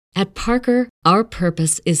At Parker, our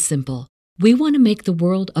purpose is simple. We want to make the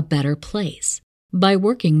world a better place by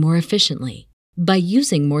working more efficiently, by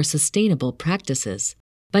using more sustainable practices,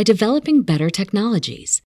 by developing better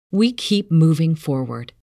technologies. We keep moving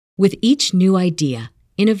forward. With each new idea,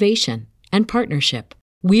 innovation, and partnership,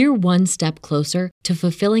 we're one step closer to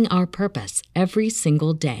fulfilling our purpose every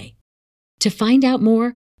single day. To find out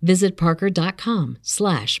more, visit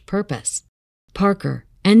parker.com/purpose. Parker,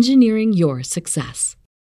 engineering your success.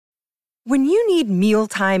 When you need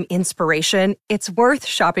mealtime inspiration, it's worth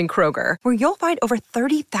shopping Kroger, where you'll find over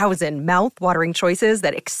 30,000 mouth-watering choices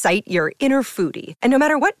that excite your inner foodie. And no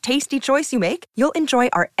matter what tasty choice you make, you'll enjoy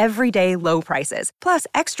our everyday low prices, plus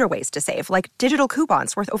extra ways to save, like digital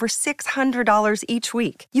coupons worth over $600 each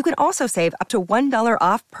week. You can also save up to $1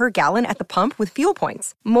 off per gallon at the pump with fuel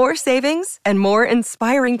points. More savings and more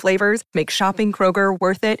inspiring flavors make shopping Kroger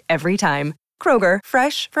worth it every time. Kroger,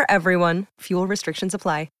 fresh for everyone. Fuel restrictions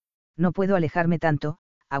apply. No puedo alejarme tanto,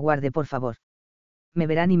 aguarde por favor. Me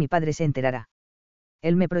verán y mi padre se enterará.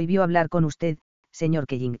 Él me prohibió hablar con usted, señor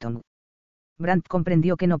Kellington. Brandt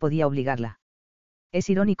comprendió que no podía obligarla. Es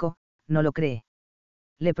irónico, ¿no lo cree?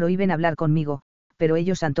 Le prohíben hablar conmigo, pero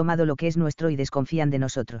ellos han tomado lo que es nuestro y desconfían de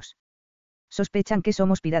nosotros. Sospechan que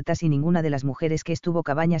somos piratas y ninguna de las mujeres que estuvo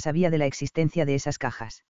cabaña sabía de la existencia de esas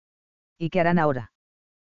cajas. ¿Y qué harán ahora?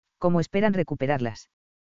 ¿Cómo esperan recuperarlas?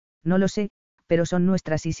 No lo sé, pero son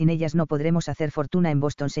nuestras y sin ellas no podremos hacer fortuna en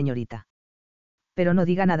Boston, señorita. Pero no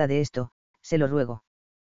diga nada de esto, se lo ruego.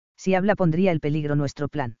 Si habla pondría en peligro nuestro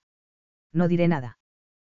plan. No diré nada.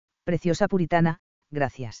 Preciosa puritana,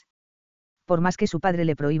 gracias. Por más que su padre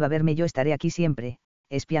le prohíba verme, yo estaré aquí siempre,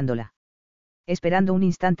 espiándola. Esperando un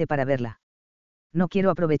instante para verla. No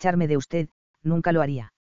quiero aprovecharme de usted, nunca lo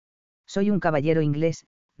haría. Soy un caballero inglés,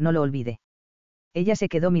 no lo olvide. Ella se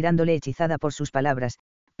quedó mirándole hechizada por sus palabras,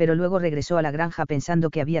 pero luego regresó a la granja pensando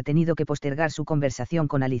que había tenido que postergar su conversación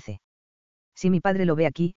con Alice. Si mi padre lo ve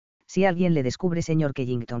aquí, si alguien le descubre, señor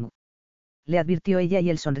Kellington. Le advirtió ella y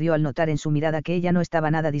él sonrió al notar en su mirada que ella no estaba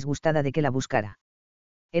nada disgustada de que la buscara.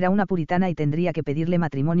 Era una puritana y tendría que pedirle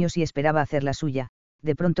matrimonio si esperaba hacerla suya.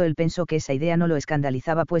 De pronto él pensó que esa idea no lo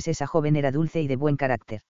escandalizaba, pues esa joven era dulce y de buen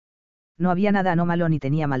carácter. No había nada anómalo ni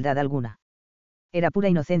tenía maldad alguna. Era pura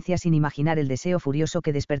inocencia, sin imaginar el deseo furioso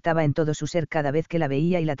que despertaba en todo su ser cada vez que la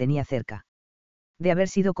veía y la tenía cerca. De haber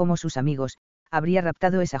sido como sus amigos, habría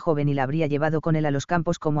raptado a esa joven y la habría llevado con él a los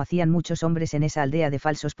campos como hacían muchos hombres en esa aldea de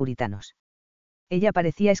falsos puritanos. Ella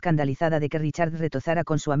parecía escandalizada de que Richard retozara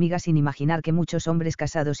con su amiga, sin imaginar que muchos hombres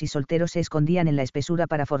casados y solteros se escondían en la espesura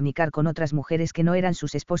para fornicar con otras mujeres que no eran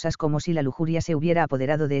sus esposas, como si la lujuria se hubiera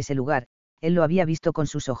apoderado de ese lugar. Él lo había visto con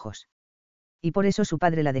sus ojos. Y por eso su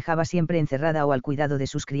padre la dejaba siempre encerrada o al cuidado de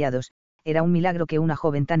sus criados. Era un milagro que una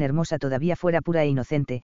joven tan hermosa todavía fuera pura e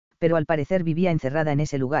inocente, pero al parecer vivía encerrada en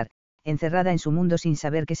ese lugar, encerrada en su mundo, sin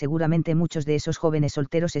saber que seguramente muchos de esos jóvenes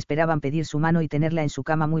solteros esperaban pedir su mano y tenerla en su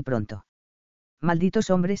cama muy pronto.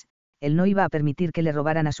 Malditos hombres, él no iba a permitir que le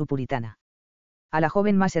robaran a su puritana. A la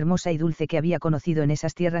joven más hermosa y dulce que había conocido en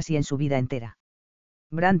esas tierras y en su vida entera.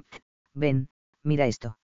 Brandt, ven, mira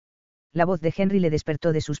esto. La voz de Henry le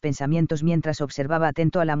despertó de sus pensamientos mientras observaba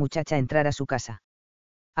atento a la muchacha entrar a su casa.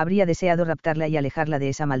 Habría deseado raptarla y alejarla de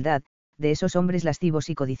esa maldad, de esos hombres lascivos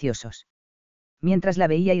y codiciosos. Mientras la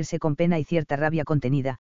veía irse con pena y cierta rabia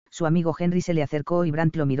contenida, su amigo Henry se le acercó y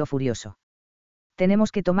Brandt lo miró furioso.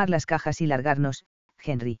 Tenemos que tomar las cajas y largarnos,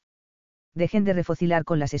 Henry. Dejen de refocilar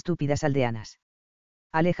con las estúpidas aldeanas.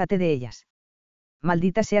 Aléjate de ellas.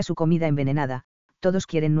 Maldita sea su comida envenenada, todos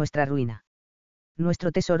quieren nuestra ruina.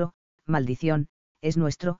 Nuestro tesoro, maldición, es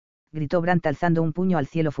nuestro, gritó Brandt alzando un puño al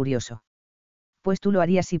cielo furioso. Pues tú lo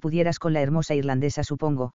harías si pudieras con la hermosa irlandesa,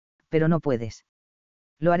 supongo, pero no puedes.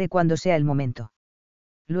 Lo haré cuando sea el momento.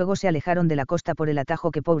 Luego se alejaron de la costa por el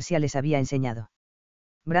atajo que Portia les había enseñado.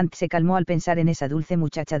 Brandt se calmó al pensar en esa dulce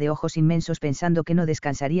muchacha de ojos inmensos, pensando que no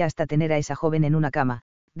descansaría hasta tener a esa joven en una cama,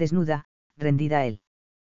 desnuda, rendida a él.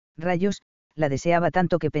 Rayos, la deseaba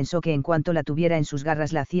tanto que pensó que en cuanto la tuviera en sus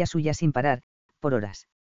garras la hacía suya sin parar, por horas.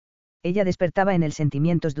 Ella despertaba en él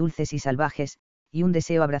sentimientos dulces y salvajes, y un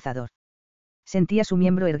deseo abrazador. Sentía su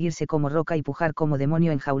miembro erguirse como roca y pujar como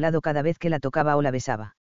demonio enjaulado cada vez que la tocaba o la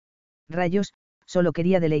besaba. Rayos, solo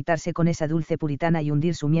quería deleitarse con esa dulce puritana y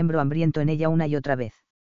hundir su miembro hambriento en ella una y otra vez.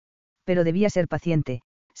 Pero debía ser paciente,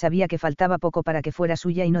 sabía que faltaba poco para que fuera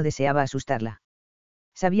suya y no deseaba asustarla.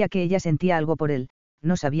 Sabía que ella sentía algo por él,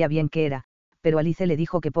 no sabía bien qué era, pero Alice le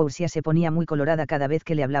dijo que Portia se ponía muy colorada cada vez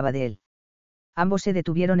que le hablaba de él. Ambos se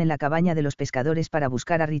detuvieron en la cabaña de los pescadores para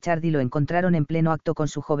buscar a Richard y lo encontraron en pleno acto con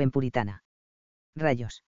su joven puritana.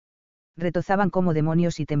 Rayos. Retozaban como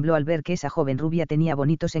demonios y tembló al ver que esa joven rubia tenía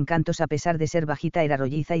bonitos encantos a pesar de ser bajita, era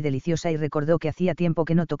rolliza y deliciosa, y recordó que hacía tiempo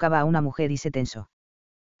que no tocaba a una mujer y se tensó.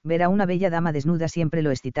 Ver a una bella dama desnuda siempre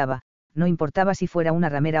lo excitaba, no importaba si fuera una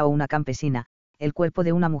ramera o una campesina, el cuerpo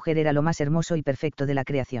de una mujer era lo más hermoso y perfecto de la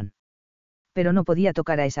creación. Pero no podía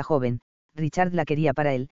tocar a esa joven, Richard la quería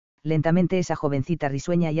para él. Lentamente esa jovencita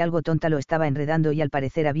risueña y algo tonta lo estaba enredando y al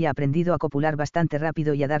parecer había aprendido a copular bastante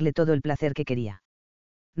rápido y a darle todo el placer que quería.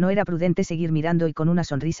 No era prudente seguir mirando y con una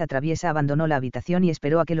sonrisa traviesa abandonó la habitación y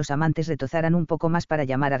esperó a que los amantes retozaran un poco más para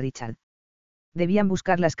llamar a Richard. Debían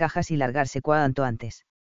buscar las cajas y largarse cuanto antes.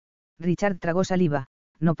 Richard tragó saliva,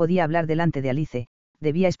 no podía hablar delante de Alice,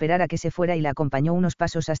 debía esperar a que se fuera y la acompañó unos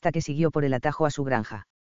pasos hasta que siguió por el atajo a su granja.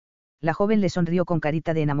 La joven le sonrió con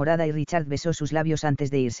carita de enamorada y Richard besó sus labios antes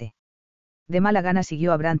de irse. De mala gana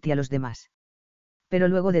siguió a Brandt y a los demás. Pero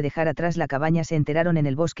luego de dejar atrás la cabaña se enteraron en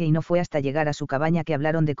el bosque y no fue hasta llegar a su cabaña que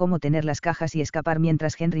hablaron de cómo tener las cajas y escapar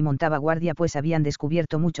mientras Henry montaba guardia, pues habían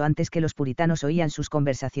descubierto mucho antes que los puritanos oían sus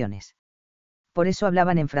conversaciones. Por eso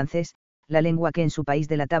hablaban en francés, la lengua que en su país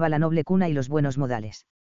delataba la noble cuna y los buenos modales.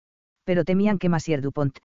 Pero temían que Monsieur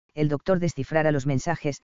Dupont, el doctor, descifrara los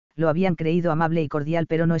mensajes. Lo habían creído amable y cordial,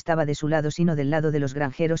 pero no estaba de su lado sino del lado de los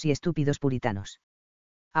granjeros y estúpidos puritanos.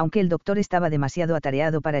 Aunque el doctor estaba demasiado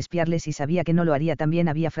atareado para espiarles y sabía que no lo haría, también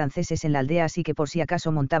había franceses en la aldea, así que por si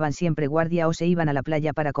acaso montaban siempre guardia o se iban a la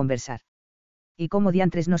playa para conversar. ¿Y cómo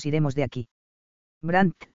diantres nos iremos de aquí?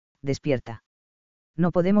 Brandt, despierta.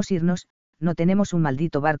 No podemos irnos, no tenemos un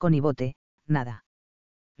maldito barco ni bote, nada.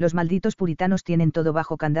 Los malditos puritanos tienen todo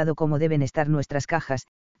bajo candado como deben estar nuestras cajas,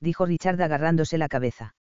 dijo Richard agarrándose la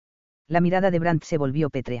cabeza. La mirada de Brandt se volvió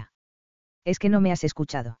pétrea. ¿Es que no me has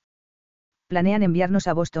escuchado? Planean enviarnos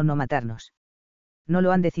a Boston o matarnos. No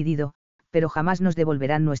lo han decidido, pero jamás nos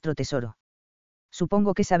devolverán nuestro tesoro.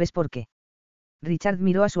 Supongo que sabes por qué. Richard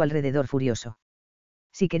miró a su alrededor furioso.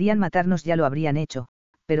 Si querían matarnos ya lo habrían hecho,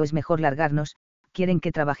 pero es mejor largarnos. Quieren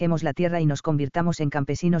que trabajemos la tierra y nos convirtamos en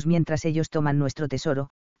campesinos mientras ellos toman nuestro tesoro,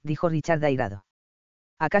 dijo Richard airado.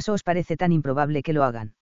 ¿Acaso os parece tan improbable que lo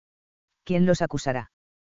hagan? ¿Quién los acusará?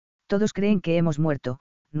 Todos creen que hemos muerto,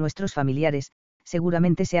 nuestros familiares,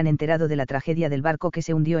 seguramente se han enterado de la tragedia del barco que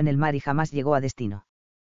se hundió en el mar y jamás llegó a destino.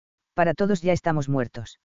 Para todos ya estamos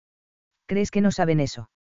muertos. ¿Crees que no saben eso?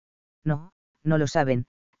 No, no lo saben,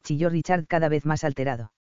 chilló Richard cada vez más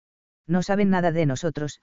alterado. No saben nada de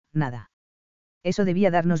nosotros, nada. Eso debía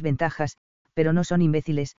darnos ventajas, pero no son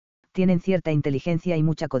imbéciles, tienen cierta inteligencia y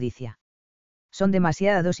mucha codicia. Son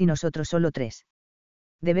demasiados y nosotros solo 3.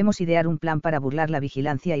 Debemos idear un plan para burlar la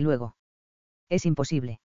vigilancia y luego. Es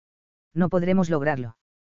imposible. No podremos lograrlo.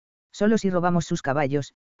 Solo si robamos sus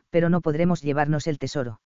caballos, pero no podremos llevarnos el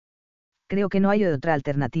tesoro. Creo que no hay otra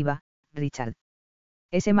alternativa, Richard.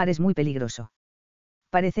 Ese mar es muy peligroso.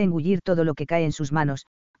 Parece engullir todo lo que cae en sus manos,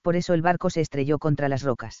 por eso el barco se estrelló contra las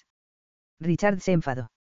rocas. Richard se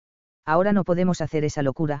enfadó. Ahora no podemos hacer esa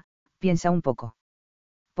locura, piensa un poco.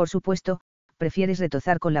 Por supuesto, prefieres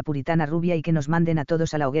retozar con la puritana rubia y que nos manden a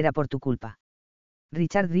todos a la hoguera por tu culpa.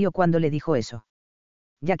 Richard rió cuando le dijo eso.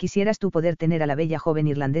 Ya quisieras tú poder tener a la bella joven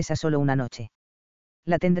irlandesa solo una noche.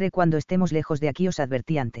 La tendré cuando estemos lejos de aquí, os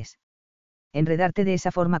advertí antes. Enredarte de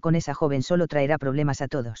esa forma con esa joven solo traerá problemas a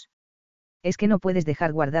todos. Es que no puedes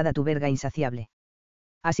dejar guardada tu verga insaciable.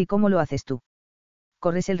 Así como lo haces tú.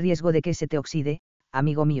 Corres el riesgo de que se te oxide,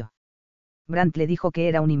 amigo mío. Brandt le dijo que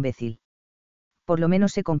era un imbécil. Por lo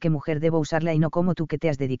menos sé con qué mujer debo usarla y no como tú que te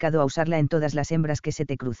has dedicado a usarla en todas las hembras que se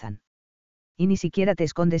te cruzan. Y ni siquiera te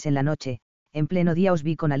escondes en la noche, en pleno día os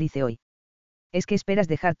vi con Alice hoy. ¿Es que esperas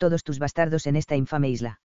dejar todos tus bastardos en esta infame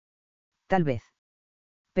isla? Tal vez.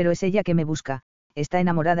 Pero es ella que me busca, está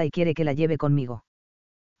enamorada y quiere que la lleve conmigo.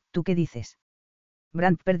 ¿Tú qué dices?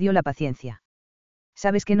 Brandt perdió la paciencia.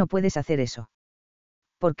 Sabes que no puedes hacer eso.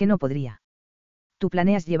 ¿Por qué no podría? Tú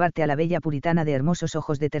planeas llevarte a la bella puritana de hermosos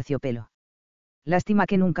ojos de terciopelo. Lástima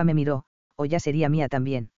que nunca me miró, o ya sería mía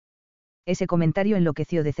también. Ese comentario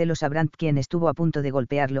enloqueció de celos a Brandt, quien estuvo a punto de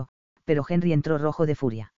golpearlo, pero Henry entró rojo de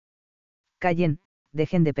furia. Callen,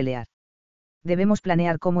 dejen de pelear. Debemos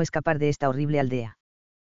planear cómo escapar de esta horrible aldea.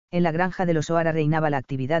 En la granja de los O'Hara reinaba la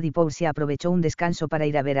actividad y Paul aprovechó un descanso para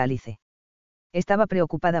ir a ver a Alice. Estaba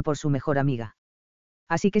preocupada por su mejor amiga.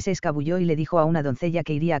 Así que se escabulló y le dijo a una doncella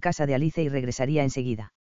que iría a casa de Alice y regresaría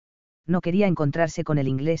enseguida. No quería encontrarse con el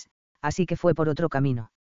inglés, así que fue por otro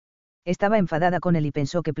camino. Estaba enfadada con él y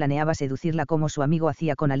pensó que planeaba seducirla como su amigo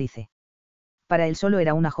hacía con Alice. Para él solo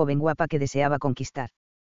era una joven guapa que deseaba conquistar.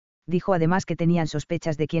 Dijo además que tenían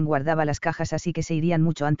sospechas de quién guardaba las cajas, así que se irían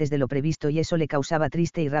mucho antes de lo previsto y eso le causaba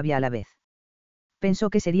triste y rabia a la vez. Pensó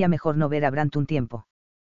que sería mejor no ver a Brandt un tiempo.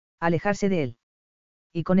 Alejarse de él.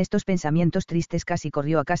 Y con estos pensamientos tristes casi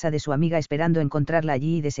corrió a casa de su amiga esperando encontrarla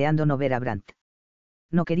allí y deseando no ver a Brandt.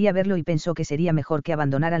 No quería verlo y pensó que sería mejor que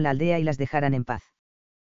abandonaran la aldea y las dejaran en paz.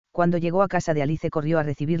 Cuando llegó a casa de Alice corrió a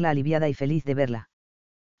recibirla aliviada y feliz de verla.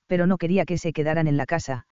 Pero no quería que se quedaran en la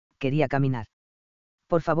casa, quería caminar.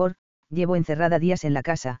 Por favor, llevo encerrada días en la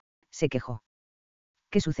casa, se quejó.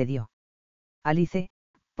 ¿Qué sucedió? Alice,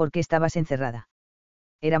 ¿por qué estabas encerrada?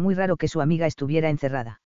 Era muy raro que su amiga estuviera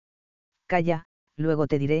encerrada. Calla, luego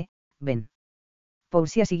te diré, ven.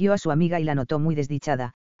 Paulsia siguió a su amiga y la notó muy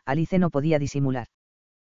desdichada. Alice no podía disimular.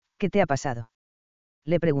 ¿Qué te ha pasado?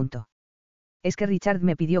 Le preguntó. Es que Richard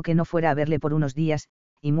me pidió que no fuera a verle por unos días,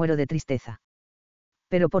 y muero de tristeza.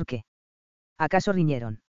 ¿Pero por qué? ¿Acaso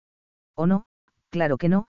riñeron? ¿O no? Claro que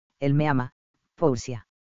no, él me ama, Paulsia.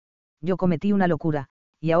 Yo cometí una locura,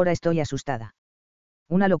 y ahora estoy asustada.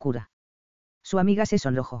 ¿Una locura? Su amiga se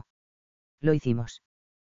sonrojó. Lo hicimos.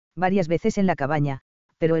 Varias veces en la cabaña,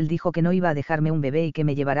 pero él dijo que no iba a dejarme un bebé y que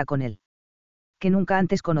me llevará con él. Que nunca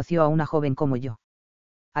antes conoció a una joven como yo.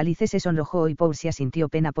 Alice se sonrojó y Paulsia sintió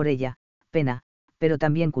pena por ella, pena, pero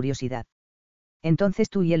también curiosidad. Entonces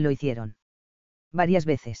tú y él lo hicieron. Varias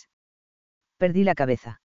veces. Perdí la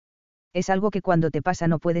cabeza. Es algo que cuando te pasa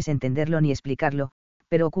no puedes entenderlo ni explicarlo,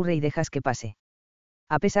 pero ocurre y dejas que pase.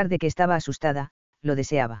 A pesar de que estaba asustada, lo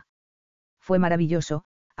deseaba. Fue maravilloso,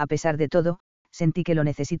 a pesar de todo, sentí que lo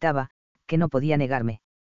necesitaba, que no podía negarme.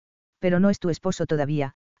 Pero no es tu esposo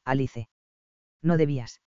todavía, Alice. No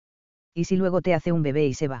debías. ¿Y si luego te hace un bebé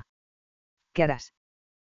y se va? ¿Qué harás?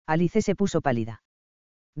 Alice se puso pálida.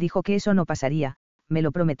 Dijo que eso no pasaría, me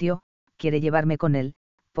lo prometió, quiere llevarme con él,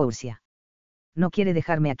 Paulsia. No quiere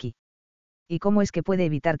dejarme aquí. ¿Y cómo es que puede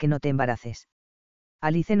evitar que no te embaraces?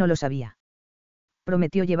 Alice no lo sabía.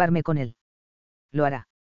 Prometió llevarme con él. Lo hará.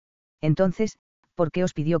 Entonces, ¿por qué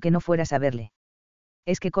os pidió que no fueras a verle?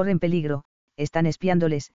 Es que corren peligro, están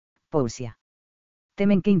espiándoles, Paulsia.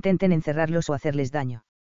 Temen que intenten encerrarlos o hacerles daño.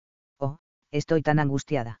 Oh, estoy tan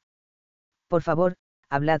angustiada. Por favor,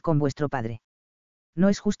 hablad con vuestro padre. No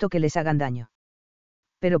es justo que les hagan daño.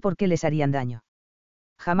 ¿Pero por qué les harían daño?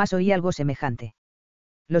 Jamás oí algo semejante.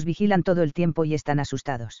 Los vigilan todo el tiempo y están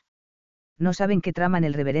asustados. No saben qué traman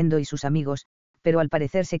el reverendo y sus amigos, pero al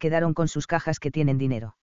parecer se quedaron con sus cajas que tienen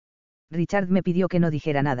dinero. Richard me pidió que no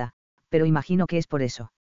dijera nada, pero imagino que es por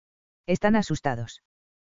eso. Están asustados.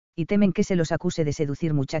 Y temen que se los acuse de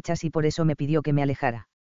seducir muchachas y por eso me pidió que me alejara.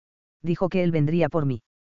 Dijo que él vendría por mí.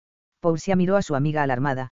 Paulsia miró a su amiga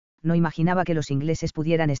alarmada, no imaginaba que los ingleses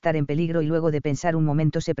pudieran estar en peligro y luego de pensar un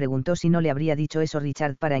momento se preguntó si no le habría dicho eso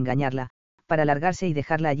Richard para engañarla, para largarse y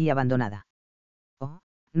dejarla allí abandonada. Oh,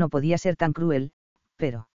 no podía ser tan cruel,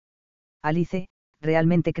 pero... Alice,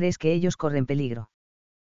 ¿realmente crees que ellos corren peligro?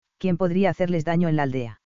 ¿Quién podría hacerles daño en la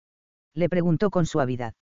aldea? Le preguntó con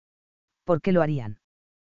suavidad. ¿Por qué lo harían?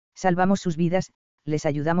 Salvamos sus vidas, les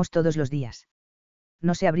ayudamos todos los días.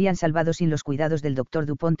 No se habrían salvado sin los cuidados del doctor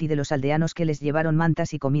Dupont y de los aldeanos que les llevaron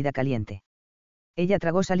mantas y comida caliente. Ella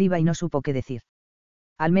tragó saliva y no supo qué decir.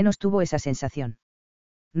 Al menos tuvo esa sensación.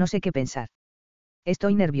 No sé qué pensar.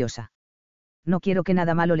 Estoy nerviosa. No quiero que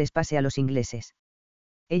nada malo les pase a los ingleses.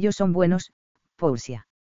 Ellos son buenos, Paulsia.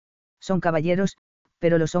 Son caballeros,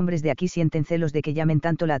 pero los hombres de aquí sienten celos de que llamen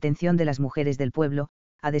tanto la atención de las mujeres del pueblo,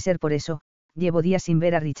 ha de ser por eso, llevo días sin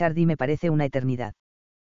ver a Richard y me parece una eternidad.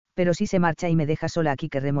 Pero si se marcha y me deja sola aquí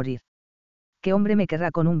querré morir. ¿Qué hombre me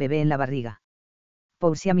querrá con un bebé en la barriga?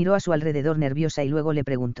 Paulsia miró a su alrededor nerviosa y luego le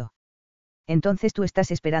preguntó. Entonces tú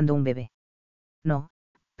estás esperando un bebé. No,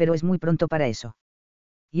 pero es muy pronto para eso.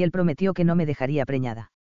 Y él prometió que no me dejaría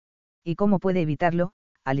preñada. ¿Y cómo puede evitarlo,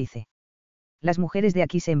 Alice? Las mujeres de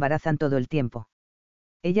aquí se embarazan todo el tiempo.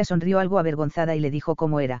 Ella sonrió algo avergonzada y le dijo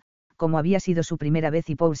cómo era, cómo había sido su primera vez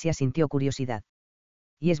y Paulsia sintió curiosidad.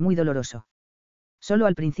 Y es muy doloroso. Solo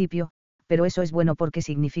al principio, pero eso es bueno porque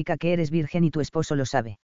significa que eres virgen y tu esposo lo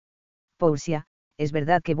sabe. Paulsia, ¿es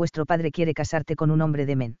verdad que vuestro padre quiere casarte con un hombre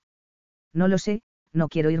de Men? No lo sé, no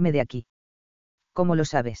quiero irme de aquí. ¿Cómo lo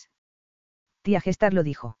sabes? Tía Gestar lo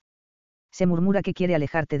dijo. Se murmura que quiere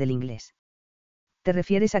alejarte del inglés. ¿Te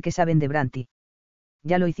refieres a que saben de Brandt?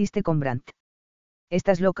 Ya lo hiciste con Brandt.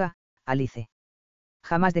 Estás loca, Alice.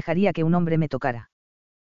 Jamás dejaría que un hombre me tocara.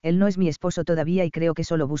 Él no es mi esposo todavía y creo que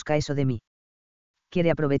solo busca eso de mí. Quiere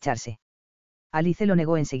aprovecharse. Alice lo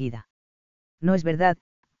negó enseguida. No es verdad,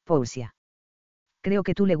 Paulsia. Creo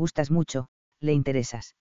que tú le gustas mucho, le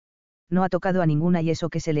interesas. No ha tocado a ninguna y eso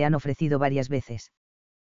que se le han ofrecido varias veces.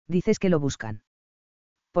 Dices que lo buscan.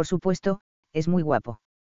 Por supuesto, es muy guapo.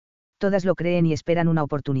 Todas lo creen y esperan una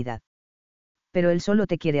oportunidad. Pero él solo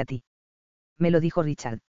te quiere a ti. Me lo dijo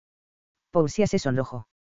Richard. Paulsia se sonrojó.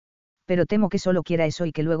 Pero temo que solo quiera eso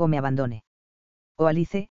y que luego me abandone. Oh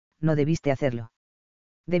Alice, no debiste hacerlo.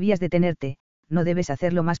 Debías detenerte, no debes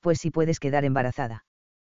hacerlo más pues si puedes quedar embarazada.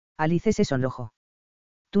 Alice se sonrojó.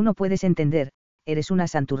 Tú no puedes entender, eres una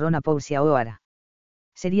santurrona Portia O'Hara.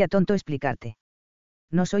 Sería tonto explicarte.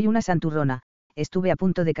 No soy una santurrona, estuve a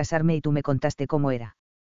punto de casarme y tú me contaste cómo era.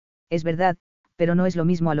 Es verdad, pero no es lo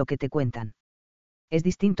mismo a lo que te cuentan. Es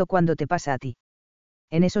distinto cuando te pasa a ti.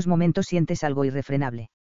 En esos momentos sientes algo irrefrenable.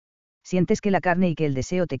 Sientes que la carne y que el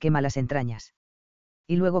deseo te quema las entrañas.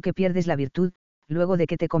 Y luego que pierdes la virtud, luego de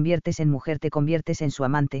que te conviertes en mujer te conviertes en su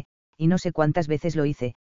amante, y no sé cuántas veces lo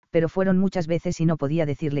hice, pero fueron muchas veces y no podía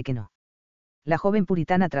decirle que no. La joven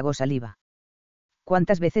puritana tragó saliva.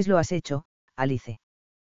 ¿Cuántas veces lo has hecho, Alice?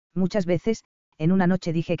 Muchas veces, en una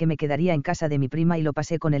noche dije que me quedaría en casa de mi prima y lo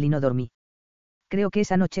pasé con él y no dormí. Creo que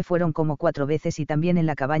esa noche fueron como 4 veces y también en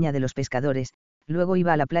la cabaña de los pescadores, luego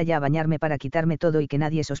iba a la playa a bañarme para quitarme todo y que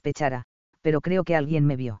nadie sospechara, pero creo que alguien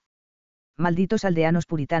me vio. Malditos aldeanos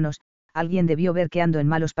puritanos, alguien debió ver que ando en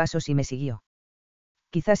malos pasos y me siguió.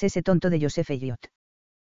 Quizás ese tonto de Joseph Elliot.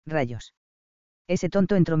 Rayos. Ese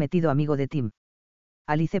tonto entrometido amigo de Tim.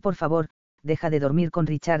 Alice, por favor, deja de dormir con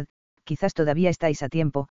Richard, quizás todavía estáis a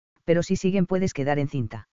tiempo, pero si siguen puedes quedar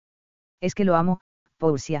encinta. Es que lo amo,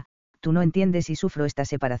 Portia, tú no entiendes y sufro esta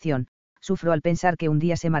separación, sufro al pensar que un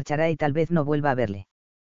día se marchará y tal vez no vuelva a verle.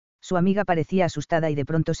 Su amiga parecía asustada y de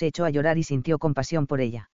pronto se echó a llorar y sintió compasión por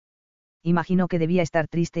ella. Imaginó que debía estar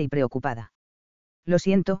triste y preocupada. Lo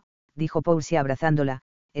siento, dijo Portia abrazándola,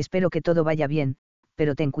 espero que todo vaya bien,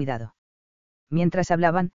 pero ten cuidado. Mientras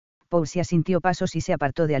hablaban, Portia sintió pasos y se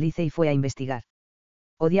apartó de Alice y fue a investigar.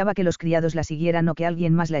 Odiaba que los criados la siguieran o que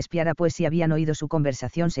alguien más la espiara pues si habían oído su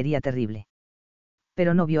conversación sería terrible.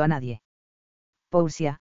 Pero no vio a nadie.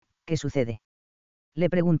 Portia, ¿qué sucede? Le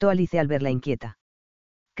preguntó Alice al verla inquieta.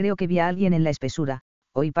 Creo que vi a alguien en la espesura,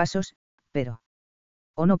 oí pasos, pero...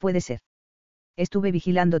 ¿O no puede ser? Estuve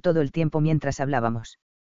vigilando todo el tiempo mientras hablábamos.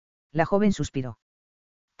 La joven suspiró.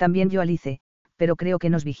 También yo Alice, pero creo que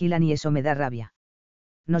nos vigilan y eso me da rabia.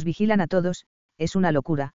 Nos vigilan a todos, es una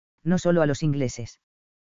locura, no solo a los ingleses.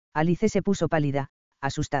 Alice se puso pálida,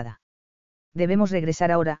 asustada. Debemos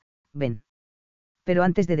regresar ahora, ven. Pero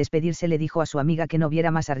antes de despedirse le dijo a su amiga que no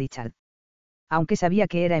viera más a Richard. Aunque sabía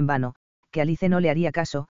que era en vano, que Alice no le haría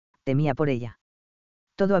caso, temía por ella.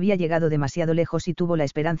 Todo había llegado demasiado lejos y tuvo la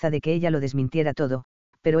esperanza de que ella lo desmintiera todo,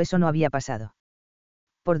 pero eso no había pasado.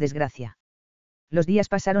 Por desgracia. Los días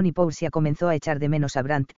pasaron y Portia comenzó a echar de menos a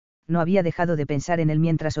Brandt, no había dejado de pensar en él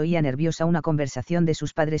mientras oía nerviosa una conversación de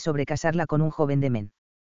sus padres sobre casarla con un joven de Men.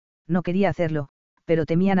 No quería hacerlo, pero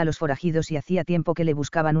temían a los forajidos y hacía tiempo que le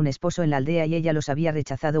buscaban un esposo en la aldea y ella los había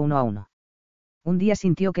rechazado uno a uno. Un día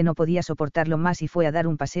sintió que no podía soportarlo más y fue a dar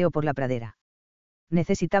un paseo por la pradera.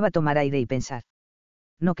 Necesitaba tomar aire y pensar.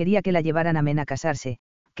 No quería que la llevaran a Men a casarse,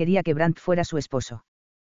 quería que Brandt fuera su esposo.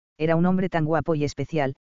 Era un hombre tan guapo y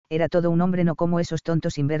especial, era todo un hombre no como esos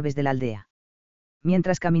tontos imberbes de la aldea.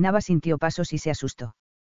 Mientras caminaba sintió pasos y se asustó.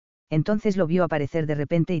 Entonces lo vio aparecer de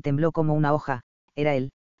repente y tembló como una hoja, era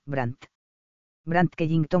él, Brandt. Brandt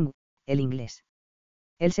Kennington, el inglés.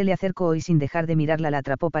 Él se le acercó y sin dejar de mirarla la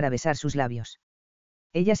atrapó para besar sus labios.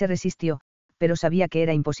 Ella se resistió, pero sabía que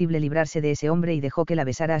era imposible librarse de ese hombre y dejó que la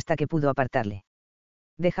besara hasta que pudo apartarle.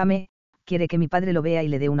 Déjame, quiere que mi padre lo vea y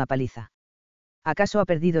le dé una paliza. ¿Acaso ha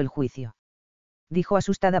perdido el juicio? Dijo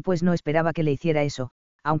asustada pues no esperaba que le hiciera eso,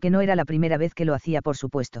 aunque no era la primera vez que lo hacía por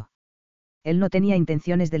supuesto. Él no tenía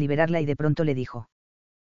intenciones de liberarla y de pronto le dijo.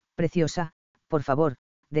 Preciosa, por favor,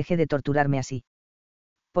 deje de torturarme así.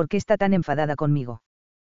 ¿Por qué está tan enfadada conmigo?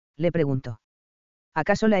 Le preguntó.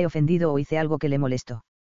 ¿Acaso la he ofendido o hice algo que le molestó?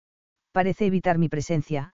 Parece evitar mi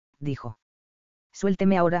presencia, dijo.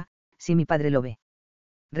 Suélteme ahora, si mi padre lo ve.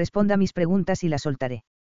 Responda mis preguntas y la soltaré.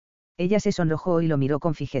 Ella se sonrojó y lo miró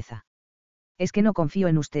con fijeza. Es que no confío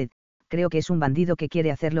en usted, creo que es un bandido que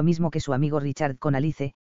quiere hacer lo mismo que su amigo Richard con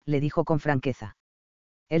Alice, le dijo con franqueza.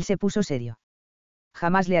 Él se puso serio.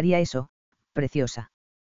 Jamás le haría eso, preciosa.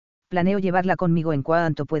 Planeo llevarla conmigo en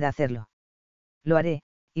cuanto pueda hacerlo. Lo haré,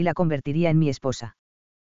 y la convertiría en mi esposa.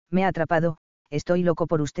 Me ha atrapado, estoy loco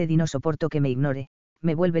por usted y no soporto que me ignore,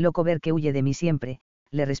 me vuelve loco ver que huye de mí siempre,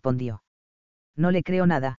 le respondió. No le creo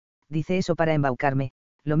nada, dice eso para embaucarme,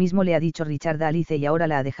 lo mismo le ha dicho Richard a Alice y ahora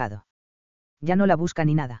la ha dejado. Ya no la busca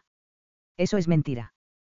ni nada. Eso es mentira.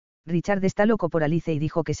 Richard está loco por Alice y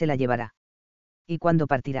dijo que se la llevará. ¿Y cuándo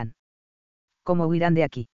partirán? ¿Cómo huirán de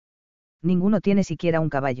aquí? Ninguno tiene siquiera un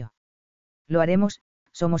caballo. Lo haremos,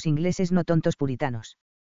 somos ingleses no tontos puritanos.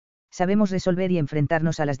 Sabemos resolver y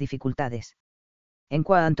enfrentarnos a las dificultades. En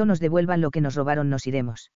cuanto nos devuelvan lo que nos robaron nos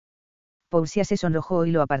iremos. Portia se sonrojó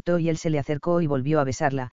y lo apartó y él se le acercó y volvió a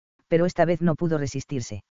besarla, pero esta vez no pudo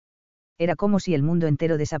resistirse. Era como si el mundo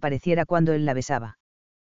entero desapareciera cuando él la besaba.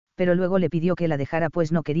 Pero luego le pidió que la dejara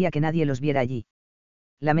pues no quería que nadie los viera allí.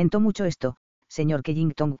 Lamento mucho esto, señor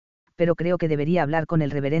Killington, pero creo que debería hablar con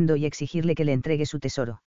el reverendo y exigirle que le entregue su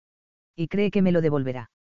tesoro. ¿Y cree que me lo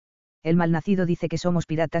devolverá? El malnacido dice que somos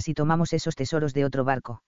piratas y tomamos esos tesoros de otro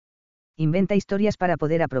barco. Inventa historias para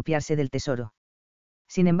poder apropiarse del tesoro.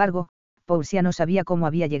 Sin embargo, Paulsia no sabía cómo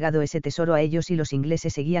había llegado ese tesoro a ellos y los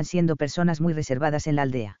ingleses seguían siendo personas muy reservadas en la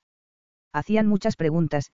aldea. Hacían muchas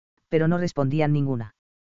preguntas, pero no respondían ninguna.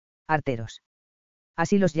 Arteros.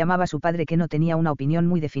 Así los llamaba su padre que no tenía una opinión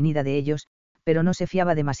muy definida de ellos, pero no se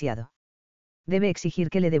fiaba demasiado. Debe exigir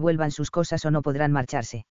que le devuelvan sus cosas o no podrán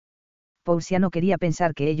marcharse. Paulsia no quería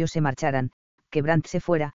pensar que ellos se marcharan, que Brandt se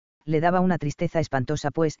fuera, le daba una tristeza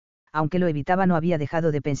espantosa pues, aunque lo evitaba no había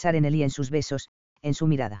dejado de pensar en él y en sus besos, en su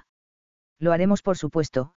mirada. Lo haremos por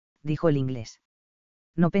supuesto, dijo el inglés.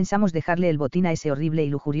 No pensamos dejarle el botín a ese horrible y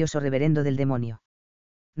lujurioso reverendo del demonio.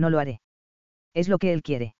 No lo haré. Es lo que él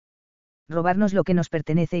quiere. Robarnos lo que nos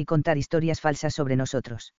pertenece y contar historias falsas sobre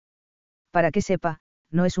nosotros. Para que sepa,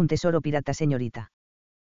 no es un tesoro pirata, señorita.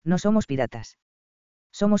 No somos piratas.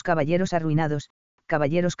 Somos caballeros arruinados,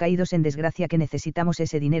 caballeros caídos en desgracia que necesitamos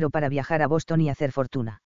ese dinero para viajar a Boston y hacer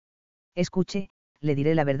fortuna. Escuche, le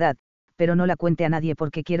diré la verdad, pero no la cuente a nadie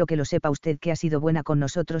porque quiero que lo sepa usted que ha sido buena con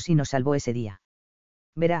nosotros y nos salvó ese día.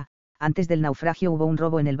 Verá, antes del naufragio hubo un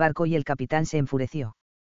robo en el barco y el capitán se enfureció.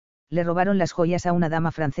 Le robaron las joyas a una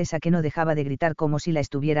dama francesa que no dejaba de gritar como si la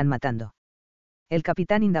estuvieran matando. El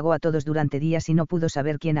capitán indagó a todos durante días y no pudo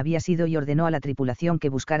saber quién había sido y ordenó a la tripulación que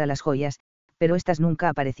buscara las joyas, pero éstas nunca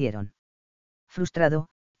aparecieron. Frustrado,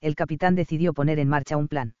 el capitán decidió poner en marcha un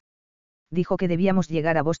plan. Dijo que debíamos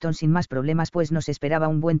llegar a Boston sin más problemas pues nos esperaba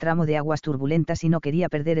un buen tramo de aguas turbulentas y no quería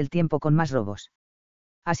perder el tiempo con más robos.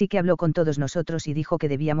 Así que habló con todos nosotros y dijo que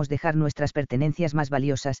debíamos dejar nuestras pertenencias más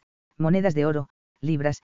valiosas, monedas de oro,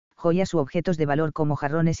 libras, joyas u objetos de valor como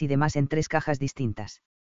jarrones y demás en 3 cajas distintas.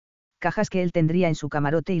 Cajas que él tendría en su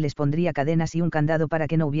camarote y les pondría cadenas y un candado para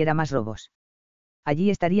que no hubiera más robos.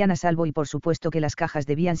 Allí estarían a salvo y por supuesto que las cajas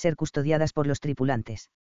debían ser custodiadas por los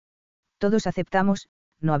tripulantes. Todos aceptamos,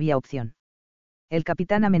 no había opción. El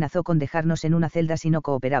capitán amenazó con dejarnos en una celda si no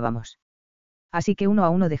cooperábamos. Así que uno a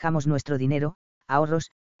uno dejamos nuestro dinero,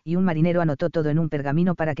 ahorros, y un marinero anotó todo en un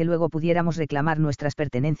pergamino para que luego pudiéramos reclamar nuestras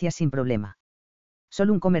pertenencias sin problema.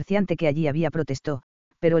 Solo un comerciante que allí había protestó,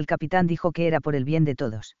 pero el capitán dijo que era por el bien de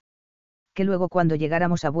todos. Que luego cuando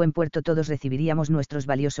llegáramos a buen puerto todos recibiríamos nuestros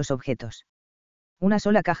valiosos objetos. Una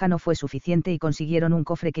sola caja no fue suficiente y consiguieron un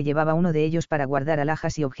cofre que llevaba uno de ellos para guardar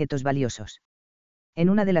alhajas y objetos valiosos. En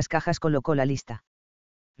una de las cajas colocó la lista.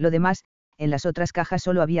 Lo demás, en las otras cajas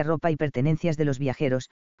solo había ropa y pertenencias de los viajeros,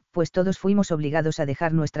 pues todos fuimos obligados a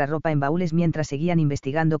dejar nuestra ropa en baúles mientras seguían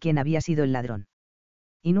investigando quién había sido el ladrón.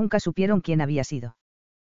 Y nunca supieron quién había sido.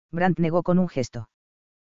 Brandt negó con un gesto.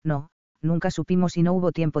 No, nunca supimos y no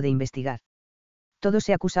hubo tiempo de investigar. Todos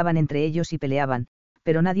se acusaban entre ellos y peleaban,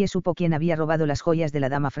 pero nadie supo quién había robado las joyas de la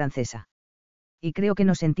dama francesa. Y creo que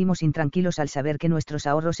nos sentimos intranquilos al saber que nuestros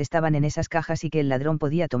ahorros estaban en esas cajas y que el ladrón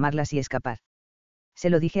podía tomarlas y escapar. Se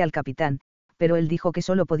lo dije al capitán, pero él dijo que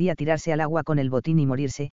solo podía tirarse al agua con el botín y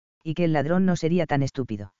morirse, y que el ladrón no sería tan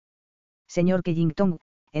estúpido. Señor Killington,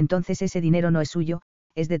 entonces ese dinero no es suyo,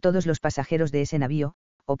 es de todos los pasajeros de ese navío,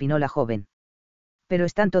 opinó la joven. Pero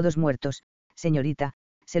están todos muertos, señorita,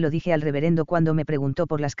 se lo dije al reverendo cuando me preguntó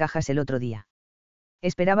por las cajas el otro día.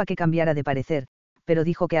 Esperaba que cambiara de parecer, pero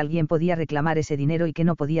dijo que alguien podía reclamar ese dinero y que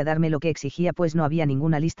no podía darme lo que exigía pues no había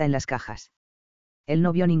ninguna lista en las cajas. Él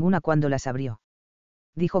no vio ninguna cuando las abrió.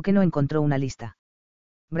 Dijo que no encontró una lista.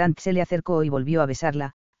 Brandt se le acercó y volvió a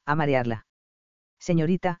besarla, a marearla.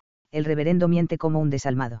 Señorita, el reverendo miente como un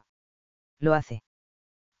desalmado. Lo hace.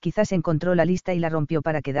 Quizás encontró la lista y la rompió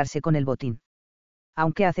para quedarse con el botín.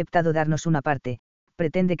 Aunque ha aceptado darnos una parte,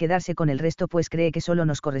 pretende quedarse con el resto pues cree que solo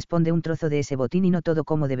nos corresponde un trozo de ese botín y no todo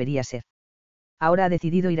como debería ser. Ahora ha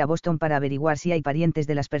decidido ir a Boston para averiguar si hay parientes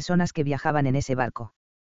de las personas que viajaban en ese barco.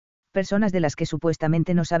 Personas de las que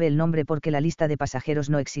supuestamente no sabe el nombre porque la lista de pasajeros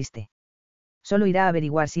no existe. Solo irá a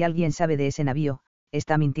averiguar si alguien sabe de ese navío,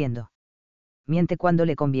 está mintiendo. Miente cuando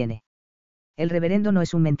le conviene. El reverendo no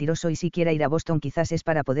es un mentiroso y si quiera ir a Boston quizás es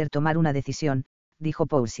para poder tomar una decisión, dijo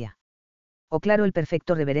Paulsia. Oh claro, el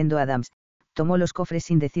perfecto reverendo Adams, tomó los cofres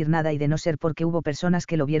sin decir nada y de no ser porque hubo personas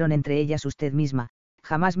que lo vieron entre ellas usted misma,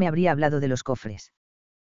 jamás me habría hablado de los cofres.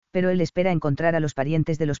 Pero él espera encontrar a los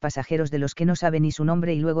parientes de los pasajeros de los que no sabe ni su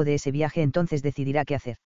nombre y luego de ese viaje entonces decidirá qué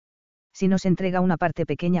hacer. Si nos entrega una parte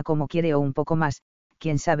pequeña como quiere o un poco más,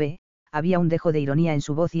 quién sabe, había un dejo de ironía en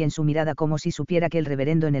su voz y en su mirada como si supiera que el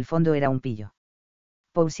reverendo en el fondo era un pillo.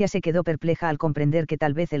 Paulsia se quedó perpleja al comprender que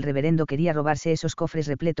tal vez el reverendo quería robarse esos cofres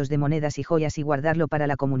repletos de monedas y joyas y guardarlo para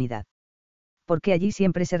la comunidad. Porque allí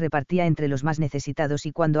siempre se repartía entre los más necesitados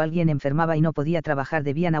y cuando alguien enfermaba y no podía trabajar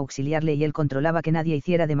debían auxiliarle y él controlaba que nadie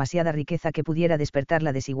hiciera demasiada riqueza que pudiera despertar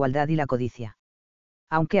la desigualdad y la codicia.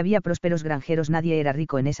 Aunque había prósperos granjeros, nadie era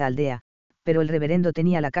rico en esa aldea, pero el reverendo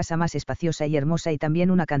tenía la casa más espaciosa y hermosa y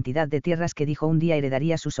también una cantidad de tierras que dijo un día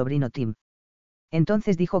heredaría su sobrino Tim.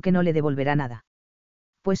 Entonces dijo que no le devolverá nada.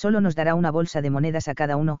 Pues solo nos dará una bolsa de monedas a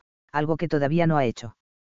cada uno, algo que todavía no ha hecho.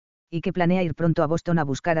 Y que planea ir pronto a Boston a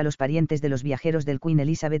buscar a los parientes de los viajeros del Queen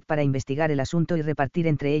Elizabeth para investigar el asunto y repartir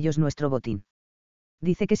entre ellos nuestro botín.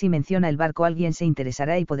 Dice que si menciona el barco alguien se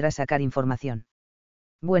interesará y podrá sacar información.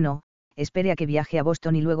 Bueno, espere a que viaje a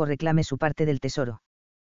Boston y luego reclame su parte del tesoro.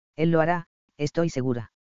 Él lo hará, estoy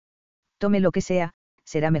segura. Tome lo que sea,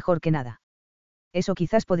 será mejor que nada. Eso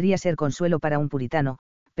quizás podría ser consuelo para un puritano,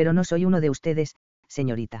 pero no soy uno de ustedes,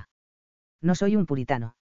 señorita. No soy un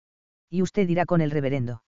puritano. ¿Y usted irá con el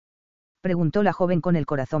reverendo? Preguntó la joven con el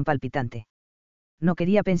corazón palpitante. No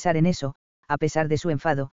quería pensar en eso, a pesar de su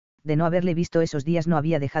enfado, de no haberle visto esos días no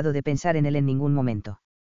había dejado de pensar en él en ningún momento.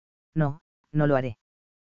 No, no lo haré.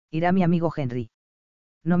 Irá mi amigo Henry.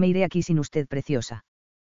 No me iré aquí sin usted, preciosa.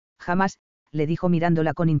 Jamás, le dijo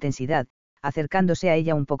mirándola con intensidad, acercándose a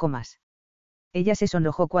ella un poco más. Ella se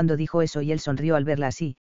sonrojó cuando dijo eso y él sonrió al verla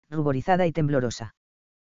así, ruborizada y temblorosa.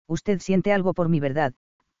 ¿Usted siente algo por mi, verdad,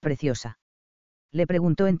 preciosa? Le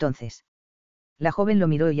preguntó entonces. La joven lo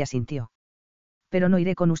miró y asintió. Pero no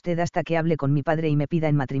iré con usted hasta que hable con mi padre y me pida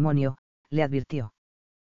en matrimonio, le advirtió.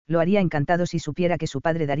 Lo haría encantado si supiera que su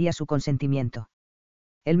padre daría su consentimiento.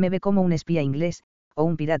 Él me ve como un espía inglés, o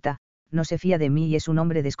un pirata, no se fía de mí y es un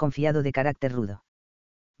hombre desconfiado de carácter rudo.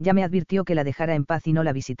 Ya me advirtió que la dejara en paz y no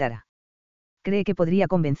la visitara. Cree que podría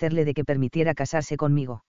convencerle de que permitiera casarse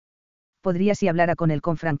conmigo. Podría si hablara con él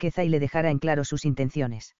con franqueza y le dejara en claro sus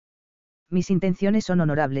intenciones. Mis intenciones son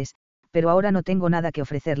honorables, pero ahora no tengo nada que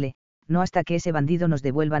ofrecerle, no hasta que ese bandido nos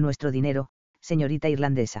devuelva nuestro dinero, señorita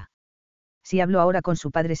irlandesa. Si hablo ahora con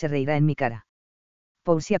su padre se reirá en mi cara.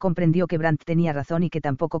 Paulsia comprendió que Brandt tenía razón y que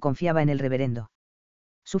tampoco confiaba en el reverendo.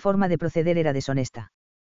 Su forma de proceder era deshonesta.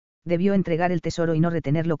 Debió entregar el tesoro y no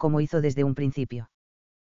retenerlo como hizo desde un principio.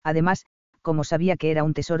 Además, como sabía que era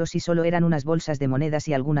un tesoro si solo eran unas bolsas de monedas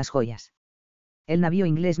y algunas joyas? El navío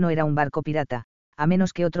inglés no era un barco pirata, a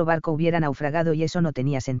menos que otro barco hubiera naufragado y eso no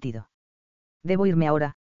tenía sentido. Debo irme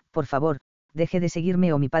ahora, por favor, deje de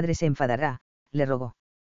seguirme o mi padre se enfadará, le rogó.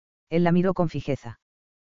 Él la miró con fijeza.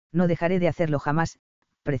 No dejaré de hacerlo jamás,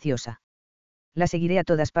 preciosa. La seguiré a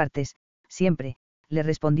todas partes, siempre, le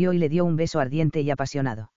respondió y le dio un beso ardiente y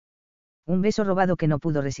apasionado. Un beso robado que no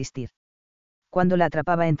pudo resistir. Cuando la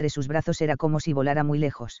atrapaba entre sus brazos era como si volara muy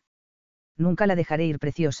lejos. Nunca la dejaré ir,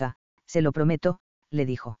 preciosa, se lo prometo, le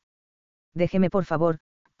dijo. Déjeme por favor,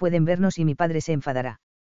 pueden vernos y mi padre se enfadará.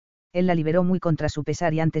 Él la liberó muy contra su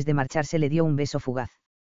pesar y antes de marcharse le dio un beso fugaz.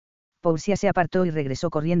 Paulsia se apartó y regresó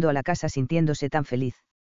corriendo a la casa sintiéndose tan feliz.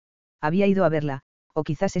 Había ido a verla, o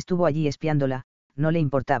quizás estuvo allí espiándola, no le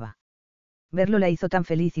importaba. Verlo la hizo tan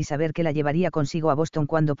feliz y saber que la llevaría consigo a Boston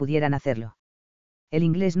cuando pudieran hacerlo. El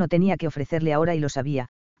inglés no tenía que ofrecerle ahora y lo sabía,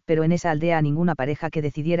 pero en esa aldea a ninguna pareja que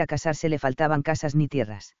decidiera casarse le faltaban casas ni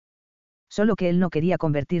tierras. Solo que él no quería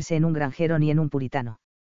convertirse en un granjero ni en un puritano.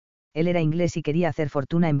 Él era inglés y quería hacer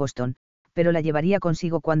fortuna en Boston, pero la llevaría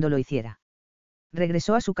consigo cuando lo hiciera.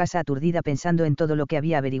 Regresó a su casa aturdida pensando en todo lo que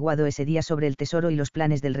había averiguado ese día sobre el tesoro y los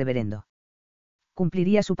planes del reverendo.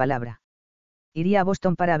 Cumpliría su palabra. Iría a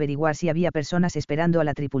Boston para averiguar si había personas esperando a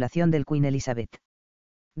la tripulación del Queen Elizabeth.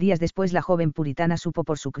 Días después la joven puritana supo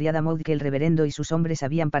por su criada Maud que el reverendo y sus hombres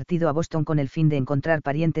habían partido a Boston con el fin de encontrar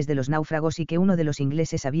parientes de los náufragos y que uno de los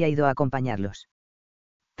ingleses había ido a acompañarlos.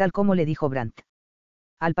 Tal como le dijo Brandt.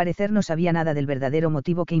 Al parecer no sabía nada del verdadero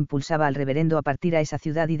motivo que impulsaba al reverendo a partir a esa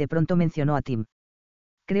ciudad y de pronto mencionó a Tim.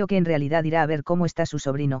 Creo que en realidad irá a ver cómo está su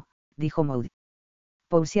sobrino, dijo Maud.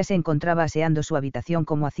 Paulsia se encontraba aseando su habitación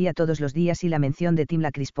como hacía todos los días y la mención de Tim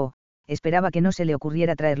la crispó, esperaba que no se le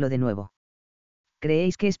ocurriera traerlo de nuevo.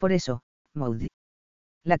 ¿Creéis que es por eso, Maud?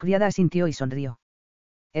 La criada asintió y sonrió.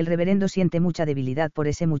 El reverendo siente mucha debilidad por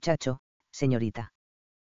ese muchacho, señorita.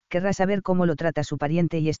 Querrá saber cómo lo trata su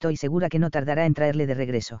pariente y estoy segura que no tardará en traerle de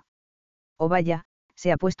regreso. Oh vaya,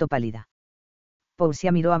 se ha puesto pálida.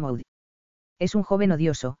 Paulsia miró a Maud. Es un joven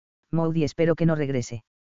odioso, Maud, y espero que no regrese.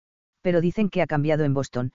 Pero dicen que ha cambiado en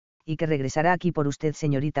Boston, y que regresará aquí por usted,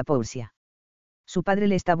 señorita Paulsia. Su padre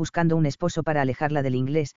le está buscando un esposo para alejarla del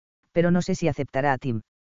inglés, pero no sé si aceptará a Tim.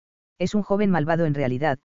 Es un joven malvado en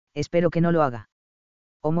realidad, espero que no lo haga.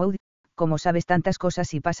 Oh Maud, ¿cómo sabes tantas cosas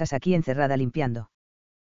si pasas aquí encerrada limpiando?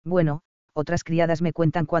 Bueno, Otras criadas me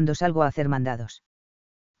cuentan cuando salgo a hacer mandados.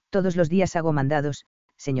 Todos los días hago mandados,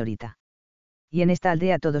 señorita. Y en esta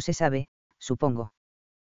aldea todo se sabe, supongo.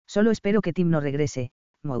 Solo espero que Tim no regrese,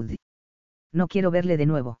 Maud. No quiero verle de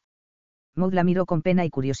nuevo. Maud la miró con pena y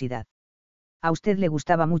curiosidad. A usted le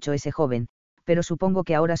gustaba mucho ese joven, pero supongo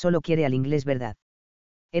que ahora solo quiere al inglés, ¿verdad?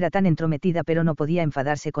 Era tan entrometida pero no podía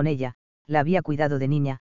enfadarse con ella, la había cuidado de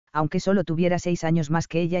niña, aunque solo tuviera 6 años más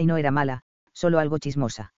que ella y no era mala, solo algo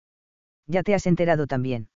chismosa. ¿Ya te has enterado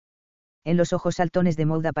también? En los ojos saltones de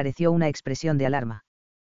Maud apareció una expresión de alarma.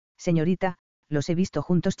 Señorita, los he visto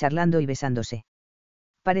juntos charlando y besándose.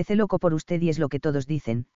 Parece loco por usted y es lo que todos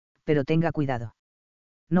dicen, pero tenga cuidado.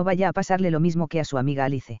 No vaya a pasarle lo mismo que a su amiga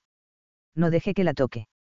Alice. No deje que la toque.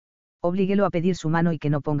 Oblíguelo a pedir su mano y que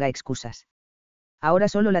no ponga excusas. Ahora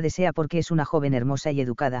solo la desea porque es una joven hermosa y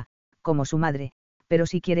educada, como su madre, pero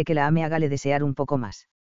si quiere que la ame hágale desear un poco más.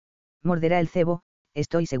 Morderá el cebo,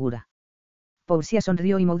 estoy segura. Portia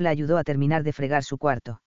sonrió y Maud la ayudó a terminar de fregar su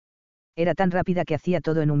cuarto. Era tan rápida que hacía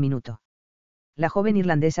todo en un minuto. La joven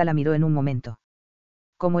irlandesa la miró en un momento.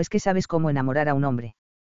 ¿Cómo es que sabes cómo enamorar a un hombre?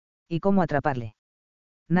 ¿Y cómo atraparle?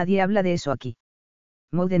 Nadie habla de eso aquí.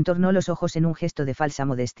 Maud entornó los ojos en un gesto de falsa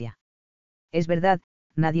modestia. Es verdad,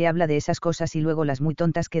 nadie habla de esas cosas y luego las muy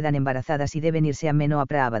tontas quedan embarazadas y deben irse a Meno a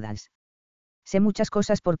Providence. Sé muchas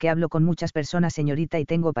cosas porque hablo con muchas personas, señorita, y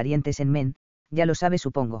tengo parientes en Men, ya lo sabe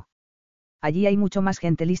supongo. Allí hay mucho más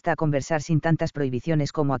gente lista a conversar sin tantas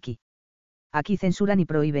prohibiciones como aquí. Aquí censuran y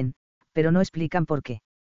prohíben, pero no explican por qué.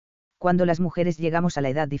 Cuando las mujeres llegamos a la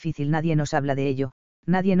edad difícil nadie nos habla de ello,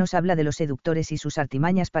 nadie nos habla de los seductores y sus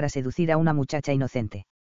artimañas para seducir a una muchacha inocente.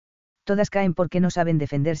 Todas caen porque no saben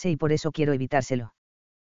defenderse y por eso quiero evitárselo.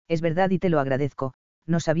 Es verdad y te lo agradezco,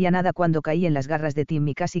 no sabía nada cuando caí en las garras de Tim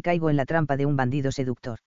y casi caigo en la trampa de un bandido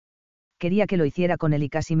seductor. Quería que lo hiciera con él y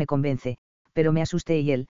casi me convence, pero me asusté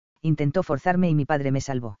y él, intentó forzarme y mi padre me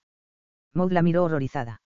salvó. Maud la miró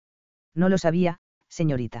horrorizada. No lo sabía,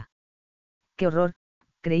 señorita. ¡Qué horror!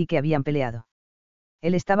 Creí que habían peleado.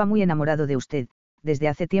 Él estaba muy enamorado de usted, desde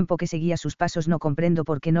hace tiempo que seguía sus pasos, no comprendo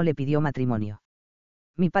por qué no le pidió matrimonio.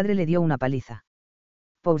 Mi padre le dio una paliza.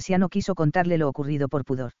 Portia no quiso contarle lo ocurrido por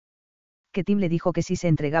pudor. Que Tim le dijo que si se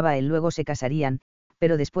entregaba a él luego se casarían,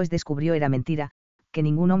 pero después descubrió era mentira, que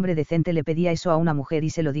ningún hombre decente le pedía eso a una mujer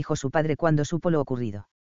y se lo dijo su padre cuando supo lo ocurrido.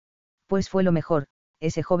 Pues fue lo mejor,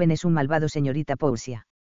 ese joven es un malvado, señorita Portia.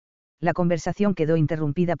 La conversación quedó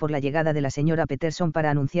interrumpida por la llegada de la señora Peterson para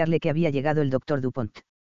anunciarle que había llegado el doctor Dupont.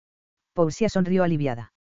 Portia sonrió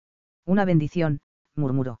aliviada. Una bendición,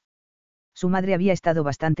 murmuró. Su madre había estado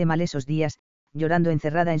bastante mal esos días, llorando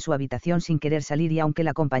encerrada en su habitación sin querer salir y aunque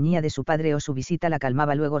la compañía de su padre o su visita la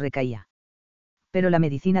calmaba luego recaía. Pero la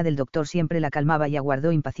medicina del doctor siempre la calmaba y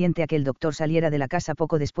aguardó impaciente a que el doctor saliera de la casa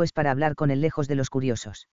poco después para hablar con él lejos de los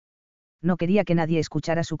curiosos. No quería que nadie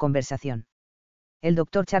escuchara su conversación. El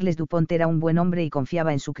doctor Charles Dupont era un buen hombre y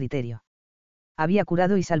confiaba en su criterio. Había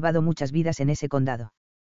curado y salvado muchas vidas en ese condado.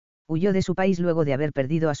 Huyó de su país luego de haber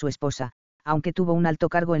perdido a su esposa, aunque tuvo un alto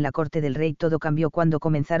cargo en la corte del rey. Todo cambió cuando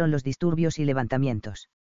comenzaron los disturbios y levantamientos.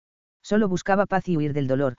 Solo buscaba paz y huir del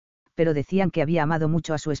dolor, pero decían que había amado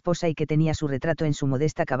mucho a su esposa y que tenía su retrato en su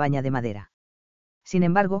modesta cabaña de madera. Sin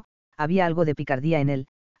embargo, había algo de picardía en él,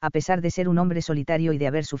 a pesar de ser un hombre solitario y de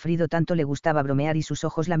haber sufrido tanto. Le gustaba bromear y sus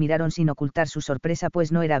ojos la miraron sin ocultar su sorpresa,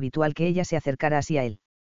 pues no era habitual que ella se acercara así a él.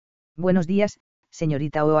 Buenos días,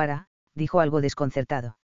 señorita O'Hara, dijo algo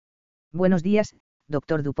desconcertado. Buenos días,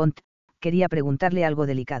 doctor Dupont, quería preguntarle algo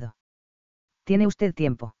delicado. ¿Tiene usted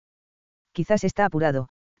tiempo? Quizás está apurado,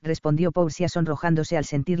 respondió Portia sonrojándose al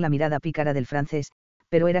sentir la mirada pícara del francés,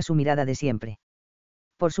 pero era su mirada de siempre.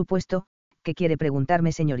 Por supuesto, ¿qué quiere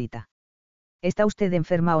preguntarme, señorita? ¿Está usted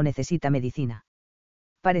enferma o necesita medicina?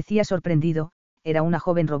 Parecía sorprendido, era una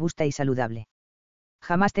joven robusta y saludable.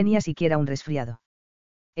 Jamás tenía siquiera un resfriado.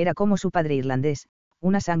 Era como su padre irlandés,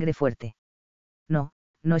 una sangre fuerte. No,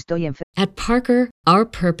 no estoy enferma. At Parker, our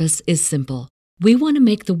purpose is simple. We want to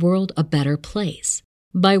make the world a better place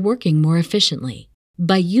by working more efficiently,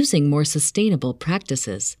 by using more sustainable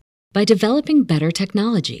practices, by developing better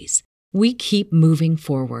technologies. We keep moving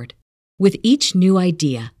forward. With each new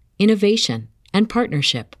idea, innovation, and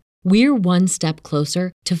partnership, we're one step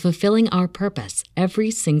closer to fulfilling our purpose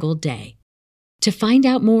every single day. To find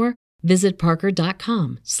out more, visit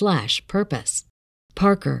parker.com/purpose.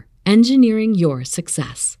 Parker, engineering your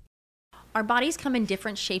success. Our bodies come in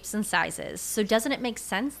different shapes and sizes, so doesn't it make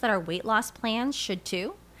sense that our weight loss plans should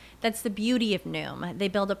too? That's the beauty of Noom. They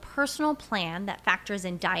build a personal plan that factors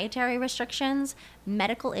in dietary restrictions,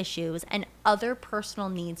 medical issues, and other personal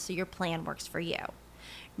needs so your plan works for you.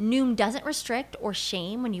 Noom doesn't restrict or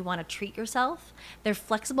shame when you want to treat yourself. Their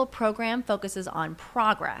flexible program focuses on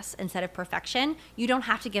progress instead of perfection. You don't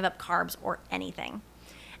have to give up carbs or anything.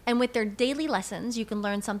 And with their daily lessons, you can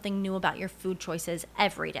learn something new about your food choices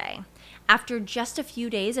every day. After just a few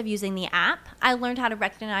days of using the app, I learned how to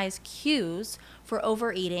recognize cues for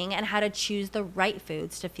overeating and how to choose the right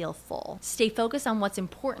foods to feel full. Stay focused on what's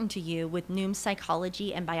important to you with Noom's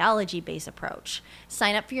psychology and biology-based approach.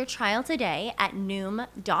 Sign up for your trial today at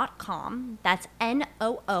Noom.com. That's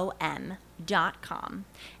Noom.com.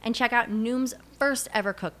 And check out Noom's first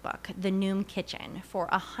ever cookbook, The Noom Kitchen, for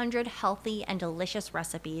 100 healthy and delicious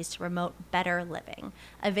recipes to promote better living.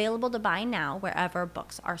 Available to buy now wherever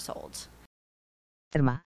books are sold.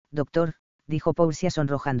 Doctor, dijo Portia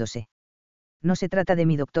sonrojándose. No se trata de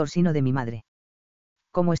mi doctor sino de mi madre.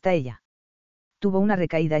 ¿Cómo está ella? Tuvo una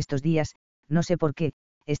recaída estos días, no sé por qué,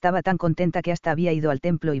 estaba tan contenta que hasta había ido al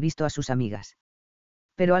templo y visto a sus amigas.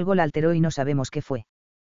 Pero algo la alteró y no sabemos qué fue.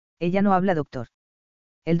 Ella no habla, doctor.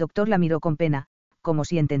 El doctor la miró con pena, como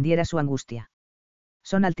si entendiera su angustia.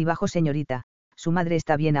 Son altibajos, señorita, su madre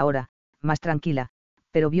está bien ahora, más tranquila,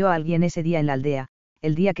 pero vio a alguien ese día en la aldea,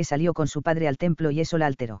 el día que salió con su padre al templo y eso la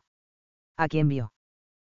alteró. ¿A quién vio?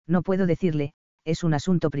 No puedo decirle, es un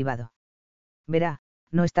asunto privado. Verá,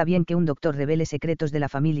 no está bien que un doctor revele secretos de la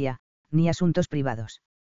familia, ni asuntos privados.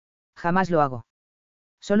 Jamás lo hago.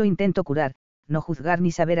 Solo intento curar, no juzgar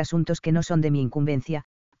ni saber asuntos que no son de mi incumbencia,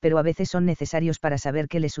 pero a veces son necesarios para saber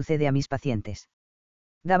qué le sucede a mis pacientes.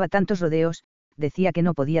 Daba tantos rodeos, decía que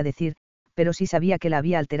no podía decir, pero sí sabía que la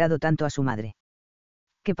había alterado tanto a su madre.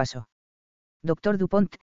 ¿Qué pasó? Doctor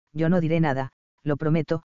Dupont, yo no diré nada, lo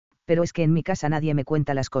prometo, pero es que en mi casa nadie me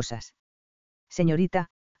cuenta las cosas. Señorita,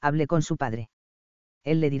 hable con su padre.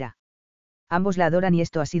 Él le dirá. Ambos la adoran y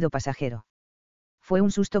esto ha sido pasajero. Fue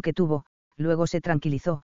un susto que tuvo, luego se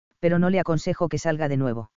tranquilizó, pero no le aconsejo que salga de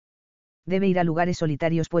nuevo. Debe ir a lugares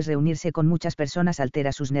solitarios pues reunirse con muchas personas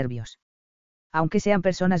altera sus nervios. Aunque sean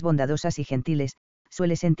personas bondadosas y gentiles,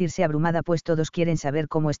 suele sentirse abrumada pues todos quieren saber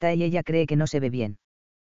cómo está y ella cree que no se ve bien.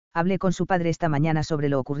 Hablé con su padre esta mañana sobre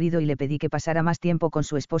lo ocurrido y le pedí que pasara más tiempo con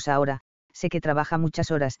su esposa ahora, sé que trabaja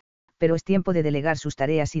muchas horas, pero es tiempo de delegar sus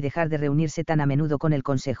tareas y dejar de reunirse tan a menudo con el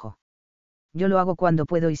consejo. Yo lo hago cuando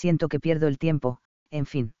puedo y siento que pierdo el tiempo, en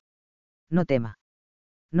fin. No tema.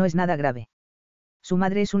 No es nada grave. Su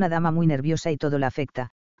madre es una dama muy nerviosa y todo la afecta,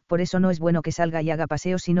 por eso no es bueno que salga y haga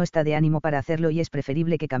paseos si no está de ánimo para hacerlo y es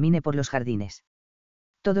preferible que camine por los jardines.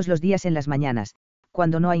 Todos los días en las mañanas,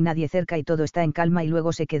 cuando no hay nadie cerca y todo está en calma y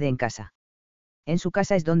luego se quede en casa. En su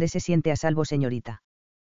casa es donde se siente a salvo, señorita.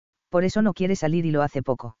 Por eso no quiere salir y lo hace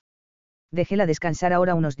poco. Déjela descansar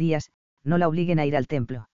ahora unos días, no la obliguen a ir al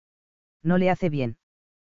templo. No le hace bien.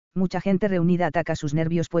 Mucha gente reunida ataca sus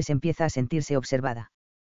nervios pues empieza a sentirse observada.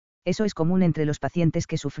 Eso es común entre los pacientes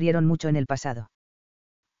que sufrieron mucho en el pasado.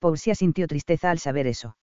 Portia sintió tristeza al saber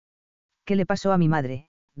eso. ¿Qué le pasó a mi madre,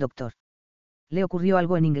 doctor? Le ocurrió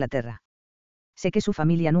algo en Inglaterra. Sé que su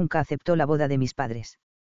familia nunca aceptó la boda de mis padres.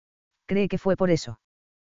 ¿Cree que fue por eso?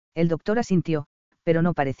 El doctor asintió, pero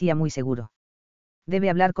no parecía muy seguro. Debe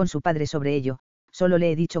hablar con su padre sobre ello, solo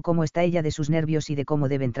le he dicho cómo está ella de sus nervios y de cómo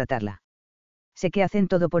deben tratarla. Sé que hacen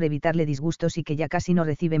todo por evitarle disgustos y que ya casi no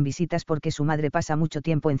reciben visitas porque su madre pasa mucho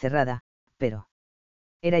tiempo encerrada, pero...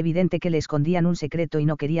 Era evidente que le escondían un secreto y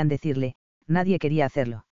no querían decirle, nadie quería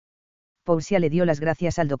hacerlo. Portia le dio las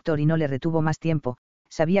gracias al doctor y no le retuvo más tiempo,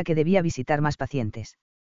 sabía que debía visitar más pacientes.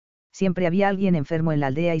 Siempre había alguien enfermo en la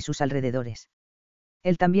aldea y sus alrededores.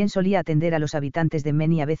 Él también solía atender a los habitantes de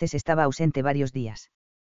Men y a veces estaba ausente varios días.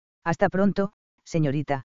 Hasta pronto,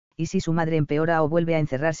 señorita, y si su madre empeora o vuelve a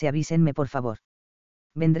encerrarse avísenme por favor.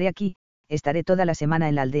 Vendré aquí, estaré toda la semana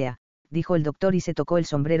en la aldea, dijo el doctor y se tocó el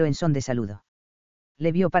sombrero en son de saludo.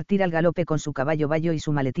 Le vio partir al galope con su caballo bayo y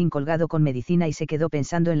su maletín colgado con medicina y se quedó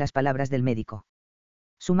pensando en las palabras del médico.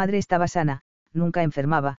 Su madre estaba sana, nunca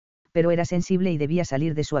enfermaba, pero era sensible y debía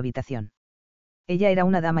salir de su habitación. Ella era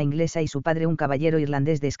una dama inglesa y su padre un caballero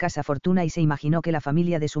irlandés de escasa fortuna y se imaginó que la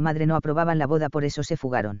familia de su madre no aprobaban la boda, por eso se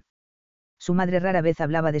fugaron. Su madre rara vez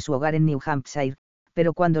hablaba de su hogar en New Hampshire,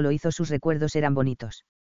 pero cuando lo hizo sus recuerdos eran bonitos.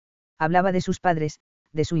 Hablaba de sus padres,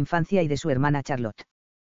 de su infancia y de su hermana Charlotte.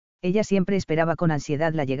 Ella siempre esperaba con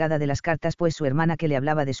ansiedad la llegada de las cartas pues su hermana que le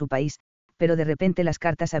hablaba de su país, pero de repente las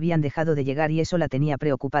cartas habían dejado de llegar y eso la tenía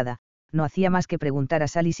preocupada, no hacía más que preguntar a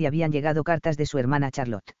Sally si habían llegado cartas de su hermana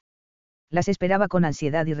Charlotte. Las esperaba con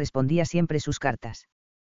ansiedad y respondía siempre sus cartas.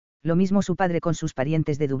 Lo mismo su padre con sus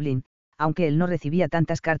parientes de Dublín, aunque él no recibía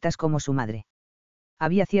tantas cartas como su madre.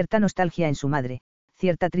 Había cierta nostalgia en su madre,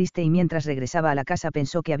 cierta triste y mientras regresaba a la casa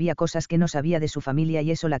pensó que había cosas que no sabía de su familia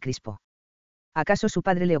y eso la crispó. ¿Acaso su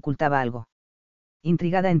padre le ocultaba algo?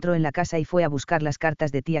 Intrigada entró en la casa y fue a buscar las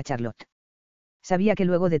cartas de tía Charlotte. Sabía que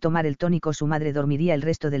luego de tomar el tónico su madre dormiría el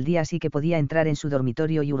resto del día, así que podía entrar en su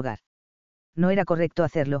dormitorio y hurgar. No era correcto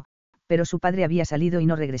hacerlo, pero su padre había salido y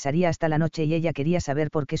no regresaría hasta la noche y ella quería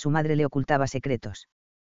saber por qué su madre le ocultaba secretos.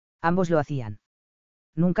 Ambos lo hacían.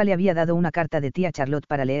 Nunca le había dado una carta de tía Charlotte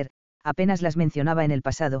para leer, apenas las mencionaba en el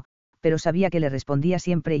pasado, pero sabía que le respondía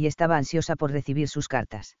siempre y estaba ansiosa por recibir sus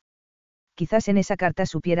cartas. Quizás en esa carta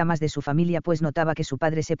supiera más de su familia, pues notaba que su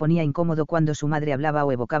padre se ponía incómodo cuando su madre hablaba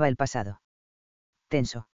o evocaba el pasado.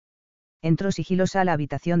 Tenso. Entró sigilosa a la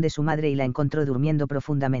habitación de su madre y la encontró durmiendo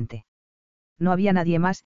profundamente. No había nadie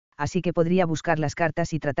más, así que podría buscar las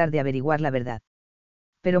cartas y tratar de averiguar la verdad.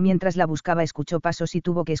 Pero mientras la buscaba escuchó pasos y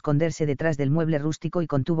tuvo que esconderse detrás del mueble rústico y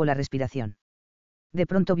contuvo la respiración. De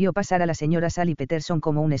pronto vio pasar a la señora Sally Peterson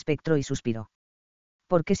como un espectro y suspiró.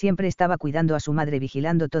 Porque siempre estaba cuidando a su madre,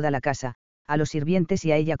 vigilando toda la casa, a los sirvientes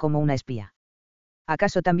y a ella como una espía.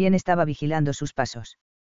 ¿Acaso también estaba vigilando sus pasos?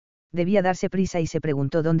 Debía darse prisa y se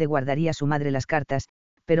preguntó dónde guardaría su madre las cartas,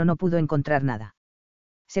 pero no pudo encontrar nada.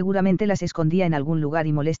 Seguramente las escondía en algún lugar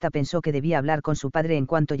y molesta pensó que debía hablar con su padre. En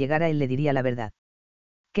cuanto llegara él le diría la verdad.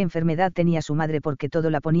 ¿Qué enfermedad tenía su madre? Porque todo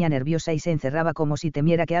la ponía nerviosa y se encerraba como si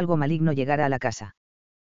temiera que algo maligno llegara a la casa.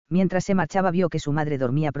 Mientras se marchaba vio que su madre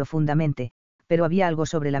dormía profundamente, pero había algo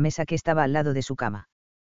sobre la mesa que estaba al lado de su cama.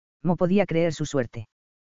 No podía creer su suerte.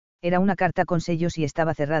 Era una carta con sellos y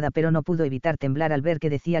estaba cerrada, pero no pudo evitar temblar al ver que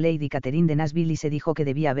decía Lady Catherine de Nashville y se dijo que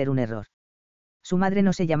debía haber un error. Su madre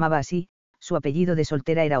no se llamaba así, su apellido de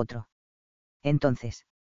soltera era otro. Entonces.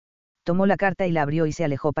 Tomó la carta y la abrió y se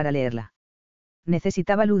alejó para leerla.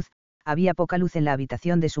 Necesitaba luz, había poca luz en la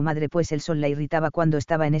habitación de su madre pues el sol la irritaba cuando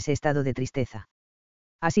estaba en ese estado de tristeza.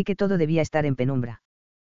 Así que todo debía estar en penumbra.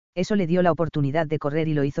 Eso le dio la oportunidad de correr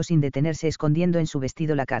y lo hizo sin detenerse, escondiendo en su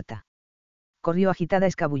vestido la carta. Corrió agitada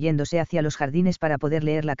escabulléndose hacia los jardines para poder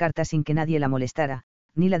leer la carta sin que nadie la molestara,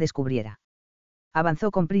 ni la descubriera.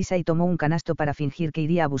 Avanzó con prisa y tomó un canasto para fingir que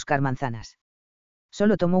iría a buscar manzanas.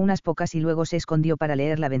 Solo tomó unas pocas y luego se escondió para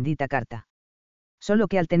leer la bendita carta. Solo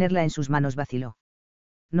que al tenerla en sus manos vaciló.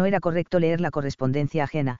 No era correcto leer la correspondencia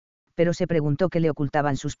ajena, pero se preguntó qué le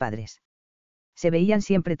ocultaban sus padres. Se veían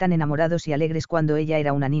siempre tan enamorados y alegres cuando ella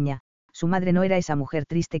era una niña, su madre no era esa mujer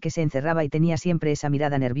triste que se encerraba y tenía siempre esa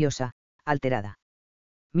mirada nerviosa, alterada.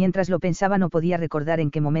 Mientras lo pensaba no podía recordar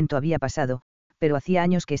en qué momento había pasado, pero hacía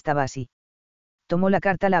años que estaba así. Tomó la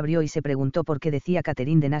carta, la abrió y se preguntó por qué decía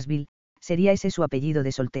Catherine de Nashville, ¿sería ese su apellido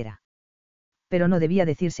de soltera? Pero no debía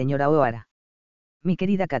decir señora O'Hara. Mi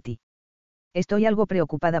querida Katy. Estoy algo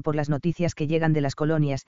preocupada por las noticias que llegan de las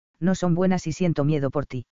colonias, no son buenas y siento miedo por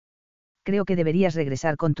ti. Creo que deberías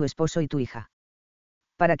regresar con tu esposo y tu hija.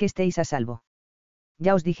 Para que estéis a salvo.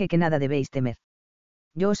 Ya os dije que nada debéis temer.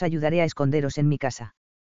 Yo os ayudaré a esconderos en mi casa.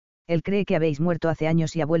 Él cree que habéis muerto hace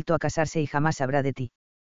años y ha vuelto a casarse y jamás sabrá de ti.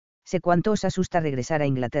 Sé cuánto os asusta regresar a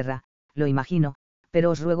Inglaterra, lo imagino,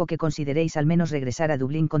 pero os ruego que consideréis al menos regresar a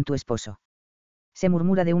Dublín con tu esposo. Se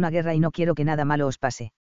murmura de una guerra y no quiero que nada malo os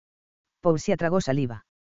pase. Paulsia tragó saliva.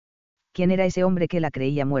 ¿Quién era ese hombre que la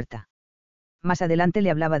creía muerta? Más adelante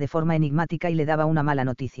le hablaba de forma enigmática y le daba una mala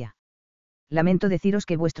noticia. Lamento deciros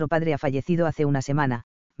que vuestro padre ha fallecido hace una semana,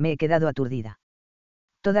 me he quedado aturdida.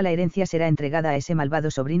 Toda la herencia será entregada a ese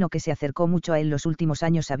malvado sobrino que se acercó mucho a él los últimos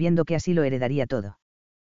años sabiendo que así lo heredaría todo.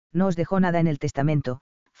 No os dejó nada en el testamento,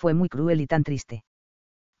 fue muy cruel y tan triste.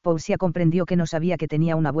 Paulsia comprendió que no sabía que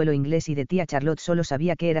tenía un abuelo inglés y de tía Charlotte solo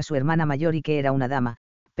sabía que era su hermana mayor y que era una dama,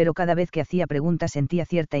 pero cada vez que hacía preguntas sentía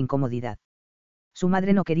cierta incomodidad. Su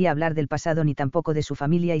madre no quería hablar del pasado ni tampoco de su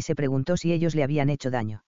familia y se preguntó si ellos le habían hecho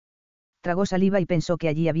daño. Tragó saliva y pensó que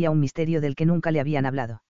allí había un misterio del que nunca le habían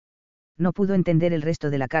hablado. No pudo entender el resto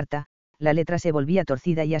de la carta, la letra se volvía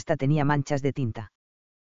torcida y hasta tenía manchas de tinta.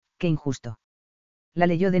 ¡Qué injusto! La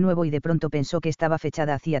leyó de nuevo y de pronto pensó que estaba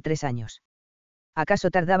fechada hacía 3 años.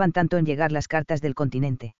 ¿Acaso tardaban tanto en llegar las cartas del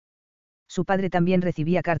continente? Su padre también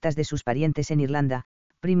recibía cartas de sus parientes en Irlanda,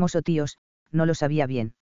 primos o tíos, no lo sabía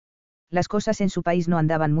bien. Las cosas en su país no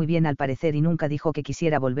andaban muy bien al parecer y nunca dijo que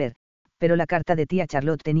quisiera volver, pero la carta de tía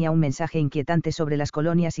Charlotte tenía un mensaje inquietante sobre las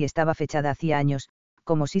colonias y estaba fechada hacía años,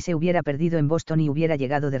 como si se hubiera perdido en Boston y hubiera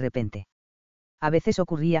llegado de repente. A veces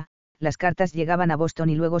ocurría, las cartas llegaban a Boston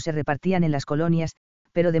y luego se repartían en las colonias,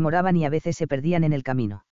 pero demoraban y a veces se perdían en el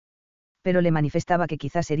camino. Pero le manifestaba que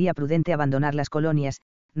quizás sería prudente abandonar las colonias,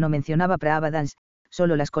 no mencionaba Providence,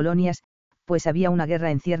 solo las colonias, pues había una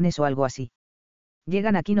guerra en ciernes o algo así.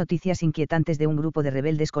 Llegan aquí noticias inquietantes de un grupo de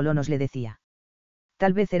rebeldes colonos, le decía.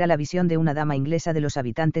 Tal vez era la visión de una dama inglesa de los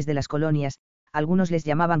habitantes de las colonias, algunos les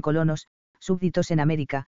llamaban colonos, súbditos en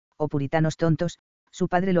América, o puritanos tontos, su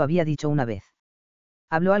padre lo había dicho una vez.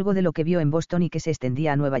 Habló algo de lo que vio en Boston y que se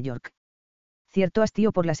extendía a Nueva York. Cierto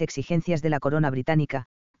hastío por las exigencias de la corona británica,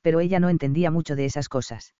 pero ella no entendía mucho de esas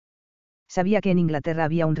cosas. Sabía que en Inglaterra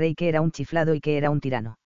había un rey que era un chiflado y que era un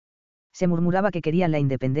tirano. Se murmuraba que querían la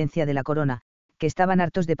independencia de la corona, que estaban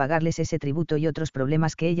hartos de pagarles ese tributo y otros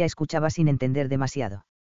problemas que ella escuchaba sin entender demasiado.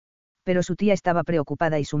 Pero su tía estaba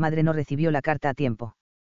preocupada y su madre no recibió la carta a tiempo.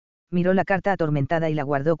 Miró la carta atormentada y la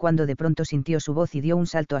guardó cuando de pronto sintió su voz y dio un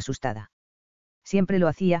salto asustada. Siempre lo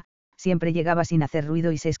hacía, siempre llegaba sin hacer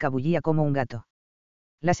ruido y se escabullía como un gato.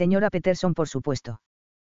 La señora Peterson, por supuesto.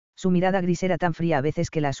 Su mirada gris era tan fría a veces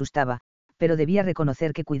que la asustaba, pero debía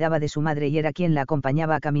reconocer que cuidaba de su madre y era quien la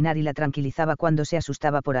acompañaba a caminar y la tranquilizaba cuando se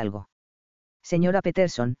asustaba por algo. Señora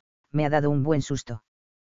Peterson, me ha dado un buen susto.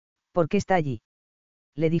 ¿Por qué está allí?,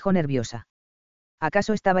 le dijo nerviosa.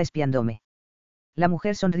 ¿Acaso estaba espiándome? La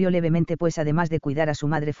mujer sonrió levemente, pues además de cuidar a su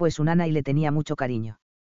madre fue su nana y le tenía mucho cariño.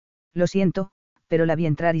 Lo siento, pero la vi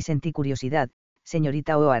entrar y sentí curiosidad,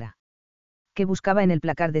 señorita O'Hara. ¿Qué buscaba en el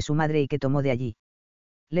placar de su madre y qué tomó de allí?,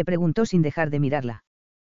 le preguntó sin dejar de mirarla.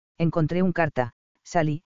 Encontré una carta,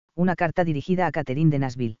 Sally, una carta dirigida a Catherine de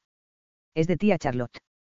Nashville. Es de tía Charlotte.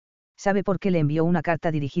 ¿Sabe por qué le envió una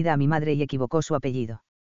carta dirigida a mi madre y equivocó su apellido?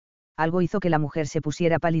 Algo hizo que la mujer se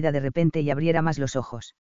pusiera pálida de repente y abriera más los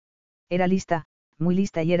ojos. Era lista, muy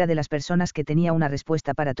lista, y era de las personas que tenía una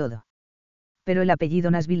respuesta para todo. Pero el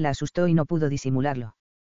apellido Nashville la asustó y no pudo disimularlo.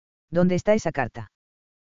 ¿Dónde está esa carta?,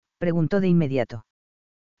 preguntó de inmediato.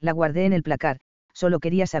 La guardé en el placar, solo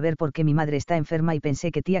quería saber por qué mi madre está enferma y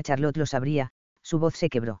pensé que tía Charlotte lo sabría. Su voz se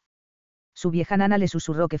quebró. Su vieja nana le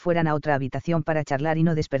susurró que fueran a otra habitación para charlar y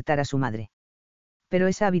no despertar a su madre. Pero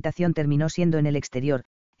esa habitación terminó siendo en el exterior,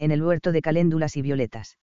 en el huerto de caléndulas y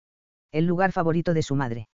violetas. El lugar favorito de su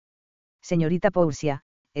madre. Señorita Portia,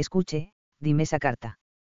 escuche, dime esa carta.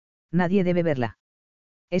 Nadie debe verla.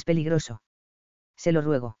 Es peligroso. Se lo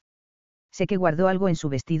ruego. Sé que guardó algo en su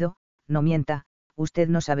vestido, no mienta, usted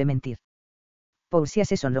no sabe mentir. Portia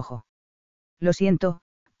se sonrojó. Lo siento,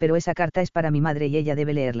 pero esa carta es para mi madre y ella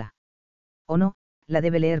debe leerla. O no, la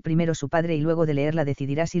debe leer primero su padre y luego de leerla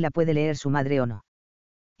decidirá si la puede leer su madre o no.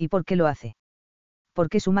 ¿Y por qué lo hace?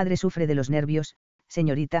 Porque su madre sufre de los nervios,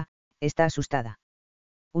 señorita, está asustada.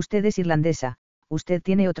 Usted es irlandesa, usted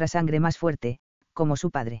tiene otra sangre más fuerte, como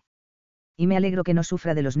su padre. Y me alegro que no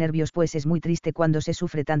sufra de los nervios, pues es muy triste cuando se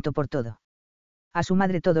sufre tanto por todo. A su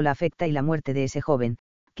madre todo la afecta y la muerte de ese joven,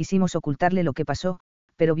 quisimos ocultarle lo que pasó,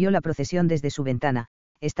 pero vio la procesión desde su ventana,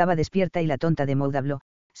 estaba despierta y la tonta de Maud habló,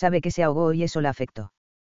 sabe que se ahogó y eso la afectó.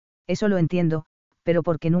 Eso lo entiendo, pero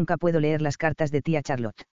 ¿por qué nunca puedo leer las cartas de tía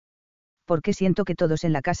Charlotte? Porque siento que todos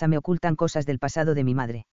en la casa me ocultan cosas del pasado de mi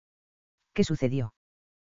madre. ¿Qué sucedió?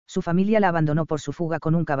 Su familia la abandonó por su fuga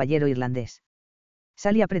con un caballero irlandés.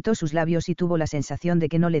 Sally apretó sus labios y tuvo la sensación de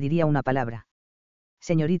que no le diría una palabra.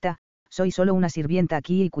 Señorita, soy solo una sirvienta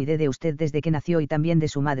aquí y cuidé de usted desde que nació y también de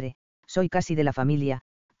su madre, soy casi de la familia,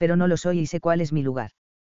 pero no lo soy y sé cuál es mi lugar.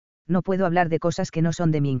 No puedo hablar de cosas que no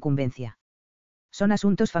son de mi incumbencia. Son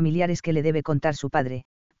asuntos familiares que le debe contar su padre,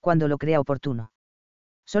 cuando lo crea oportuno.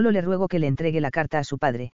 Solo le ruego que le entregue la carta a su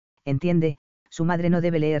padre, entiende, su madre no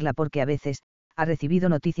debe leerla porque a veces, ha recibido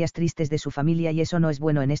noticias tristes de su familia y eso no es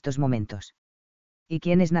bueno en estos momentos. ¿Y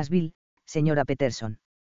quién es Nashville, señora Peterson?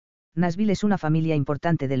 Nashville es una familia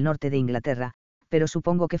importante del norte de Inglaterra, pero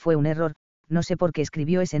supongo que fue un error, no sé por qué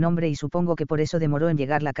escribió ese nombre y supongo que por eso demoró en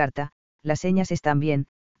llegar la carta. Las señas están bien,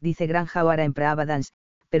 dice Granja O'Hara en Providence,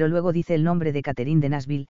 pero luego dice el nombre de Catherine de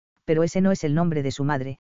Nashville, pero ese no es el nombre de su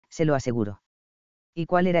madre, se lo aseguro. ¿Y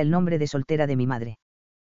cuál era el nombre de soltera de mi madre?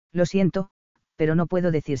 Lo siento, pero no puedo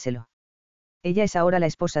decírselo. Ella es ahora la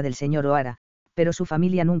esposa del señor O'Hara, pero su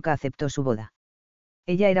familia nunca aceptó su boda.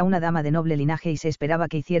 Ella era una dama de noble linaje y se esperaba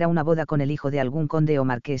que hiciera una boda con el hijo de algún conde o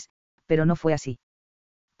marqués, pero no fue así.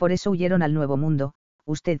 Por eso huyeron al Nuevo Mundo,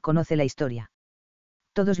 usted conoce la historia.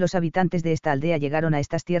 Todos los habitantes de esta aldea llegaron a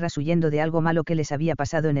estas tierras huyendo de algo malo que les había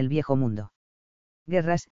pasado en el Viejo Mundo.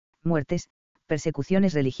 Guerras, muertes,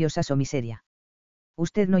 persecuciones religiosas o miseria.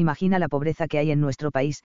 Usted no imagina la pobreza que hay en nuestro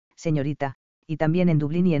país, señorita, y también en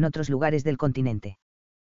Dublín y en otros lugares del continente.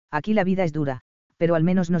 Aquí la vida es dura, pero al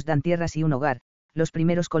menos nos dan tierras y un hogar. Los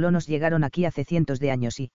primeros colonos llegaron aquí hace cientos de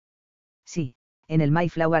años y... Sí, en el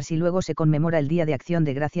Mayflowers y luego se conmemora el Día de Acción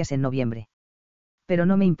de Gracias en noviembre. Pero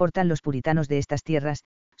no me importan los puritanos de estas tierras,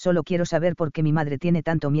 solo quiero saber por qué mi madre tiene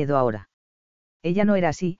tanto miedo ahora. Ella no era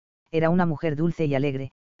así, era una mujer dulce y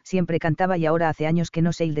alegre, siempre cantaba y ahora hace años que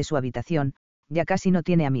no se ir de su habitación, ya casi no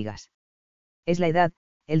tiene amigas. Es la edad,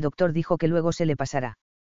 el doctor dijo que luego se le pasará.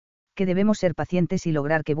 Que debemos ser pacientes y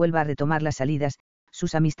lograr que vuelva a retomar las salidas,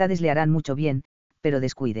 sus amistades le harán mucho bien, pero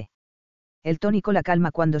descuide. El tónico la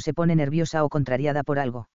calma cuando se pone nerviosa o contrariada por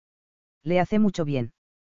algo. Le hace mucho bien.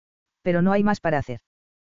 Pero no hay más para hacer.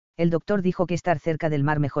 El doctor dijo que estar cerca del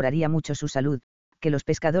mar mejoraría mucho su salud, que los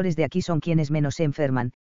pescadores de aquí son quienes menos se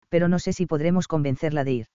enferman, pero no sé si podremos convencerla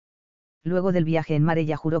de ir. Luego del viaje en mar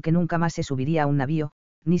ella juró que nunca más se subiría a un navío,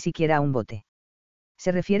 ni siquiera a un bote.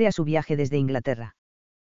 Se refiere a su viaje desde Inglaterra.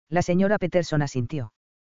 La señora Peterson asintió.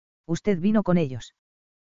 ¿Usted vino con ellos?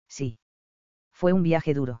 Sí. Fue un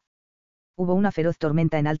viaje duro. Hubo una feroz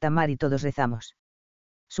tormenta en alta mar y todos rezamos.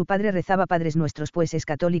 Su padre rezaba Padres Nuestros pues es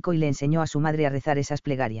católico y le enseñó a su madre a rezar esas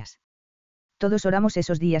plegarias. Todos oramos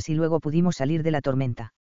esos días y luego pudimos salir de la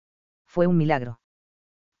tormenta. Fue un milagro.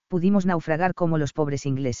 Pudimos naufragar como los pobres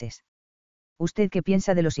ingleses. ¿Usted qué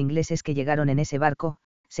piensa de los ingleses que llegaron en ese barco,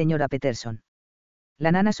 señora Peterson?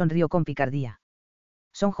 La nana sonrió con picardía.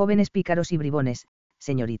 Son jóvenes pícaros y bribones,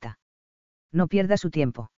 señorita. No pierda su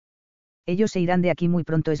tiempo. Ellos se irán de aquí muy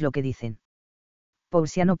pronto es lo que dicen.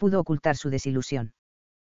 Paulsia no pudo ocultar su desilusión.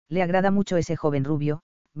 Le agrada mucho ese joven rubio,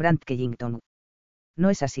 Brant Killington. ¿No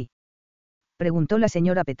es así? Preguntó la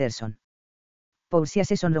señora Peterson. Paulsia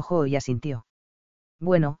se sonrojó y asintió.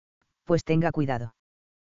 Bueno, pues tenga cuidado.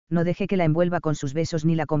 No deje que la envuelva con sus besos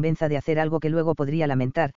ni la convenza de hacer algo que luego podría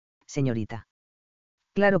lamentar, señorita.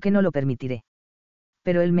 Claro que no lo permitiré.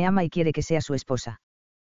 Pero él me ama y quiere que sea su esposa.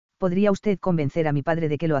 ¿Podría usted convencer a mi padre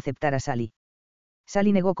de que lo aceptara Sally?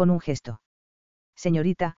 Sally negó con un gesto.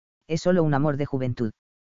 Señorita, es solo un amor de juventud.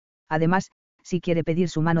 Además, si quiere pedir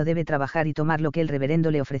su mano debe trabajar y tomar lo que el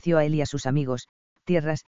reverendo le ofreció a él y a sus amigos,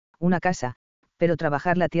 tierras, una casa, pero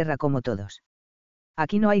trabajar la tierra como todos.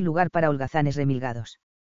 Aquí no hay lugar para holgazanes remilgados.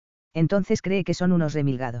 Entonces cree que son unos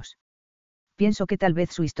remilgados. Pienso que tal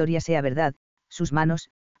vez su historia sea verdad, sus manos,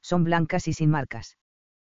 son blancas y sin marcas.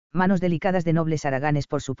 Manos delicadas de nobles haraganes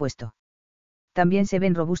por supuesto. También se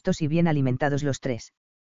ven robustos y bien alimentados los tres.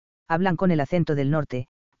 Hablan con el acento del norte,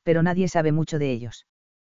 pero nadie sabe mucho de ellos.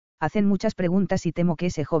 Hacen muchas preguntas y temo que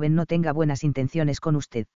ese joven no tenga buenas intenciones con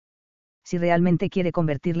usted. Si realmente quiere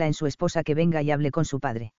convertirla en su esposa que venga y hable con su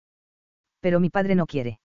padre. Pero mi padre no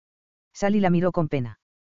quiere. Sally la miró con pena.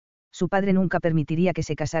 Su padre nunca permitiría que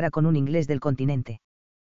se casara con un inglés del continente.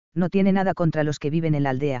 No tiene nada contra los que viven en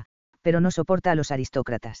la aldea, pero no soporta a los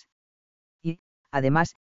aristócratas. Y,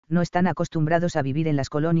 además, no están acostumbrados a vivir en las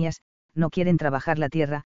colonias, no quieren trabajar la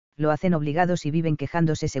tierra, lo hacen obligados y viven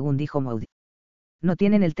quejándose según dijo Maud. No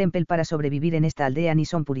tienen el temple para sobrevivir en esta aldea ni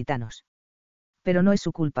son puritanos. Pero no es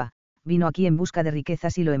su culpa, vino aquí en busca de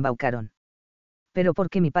riquezas y lo embaucaron. Pero ¿por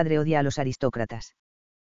qué mi padre odia a los aristócratas?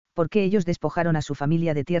 ¿Por qué ellos despojaron a su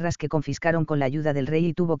familia de tierras que confiscaron con la ayuda del rey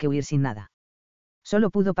y tuvo que huir sin nada? Solo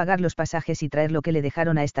pudo pagar los pasajes y traer lo que le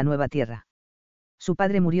dejaron a esta nueva tierra. Su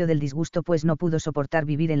padre murió del disgusto pues no pudo soportar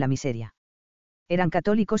vivir en la miseria. Eran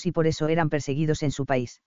católicos y por eso eran perseguidos en su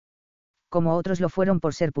país. Como otros lo fueron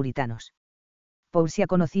por ser puritanos. Paulsia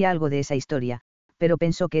conocía algo de esa historia, pero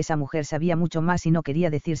pensó que esa mujer sabía mucho más y no quería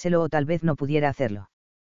decírselo o tal vez no pudiera hacerlo.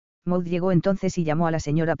 Maud llegó entonces y llamó a la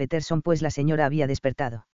señora Peterson pues la señora había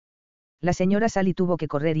despertado. La señora Sally tuvo que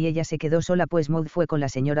correr y ella se quedó sola pues Maud fue con la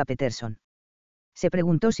señora Peterson. Se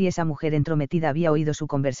preguntó si esa mujer entrometida había oído su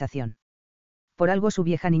conversación. Por algo su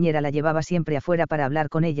vieja niñera la llevaba siempre afuera para hablar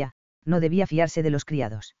con ella, no debía fiarse de los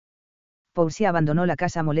criados. Paulsia abandonó la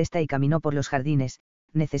casa molesta y caminó por los jardines,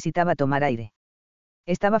 necesitaba tomar aire.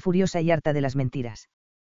 Estaba furiosa y harta de las mentiras.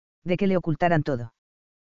 De que le ocultaran todo.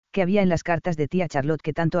 ¿Qué había en las cartas de tía Charlotte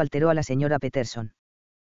que tanto alteró a la señora Peterson?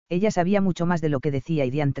 Ella sabía mucho más de lo que decía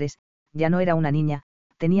y diantres, ya no era una niña,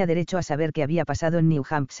 tenía derecho a saber qué había pasado en New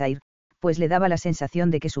Hampshire, pues le daba la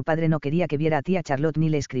sensación de que su padre no quería que viera a tía Charlotte ni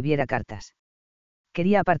le escribiera cartas.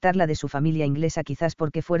 Quería apartarla de su familia inglesa quizás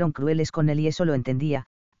porque fueron crueles con él y eso lo entendía,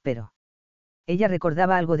 pero... Ella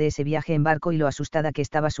recordaba algo de ese viaje en barco y lo asustada que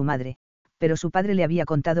estaba su madre, pero su padre le había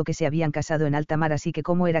contado que se habían casado en alta mar así que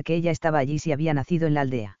cómo era que ella estaba allí si había nacido en la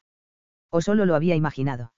aldea. O solo lo había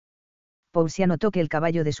imaginado. Paulsia notó que el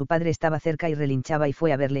caballo de su padre estaba cerca y relinchaba y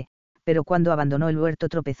fue a verle, pero cuando abandonó el huerto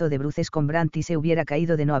tropezó de bruces con Brant y se hubiera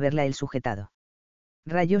caído de no haberla él sujetado.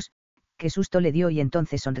 Rayos, qué susto le dio y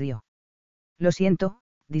entonces sonrió. Lo siento,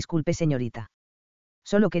 disculpe señorita.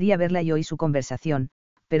 Solo quería verla y oí su conversación,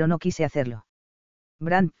 pero no quise hacerlo.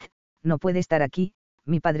 Brant, no puede estar aquí,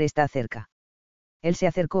 mi padre está cerca. Él se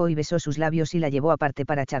acercó y besó sus labios y la llevó aparte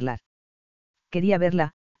para charlar. Quería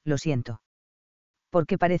verla, lo siento. ¿Por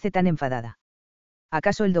qué parece tan enfadada?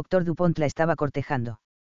 ¿Acaso el doctor Dupont la estaba cortejando?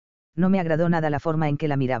 No me agradó nada la forma en que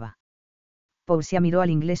la miraba. Paulsia miró al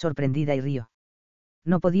inglés sorprendida y rió.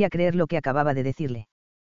 No podía creer lo que acababa de decirle.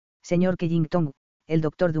 Señor Killington, el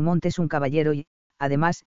doctor Dumont es un caballero y,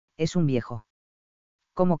 además, es un viejo.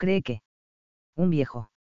 ¿Cómo cree que? Un viejo.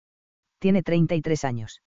 Tiene 33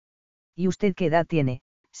 años. ¿Y usted qué edad tiene,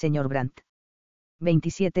 señor Brandt?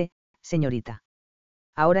 27, señorita.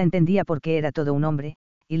 Ahora entendía por qué era todo un hombre,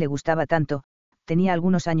 y le gustaba tanto, tenía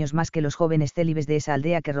algunos años más que los jóvenes célibes de esa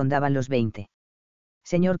aldea que rondaban los 20.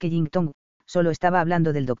 Señor Kellington, solo estaba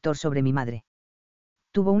hablando del doctor sobre mi madre.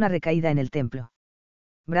 Tuvo una recaída en el templo.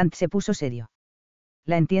 Brandt se puso serio.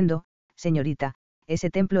 La entiendo, señorita,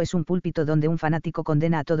 ese templo es un púlpito donde un fanático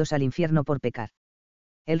condena a todos al infierno por pecar.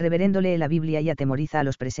 El reverendo lee la Biblia y atemoriza a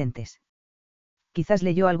los presentes. Quizás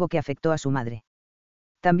leyó algo que afectó a su madre.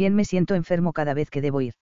 También me siento enfermo cada vez que debo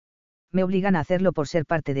ir. Me obligan a hacerlo por ser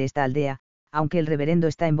parte de esta aldea, aunque el reverendo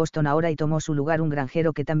está en Boston ahora y tomó su lugar un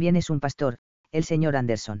granjero que también es un pastor, el señor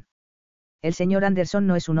Anderson. El señor Anderson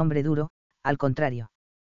no es un hombre duro, al contrario.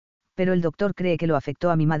 Pero el doctor cree que lo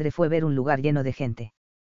afectó a mi madre fue ver un lugar lleno de gente.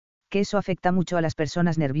 Que eso afecta mucho a las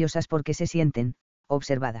personas nerviosas porque se sienten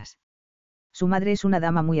observadas. Su madre es una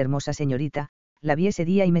dama muy hermosa, señorita, la vi ese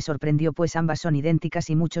día y me sorprendió pues ambas son idénticas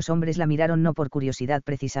y muchos hombres la miraron no por curiosidad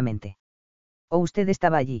precisamente. ¿O usted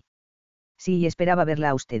estaba allí? Sí, y esperaba verla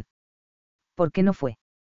a usted. ¿Por qué no fue?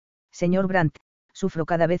 Señor Brandt, sufro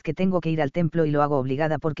cada vez que tengo que ir al templo y lo hago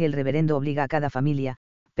obligada porque el reverendo obliga a cada familia,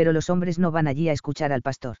 pero los hombres no van allí a escuchar al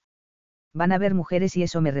pastor. Van a ver mujeres y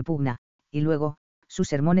eso me repugna, y luego, sus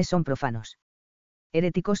sermones son profanos.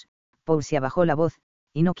 Heréticos, Paulsia bajó la voz,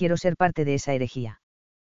 y no quiero ser parte de esa herejía.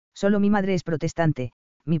 Solo mi madre es protestante,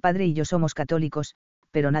 mi padre y yo somos católicos,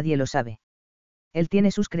 pero nadie lo sabe. Él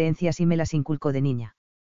tiene sus creencias y me las inculcó de niña.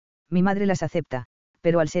 Mi madre las acepta,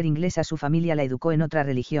 pero al ser inglesa su familia la educó en otra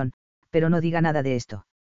religión, pero no diga nada de esto.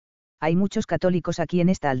 Hay muchos católicos aquí en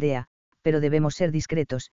esta aldea, pero debemos ser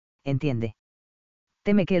discretos, ¿entiende?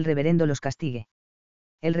 Teme que el reverendo los castigue.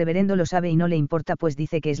 El reverendo lo sabe y no le importa pues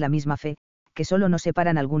dice que es la misma fe, que solo nos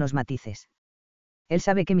separan algunos matices. Él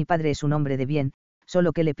sabe que mi padre es un hombre de bien,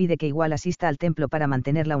 solo que le pide que igual asista al templo para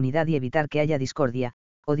mantener la unidad y evitar que haya discordia,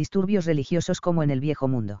 o disturbios religiosos como en el viejo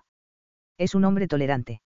mundo. Es un hombre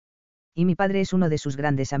tolerante. Y mi padre es uno de sus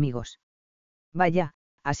grandes amigos. Vaya,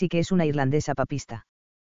 así que es una irlandesa papista.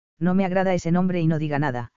 No me agrada ese nombre y no diga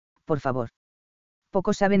nada, por favor.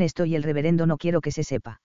 Pocos saben esto y el reverendo no quiero que se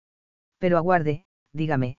sepa. Pero aguarde,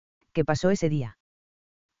 dígame, ¿qué pasó ese día?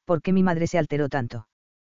 ¿Por qué mi madre se alteró tanto?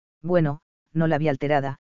 Bueno, no la vi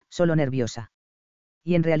alterada, solo nerviosa.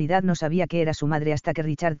 Y en realidad no sabía que era su madre hasta que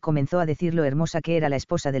Richard comenzó a decir lo hermosa que era la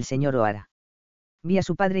esposa del señor O'Hara. Vi a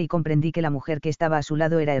su padre y comprendí que la mujer que estaba a su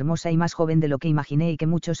lado era hermosa y más joven de lo que imaginé y que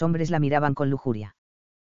muchos hombres la miraban con lujuria.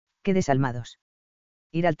 ¡Qué desalmados!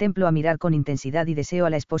 Ir al templo a mirar con intensidad y deseo a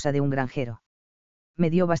la esposa de un granjero. Me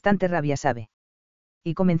dio bastante rabia, ¿sabe?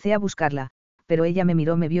 Y comencé a buscarla, pero ella me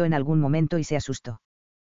miró, me vio en algún momento y se asustó.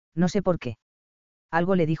 No sé por qué.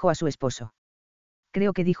 Algo le dijo a su esposo.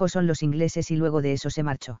 Creo que dijo son los ingleses y luego de eso se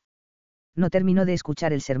marchó. No terminó de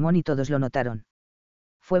escuchar el sermón y todos lo notaron.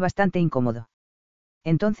 Fue bastante incómodo.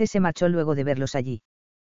 Entonces se marchó luego de verlos allí.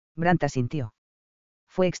 Brandt asintió.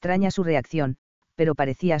 Fue extraña su reacción, pero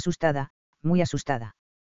parecía asustada, muy asustada.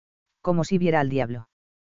 Como si viera al diablo.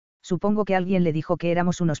 Supongo que alguien le dijo que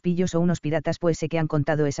éramos unos pillos o unos piratas, pues sé que han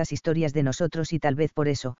contado esas historias de nosotros y tal vez por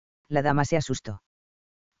eso, la dama se asustó.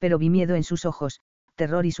 Pero vi miedo en sus ojos,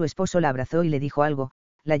 terror y su esposo la abrazó y le dijo algo,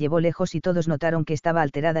 la llevó lejos y todos notaron que estaba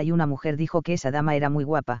alterada y una mujer dijo que esa dama era muy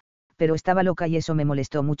guapa, pero estaba loca y eso me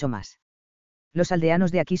molestó mucho más. Los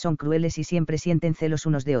aldeanos de aquí son crueles y siempre sienten celos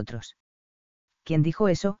unos de otros. ¿Quién dijo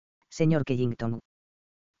eso, señor Kellington?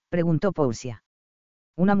 Preguntó Paulsia.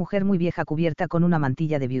 Una mujer muy vieja cubierta con una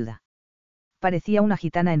mantilla de viuda. Parecía una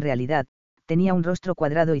gitana en realidad, tenía un rostro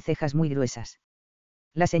cuadrado y cejas muy gruesas.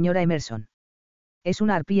 La señora Emerson. Es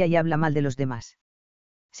una arpía y habla mal de los demás.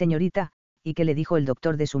 Señorita, ¿y qué le dijo el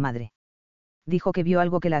doctor de su madre? Dijo que vio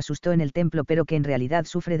algo que la asustó en el templo pero que en realidad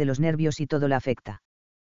sufre de los nervios y todo la afecta.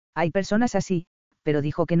 Hay personas así, pero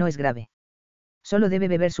dijo que no es grave. Solo debe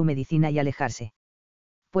beber su medicina y alejarse.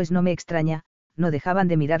 Pues no me extraña, no dejaban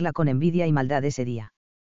de mirarla con envidia y maldad ese día.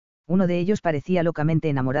 Uno de ellos parecía locamente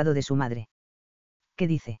enamorado de su madre. ¿Qué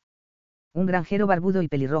dice? Un granjero barbudo y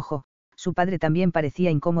pelirrojo, su padre también parecía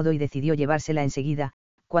incómodo y decidió llevársela enseguida,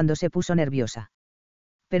 cuando se puso nerviosa.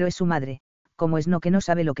 Pero es su madre, como es no que no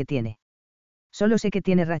sabe lo que tiene. Solo sé que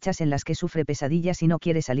tiene rachas en las que sufre pesadillas y no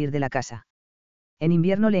quiere salir de la casa. En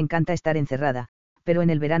invierno le encanta estar encerrada, pero en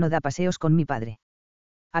el verano da paseos con mi padre.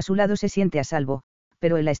 A su lado se siente a salvo,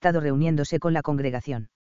 pero él ha estado reuniéndose con la congregación.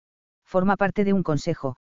 Forma parte de un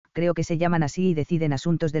consejo, creo que se llaman así y deciden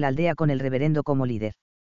asuntos de la aldea con el reverendo como líder.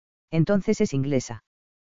 Entonces es inglesa.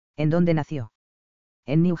 ¿En dónde nació?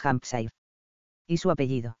 En New Hampshire. ¿Y su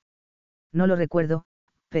apellido? No lo recuerdo,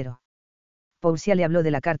 pero... Portia le habló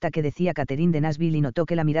de la carta que decía Catherine de Nashville y notó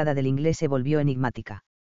que la mirada del inglés se volvió enigmática.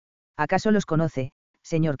 ¿Acaso los conoce,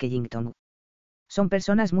 señor Killington? Son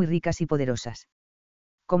personas muy ricas y poderosas.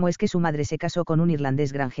 ¿Cómo es que su madre se casó con un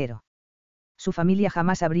irlandés granjero? Su familia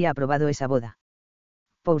jamás habría aprobado esa boda.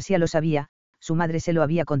 Portia lo sabía, su madre se lo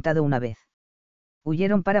había contado una vez.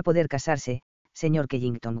 Huyeron para poder casarse, señor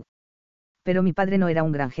Killington. Pero mi padre no era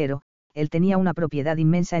un granjero, él tenía una propiedad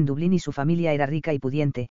inmensa en Dublín y su familia era rica y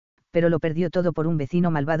pudiente, pero lo perdió todo por un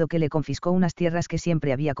vecino malvado que le confiscó unas tierras que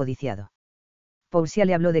siempre había codiciado. Portia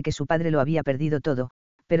le habló de que su padre lo había perdido todo,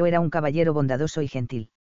 pero era un caballero bondadoso y gentil.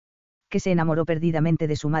 Que se enamoró perdidamente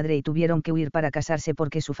de su madre y tuvieron que huir para casarse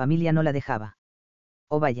porque su familia no la dejaba.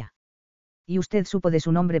 Oh vaya. Y usted supo de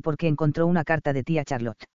su nombre porque encontró una carta de tía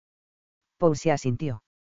Charlotte. Portia asintió.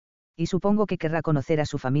 Y supongo que querrá conocer a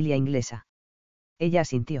su familia inglesa. Ella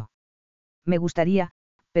asintió. Me gustaría,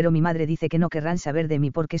 pero mi madre dice que no querrán saber de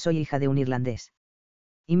mí porque soy hija de un irlandés.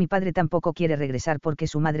 Y mi padre tampoco quiere regresar porque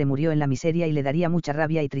su madre murió en la miseria y le daría mucha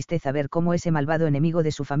rabia y tristeza ver cómo ese malvado enemigo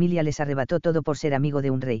de su familia les arrebató todo por ser amigo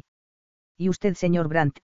de un rey. Y usted, señor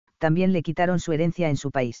Brandt, también le quitaron su herencia en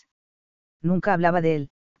su país. Nunca hablaba de él,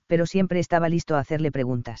 pero siempre estaba listo a hacerle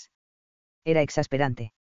preguntas. Era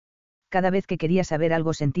exasperante. Cada vez que quería saber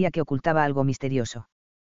algo sentía que ocultaba algo misterioso.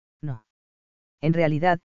 No. En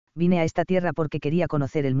realidad, vine a esta tierra porque quería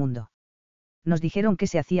conocer el mundo. Nos dijeron que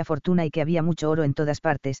se hacía fortuna y que había mucho oro en todas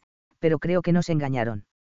partes, pero creo que nos engañaron.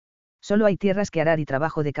 Solo hay tierras que arar y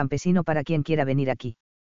trabajo de campesino para quien quiera venir aquí.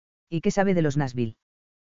 ¿Y qué sabe de los Nashville?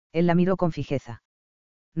 Él la miró con fijeza.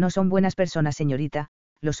 No son buenas personas, señorita,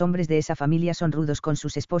 los hombres de esa familia son rudos con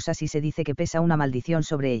sus esposas y se dice que pesa una maldición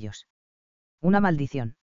sobre ellos. ¿Una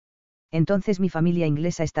maldición? Entonces mi familia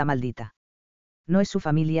inglesa está maldita. No es su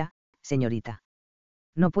familia, señorita.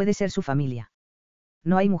 No puede ser su familia.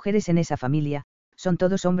 No hay mujeres en esa familia, son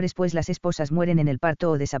todos hombres pues las esposas mueren en el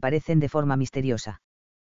parto o desaparecen de forma misteriosa.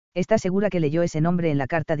 ¿Está segura que leyó ese nombre en la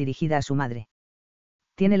carta dirigida a su madre?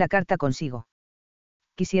 ¿Tiene la carta consigo?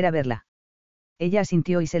 Quisiera verla. Ella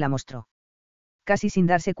asintió y se la mostró. Casi sin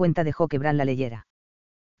darse cuenta dejó que Bran la leyera.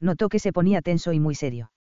 Notó que se ponía tenso y muy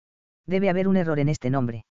serio. Debe haber un error en este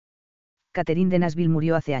nombre. Catherine de Nashville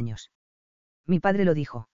murió hace años. Mi padre lo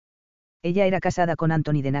dijo. Ella era casada con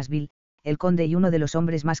Anthony de Nashville, el conde y uno de los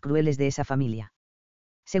hombres más crueles de esa familia.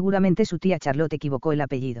 Seguramente su tía Charlotte equivocó el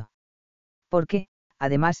apellido. Porque,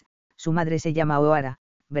 además, su madre se llama O'Hara,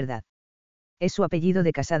 ¿verdad? Es su apellido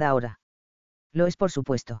de casada ahora. Lo es por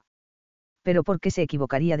supuesto. Pero ¿por qué se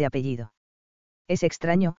equivocaría de apellido? Es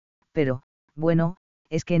extraño, pero, bueno,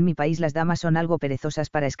 es que en mi país las damas son algo perezosas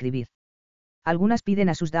para escribir. Algunas piden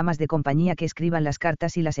a sus damas de compañía que escriban las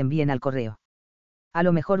cartas y las envíen al correo. A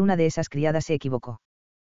lo mejor una de esas criadas se equivocó.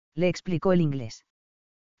 Le explicó el inglés.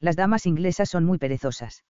 Las damas inglesas son muy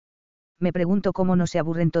perezosas. Me pregunto cómo no se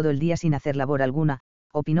aburren todo el día sin hacer labor alguna,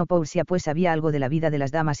 opinó Portia, pues sabía algo de la vida de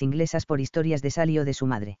las damas inglesas por historias de Sally o de su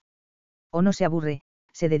madre. O no se aburre,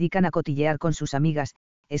 se dedican a cotillear con sus amigas,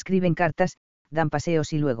 escriben cartas, dan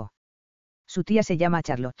paseos y luego. Su tía se llama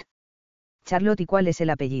Charlotte. Charlotte, ¿y cuál es el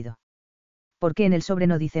apellido? Porque en el sobre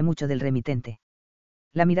no dice mucho del remitente.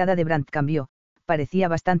 La mirada de Brandt cambió, parecía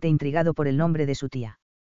bastante intrigado por el nombre de su tía.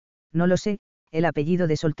 No lo sé, el apellido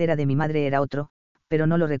de soltera de mi madre era otro, pero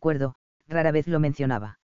no lo recuerdo, rara vez lo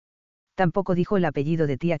mencionaba. Tampoco dijo el apellido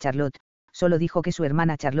de tía Charlotte, solo dijo que su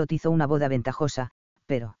hermana Charlotte hizo una boda ventajosa,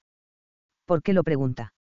 pero... ¿Por qué lo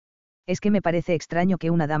pregunta? Es que me parece extraño que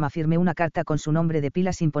una dama firme una carta con su nombre de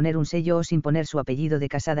pila sin poner un sello o sin poner su apellido de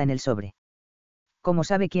casada en el sobre. ¿Cómo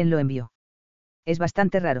sabe quién lo envió? Es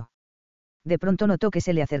bastante raro. De pronto notó que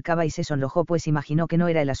se le acercaba y se sonrojó, pues imaginó que no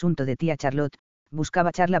era el asunto de tía Charlotte,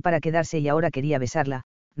 buscaba charla para quedarse y ahora quería besarla,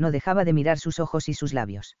 no dejaba de mirar sus ojos y sus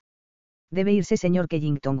labios. Debe irse, señor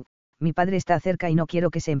Killington, mi padre está cerca y no quiero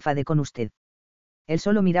que se enfade con usted. Él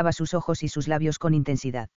solo miraba sus ojos y sus labios con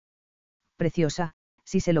intensidad. Preciosa,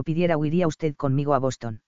 si se lo pidiera huiría usted conmigo a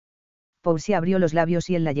Boston. Portia abrió los labios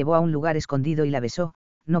y él la llevó a un lugar escondido y la besó,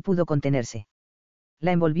 no pudo contenerse.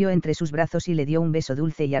 La envolvió entre sus brazos y le dio un beso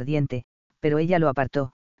dulce y ardiente, pero ella lo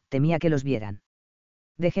apartó, temía que los vieran.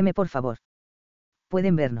 Déjeme, por favor.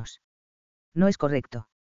 Pueden vernos. No es correcto.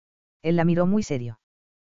 Él la miró muy serio.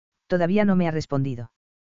 Todavía no me ha respondido.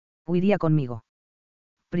 Huiría conmigo.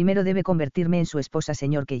 Primero debe convertirme en su esposa,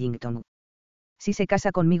 señor Killington. Si se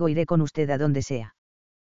casa conmigo iré con usted a donde sea.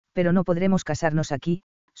 Pero no podremos casarnos aquí,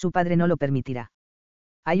 su padre no lo permitirá.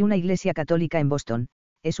 Hay una iglesia católica en Boston,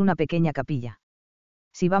 es una pequeña capilla.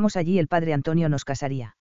 Si vamos allí el padre Antonio nos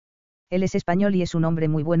casaría. Él es español y es un hombre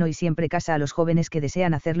muy bueno y siempre casa a los jóvenes que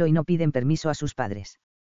desean hacerlo y no piden permiso a sus padres.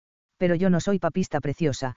 Pero yo no soy papista,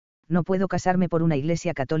 preciosa, no puedo casarme por una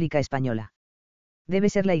iglesia católica española. Debe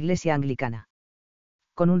ser la iglesia anglicana.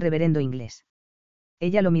 Con un reverendo inglés.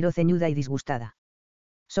 Ella lo miró ceñuda y disgustada.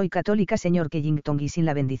 Soy católica, señor Killington, y sin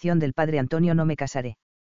la bendición del padre Antonio no me casaré.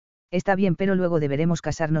 Está bien, pero luego deberemos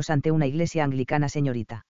casarnos ante una iglesia anglicana,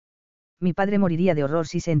 señorita. Mi padre moriría de horror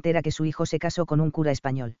si se entera que su hijo se casó con un cura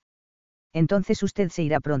español. Entonces usted se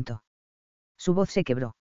irá pronto. Su voz se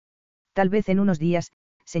quebró. Tal vez en unos días,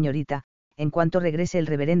 señorita, en cuanto regrese el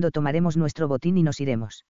reverendo tomaremos nuestro botín y nos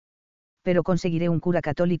iremos. Pero conseguiré un cura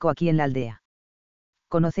católico aquí en la aldea.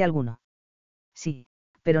 ¿Conoce alguno? Sí,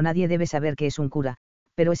 pero nadie debe saber que es un cura,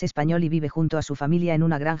 pero es español y vive junto a su familia en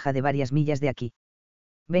una granja de varias millas de aquí.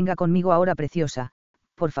 Venga conmigo ahora, preciosa,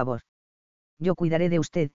 por favor. Yo cuidaré de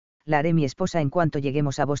usted, la haré mi esposa en cuanto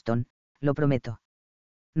lleguemos a Boston, lo prometo.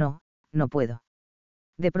 No, no puedo.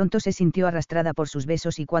 De pronto se sintió arrastrada por sus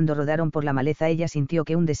besos y cuando rodaron por la maleza ella sintió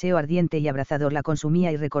que un deseo ardiente y abrazador la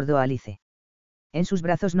consumía y recordó a Alice. En sus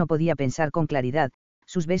brazos no podía pensar con claridad,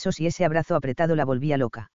 sus besos y ese abrazo apretado la volvía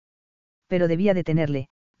loca. Pero debía detenerle,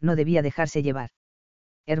 no debía dejarse llevar.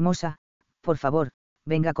 Hermosa, por favor,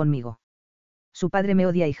 venga conmigo. Su padre me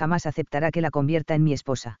odia y jamás aceptará que la convierta en mi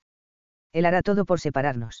esposa. Él hará todo por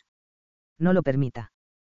separarnos. No lo permita.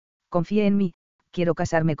 Confíe en mí, quiero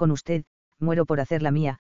casarme con usted, muero por hacerla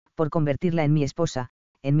mía, por convertirla en mi esposa,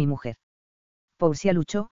 en mi mujer. Portia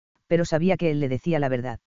luchó, pero sabía que él le decía la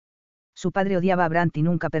verdad. Su padre odiaba a Brant y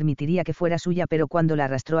nunca permitiría que fuera suya, pero cuando la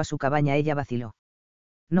arrastró a su cabaña ella vaciló.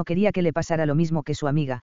 No quería que le pasara lo mismo que su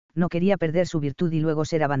amiga, no quería perder su virtud y luego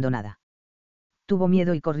ser abandonada. Tuvo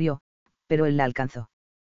miedo y corrió, pero él la alcanzó.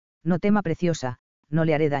 No tema, preciosa, no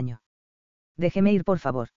le haré daño. Déjeme ir, por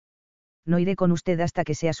favor. No iré con usted hasta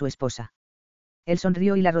que sea su esposa. Él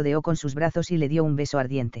sonrió y la rodeó con sus brazos y le dio un beso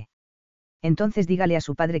ardiente. Entonces dígale a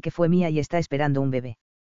su padre que fue mía y está esperando un bebé.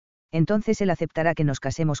 Entonces él aceptará que nos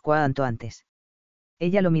casemos cuanto antes.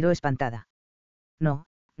 Ella lo miró espantada. No,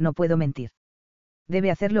 no puedo mentir. Debe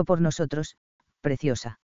hacerlo por nosotros,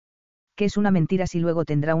 preciosa. Que es una mentira si luego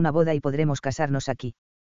tendrá una boda y podremos casarnos aquí.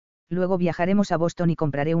 Luego viajaremos a Boston y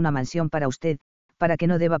compraré una mansión para usted, para que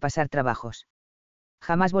no deba pasar trabajos.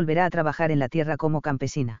 Jamás volverá a trabajar en la tierra como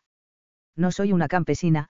campesina. No soy una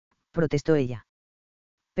campesina, protestó ella.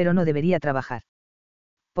 Pero no debería trabajar.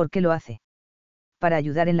 ¿Por qué lo hace? Para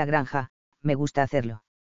ayudar en la granja, me gusta hacerlo.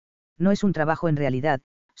 No es un trabajo en realidad,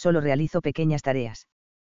 solo realizo pequeñas tareas.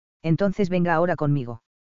 Entonces venga ahora conmigo.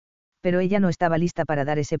 Pero ella no estaba lista para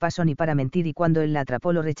dar ese paso ni para mentir y cuando él la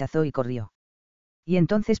atrapó lo rechazó y corrió. Y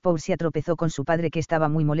entonces Portia tropezó con su padre que estaba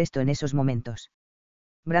muy molesto en esos momentos.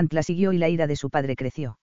 Brant la siguió y la ira de su padre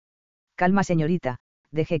creció. Calma, señorita,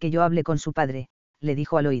 deje que yo hable con su padre, le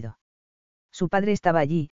dijo al oído. Su padre estaba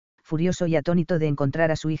allí, furioso y atónito de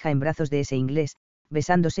encontrar a su hija en brazos de ese inglés,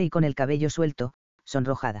 besándose y con el cabello suelto,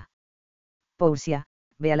 sonrojada. Portia,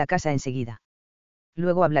 ve a la casa enseguida.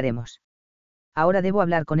 Luego hablaremos. Ahora debo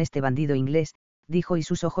hablar con este bandido inglés, dijo y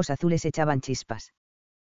sus ojos azules echaban chispas.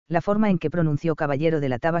 La forma en que pronunció caballero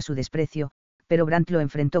delataba su desprecio, pero Brant lo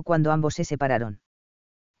enfrentó cuando ambos se separaron.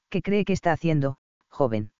 ¿Qué cree que está haciendo,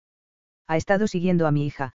 joven? Ha estado siguiendo a mi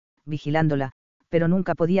hija, vigilándola, pero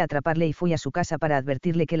nunca podía atraparle y fui a su casa para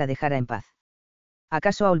advertirle que la dejara en paz.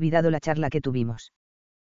 ¿Acaso ha olvidado la charla que tuvimos?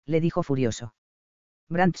 Le dijo furioso.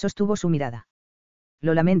 Brant sostuvo su mirada.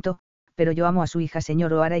 Lo lamento, pero yo amo a su hija,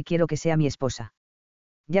 señor O'Hara, y quiero que sea mi esposa.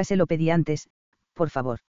 Ya se lo pedí antes, por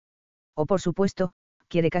favor. O por supuesto,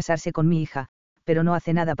 quiere casarse con mi hija, pero no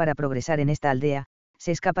hace nada para progresar en esta aldea,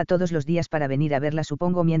 se escapa todos los días para venir a verla,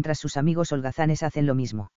 supongo, mientras sus amigos holgazanes hacen lo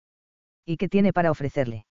mismo. ¿Y qué tiene para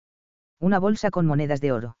ofrecerle? Una bolsa con monedas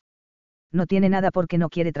de oro. No tiene nada porque no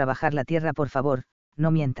quiere trabajar la tierra, por favor,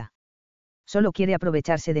 no mienta. Solo quiere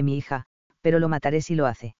aprovecharse de mi hija, pero lo mataré si lo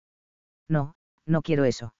hace. No, no quiero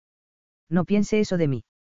eso. No piense eso de mí.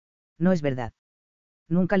 No es verdad.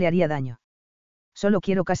 Nunca le haría daño. Solo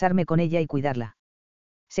quiero casarme con ella y cuidarla.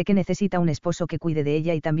 Sé que necesita un esposo que cuide de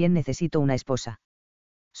ella y también necesito una esposa.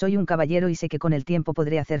 Soy un caballero y sé que con el tiempo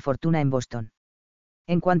podré hacer fortuna en Boston.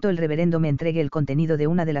 En cuanto el reverendo me entregue el contenido de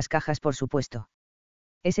una de las cajas, por supuesto.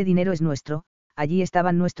 Ese dinero es nuestro, allí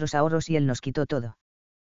estaban nuestros ahorros y él nos quitó todo.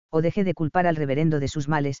 O deje de culpar al reverendo de sus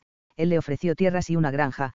males, él le ofreció tierras y una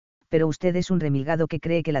granja, pero usted es un remilgado que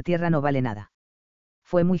cree que la tierra no vale nada.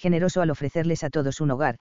 Fue muy generoso al ofrecerles a todos un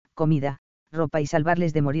hogar, comida, ropa y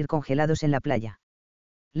salvarles de morir congelados en la playa.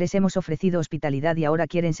 Les hemos ofrecido hospitalidad y ahora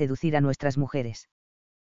quieren seducir a nuestras mujeres.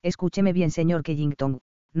 Escúcheme bien, señor Killington,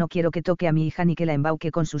 no quiero que toque a mi hija ni que la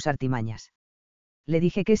embauque con sus artimañas. Le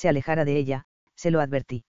dije que se alejara de ella, se lo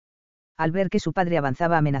advertí. Al ver que su padre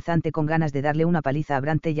avanzaba amenazante con ganas de darle una paliza a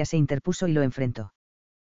Brant, ella se interpuso y lo enfrentó.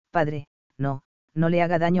 Padre, no le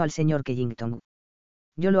haga daño al señor Killington.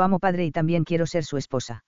 Yo lo amo, padre, y también quiero ser su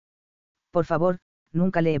esposa. Por favor,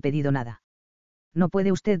 nunca le he pedido nada. No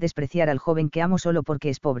puede usted despreciar al joven que amo solo porque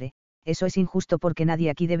es pobre, eso es injusto porque nadie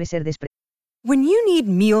aquí debe ser despreciado. When you need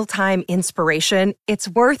mealtime inspiration, it's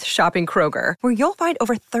worth shopping Kroger, where you'll find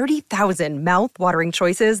over 30,000 mouth-watering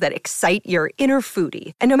choices that excite your inner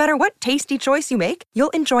foodie. And no matter what tasty choice you make,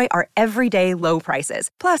 you'll enjoy our everyday low prices,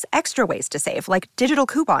 plus extra ways to save, like digital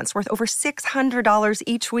coupons worth over $600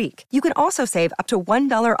 each week. You can also save up to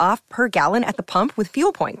 $1 off per gallon at the pump with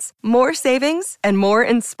fuel points. More savings and more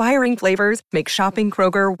inspiring flavors make shopping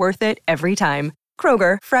Kroger worth it every time.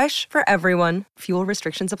 Kroger, fresh for everyone. Fuel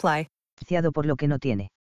restrictions apply. Por lo que no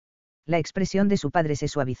tiene. La expresión de su padre se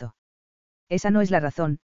suavizó. Esa no es la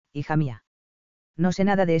razón, hija mía. No sé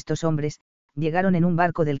nada de estos hombres, llegaron en un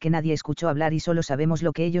barco del que nadie escuchó hablar y solo sabemos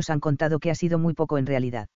lo que ellos han contado, que ha sido muy poco en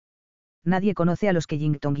realidad. Nadie conoce a los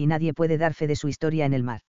Kellington y nadie puede dar fe de su historia en el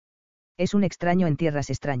mar. Es un extraño en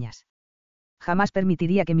tierras extrañas. Jamás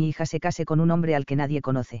permitiría que mi hija se case con un hombre al que nadie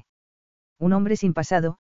conoce. Un hombre sin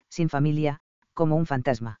pasado, sin familia, como un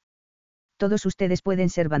fantasma. Todos ustedes pueden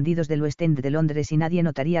ser bandidos del West End de Londres y nadie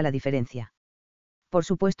notaría la diferencia. Por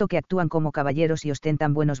supuesto que actúan como caballeros y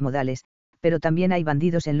ostentan buenos modales, pero también hay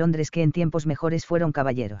bandidos en Londres que en tiempos mejores fueron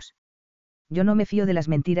caballeros. Yo no me fío de las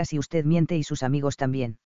mentiras y usted miente y sus amigos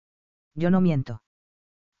también. Yo no miento.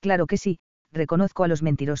 Claro que sí, reconozco a los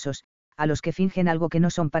mentirosos, a los que fingen algo que no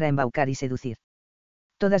son para embaucar y seducir.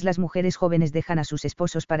 Todas las mujeres jóvenes dejan a sus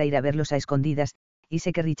esposos para ir a verlos a escondidas, y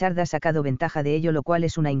sé que Richard ha sacado ventaja de ello, lo cual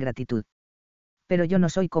es una ingratitud. Pero yo no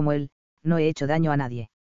soy como él, no he hecho daño a nadie.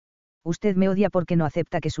 Usted me odia porque no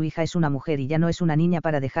acepta que su hija es una mujer y ya no es una niña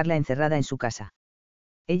para dejarla encerrada en su casa.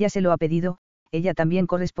 Ella se lo ha pedido, ella también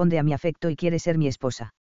corresponde a mi afecto y quiere ser mi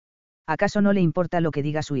esposa. ¿Acaso no le importa lo que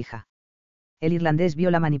diga su hija? El irlandés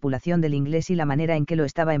vio la manipulación del inglés y la manera en que lo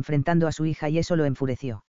estaba enfrentando a su hija y eso lo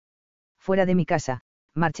enfureció. Fuera de mi casa,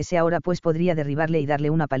 márchese ahora, pues podría derribarle y darle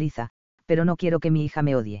una paliza, pero no quiero que mi hija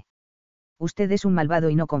me odie. Usted es un malvado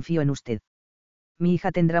y no confío en usted. Mi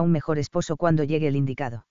hija tendrá un mejor esposo cuando llegue el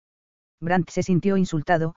indicado. Brandt se sintió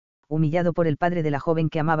insultado, humillado por el padre de la joven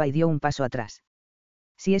que amaba y dio un paso atrás.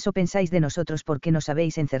 Si eso pensáis de nosotros, ¿por qué nos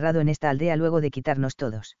habéis encerrado en esta aldea luego de quitarnos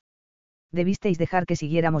todos? Debisteis dejar que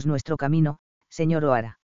siguiéramos nuestro camino, señor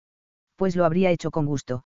O'Hara. Pues lo habría hecho con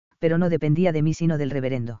gusto, pero no dependía de mí sino del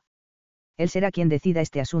reverendo. Él será quien decida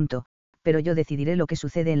este asunto, pero yo decidiré lo que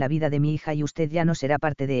sucede en la vida de mi hija y usted ya no será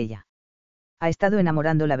parte de ella. Ha estado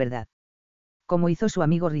enamorando, la verdad. Como hizo su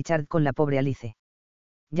amigo Richard con la pobre Alice.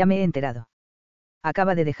 Ya me he enterado.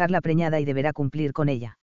 Acaba de dejarla preñada y deberá cumplir con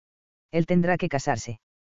ella. Él tendrá que casarse.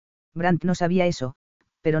 Brandt no sabía eso,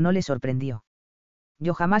 pero no le sorprendió.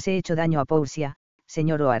 Yo jamás he hecho daño a Portia,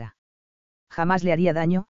 señor O'Hara. Jamás le haría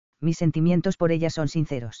daño, mis sentimientos por ella son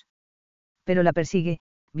sinceros. Pero la persigue,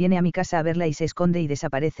 viene a mi casa a verla y se esconde y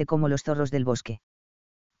desaparece como los zorros del bosque.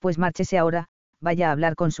 Pues márchese ahora, vaya a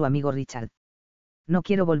hablar con su amigo Richard. No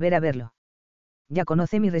quiero volver a verlo. Ya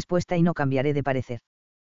conoce mi respuesta y no cambiaré de parecer.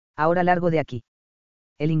 Ahora largo de aquí.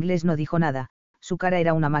 El inglés no dijo nada, su cara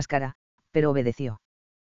era una máscara, pero obedeció.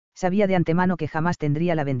 Sabía de antemano que jamás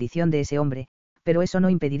tendría la bendición de ese hombre, pero eso no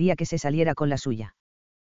impediría que se saliera con la suya.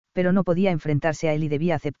 Pero no podía enfrentarse a él y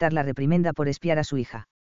debía aceptar la reprimenda por espiar a su hija.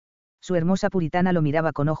 Su hermosa puritana lo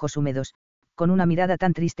miraba con ojos húmedos, con una mirada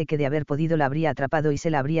tan triste que de haber podido la habría atrapado y se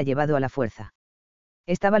la habría llevado a la fuerza.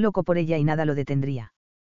 Estaba loco por ella y nada lo detendría.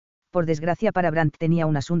 Por desgracia para Brandt tenía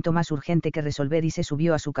un asunto más urgente que resolver y se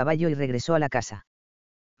subió a su caballo y regresó a la casa.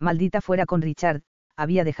 Maldita fuera con Richard,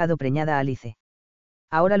 había dejado preñada a Alice.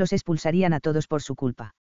 Ahora los expulsarían a todos por su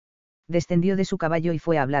culpa. Descendió de su caballo y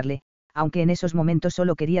fue a hablarle, aunque en esos momentos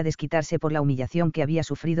solo quería desquitarse por la humillación que había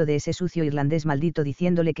sufrido de ese sucio irlandés maldito,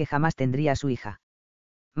 diciéndole que jamás tendría a su hija.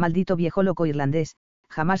 Maldito viejo loco irlandés,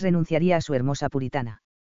 jamás renunciaría a su hermosa puritana.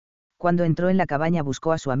 Cuando entró en la cabaña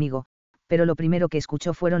buscó a su amigo, pero lo primero que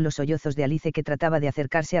escuchó fueron los sollozos de Alice, que trataba de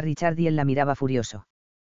acercarse a Richard y él la miraba furioso.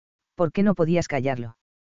 ¿Por qué no podías callarlo?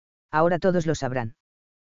 Ahora todos lo sabrán.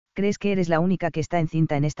 ¿Crees que eres la única que está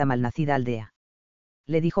encinta en esta malnacida aldea?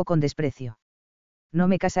 Le dijo con desprecio. No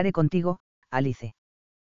me casaré contigo, Alice.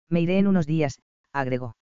 Me iré en unos días,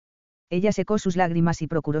 agregó. Ella secó sus lágrimas y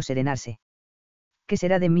procuró serenarse. ¿Qué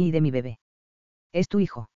será de mí y de mi bebé? Es tu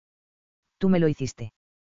hijo. Tú me lo hiciste.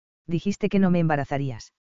 Dijiste que no me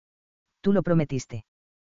embarazarías. Tú lo prometiste.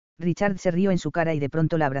 Richard se rió en su cara y de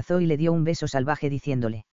pronto la abrazó y le dio un beso salvaje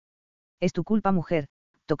diciéndole. Es tu culpa, mujer,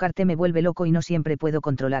 tocarte me vuelve loco y no siempre puedo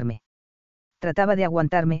controlarme. Trataba de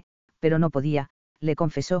aguantarme, pero no podía, le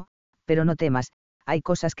confesó, pero no temas, hay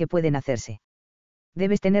cosas que pueden hacerse.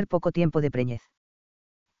 Debes tener poco tiempo de preñez.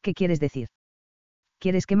 ¿Qué quieres decir?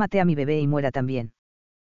 ¿Quieres que mate a mi bebé y muera también?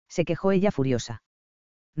 Se quejó ella furiosa.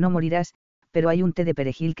 No morirás, pero hay un té de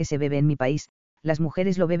perejil que se bebe en mi país, las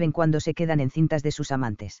mujeres lo beben cuando se quedan encintas de sus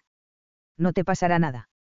amantes. No te pasará nada.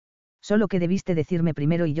 Solo que debiste decirme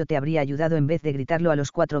primero y yo te habría ayudado en vez de gritarlo a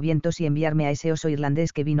los cuatro vientos y enviarme a ese oso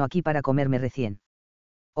irlandés que vino aquí para comerme recién.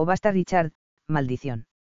 Oh basta Richard, maldición.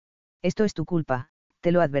 Esto es tu culpa,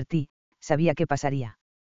 te lo advertí, sabía que pasaría.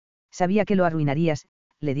 Sabía que lo arruinarías,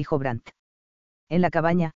 le dijo Brandt. En la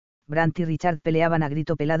cabaña, Brandt y Richard peleaban a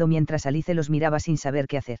grito pelado mientras Alice los miraba sin saber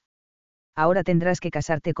qué hacer. Ahora tendrás que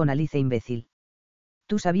casarte con Alice, imbécil.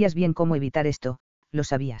 Tú sabías bien cómo evitar esto, lo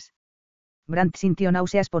sabías. Brandt sintió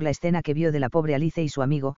náuseas por la escena que vio de la pobre Alice y su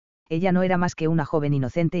amigo. Ella no era más que una joven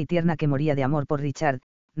inocente y tierna que moría de amor por Richard,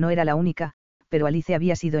 no era la única, pero Alice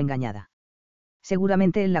había sido engañada.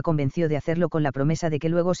 Seguramente él la convenció de hacerlo con la promesa de que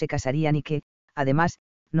luego se casarían y que, además,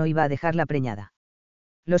 no iba a dejarla preñada.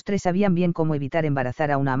 Los tres sabían bien cómo evitar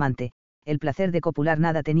embarazar a una amante. El placer de copular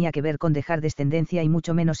nada tenía que ver con dejar descendencia y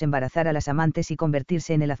mucho menos embarazar a las amantes y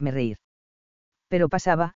convertirse en el hazmerreír. Pero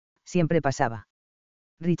pasaba, siempre pasaba.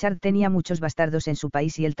 Richard tenía muchos bastardos en su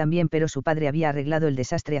país y él también, pero su padre había arreglado el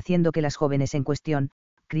desastre haciendo que las jóvenes en cuestión,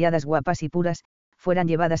 criadas guapas y puras, fueran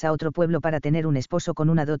llevadas a otro pueblo para tener un esposo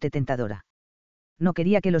con una dote tentadora. No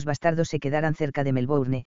quería que los bastardos se quedaran cerca de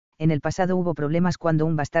Melbourne. En el pasado hubo problemas cuando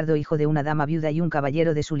un bastardo hijo de una dama viuda y un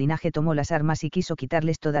caballero de su linaje tomó las armas y quiso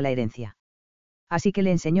quitarles toda la herencia. Así que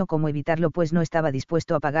le enseñó cómo evitarlo, pues no estaba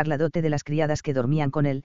dispuesto a pagar la dote de las criadas que dormían con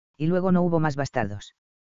él, y luego no hubo más bastardos.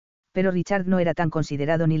 Pero Richard no era tan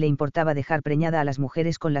considerado ni le importaba dejar preñada a las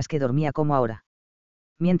mujeres con las que dormía como ahora.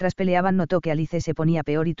 Mientras peleaban notó que Alice se ponía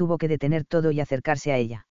peor y tuvo que detener todo y acercarse a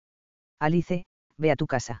ella. Alice, ve a tu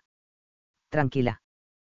casa. Tranquila.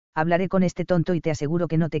 Hablaré con este tonto y te aseguro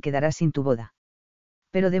que no te quedarás sin tu boda.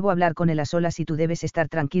 Pero debo hablar con él a solas y tú debes estar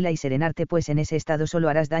tranquila y serenarte, pues en ese estado solo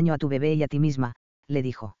harás daño a tu bebé y a ti misma, le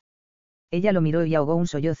dijo. Ella lo miró y ahogó un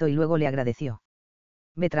sollozo y luego le agradeció.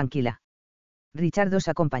 Ve tranquila. Richard os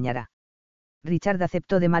acompañará. Richard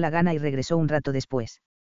aceptó de mala gana y regresó un rato después.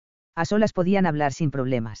 A solas podían hablar sin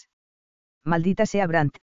problemas. Maldita sea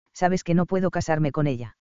Brandt, sabes que no puedo casarme con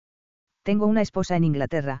ella. Tengo una esposa en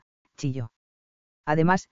Inglaterra, chilló.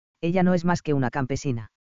 Además, ella no es más que una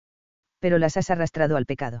campesina. Pero las has arrastrado al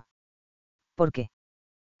pecado. ¿Por qué?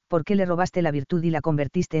 ¿Por qué le robaste la virtud y la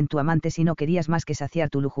convertiste en tu amante si no querías más que saciar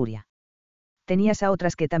tu lujuria? Tenías a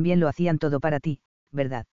otras que también lo hacían todo para ti,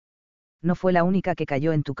 ¿verdad? No fue la única que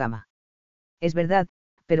cayó en tu cama. Es verdad,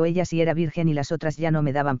 pero ella sí era virgen y las otras ya no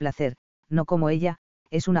me daban placer, no como ella,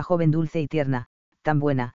 es una joven dulce y tierna, tan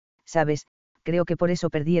buena, ¿sabes? Creo que por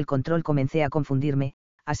eso perdí el control, comencé a confundirme,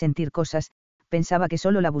 a sentir cosas, pensaba que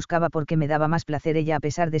solo la buscaba porque me daba más placer ella a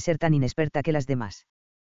pesar de ser tan inexperta que las demás.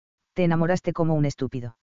 Te enamoraste como un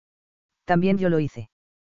estúpido. También yo lo hice.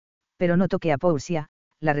 Pero no toqué a Portia,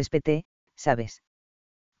 la respeté, ¿sabes?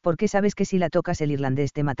 Porque sabes que si la tocas el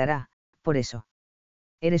irlandés te matará, por eso.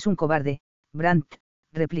 Eres un cobarde, Brandt,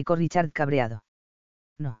 replicó Richard cabreado.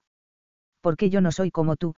 No. Porque yo no soy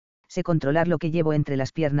como tú, sé controlar lo que llevo entre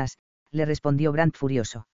las piernas, le respondió Brandt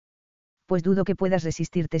furioso. Pues dudo que puedas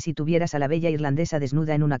resistirte si tuvieras a la bella irlandesa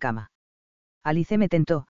desnuda en una cama. Alice me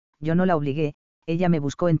tentó, yo no la obligué, ella me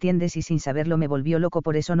buscó, entiendes, y sin saberlo me volvió loco,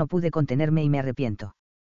 por eso no pude contenerme y me arrepiento.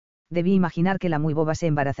 Debí imaginar que la muy boba se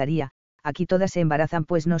embarazaría, aquí todas se embarazan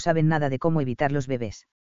pues no saben nada de cómo evitar los bebés.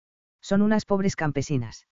 Son unas pobres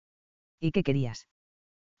campesinas. ¿Y qué querías?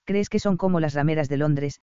 ¿Crees que son como las rameras de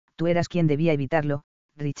Londres? Tú eras quien debía evitarlo,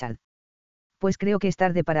 Richard. Pues creo que es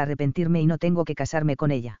tarde para arrepentirme y no tengo que casarme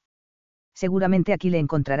con ella. Seguramente aquí le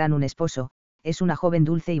encontrarán un esposo, es una joven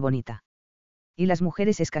dulce y bonita. Y las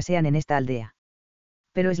mujeres escasean en esta aldea.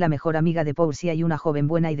 Pero es la mejor amiga de Portia y una joven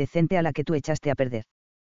buena y decente a la que tú echaste a perder.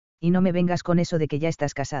 Y no me vengas con eso de que ya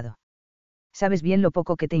estás casado. Sabes bien lo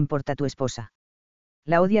poco que te importa tu esposa.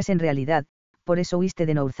 La odias en realidad, por eso huiste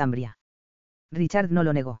de Northumbria. Richard no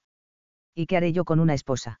lo negó. ¿Y qué haré yo con una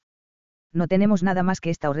esposa? No tenemos nada más que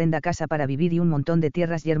esta horrenda casa para vivir y un montón de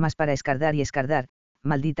tierras yermas para escardar y escardar,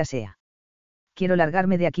 maldita sea. Quiero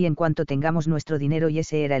largarme de aquí en cuanto tengamos nuestro dinero y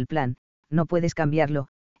ese era el plan, no puedes cambiarlo,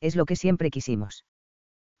 es lo que siempre quisimos.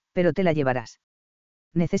 Pero te la llevarás.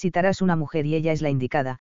 Necesitarás una mujer y ella es la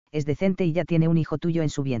indicada, es decente y ya tiene un hijo tuyo en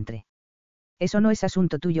su vientre. Eso no es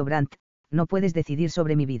asunto tuyo, Brandt, no puedes decidir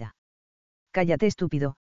sobre mi vida. Cállate,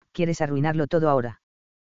 estúpido, quieres arruinarlo todo ahora.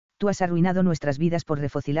 Tú has arruinado nuestras vidas por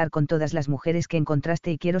refocilar con todas las mujeres que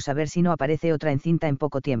encontraste y quiero saber si no aparece otra encinta en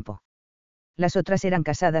poco tiempo. Las otras eran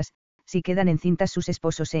casadas, si quedan encintas sus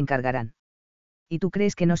esposos se encargarán. ¿Y tú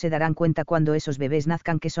crees que no se darán cuenta cuando esos bebés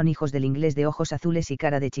nazcan que son hijos del inglés de ojos azules y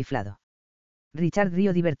cara de chiflado? Richard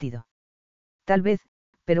rió divertido. Tal vez,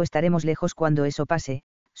 pero estaremos lejos cuando eso pase,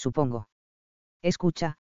 supongo.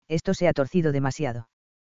 Escucha, esto se ha torcido demasiado.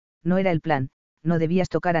 No era el plan, no debías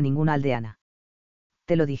tocar a ninguna aldeana.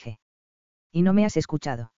 Te lo dije. Y no me has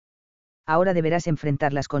escuchado. Ahora deberás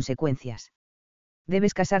enfrentar las consecuencias.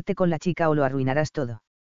 Debes casarte con la chica o lo arruinarás todo.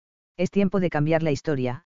 Es tiempo de cambiar la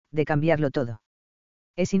historia, de cambiarlo todo.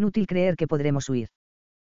 Es inútil creer que podremos huir.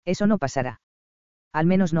 Eso no pasará. Al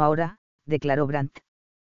menos no ahora, declaró Brandt.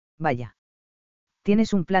 Vaya.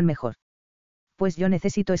 ¿Tienes un plan mejor? Pues yo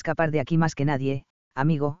necesito escapar de aquí más que nadie,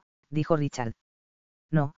 amigo, dijo Richard.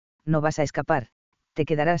 No, no vas a escapar, te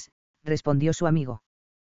quedarás, respondió su amigo.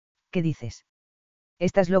 ¿Qué dices?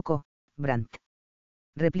 Estás loco, Brandt.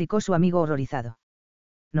 Replicó su amigo horrorizado.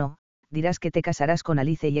 No, dirás que te casarás con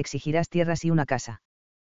Alice y exigirás tierras y una casa.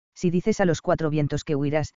 Si dices a los 4 vientos que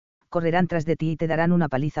huirás, correrán tras de ti y te darán una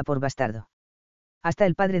paliza por bastardo. Hasta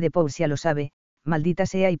el padre de Portia lo sabe, maldita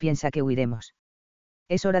sea, y piensa que huiremos.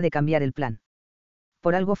 Es hora de cambiar el plan.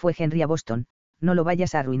 Por algo fue Henry a Boston, no lo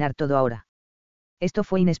vayas a arruinar todo ahora. Esto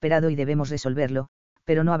fue inesperado y debemos resolverlo,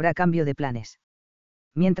 pero no habrá cambio de planes.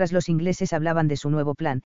 Mientras los ingleses hablaban de su nuevo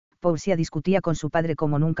plan, Portia discutía con su padre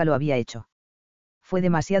como nunca lo había hecho. Fue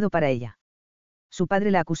demasiado para ella. Su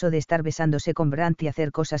padre la acusó de estar besándose con Brandt y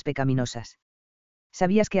hacer cosas pecaminosas.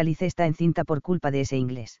 ¿Sabías que Alice está encinta por culpa de ese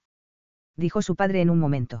inglés?, dijo su padre en un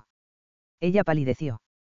momento. Ella palideció.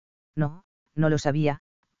 No, no lo sabía,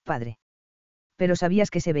 padre. Pero sabías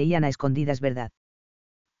que se veían a escondidas, ¿verdad?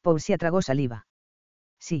 Portia tragó saliva.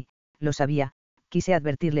 Sí, lo sabía, quise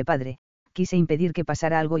advertirle, padre, quise impedir que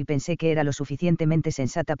pasara algo y pensé que era lo suficientemente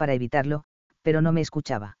sensata para evitarlo, pero no me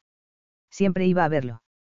escuchaba. Siempre iba a verlo.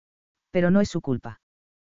 Pero no es su culpa.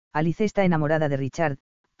 Alice está enamorada de Richard,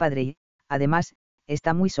 padre, y, además,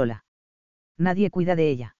 está muy sola. Nadie cuida de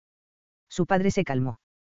ella. Su padre se calmó.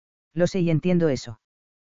 Lo sé y entiendo eso.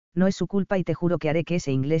 No es su culpa y te juro que haré que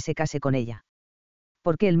ese inglés se case con ella.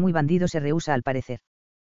 Porque el muy bandido se rehúsa al parecer.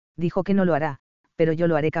 Dijo que no lo hará, pero yo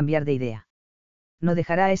lo haré cambiar de idea. No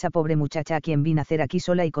dejará a esa pobre muchacha a quien vi nacer aquí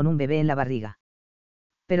sola y con un bebé en la barriga.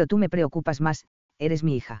 Pero tú me preocupas más, eres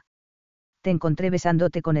mi hija. Te encontré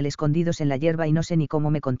besándote con él escondidos en la hierba y no sé ni cómo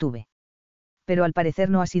me contuve. Pero al parecer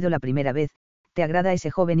no ha sido la primera vez, te agrada ese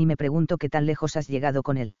joven y me pregunto qué tan lejos has llegado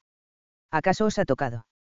con él. ¿Acaso os ha tocado?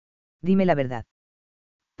 Dime la verdad.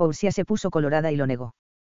 Portia se puso colorada y lo negó.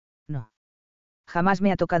 No. Jamás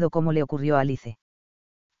me ha tocado como le ocurrió a Alice.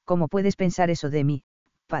 ¿Cómo puedes pensar eso de mí,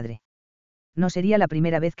 padre? No sería la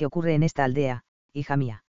primera vez que ocurre en esta aldea, hija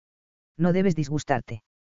mía. No debes disgustarte.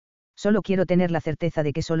 Solo quiero tener la certeza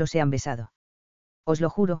de que solo se han besado. Os lo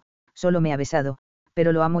juro, solo me ha besado,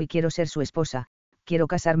 pero lo amo y quiero ser su esposa, quiero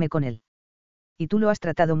casarme con él. Y tú lo has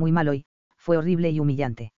tratado muy mal hoy, fue horrible y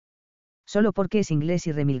humillante. Solo porque es inglés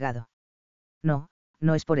y remilgado. No,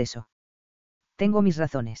 no es por eso. Tengo mis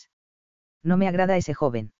razones. No me agrada ese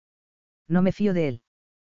joven. No me fío de él.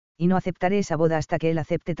 Y no aceptaré esa boda hasta que él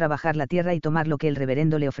acepte trabajar la tierra y tomar lo que el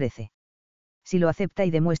reverendo le ofrece. Si lo acepta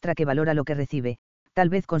y demuestra que valora lo que recibe, tal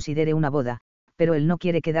vez considere una boda, pero él no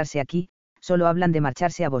quiere quedarse aquí, solo hablan de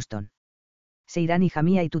marcharse a Boston. Se irán, hija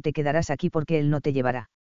mía, y tú te quedarás aquí porque él no te llevará.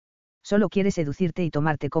 Solo quiere seducirte y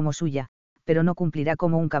tomarte como suya, pero no cumplirá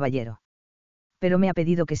como un caballero. Pero me ha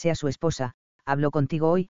pedido que sea su esposa, habló contigo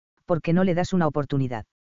hoy, ¿por qué no le das una oportunidad?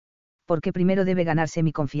 Porque primero debe ganarse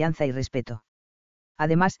mi confianza y respeto.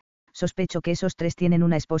 Además, sospecho que esos 3 tienen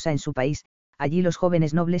una esposa en su país, allí los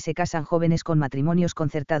jóvenes nobles se casan jóvenes con matrimonios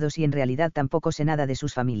concertados y en realidad tampoco sé nada de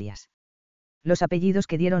sus familias. Los apellidos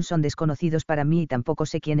que dieron son desconocidos para mí y tampoco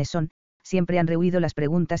sé quiénes son, siempre han rehuido las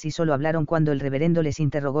preguntas y solo hablaron cuando el reverendo les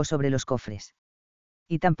interrogó sobre los cofres.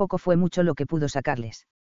 Y tampoco fue mucho lo que pudo sacarles.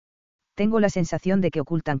 Tengo la sensación de que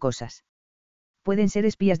ocultan cosas. Pueden ser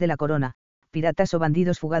espías de la corona, piratas o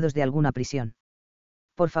bandidos fugados de alguna prisión.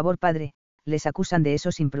 Por favor, padre, les acusan de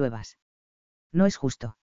eso sin pruebas. No es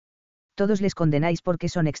justo. Todos les condenáis porque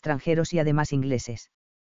son extranjeros y además ingleses.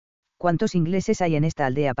 ¿Cuántos ingleses hay en esta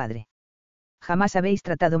aldea, padre? Jamás habéis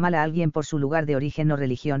tratado mal a alguien por su lugar de origen o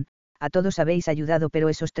religión, a todos habéis ayudado, pero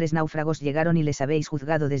esos 3 náufragos llegaron y les habéis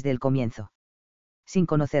juzgado desde el comienzo. Sin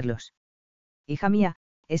conocerlos. Hija mía,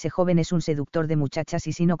 ese joven es un seductor de muchachas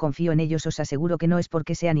y si no confío en ellos os aseguro que no es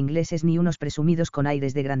porque sean ingleses ni unos presumidos con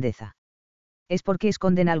aires de grandeza. Es porque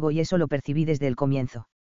esconden algo y eso lo percibí desde el comienzo.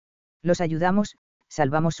 Los ayudamos,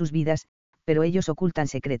 salvamos sus vidas, pero ellos ocultan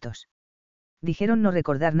secretos. Dijeron no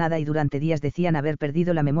recordar nada y durante días decían haber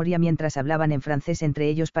perdido la memoria mientras hablaban en francés entre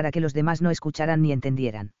ellos para que los demás no escucharan ni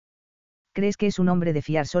entendieran. ¿Crees que es un hombre de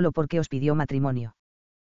fiar solo porque os pidió matrimonio?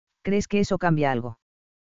 ¿Crees que eso cambia algo?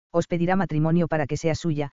 Os pedirá matrimonio para que sea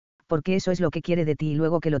suya, porque eso es lo que quiere de ti y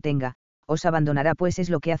luego que lo tenga, os abandonará, pues es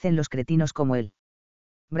lo que hacen los cretinos como él.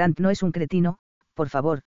 Brandt no es un cretino, por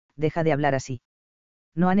favor, deja de hablar así.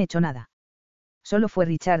 No han hecho nada. Solo fue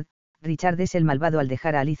Richard es el malvado al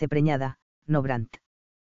dejar a Alice preñada, no Brandt.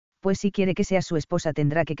 Pues si quiere que sea su esposa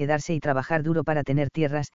tendrá que quedarse y trabajar duro para tener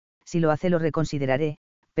tierras, si lo hace lo reconsideraré,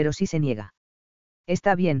 pero si se niega.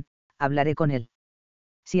 Está bien, hablaré con él.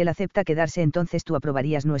 Si él acepta quedarse entonces tú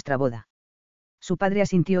aprobarías nuestra boda. Su padre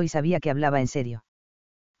asintió y sabía que hablaba en serio.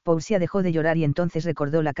 Paulsia dejó de llorar y entonces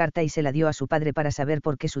recordó la carta y se la dio a su padre para saber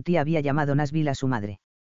por qué su tía había llamado Nashville a su madre.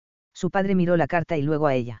 Su padre miró la carta y luego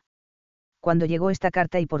a ella. ¿Cuándo llegó esta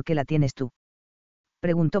carta y por qué la tienes tú?,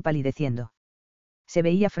 preguntó palideciendo. Se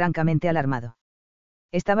veía francamente alarmado.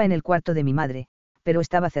 Estaba en el cuarto de mi madre, pero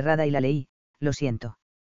estaba cerrada y la leí, lo siento.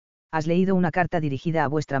 ¿Has leído una carta dirigida a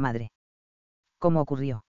vuestra madre? ¿Cómo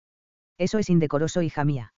ocurrió? Eso es indecoroso, hija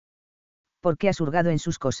mía. ¿Por qué has hurgado en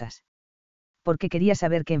sus cosas? Porque quería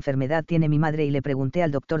saber qué enfermedad tiene mi madre y le pregunté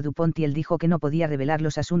al doctor Dupont y él dijo que no podía revelar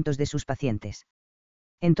los asuntos de sus pacientes.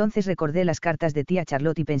 Entonces recordé las cartas de tía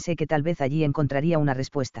Charlotte y pensé que tal vez allí encontraría una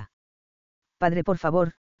respuesta. Padre, por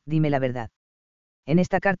favor, dime la verdad. En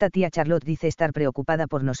esta carta tía Charlotte dice estar preocupada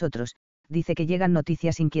por nosotros, dice que llegan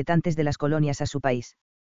noticias inquietantes de las colonias a su país.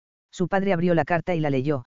 Su padre abrió la carta y la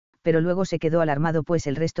leyó, pero luego se quedó alarmado pues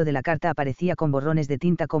el resto de la carta aparecía con borrones de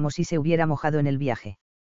tinta como si se hubiera mojado en el viaje.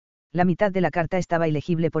 La mitad de la carta estaba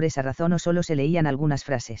ilegible por esa razón o solo se leían algunas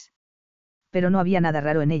frases. Pero no había nada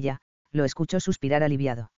raro en ella, lo escuchó suspirar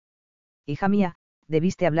aliviado. Hija mía,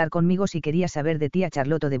 debiste hablar conmigo si querías saber de tía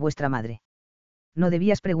Charlotte o de vuestra madre. No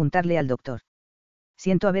debías preguntarle al doctor.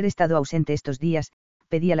 Siento haber estado ausente estos días,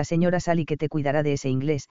 pedí a la señora Sally que te cuidará de ese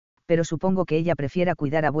inglés, pero supongo que ella prefiera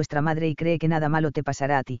cuidar a vuestra madre y cree que nada malo te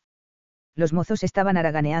pasará a ti. Los mozos estaban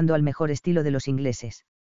haraganeando al mejor estilo de los ingleses.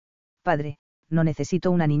 Padre, no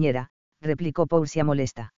necesito una niñera, replicó Paulsia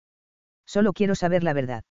molesta. Solo quiero saber la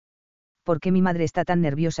verdad. ¿Por qué mi madre está tan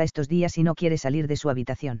nerviosa estos días y no quiere salir de su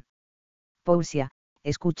habitación? Paulsia,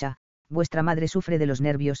 escucha, vuestra madre sufre de los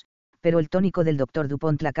nervios, pero el tónico del doctor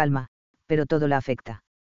Dupont la calma, pero todo la afecta.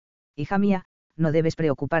 Hija mía, no debes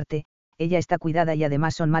preocuparte, ella está cuidada y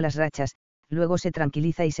además son malas rachas, luego se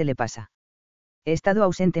tranquiliza y se le pasa. He estado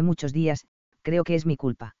ausente muchos días, creo que es mi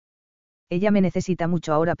culpa. Ella me necesita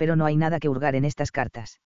mucho ahora pero no hay nada que hurgar en estas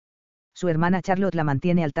cartas. Su hermana Charlotte la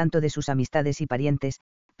mantiene al tanto de sus amistades y parientes,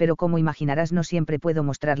 pero como imaginarás no siempre puedo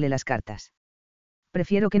mostrarle las cartas.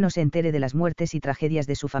 Prefiero que no se entere de las muertes y tragedias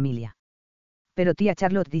de su familia. Pero tía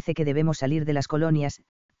Charlotte dice que debemos salir de las colonias,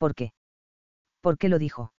 ¿por qué? ¿Por qué lo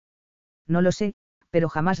dijo? No lo sé, pero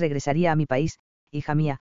jamás regresaría a mi país, hija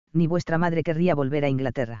mía, ni vuestra madre querría volver a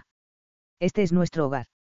Inglaterra. Este es nuestro hogar.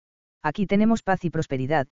 Aquí tenemos paz y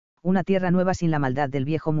prosperidad, una tierra nueva sin la maldad del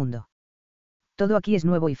viejo mundo. Todo aquí es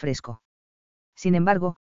nuevo y fresco. Sin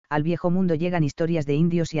embargo, al viejo mundo llegan historias de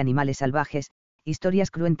indios y animales salvajes,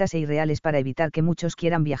 historias cruentas e irreales para evitar que muchos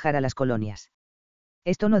quieran viajar a las colonias.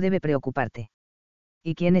 Esto no debe preocuparte.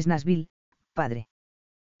 ¿Y quién es Nashville, padre?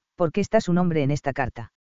 ¿Por qué está su nombre en esta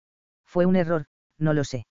carta? Fue un error, no lo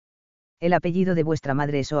sé. El apellido de vuestra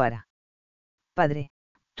madre es O'Hara. Padre,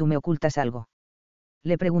 tú me ocultas algo.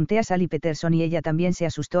 Le pregunté a Sally Peterson y ella también se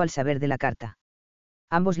asustó al saber de la carta.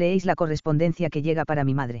 Ambos leéis la correspondencia que llega para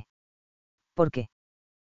mi madre. ¿Por qué?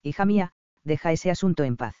 Hija mía, deja ese asunto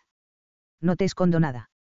en paz. No te escondo nada.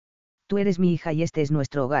 Tú eres mi hija y este es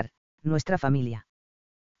nuestro hogar, nuestra familia.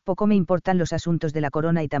 Poco me importan los asuntos de la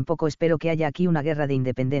corona y tampoco espero que haya aquí una guerra de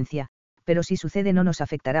independencia, pero si sucede no nos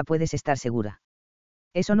afectará, puedes estar segura.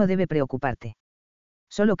 Eso no debe preocuparte.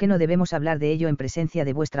 Solo que no debemos hablar de ello en presencia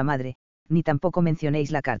de vuestra madre, ni tampoco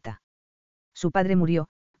mencionéis la carta. Su padre murió,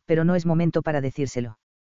 pero no es momento para decírselo.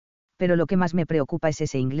 Pero lo que más me preocupa es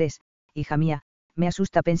ese inglés, hija mía, me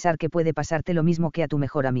asusta pensar que puede pasarte lo mismo que a tu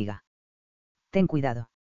mejor amiga. Ten cuidado.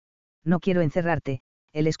 No quiero encerrarte,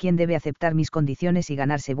 él es quien debe aceptar mis condiciones y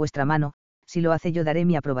ganarse vuestra mano, si lo hace yo daré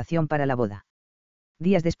mi aprobación para la boda.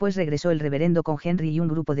 Días después regresó el reverendo con Henry y un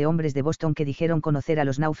grupo de hombres de Boston que dijeron conocer a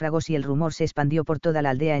los náufragos y el rumor se expandió por toda la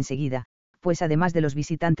aldea enseguida, pues además de los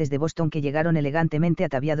visitantes de Boston que llegaron elegantemente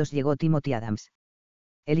ataviados llegó Timothy Adams.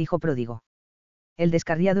 El hijo pródigo. El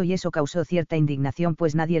descarriado, y eso causó cierta indignación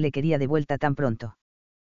pues nadie le quería de vuelta tan pronto.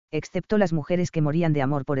 Excepto las mujeres que morían de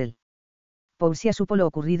amor por él. Paulsia supo lo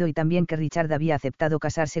ocurrido y también que Richard había aceptado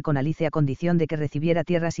casarse con Alice a condición de que recibiera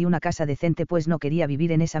tierras y una casa decente pues no quería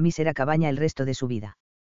vivir en esa mísera cabaña el resto de su vida.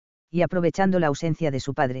 Y aprovechando la ausencia de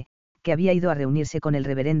su padre, que había ido a reunirse con el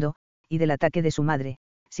reverendo, y del ataque de su madre,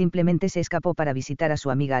 simplemente se escapó para visitar a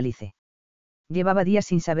su amiga Alice. Llevaba días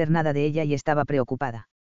sin saber nada de ella y estaba preocupada.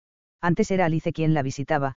 Antes era Alice quien la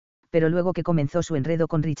visitaba, pero luego que comenzó su enredo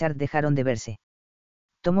con Richard dejaron de verse.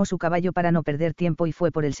 Tomó su caballo para no perder tiempo y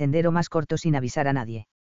fue por el sendero más corto sin avisar a nadie.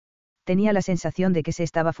 Tenía la sensación de que se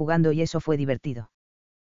estaba fugando y eso fue divertido.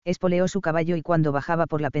 Espoleó su caballo y cuando bajaba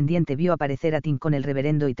por la pendiente vio aparecer a Tim con el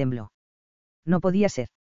reverendo y tembló. No podía ser.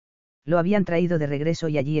 Lo habían traído de regreso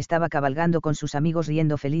y allí estaba cabalgando con sus amigos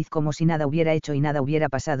riendo feliz como si nada hubiera hecho y nada hubiera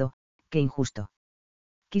pasado. Qué injusto.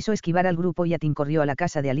 Quiso esquivar al grupo y Tim corrió a la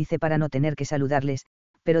casa de Alice para no tener que saludarles,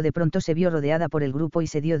 pero de pronto se vio rodeada por el grupo y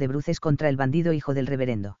se dio de bruces contra el bandido hijo del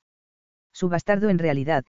reverendo. Su bastardo en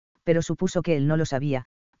realidad, pero supuso que él no lo sabía,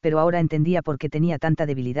 pero ahora entendía por qué tenía tanta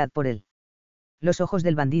debilidad por él. Los ojos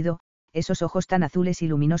del bandido, esos ojos tan azules y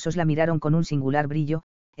luminosos la miraron con un singular brillo,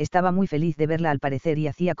 estaba muy feliz de verla al parecer y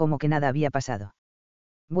hacía como que nada había pasado.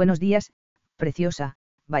 Buenos días, preciosa,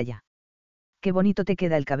 vaya. Qué bonito te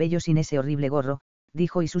queda el cabello sin ese horrible gorro,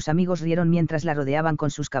 dijo y sus amigos rieron mientras la rodeaban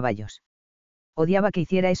con sus caballos. Odiaba que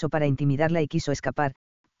hiciera eso para intimidarla y quiso escapar,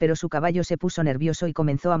 pero su caballo se puso nervioso y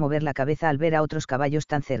comenzó a mover la cabeza al ver a otros caballos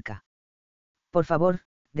tan cerca. Por favor,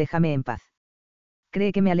 déjame en paz.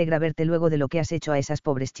 Cree que me alegra verte luego de lo que has hecho a esas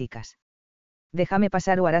pobres chicas. Déjame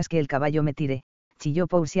pasar o harás que el caballo me tire, chilló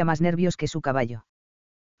Paulsia más nervios que su caballo.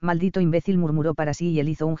 Maldito imbécil, murmuró para sí y él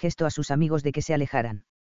hizo un gesto a sus amigos de que se alejaran.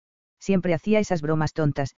 Siempre hacía esas bromas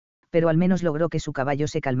tontas, pero al menos logró que su caballo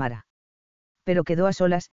se calmara. Pero quedó a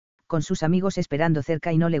solas, con sus amigos esperando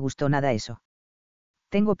cerca y no le gustó nada eso.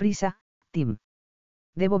 Tengo prisa, Tim.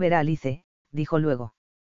 Debo ver a Alice, dijo luego.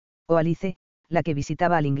 Oh, Alice, la que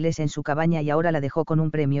visitaba al inglés en su cabaña y ahora la dejó con un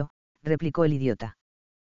premio, replicó el idiota.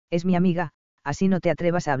 Es mi amiga, así no te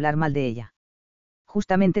atrevas a hablar mal de ella.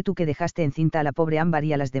 Justamente tú que dejaste encinta a la pobre Ámbar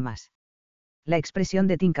y a las demás. La expresión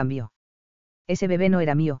de Tim cambió. Ese bebé no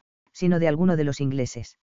era mío, sino de alguno de los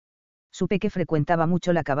ingleses. Supe que frecuentaba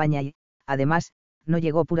mucho la cabaña y, además, no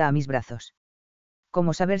llegó pura a mis brazos.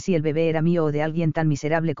 ¿Cómo saber si el bebé era mío o de alguien tan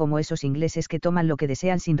miserable como esos ingleses que toman lo que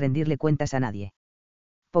desean sin rendirle cuentas a nadie?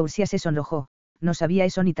 Paulsia se sonrojó, no sabía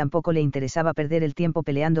eso ni tampoco le interesaba perder el tiempo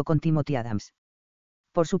peleando con Timothy Adams.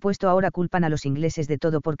 Por supuesto ahora culpan a los ingleses de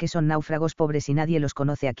todo porque son náufragos pobres y nadie los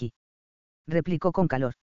conoce aquí. Replicó con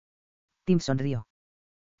calor. Tim sonrió.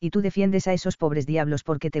 Y tú defiendes a esos pobres diablos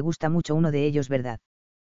porque te gusta mucho uno de ellos, ¿verdad?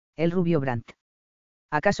 El rubio Brandt.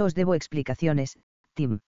 ¿Acaso os debo explicaciones,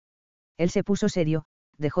 Tim? Él se puso serio,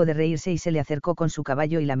 dejó de reírse y se le acercó con su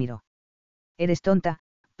caballo y la miró. Eres tonta,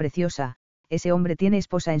 preciosa, ese hombre tiene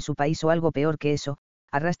esposa en su país o algo peor que eso,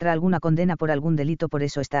 arrastra alguna condena por algún delito, por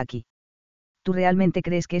eso está aquí. ¿Tú realmente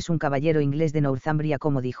crees que es un caballero inglés de Northumbria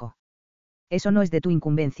como dijo? Eso no es de tu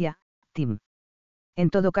incumbencia, Tim. En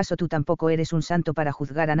todo caso tú tampoco eres un santo para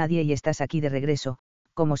juzgar a nadie y estás aquí de regreso,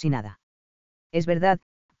 como si nada. Es verdad,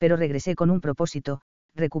 pero regresé con un propósito,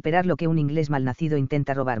 recuperar lo que un inglés malnacido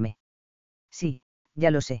intenta robarme. Sí,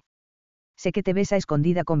 ya lo sé. Sé que te ves a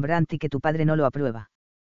escondida con Brandt y que tu padre no lo aprueba.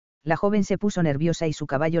 La joven se puso nerviosa y su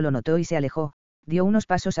caballo lo notó y se alejó, dio unos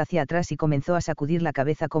pasos hacia atrás y comenzó a sacudir la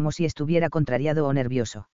cabeza como si estuviera contrariado o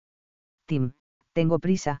nervioso. Tim, tengo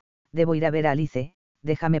prisa, debo ir a ver a Alice,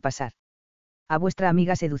 déjame pasar. A vuestra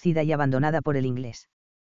amiga seducida y abandonada por el inglés.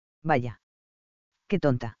 Vaya. Qué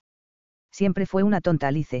tonta. Siempre fue una tonta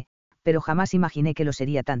Alice, pero jamás imaginé que lo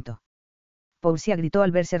sería tanto. Paulsia gritó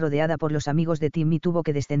al verse rodeada por los amigos de Tim y tuvo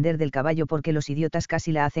que descender del caballo porque los idiotas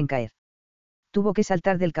casi la hacen caer. Tuvo que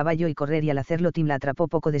saltar del caballo y correr y al hacerlo Tim la atrapó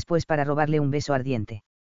poco después para robarle un beso ardiente.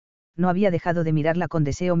 No había dejado de mirarla con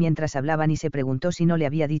deseo mientras hablaban y se preguntó si no le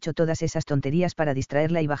había dicho todas esas tonterías para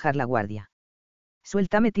distraerla y bajar la guardia.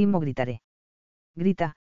 Suéltame, Tim, o gritaré.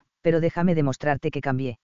 Grita, pero déjame demostrarte que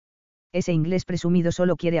cambié. Ese inglés presumido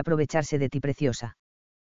solo quiere aprovecharse de ti, preciosa.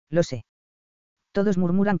 Lo sé. Todos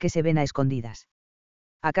murmuran que se ven a escondidas.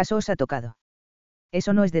 ¿Acaso os ha tocado?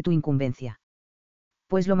 Eso no es de tu incumbencia.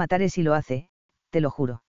 Pues lo mataré si lo hace, te lo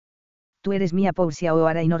juro. Tú eres mía, Paulsia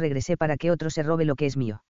O'Hara, y no regresé para que otro se robe lo que es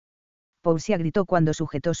mío. Paulsia gritó cuando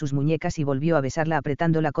sujetó sus muñecas y volvió a besarla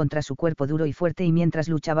apretándola contra su cuerpo duro y fuerte, y mientras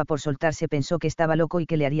luchaba por soltarse pensó que estaba loco y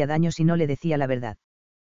que le haría daño si no le decía la verdad.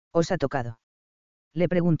 ¿Os ha tocado? Le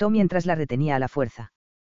preguntó mientras la retenía a la fuerza.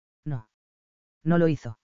 No. No lo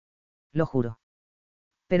hizo. Lo juro.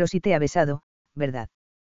 Pero sí te ha besado, ¿verdad?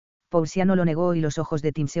 Paulsia no lo negó y los ojos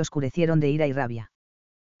de Tim se oscurecieron de ira y rabia.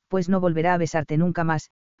 Pues no volverá a besarte nunca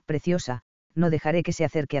más, preciosa, no dejaré que se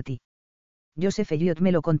acerque a ti. Joseph Elliot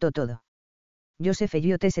me lo contó todo. Joseph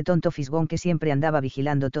Elliot, ese tonto fisgón que siempre andaba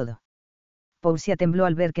vigilando todo. Paulsia tembló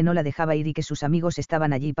al ver que no la dejaba ir y que sus amigos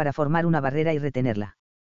estaban allí para formar una barrera y retenerla.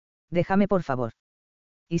 Déjame, por favor.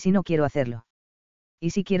 ¿Y si no quiero hacerlo? ¿Y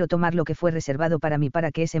si quiero tomar lo que fue reservado para mí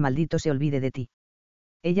para que ese maldito se olvide de ti?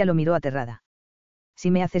 Ella lo miró aterrada.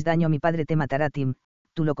 Si me haces daño, mi padre te matará, Tim,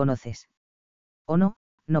 tú lo conoces. O no,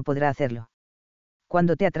 no podrá hacerlo.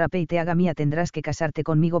 Cuando te atrape y te haga mía tendrás que casarte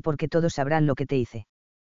conmigo porque todos sabrán lo que te hice.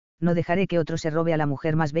 No dejaré que otro se robe a la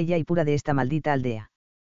mujer más bella y pura de esta maldita aldea.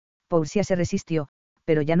 Portia se resistió,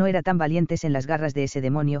 pero ya no era tan valientes en las garras de ese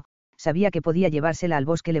demonio, sabía que podía llevársela al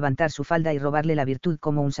bosque, levantar su falda y robarle la virtud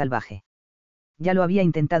como un salvaje. Ya lo había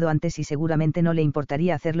intentado antes y seguramente no le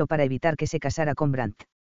importaría hacerlo para evitar que se casara con Brandt.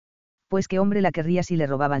 Pues qué hombre la querría si le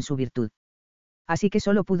robaban su virtud. Así que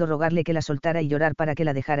solo pudo rogarle que la soltara y llorar para que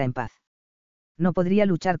la dejara en paz. No podría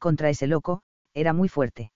luchar contra ese loco, era muy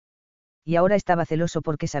fuerte. Y ahora estaba celoso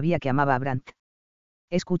porque sabía que amaba a Brandt.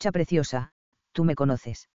 Escucha, preciosa, tú me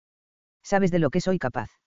conoces. Sabes de lo que soy capaz.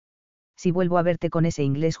 Si vuelvo a verte con ese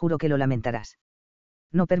inglés juro que lo lamentarás.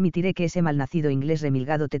 No permitiré que ese malnacido inglés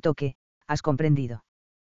remilgado te toque, ¿has comprendido?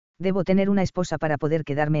 Debo tener una esposa para poder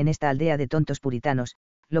quedarme en esta aldea de tontos puritanos,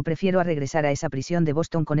 lo prefiero a regresar a esa prisión de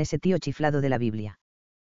Boston con ese tío chiflado de la Biblia.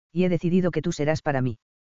 Y he decidido que tú serás para mí.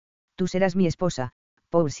 Tú serás mi esposa,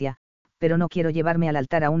 Portia, pero no quiero llevarme al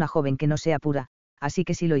altar a una joven que no sea pura, así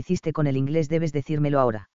que si lo hiciste con el inglés debes decírmelo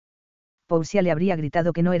ahora. Portia le habría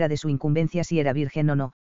gritado que no era de su incumbencia si era virgen o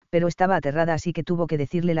no, pero estaba aterrada, así que tuvo que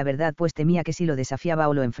decirle la verdad, pues temía que si lo desafiaba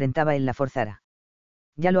o lo enfrentaba él la forzara.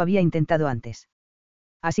 Ya lo había intentado antes.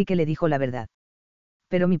 Así que le dijo la verdad.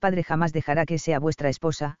 Pero mi padre jamás dejará que sea vuestra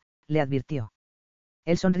esposa, le advirtió.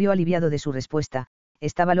 Él sonrió aliviado de su respuesta,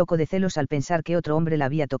 estaba loco de celos al pensar que otro hombre la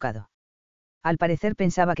había tocado. Al parecer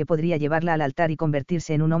pensaba que podría llevarla al altar y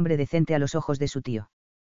convertirse en un hombre decente a los ojos de su tío.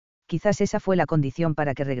 Quizás esa fue la condición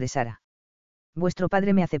para que regresara. Vuestro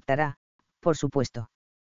padre me aceptará, por supuesto.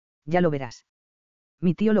 Ya lo verás.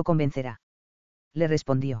 Mi tío lo convencerá. Le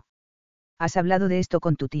respondió. ¿Has hablado de esto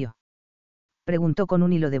con tu tío? Preguntó con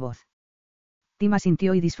un hilo de voz. Tim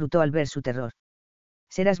asintió y disfrutó al ver su terror.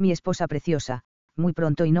 Serás mi esposa preciosa, muy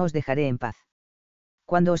pronto, y no os dejaré en paz.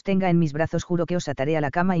 Cuando os tenga en mis brazos juro que os ataré a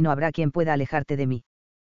la cama y no habrá quien pueda alejarte de mí.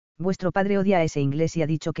 Vuestro padre odia a ese inglés y ha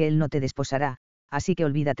dicho que él no te desposará, así que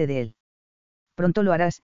olvídate de él. Pronto lo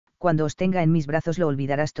harás, cuando os tenga en mis brazos lo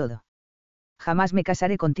olvidarás todo. Jamás me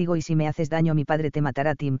casaré contigo y si me haces daño mi padre te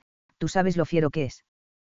matará, Tim, tú sabes lo fiero que es.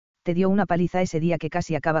 Te dio una paliza ese día que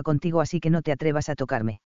casi acaba contigo, así que no te atrevas a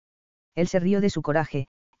tocarme. Él se rió de su coraje,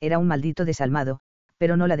 era un maldito desalmado,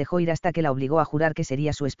 pero no la dejó ir hasta que la obligó a jurar que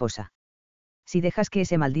sería su esposa. Si dejas que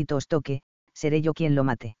ese maldito os toque, seré yo quien lo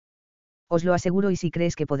mate. Os lo aseguro, y si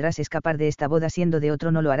crees que podrás escapar de esta boda siendo de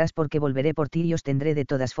otro no lo harás, porque volveré por ti y os tendré de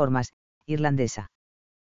todas formas, irlandesa.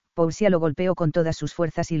 Portia lo golpeó con todas sus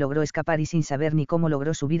fuerzas y logró escapar, y sin saber ni cómo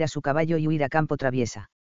logró subir a su caballo y huir a campo traviesa.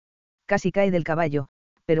 Casi cae del caballo,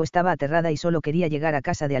 pero estaba aterrada y solo quería llegar a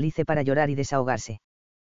casa de Alice para llorar y desahogarse.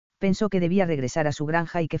 Pensó que debía regresar a su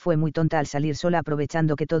granja y que fue muy tonta al salir sola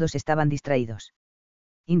aprovechando que todos estaban distraídos.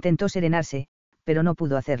 Intentó serenarse, pero no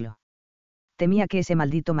pudo hacerlo. Temía que ese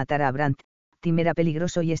maldito matara a Brandt. Tim era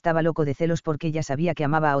peligroso y estaba loco de celos porque ella sabía que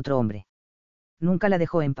amaba a otro hombre. Nunca la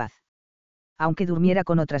dejó en paz. Aunque durmiera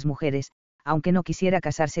con otras mujeres, aunque no quisiera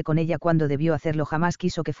casarse con ella cuando debió hacerlo, jamás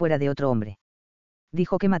quiso que fuera de otro hombre.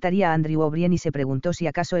 Dijo que mataría a Andrew O'Brien y se preguntó si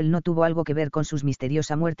acaso él no tuvo algo que ver con su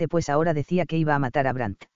misteriosa muerte, pues ahora decía que iba a matar a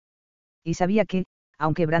Brandt. Y sabía que,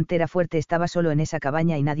 aunque Brandt era fuerte, estaba solo en esa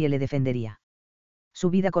cabaña y nadie le defendería. Su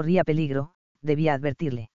vida corría peligro, debía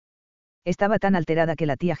advertirle. Estaba tan alterada que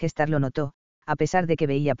la tía Gestar lo notó, a pesar de que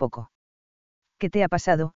veía poco. ¿Qué te ha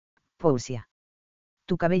pasado, Portia?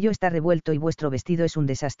 Tu cabello está revuelto y vuestro vestido es un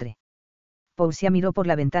desastre. Portia miró por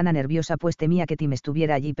la ventana nerviosa, pues temía que Tim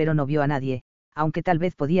estuviera allí, pero no vio a nadie, aunque tal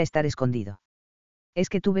vez podía estar escondido. Es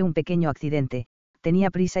que tuve un pequeño accidente,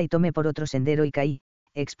 tenía prisa y tomé por otro sendero y caí,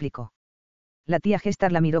 explicó. La tía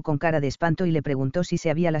Gestar la miró con cara de espanto y le preguntó si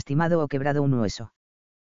se había lastimado o quebrado un hueso.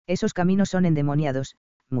 Esos caminos son endemoniados,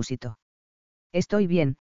 musitó. Estoy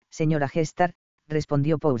bien, señora Gestar,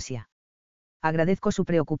 respondió Portia. Agradezco su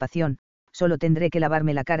preocupación, solo tendré que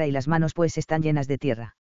lavarme la cara y las manos pues están llenas de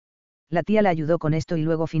tierra. La tía la ayudó con esto y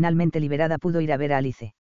luego, finalmente liberada, pudo ir a ver a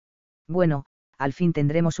Alice. Bueno, al fin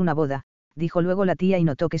tendremos una boda, dijo luego la tía y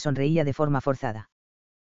notó que sonreía de forma forzada.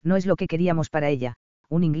 No es lo que queríamos para ella,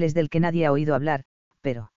 un inglés del que nadie ha oído hablar,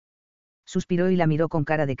 pero... Suspiró y la miró con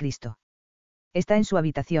cara de Cristo. Está en su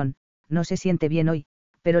habitación, no se siente bien hoy,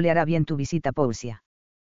 pero le hará bien tu visita, Portia.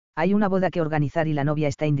 Hay una boda que organizar y la novia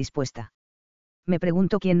está indispuesta. Me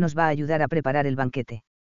pregunto quién nos va a ayudar a preparar el banquete.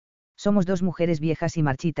 Somos dos mujeres viejas y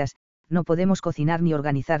marchitas, no podemos cocinar ni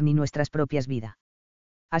organizar ni nuestras propias vidas.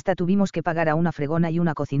 Hasta tuvimos que pagar a una fregona y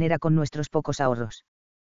una cocinera con nuestros pocos ahorros.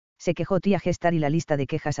 Se quejó tía Gestar y la lista de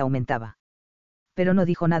quejas aumentaba. Pero no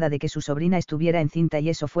dijo nada de que su sobrina estuviera encinta y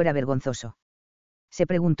eso fuera vergonzoso. Se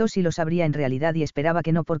preguntó si lo sabría en realidad y esperaba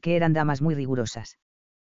que no, porque eran damas muy rigurosas.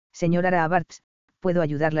 Señora Abarts, puedo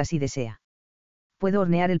ayudarla si desea. Puedo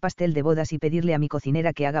hornear el pastel de bodas y pedirle a mi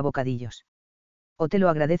cocinera que haga bocadillos. Oh, te lo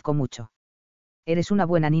agradezco mucho. Eres una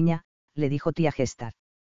buena niña, le dijo tía Gestar.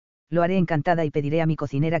 Lo haré encantada y pediré a mi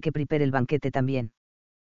cocinera que prepare el banquete también.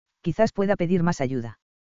 Quizás pueda pedir más ayuda.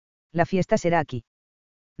 ¿La fiesta será aquí?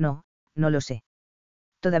 No, no lo sé.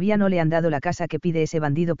 Todavía no le han dado la casa que pide ese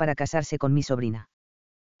bandido para casarse con mi sobrina.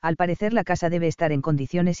 Al parecer la casa debe estar en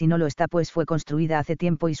condiciones y no lo está, pues fue construida hace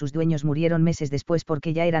tiempo y sus dueños murieron meses después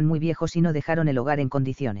porque ya eran muy viejos y no dejaron el hogar en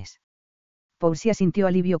condiciones. Paulsia sintió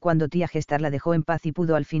alivio cuando tía Gestar la dejó en paz y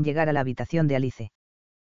pudo al fin llegar a la habitación de Alice.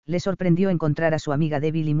 Le sorprendió encontrar a su amiga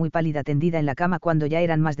débil y muy pálida tendida en la cama cuando ya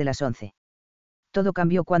eran más de las 11. Todo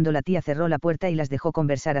cambió cuando la tía cerró la puerta y las dejó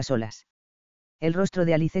conversar a solas. El rostro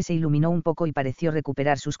de Alice se iluminó un poco y pareció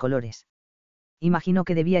recuperar sus colores. Imaginó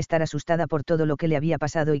que debía estar asustada por todo lo que le había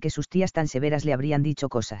pasado y que sus tías tan severas le habrían dicho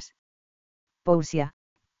cosas. Paulsia,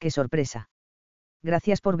 qué sorpresa.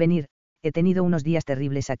 Gracias por venir, he tenido unos días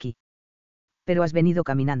terribles aquí. Pero has venido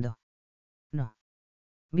caminando. No.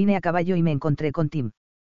 Vine a caballo y me encontré con Tim.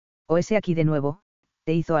 ¿O ese aquí de nuevo,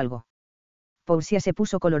 te hizo algo? Paulsia se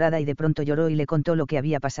puso colorada y de pronto lloró y le contó lo que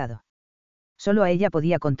había pasado. Solo a ella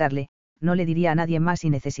podía contarle, no le diría a nadie más y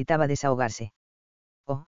necesitaba desahogarse.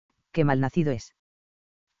 Oh, qué malnacido es.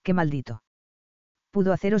 Qué maldito.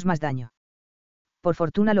 Pudo haceros más daño. Por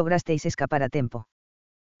fortuna lograsteis escapar a tiempo.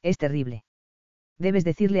 Es terrible. Debes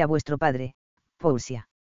decirle a vuestro padre, Paulsia.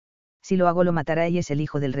 Si lo hago lo matará y es el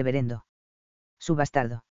hijo del reverendo. Su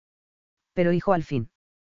bastardo. Pero hijo al fin.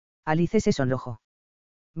 Alice se sonrojó.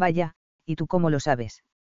 Vaya, ¿y tú cómo lo sabes?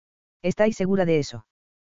 ¿Estáis segura de eso?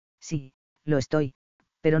 Sí, lo estoy,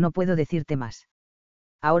 pero no puedo decirte más.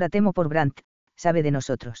 Ahora temo por Brandt, sabe de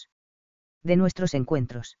nosotros. De nuestros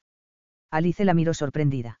encuentros. Alice la miró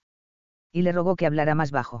sorprendida. Y le rogó que hablara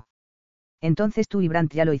más bajo. Entonces tú y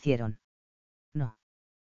Brandt ya lo hicieron. No.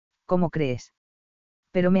 ¿Cómo crees?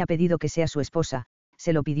 Pero me ha pedido que sea su esposa,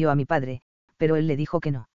 se lo pidió a mi padre, pero él le dijo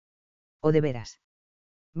que no. ¿O de veras?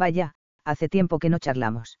 Vaya, hace tiempo que no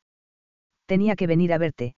charlamos. Tenía que venir a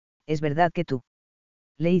verte, ¿es verdad que tú?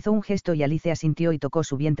 Le hizo un gesto y Alice asintió y tocó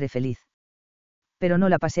su vientre feliz. Pero no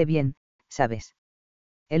la pasé bien, ¿sabes?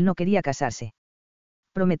 Él no quería casarse.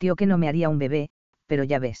 Prometió que no me haría un bebé, pero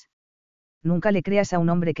ya ves. Nunca le creas a un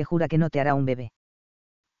hombre que jura que no te hará un bebé.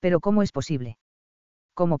 Pero ¿cómo es posible?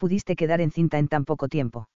 ¿Cómo pudiste quedar encinta en tan poco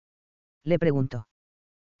tiempo? Le preguntó.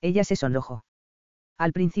 Ella se sonrojó.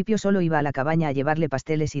 Al principio solo iba a la cabaña a llevarle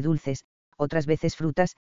pasteles y dulces, otras veces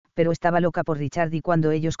frutas, pero estaba loca por Richard y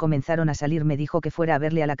cuando ellos comenzaron a salir me dijo que fuera a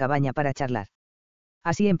verle a la cabaña para charlar.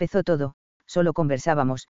 Así empezó todo, solo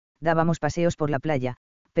conversábamos, dábamos paseos por la playa,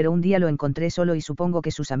 pero un día lo encontré solo y supongo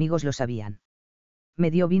que sus amigos lo sabían.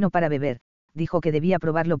 Me dio vino para beber, dijo que debía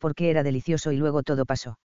probarlo porque era delicioso y luego todo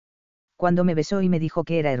pasó. Cuando me besó y me dijo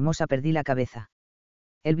que era hermosa perdí la cabeza.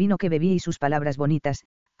 El vino que bebí y sus palabras bonitas,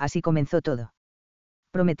 así comenzó todo.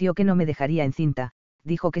 Prometió que no me dejaría encinta,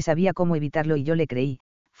 dijo que sabía cómo evitarlo y yo le creí,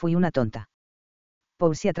 fui una tonta.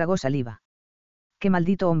 Paulsia tragó saliva. Qué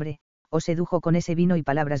maldito hombre, os sedujo con ese vino y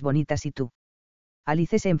palabras bonitas y tú.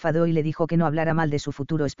 Alice se enfadó y le dijo que no hablara mal de su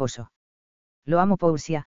futuro esposo. Lo amo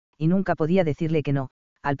Paulsia, y nunca podía decirle que no,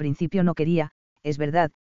 al principio no quería, es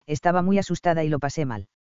verdad, estaba muy asustada y lo pasé mal.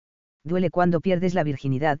 Duele cuando pierdes la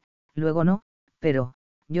virginidad, luego no, pero,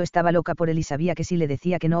 yo estaba loca por él y sabía que si le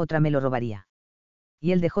decía que no otra me lo robaría.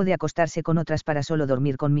 Y él dejó de acostarse con otras para solo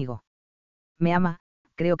dormir conmigo. Me ama,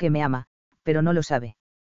 creo que me ama, pero no lo sabe.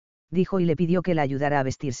 Dijo y le pidió que la ayudara a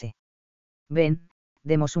vestirse. Ven,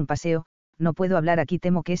 demos un paseo, no puedo hablar aquí,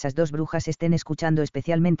 temo que esas dos brujas estén escuchando,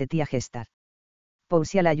 especialmente tía Gestar.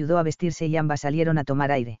 Paulsia la ayudó a vestirse y ambas salieron a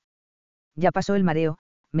tomar aire. Ya pasó el mareo,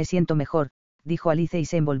 me siento mejor, dijo Alice y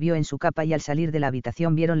se envolvió en su capa y al salir de la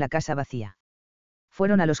habitación vieron la casa vacía.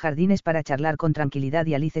 Fueron a los jardines para charlar con tranquilidad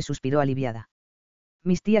y Alice suspiró aliviada.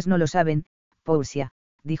 Mis tías no lo saben, Paulsia,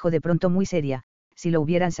 dijo de pronto muy seria, si lo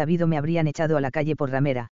hubieran sabido me habrían echado a la calle por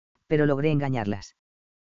ramera, pero logré engañarlas.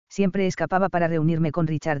 Siempre escapaba para reunirme con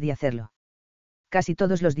Richard y hacerlo. Casi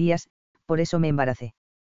todos los días, por eso me embaracé.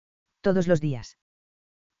 Todos los días.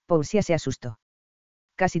 Paulsia se asustó.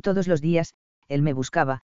 Casi todos los días, él me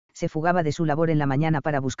buscaba, se fugaba de su labor en la mañana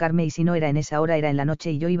para buscarme y si no era en esa hora era en la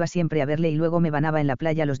noche y yo iba siempre a verle y luego me banaba en la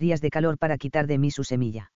playa los días de calor para quitar de mí su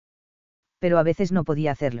semilla. Pero a veces no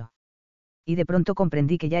podía hacerlo. Y de pronto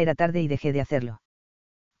comprendí que ya era tarde y dejé de hacerlo.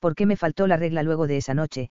 ¿Por qué me faltó la regla luego de esa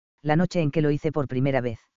noche, la noche en que lo hice por primera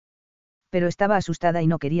vez? Pero estaba asustada y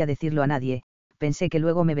no quería decirlo a nadie, pensé que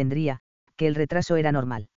luego me vendría, que el retraso era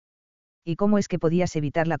normal. ¿Y cómo es que podías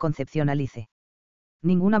evitar la concepción, Alice?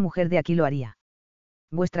 Ninguna mujer de aquí lo haría.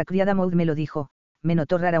 Vuestra criada Maud me lo dijo, me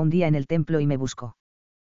notó rara un día en el templo y me buscó.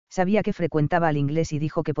 Sabía que frecuentaba al inglés y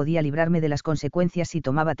dijo que podía librarme de las consecuencias si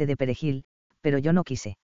tomaba té de perejil, pero yo no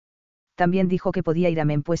quise. También dijo que podía ir a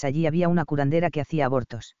Men, pues allí había una curandera que hacía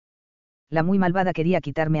abortos. La muy malvada quería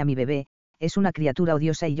quitarme a mi bebé, es una criatura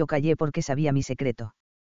odiosa, y yo callé porque sabía mi secreto.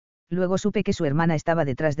 Luego supe que su hermana estaba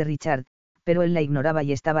detrás de Richard, pero él la ignoraba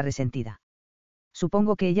y estaba resentida.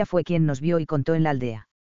 Supongo que ella fue quien nos vio y contó en la aldea.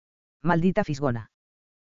 Maldita fisgona.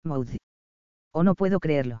 Maud. Oh, no puedo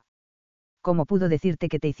creerlo. ¿Cómo pudo decirte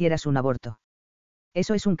que te hicieras un aborto?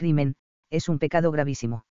 Eso es un crimen, es un pecado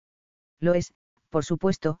gravísimo. Lo es, por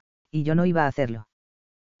supuesto, y yo no iba a hacerlo.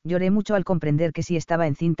 Lloré mucho al comprender que sí estaba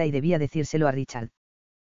encinta y debía decírselo a Richard.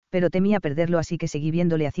 Pero temía perderlo, así que seguí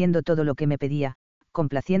viéndole haciendo todo lo que me pedía,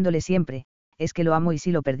 complaciéndole siempre, es que lo amo, y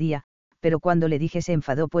sí lo perdía, pero cuando le dije se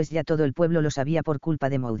enfadó, pues ya todo el pueblo lo sabía por culpa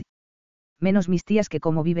de Maud. Menos mis tías, que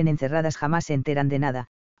como viven encerradas jamás se enteran de nada,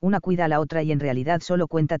 una cuida a la otra y en realidad solo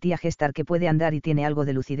cuenta tía Gestar, que puede andar y tiene algo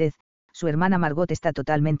de lucidez, su hermana Margot está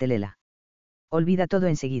totalmente lela. Olvida todo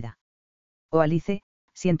enseguida. Oh Alice,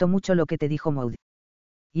 siento mucho lo que te dijo Maud.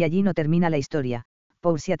 Y allí no termina la historia,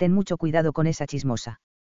 Portia, ten mucho cuidado con esa chismosa.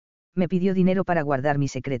 Me pidió dinero para guardar mi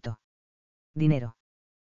secreto. ¿Dinero?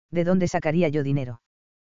 ¿De dónde sacaría yo dinero?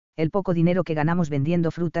 El poco dinero que ganamos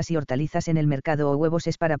vendiendo frutas y hortalizas en el mercado o huevos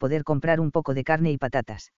es para poder comprar un poco de carne y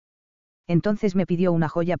patatas. Entonces me pidió una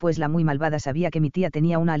joya, pues la muy malvada sabía que mi tía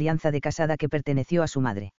tenía una alianza de casada que perteneció a su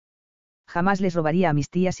madre. Jamás les robaría a mis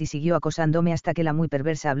tías, y siguió acosándome hasta que la muy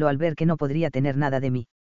perversa habló al ver que no podría tener nada de mí.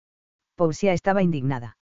 Portia estaba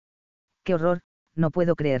indignada. ¡Qué horror! No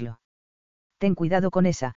puedo creerlo. Ten cuidado con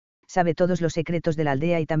esa, sabe todos los secretos de la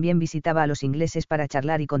aldea, y también visitaba a los ingleses para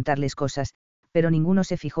charlar y contarles cosas, pero ninguno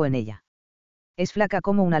se fijó en ella. Es flaca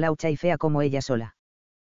como una laucha y fea como ella sola.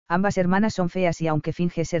 Ambas hermanas son feas, y aunque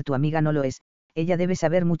finge ser tu amiga no lo es, ella debe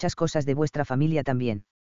saber muchas cosas de vuestra familia también.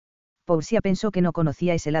 Portia pensó que no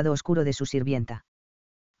conocía ese lado oscuro de su sirvienta.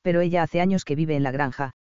 Pero ella hace años que vive en la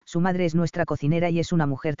granja, su madre es nuestra cocinera y es una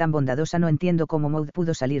mujer tan bondadosa, no entiendo cómo Maud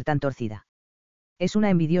pudo salir tan torcida. Es una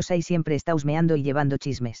envidiosa y siempre está husmeando y llevando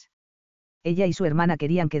chismes. Ella y su hermana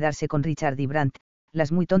querían quedarse con Richard y Brandt,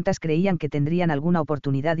 las muy tontas creían que tendrían alguna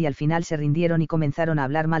oportunidad y al final se rindieron y comenzaron a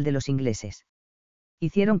hablar mal de los ingleses.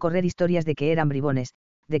 Hicieron correr historias de que eran bribones,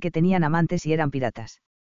 de que tenían amantes y eran piratas.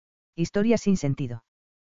 Historias sin sentido.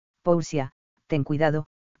 Portia, ten cuidado,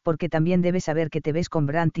 porque también debes saber que te ves con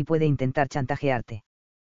Brandt y puede intentar chantajearte.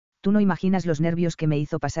 Tú no imaginas los nervios que me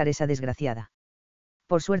hizo pasar esa desgraciada.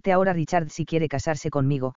 Por suerte ahora Richard sí quiere casarse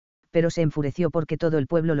conmigo, pero se enfureció porque todo el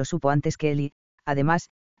pueblo lo supo antes que él y, además,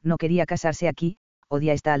 no quería casarse aquí,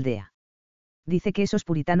 odia esta aldea. Dice que esos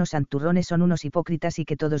puritanos santurrones son unos hipócritas y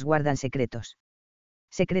que todos guardan secretos.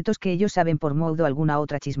 Secretos que ellos saben por Maud o alguna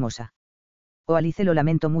otra chismosa. Oh Alice, lo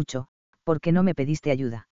lamento mucho, ¿por qué no me pediste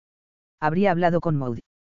ayuda? Habría hablado con Maud.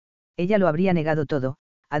 Ella lo habría negado todo,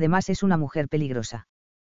 además es una mujer peligrosa.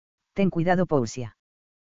 Ten cuidado, Portia.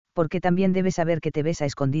 Porque también debes saber que te ves a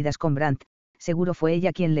escondidas con Brandt, seguro fue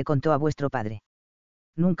ella quien le contó a vuestro padre.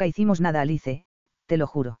 Nunca hicimos nada, Alice, te lo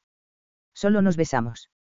juro. Solo nos besamos.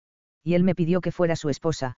 Y él me pidió que fuera su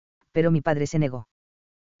esposa, pero mi padre se negó.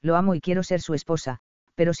 Lo amo y quiero ser su esposa,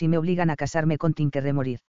 pero si me obligan a casarme con Tim querré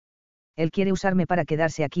morir. Él quiere usarme para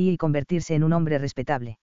quedarse aquí y convertirse en un hombre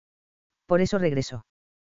respetable. Por eso regresó.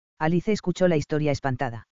 Alice escuchó la historia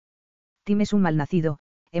espantada. Tim es un malnacido,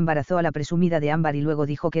 embarazó a la presumida de Ámbar y luego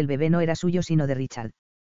dijo que el bebé no era suyo sino de Richard.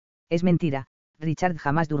 Es mentira, Richard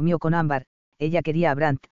jamás durmió con Ámbar, ella quería a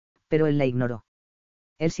Brandt, pero él la ignoró.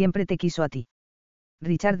 Él siempre te quiso a ti.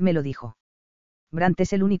 Richard me lo dijo. Brandt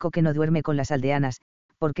es el único que no duerme con las aldeanas,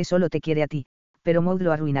 porque solo te quiere a ti, pero Maud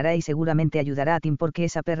lo arruinará y seguramente ayudará a Tim porque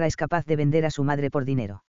esa perra es capaz de vender a su madre por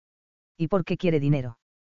dinero. ¿Y por qué quiere dinero?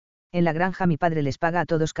 En la granja mi padre les paga a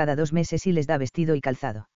todos cada 2 meses y les da vestido y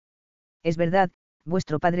calzado. Es verdad,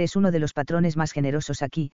 vuestro padre es uno de los patrones más generosos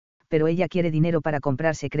aquí, pero ella quiere dinero para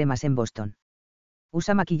comprarse cremas en Boston.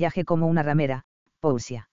 Usa maquillaje como una ramera,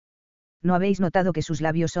 Portia. ¿No habéis notado que sus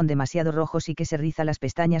labios son demasiado rojos y que se riza las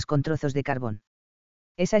pestañas con trozos de carbón?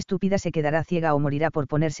 Esa estúpida se quedará ciega o morirá por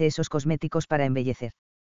ponerse esos cosméticos para embellecer.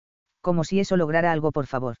 Como si eso lograra algo, por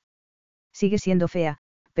favor. Sigue siendo fea,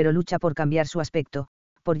 pero lucha por cambiar su aspecto,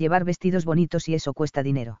 por llevar vestidos bonitos y eso cuesta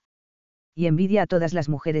dinero. Y envidia a todas las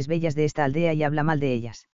mujeres bellas de esta aldea y habla mal de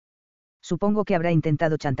ellas. Supongo que habrá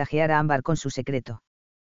intentado chantajear a Ámbar con su secreto.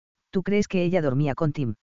 ¿Tú crees que ella dormía con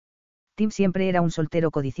Tim? Tim siempre era un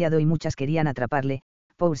soltero codiciado y muchas querían atraparle,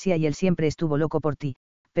 Portia, y él siempre estuvo loco por ti,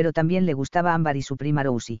 pero también le gustaba Ámbar y su prima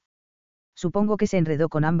Rosie. Supongo que se enredó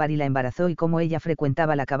con Ámbar y la embarazó, y como ella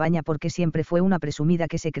frecuentaba la cabaña porque siempre fue una presumida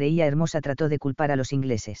que se creía hermosa, trató de culpar a los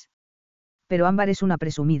ingleses. Pero Ámbar es una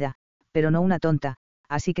presumida, pero no una tonta,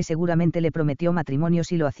 así que seguramente le prometió matrimonio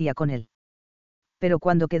si lo hacía con él. Pero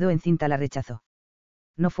cuando quedó encinta la rechazó.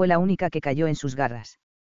 No fue la única que cayó en sus garras.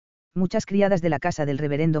 Muchas criadas de la casa del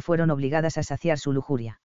reverendo fueron obligadas a saciar su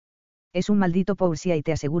lujuria. Es un maldito Poursia y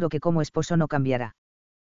te aseguro que como esposo no cambiará.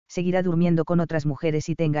 Seguirá durmiendo con otras mujeres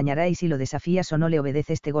y te engañará y si lo desafías o no le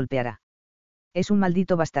obedeces te golpeará. Es un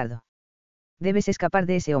maldito bastardo. Debes escapar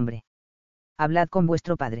de ese hombre. Hablad con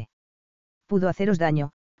vuestro padre. Pudo haceros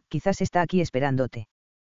daño, quizás está aquí esperándote.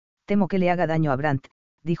 Temo que le haga daño a Brandt,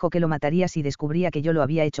 dijo que lo mataría si descubría que yo lo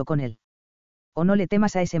había hecho con él. O no le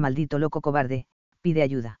temas a ese maldito loco cobarde, pide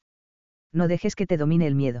ayuda. No dejes que te domine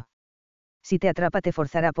el miedo. Si te atrapa te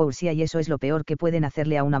forzará Poursia y eso es lo peor que pueden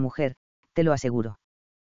hacerle a una mujer, te lo aseguro.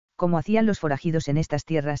 Como hacían los forajidos en estas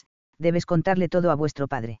tierras, debes contarle todo a vuestro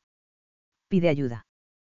padre. Pide ayuda.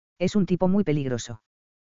 Es un tipo muy peligroso.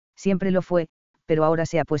 Siempre lo fue, pero ahora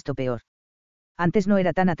se ha puesto peor. Antes no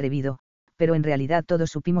era tan atrevido, pero en realidad todos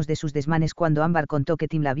supimos de sus desmanes cuando Ámbar contó que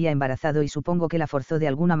Tim la había embarazado y supongo que la forzó de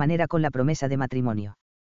alguna manera con la promesa de matrimonio.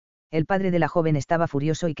 El padre de la joven estaba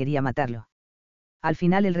furioso y quería matarlo. Al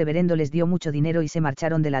final el reverendo les dio mucho dinero y se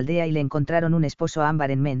marcharon de la aldea y le encontraron un esposo a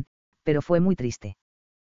Ámbar en Men, pero fue muy triste.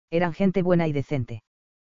 Eran gente buena y decente.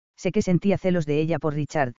 Sé que sentía celos de ella por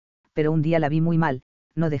Richard, pero un día la vi muy mal,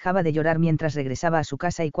 no dejaba de llorar mientras regresaba a su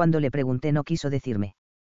casa y cuando le pregunté no quiso decirme.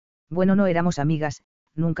 Bueno, no éramos amigas,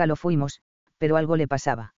 nunca lo fuimos, pero algo le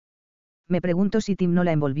pasaba. Me pregunto si Tim no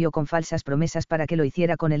la envolvió con falsas promesas para que lo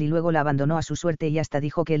hiciera con él y luego la abandonó a su suerte y hasta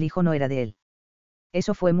dijo que el hijo no era de él.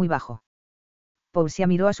 Eso fue muy bajo. Poursia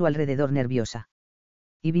miró a su alrededor nerviosa.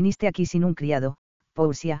 Y viniste aquí sin un criado,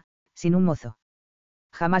 Poursia, sin un mozo.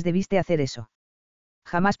 Jamás debiste hacer eso.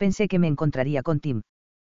 Jamás pensé que me encontraría con Tim.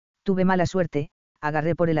 Tuve mala suerte,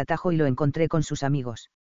 agarré por el atajo y lo encontré con sus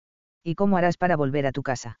amigos. ¿Y cómo harás para volver a tu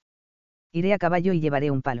casa? Iré a caballo y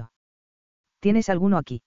llevaré un palo. ¿Tienes alguno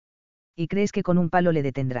aquí? ¿Y crees que con un palo le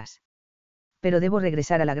detendrás? Pero debo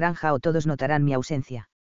regresar a la granja o todos notarán mi ausencia.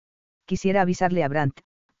 Quisiera avisarle a Brandt,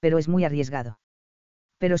 pero es muy arriesgado.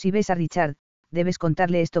 Pero si ves a Richard, debes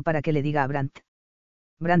contarle esto para que le diga a Brandt.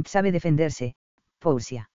 Brandt sabe defenderse,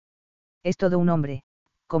 Poursia. Es todo un hombre,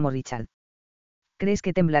 como Richard. ¿Crees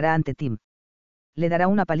que temblará ante Tim? Le dará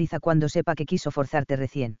una paliza cuando sepa que quiso forzarte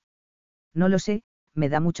recién. No lo sé, me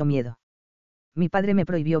da mucho miedo. Mi padre me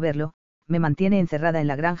prohibió verlo, me mantiene encerrada en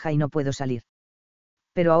la granja y no puedo salir.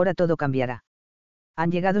 Pero ahora todo cambiará.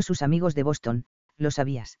 Han llegado sus amigos de Boston, ¿lo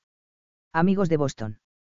sabías? Amigos de Boston.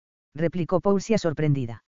 Replicó Poursia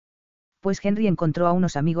sorprendida. Pues Henry encontró a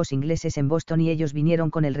unos amigos ingleses en Boston y ellos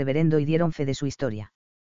vinieron con el reverendo y dieron fe de su historia.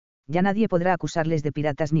 Ya nadie podrá acusarles de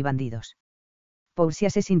piratas ni bandidos. Poursia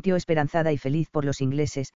se sintió esperanzada y feliz por los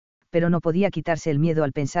ingleses, pero no podía quitarse el miedo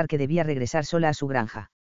al pensar que debía regresar sola a su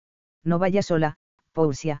granja. No vayas sola,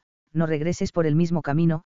 Poursia, no regreses por el mismo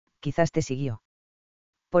camino, quizás te siguió.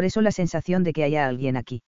 Por eso la sensación de que haya alguien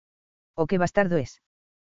aquí. ¿O qué bastardo es?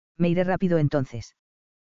 Me iré rápido entonces.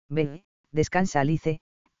 Ve, descansa Alice,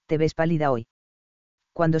 te ves pálida hoy.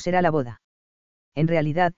 ¿Cuándo será la boda? En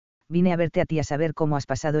realidad, vine a verte a ti a saber cómo has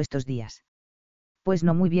pasado estos días. Pues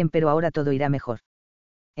no muy bien, pero ahora todo irá mejor.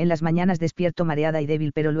 En las mañanas despierto mareada y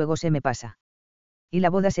débil, pero luego se me pasa. Y la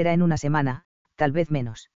boda será en una semana, tal vez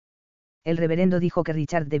menos. El reverendo dijo que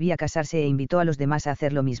Richard debía casarse e invitó a los demás a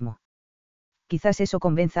hacer lo mismo. Quizás eso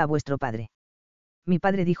convenza a vuestro padre. Mi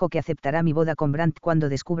padre dijo que aceptará mi boda con Brandt cuando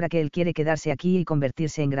descubra que él quiere quedarse aquí y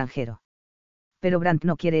convertirse en granjero. Pero Brandt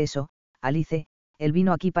no quiere eso, Alice, él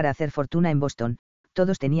vino aquí para hacer fortuna en Boston,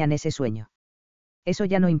 todos tenían ese sueño. Eso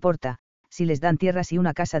ya no importa, si les dan tierras y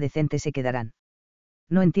una casa decente se quedarán.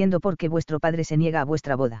 No entiendo por qué vuestro padre se niega a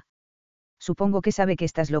vuestra boda. Supongo que sabe que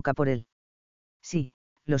estás loca por él. Sí,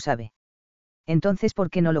 lo sabe. Entonces, ¿por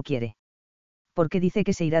qué no lo quiere? Porque dice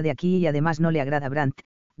que se irá de aquí y además no le agrada Brandt,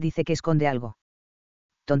 dice que esconde algo.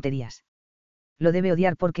 Tonterías. Lo debe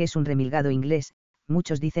odiar porque es un remilgado inglés,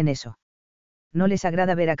 muchos dicen eso. No les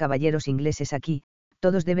agrada ver a caballeros ingleses aquí,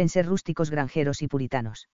 todos deben ser rústicos granjeros y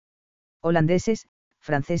puritanos. Holandeses,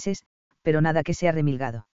 franceses, pero nada que sea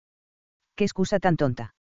remilgado. ¿Qué excusa tan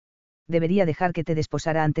tonta? Debería dejar que te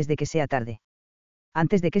desposara antes de que sea tarde.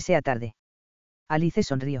 Antes de que sea tarde. Alice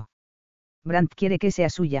sonrió. Brandt quiere que sea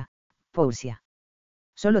suya, Poursia.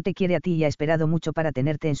 Solo te quiere a ti y ha esperado mucho para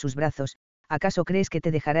tenerte en sus brazos. ¿Acaso crees que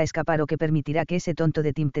te dejará escapar o que permitirá que ese tonto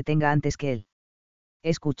de Tim te tenga antes que él?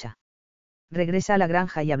 Escucha. Regresa a la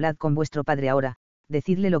granja y hablad con vuestro padre ahora,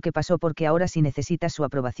 decidle lo que pasó porque ahora sí necesitas su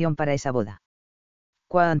aprobación para esa boda.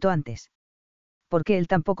 Cuanto antes. Porque él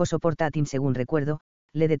tampoco soporta a Tim según recuerdo,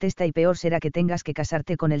 le detesta y peor será que tengas que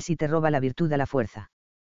casarte con él si te roba la virtud a la fuerza.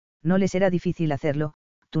 No le será difícil hacerlo,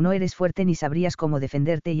 tú no eres fuerte ni sabrías cómo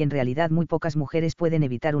defenderte y en realidad muy pocas mujeres pueden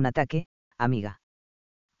evitar un ataque, amiga.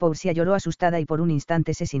 Paulsia lloró asustada y por un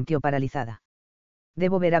instante se sintió paralizada.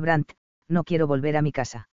 Debo ver a Brandt, no quiero volver a mi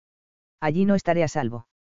casa. Allí no estaré a salvo.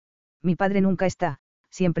 Mi padre nunca está,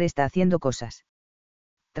 siempre está haciendo cosas.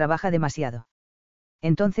 Trabaja demasiado.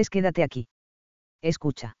 Entonces quédate aquí.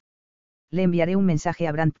 Escucha. Le enviaré un mensaje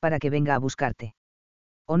a Brandt para que venga a buscarte.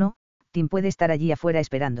 O no, Tim puede estar allí afuera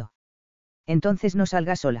esperando. Entonces no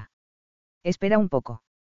salgas sola. Espera un poco.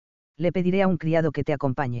 Le pediré a un criado que te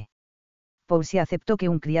acompañe. Paulsia aceptó que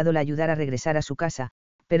un criado la ayudara a regresar a su casa,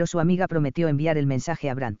 pero su amiga prometió enviar el mensaje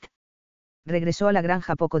a Brandt. Regresó a la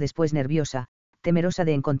granja poco después nerviosa, temerosa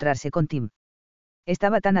de encontrarse con Tim.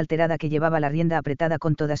 Estaba tan alterada que llevaba la rienda apretada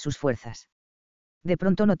con todas sus fuerzas. De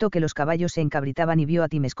pronto notó que los caballos se encabritaban y vio a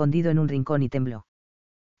Tim escondido en un rincón y tembló.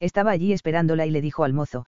 Estaba allí esperándola y le dijo al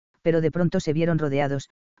mozo, pero de pronto se vieron rodeados,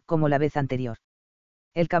 como la vez anterior.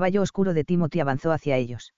 El caballo oscuro de Timothy avanzó hacia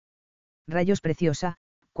ellos. Rayos preciosa,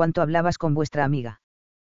 ¿cuánto hablabas con vuestra amiga?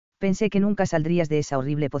 Pensé que nunca saldrías de esa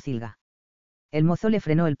horrible pocilga. El mozo le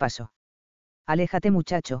frenó el paso. Aléjate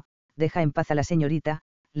muchacho, deja en paz a la señorita,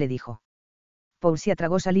 le dijo. Paulsia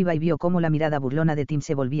tragó saliva y vio cómo la mirada burlona de Tim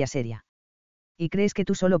se volvía seria. ¿Y crees que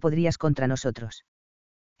tú solo podrías contra nosotros?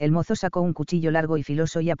 El mozo sacó un cuchillo largo y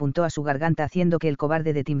filoso y apuntó a su garganta haciendo que el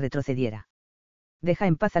cobarde de Tim retrocediera. Deja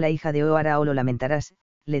en paz a la hija de O'Hara o lo lamentarás,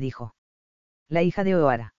 le dijo. La hija de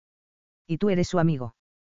O'Hara. ¿Y tú eres su amigo?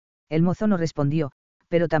 El mozo no respondió,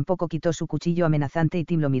 pero tampoco quitó su cuchillo amenazante y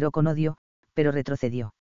Tim lo miró con odio, pero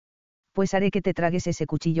retrocedió. Pues haré que te tragues ese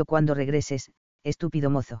cuchillo cuando regreses, estúpido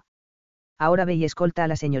mozo. Ahora ve y escolta a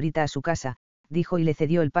la señorita a su casa, dijo y le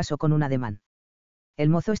cedió el paso con un ademán. El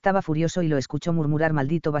mozo estaba furioso y lo escuchó murmurar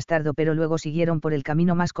maldito bastardo, pero luego siguieron por el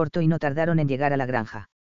camino más corto y no tardaron en llegar a la granja.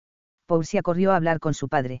 Paulsia corrió a hablar con su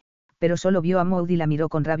padre, pero solo vio a Maud y la miró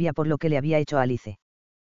con rabia por lo que le había hecho a Alice.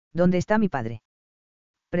 ¿Dónde está mi padre?,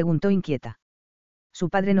 preguntó inquieta. Su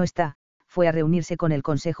padre no está, fue a reunirse con el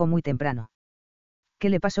consejo muy temprano. ¿Qué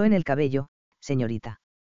le pasó en el cabello, señorita?,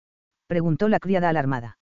 preguntó la criada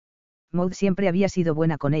alarmada. Maud siempre había sido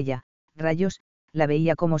buena con ella, rayos, la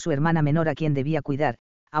veía como su hermana menor a quien debía cuidar,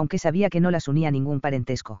 aunque sabía que no las unía ningún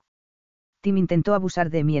parentesco. Tim intentó abusar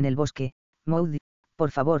de mí en el bosque, Maud,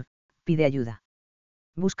 por favor, pide ayuda.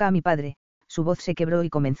 Busca a mi padre, su voz se quebró y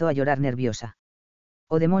comenzó a llorar nerviosa.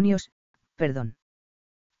 Oh demonios, perdón.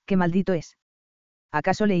 ¿Qué maldito es?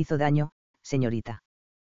 ¿Acaso le hizo daño, señorita?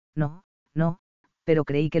 No, no, pero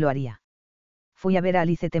creí que lo haría. Fui a ver a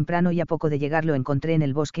Alice temprano y a poco de llegar lo encontré en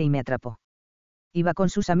el bosque y me atrapó. Iba con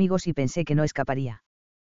sus amigos y pensé que no escaparía.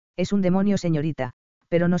 Es un demonio, señorita,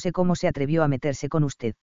 pero no sé cómo se atrevió a meterse con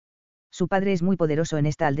usted. Su padre es muy poderoso en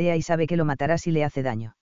esta aldea y sabe que lo matará si le hace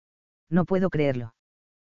daño. No puedo creerlo.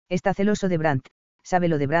 Está celoso de Brandt, sabe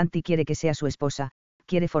lo de Brandt y quiere que sea su esposa,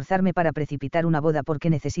 quiere forzarme para precipitar una boda porque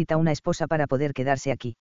necesita una esposa para poder quedarse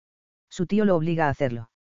aquí. Su tío lo obliga a hacerlo.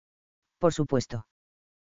 Por supuesto.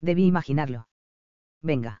 Debí imaginarlo.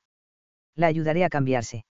 Venga. La ayudaré a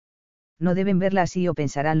cambiarse. No deben verla así o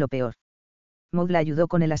pensarán lo peor. Maud la ayudó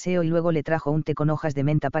con el aseo y luego le trajo un té con hojas de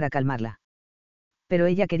menta para calmarla. Pero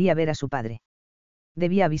ella quería ver a su padre.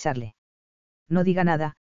 Debía avisarle. No diga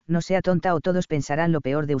nada, no sea tonta o todos pensarán lo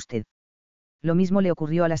peor de usted. Lo mismo le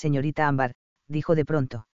ocurrió a la señorita Ámbar, dijo de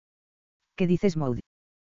pronto. ¿Qué dices, Maud?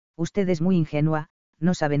 Usted es muy ingenua,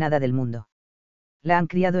 no sabe nada del mundo. La han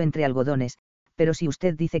criado entre algodones, pero si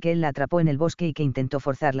usted dice que él la atrapó en el bosque y que intentó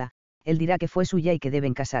forzarla, él dirá que fue suya y que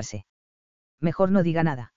deben casarse. Mejor no diga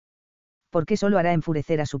nada. Porque solo hará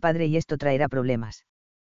enfurecer a su padre y esto traerá problemas.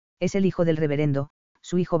 Es el hijo del reverendo,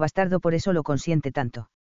 su hijo bastardo, por eso lo consiente tanto.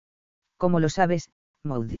 ¿Cómo lo sabes,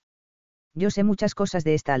 Maud? Yo sé muchas cosas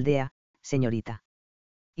de esta aldea, señorita.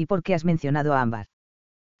 ¿Y por qué has mencionado a Ámbar?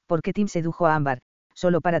 Porque Tim sedujo a Ámbar,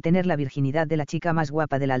 solo para tener la virginidad de la chica más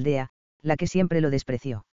guapa de la aldea, la que siempre lo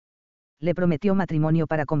despreció. Le prometió matrimonio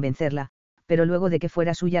para convencerla, pero luego de que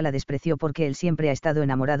fuera suya la despreció porque él siempre ha estado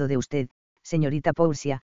enamorado de usted, señorita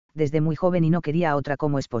Paulsia, desde muy joven y no quería a otra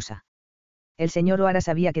como esposa. El señor O'Hara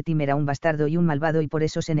sabía que Tim era un bastardo y un malvado y por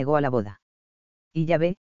eso se negó a la boda. Y ya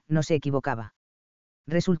ve, no se equivocaba.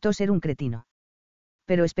 Resultó ser un cretino.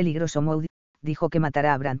 Pero es peligroso, Maud, dijo que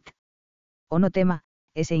matará a Brandt. Oh, no tema,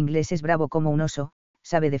 ese inglés es bravo como un oso,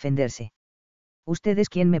 sabe defenderse. Usted es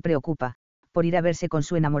quien me preocupa, por ir a verse con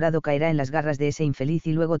su enamorado caerá en las garras de ese infeliz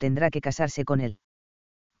y luego tendrá que casarse con él.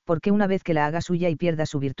 Porque una vez que la haga suya y pierda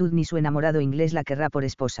su virtud ni su enamorado inglés la querrá por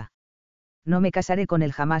esposa. No me casaré con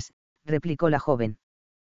él jamás, replicó la joven.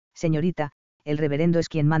 Señorita, el reverendo es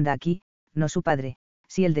quien manda aquí, no su padre.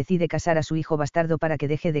 Si él decide casar a su hijo bastardo para que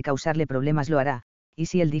deje de causarle problemas lo hará, y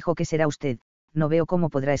si él dijo que será usted, no veo cómo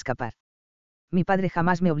podrá escapar. Mi padre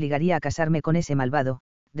jamás me obligaría a casarme con ese malvado,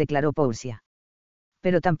 declaró Paulsia.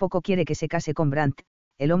 Pero tampoco quiere que se case con Brandt,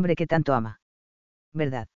 el hombre que tanto ama.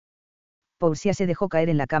 ¿Verdad? Paulsia se dejó caer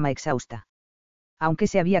en la cama exhausta. Aunque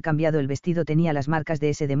se había cambiado el vestido, tenía las marcas de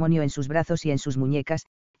ese demonio en sus brazos y en sus muñecas,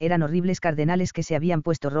 eran horribles cardenales que se habían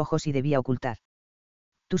puesto rojos y debía ocultar.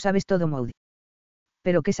 Tú sabes todo, Maud.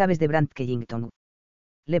 ¿Pero qué sabes de Brandt Killington?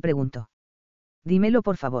 Le preguntó. Dímelo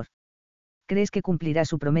por favor. ¿Crees que cumplirá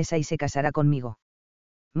su promesa y se casará conmigo?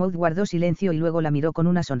 Maud guardó silencio y luego la miró con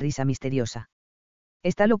una sonrisa misteriosa.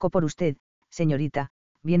 Está loco por usted, señorita,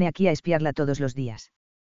 viene aquí a espiarla todos los días.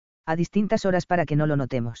 A distintas horas para que no lo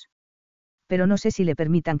notemos. Pero no sé si le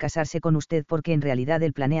permitan casarse con usted porque en realidad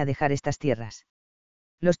él planea dejar estas tierras.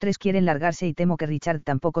 Los tres quieren largarse y temo que Richard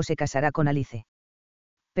tampoco se casará con Alice.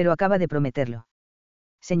 Pero acaba de prometerlo.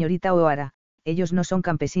 Señorita O'Hara, ellos no son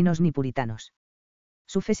campesinos ni puritanos.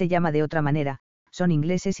 Su fe se llama de otra manera, son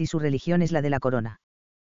ingleses y su religión es la de la corona.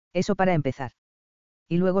 Eso para empezar.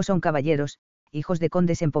 Y luego son caballeros, hijos de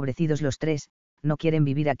condes empobrecidos los tres, no quieren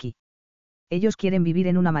vivir aquí. Ellos quieren vivir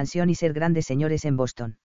en una mansión y ser grandes señores en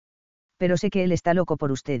Boston. Pero sé que él está loco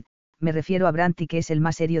por usted, me refiero a Brandt y que es el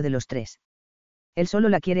más serio de los tres. Él solo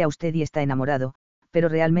la quiere a usted y está enamorado, pero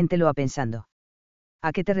realmente lo ha pensando.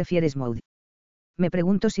 ¿A qué te refieres, Maud? Me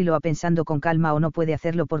pregunto si lo ha pensando con calma o no puede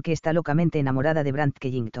hacerlo porque está locamente enamorada de Brandt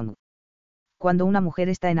Killington. Cuando una mujer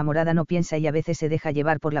está enamorada no piensa y a veces se deja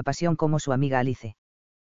llevar por la pasión como su amiga Alice.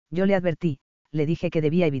 Yo le advertí, le dije que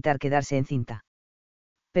debía evitar quedarse encinta.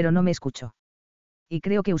 Pero no me escuchó. Y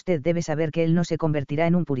creo que usted debe saber que él no se convertirá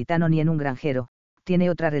en un puritano ni en un granjero, tiene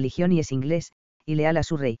otra religión y es inglés, y leal a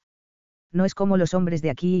su rey. No es como los hombres de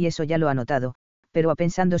aquí y eso ya lo ha notado, pero ha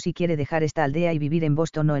pensando si quiere dejar esta aldea y vivir en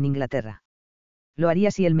Boston o en Inglaterra. Lo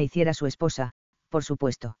haría si él me hiciera su esposa, por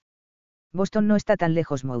supuesto. Boston no está tan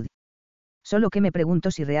lejos, Maud. Solo que me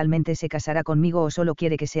pregunto si realmente se casará conmigo o solo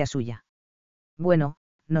quiere que sea suya. Bueno,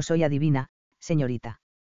 no soy adivina, señorita.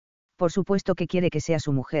 Por supuesto que quiere que sea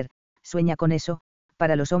su mujer, sueña con eso,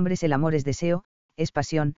 para los hombres el amor es deseo, es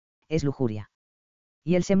pasión, es lujuria.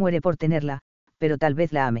 Y él se muere por tenerla, pero tal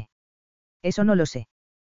vez la ame. Eso no lo sé.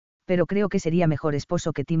 Pero creo que sería mejor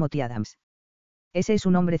esposo que Timothy Adams. Ese es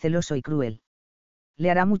un hombre celoso y cruel. Le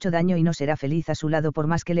hará mucho daño y no será feliz a su lado por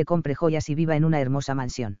más que le compre joyas y viva en una hermosa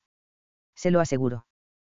mansión. Se lo aseguro.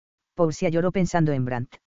 Paulsia lloró pensando en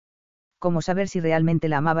Brandt. ¿Cómo saber si realmente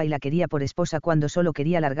la amaba y la quería por esposa cuando solo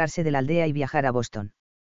quería largarse de la aldea y viajar a Boston?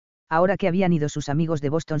 Ahora que habían ido sus amigos de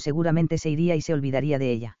Boston seguramente se iría y se olvidaría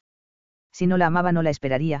de ella. Si no la amaba no la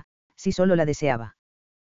esperaría, si solo la deseaba.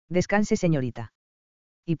 Descanse, señorita.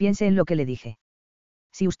 Y piense en lo que le dije.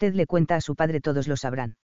 Si usted le cuenta a su padre todos lo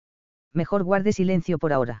sabrán. Mejor guarde silencio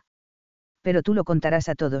por ahora. Pero tú lo contarás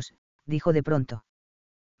a todos, dijo de pronto.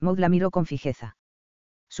 Maud la miró con fijeza.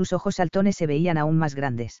 Sus ojos saltones se veían aún más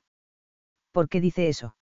grandes. ¿Por qué dice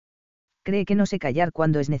eso? Cree que no sé callar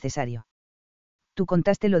cuando es necesario. Tú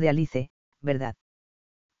contaste lo de Alice, ¿verdad?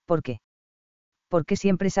 ¿Por qué? Porque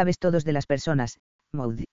siempre sabes todos de las personas,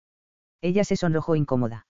 Maud. Ella se sonrojó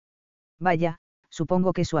incómoda. Vaya,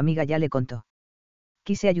 supongo que su amiga ya le contó.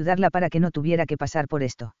 Quise ayudarla para que no tuviera que pasar por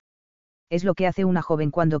esto. Es lo que hace una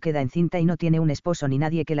joven cuando queda encinta y no tiene un esposo ni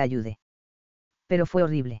nadie que la ayude. Pero fue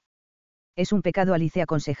horrible. Es un pecado, Alice,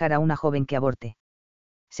 aconsejar a una joven que aborte.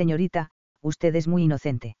 Señorita, usted es muy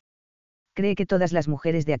inocente. Cree que todas las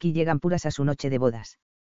mujeres de aquí llegan puras a su noche de bodas.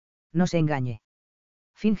 No se engañe.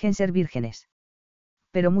 Fingen ser vírgenes.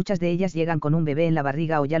 Pero muchas de ellas llegan con un bebé en la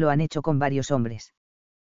barriga o ya lo han hecho con varios hombres.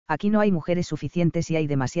 Aquí no hay mujeres suficientes y hay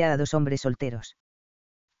demasiados hombres solteros.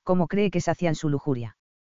 ¿Cómo cree que sacian su lujuria?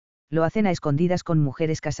 Lo hacen a escondidas con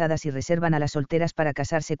mujeres casadas y reservan a las solteras para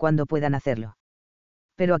casarse cuando puedan hacerlo.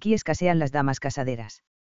 Pero aquí escasean las damas casaderas.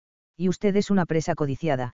 Y usted es una presa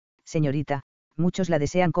codiciada, señorita, muchos la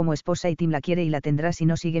desean como esposa y Tim la quiere y la tendrá si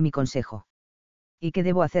no sigue mi consejo. ¿Y qué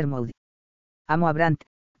debo hacer, Maud? Amo a Brandt,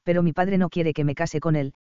 pero mi padre no quiere que me case con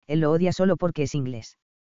él, él lo odia solo porque es inglés.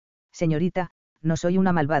 Señorita, no soy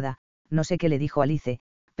una malvada, no sé qué le dijo Alice,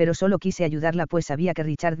 pero solo quise ayudarla pues sabía que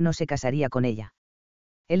Richard no se casaría con ella.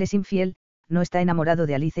 Él es infiel, no está enamorado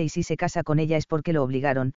de Alice y si se casa con ella es porque lo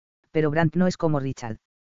obligaron, pero Brandt no es como Richard.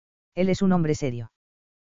 Él es un hombre serio.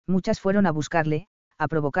 Muchas fueron a buscarle, a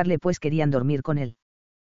provocarle pues querían dormir con él.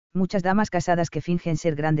 Muchas damas casadas que fingen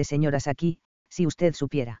ser grandes señoras aquí, si usted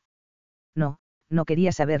supiera. No, no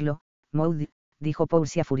quería saberlo, Maud, dijo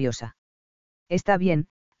Paulsia furiosa. Está bien,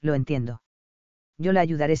 lo entiendo. Yo la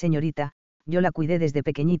ayudaré, señorita, yo la cuidé desde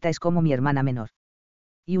pequeñita, es como mi hermana menor.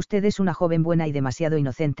 Y usted es una joven buena y demasiado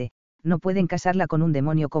inocente, no pueden casarla con un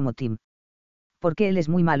demonio como Tim. Porque él es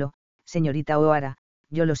muy malo, señorita O'Hara,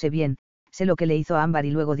 yo lo sé bien, sé lo que le hizo a Ámbar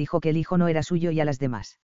y luego dijo que el hijo no era suyo y a las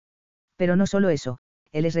demás. Pero no solo eso,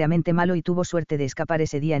 él es realmente malo y tuvo suerte de escapar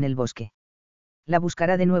ese día en el bosque. La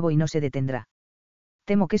buscará de nuevo y no se detendrá.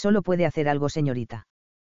 Temo que solo puede hacer algo, señorita.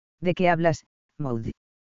 ¿De qué hablas, Maud?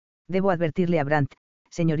 Debo advertirle a Brandt,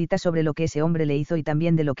 señorita, sobre lo que ese hombre le hizo y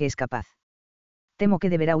también de lo que es capaz. Temo que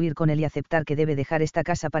deberá huir con él y aceptar que debe dejar esta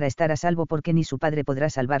casa para estar a salvo porque ni su padre podrá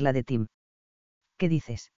salvarla de Tim. ¿Qué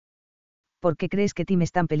dices? ¿Por qué crees que Tim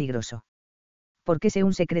es tan peligroso? Porque sé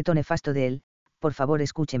un secreto nefasto de él, por favor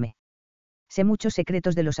escúcheme. Sé muchos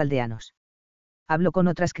secretos de los aldeanos. Hablo con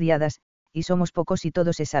otras criadas, y somos pocos y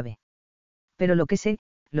todo se sabe. Pero lo que sé,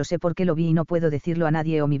 lo sé porque lo vi y no puedo decirlo a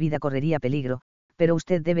nadie o mi vida correría peligro, pero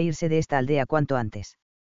usted debe irse de esta aldea cuanto antes.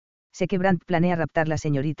 Sé que Brandt planea raptar la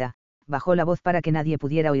señorita, bajó la voz para que nadie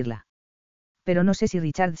pudiera oírla. Pero no sé si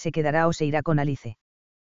Richard se quedará o se irá con Alice.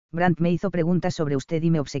 Brandt me hizo preguntas sobre usted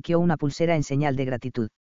y me obsequió una pulsera en señal de gratitud.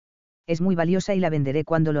 Es muy valiosa y la venderé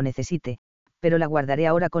cuando lo necesite, pero la guardaré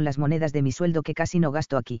ahora con las monedas de mi sueldo que casi no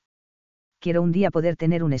gasto aquí. Quiero un día poder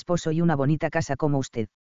tener un esposo y una bonita casa como usted.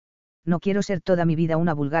 No quiero ser toda mi vida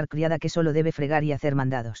una vulgar criada que solo debe fregar y hacer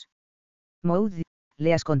mandados. Maud,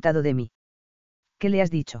 ¿le has contado de mí? ¿Qué le has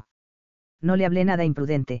dicho? No le hablé nada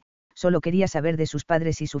imprudente, solo quería saber de sus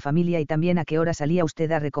padres y su familia y también a qué hora salía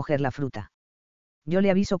usted a recoger la fruta. Yo le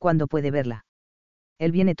aviso cuando puede verla.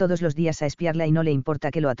 Él viene todos los días a espiarla y no le importa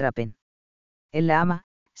que lo atrapen. Él la ama,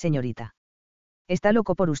 señorita. Está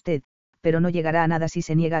loco por usted, pero no llegará a nada si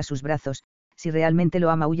se niega a sus brazos, si realmente lo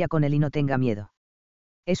ama huya con él y no tenga miedo.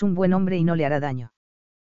 Es un buen hombre y no le hará daño.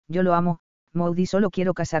 Yo lo amo, Maud, y solo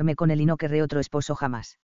quiero casarme con él y no querré otro esposo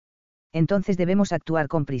jamás. Entonces debemos actuar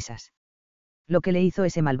con prisas. Lo que le hizo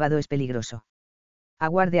ese malvado es peligroso.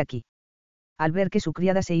 Aguarde aquí. Al ver que su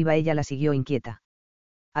criada se iba, ella la siguió inquieta.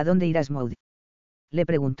 ¿A dónde irás, Maud? Le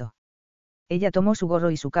preguntó. Ella tomó su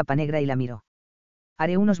gorro y su capa negra y la miró.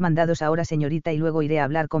 Haré unos mandados ahora, señorita, y luego iré a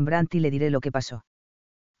hablar con Brandt y le diré lo que pasó.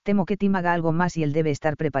 Temo que Tim haga algo más y él debe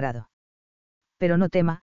estar preparado. Pero no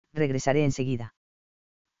tema, regresaré enseguida.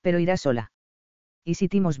 Pero irá sola. ¿Y si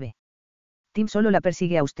Tim os ve? Tim solo la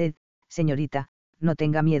persigue a usted, señorita, no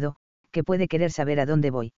tenga miedo, que puede querer saber a dónde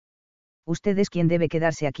voy. Usted es quien debe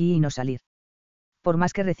quedarse aquí y no salir. Por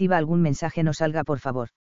más que reciba algún mensaje, no salga, por favor.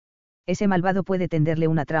 Ese malvado puede tenderle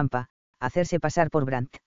una trampa, hacerse pasar por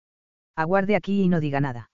Brandt. Aguarde aquí y no diga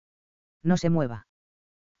nada. No se mueva.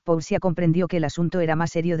 Paulsia comprendió que el asunto era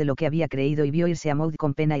más serio de lo que había creído y vio irse a Maud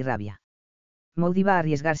con pena y rabia. Maud iba a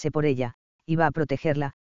arriesgarse por ella, iba a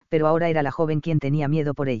protegerla, pero ahora era la joven quien tenía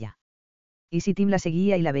miedo por ella. ¿Y si Tim la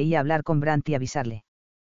seguía y la veía hablar con Brandt y avisarle?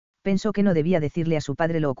 Pensó que no debía decirle a su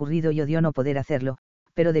padre lo ocurrido y odió no poder hacerlo,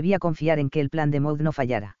 pero debía confiar en que el plan de Maud no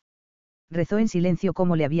fallara. Rezó en silencio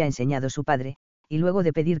como le había enseñado su padre, y luego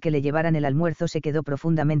de pedir que le llevaran el almuerzo se quedó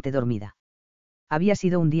profundamente dormida. Había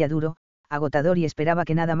sido un día duro, agotador, y esperaba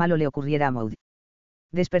que nada malo le ocurriera a Maud.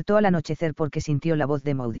 Despertó al anochecer porque sintió la voz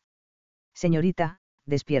de Maud. Señorita,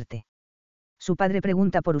 despierte. Su padre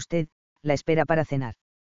pregunta por usted, la espera para cenar.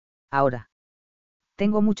 Ahora.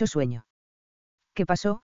 Tengo mucho sueño. ¿Qué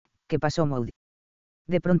pasó, Maud?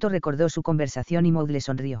 De pronto recordó su conversación y Maud le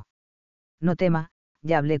sonrió. No tema,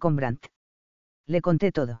 ya hablé con Brandt. Le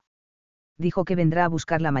conté todo. Dijo que vendrá a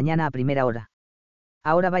buscarla mañana a primera hora.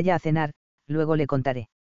 Ahora vaya a cenar, luego le contaré.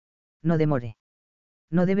 No demore.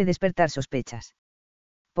 No debe despertar sospechas.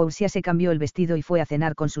 Paulsia se cambió el vestido y fue a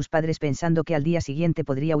cenar con sus padres pensando que al día siguiente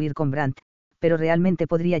podría huir con Brandt, pero realmente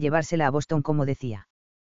podría llevársela a Boston como decía.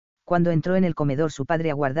 Cuando entró en el comedor, su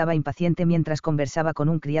padre aguardaba impaciente mientras conversaba con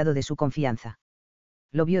un criado de su confianza.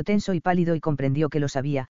 Lo vio tenso y pálido y comprendió que lo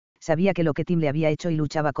sabía que lo que Tim le había hecho y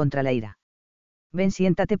luchaba contra la ira. Ven,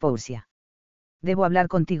 siéntate, Paulsia. Debo hablar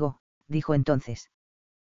contigo, dijo entonces.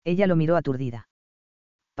 Ella lo miró aturdida.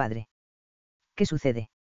 Padre. ¿Qué sucede?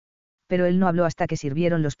 Pero él no habló hasta que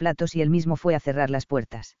sirvieron los platos y él mismo fue a cerrar las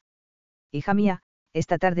puertas. Hija mía,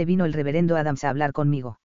 esta tarde vino el reverendo Adams a hablar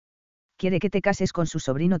conmigo. Quiere que te cases con su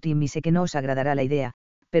sobrino Tim y sé que no os agradará la idea,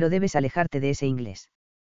 pero debes alejarte de ese inglés.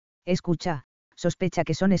 Escucha, sospecha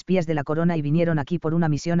que son espías de la corona y vinieron aquí por una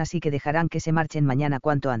misión, así que dejarán que se marchen mañana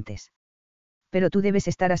cuanto antes. Pero tú debes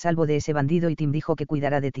estar a salvo de ese bandido y Tim dijo que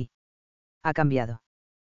cuidará de ti. Ha cambiado.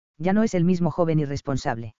 Ya no es el mismo joven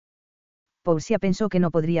irresponsable. Paulsia pensó que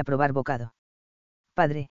no podría probar bocado.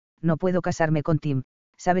 Padre, no puedo casarme con Tim,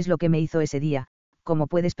 ¿sabes lo que me hizo ese día? ¿Cómo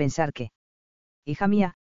puedes pensar que? Hija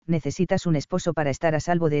mía, necesitas un esposo para estar a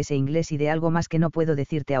salvo de ese inglés y de algo más que no puedo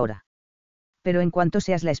decirte ahora. Pero en cuanto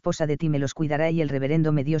seas la esposa de Tim me los cuidará y el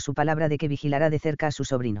reverendo me dio su palabra de que vigilará de cerca a su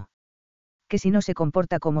sobrino. Que si no se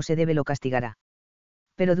comporta como se debe lo castigará.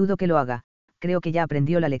 Pero dudo que lo haga, creo que ya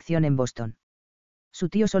aprendió la lección en Boston. Su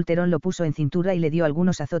tío solterón lo puso en cintura y le dio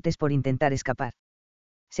algunos azotes por intentar escapar.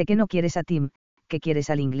 Sé que no quieres a Tim, que quieres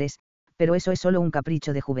al inglés, pero eso es solo un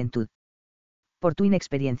capricho de juventud. Por tu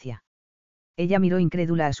inexperiencia. Ella miró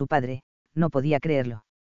incrédula a su padre, no podía creerlo.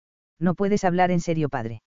 No puedes hablar en serio,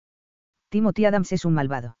 padre. Timothy Adams es un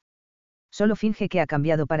malvado. Solo finge que ha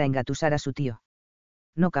cambiado para engatusar a su tío.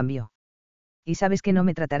 No cambió. Y sabes que no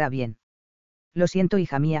me tratará bien. Lo siento,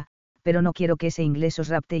 hija mía, pero no quiero que ese inglés os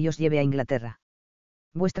rapte y os lleve a Inglaterra.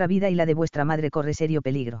 Vuestra vida y la de vuestra madre corre serio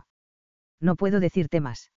peligro. No puedo decirte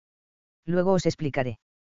más. Luego os explicaré.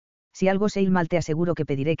 Si algo se mal, te aseguro que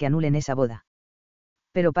pediré que anulen esa boda.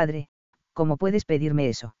 Pero padre, ¿cómo puedes pedirme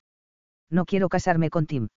eso? No quiero casarme con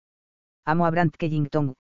Tim. Amo a Brant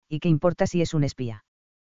Kennington, ¿y qué importa si es un espía?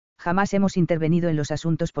 Jamás hemos intervenido en los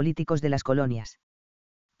asuntos políticos de las colonias.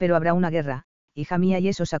 Pero habrá una guerra, hija mía, y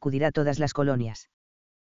eso sacudirá todas las colonias.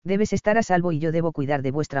 Debes estar a salvo y yo debo cuidar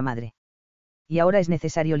de vuestra madre. Y ahora es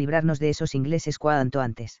necesario librarnos de esos ingleses cuanto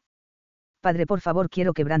antes. Padre, por favor,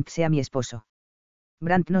 quiero que Brant sea mi esposo.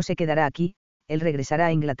 Brant no se quedará aquí, él regresará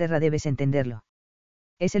a Inglaterra, debes entenderlo.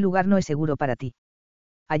 Ese lugar no es seguro para ti.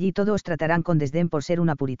 Allí todos os tratarán con desdén por ser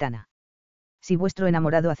una puritana. Si vuestro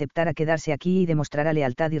enamorado aceptara quedarse aquí y demostrara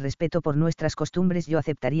lealtad y respeto por nuestras costumbres, yo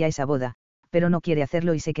aceptaría esa boda, pero no quiere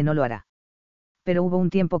hacerlo y sé que no lo hará. Pero hubo un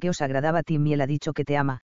tiempo que os agradaba a Tim y él ha dicho que te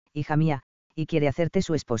ama, hija mía, y quiere hacerte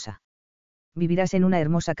su esposa. Vivirás en una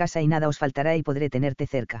hermosa casa y nada os faltará y podré tenerte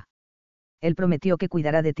cerca. Él prometió que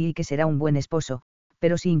cuidará de ti y que será un buen esposo,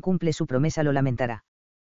 pero si incumple su promesa lo lamentará.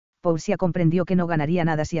 Paulsia comprendió que no ganaría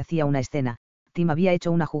nada si hacía una escena. Tim había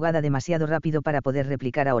hecho una jugada demasiado rápido para poder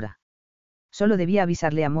replicar ahora. Solo debía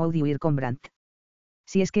avisarle a Maud y huir con Brant.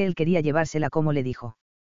 Si es que él quería llevársela como le dijo.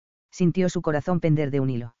 Sintió su corazón pender de un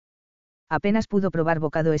hilo. Apenas pudo probar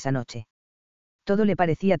bocado esa noche. Todo le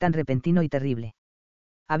parecía tan repentino y terrible.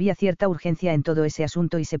 Había cierta urgencia en todo ese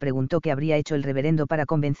asunto y se preguntó qué habría hecho el reverendo para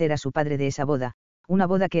convencer a su padre de esa boda, una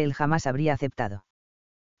boda que él jamás habría aceptado.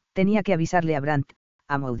 Tenía que avisarle a Brant,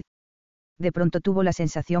 a Maud. De pronto tuvo la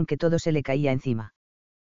sensación que todo se le caía encima.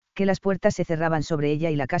 Que las puertas se cerraban sobre ella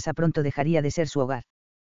y la casa pronto dejaría de ser su hogar.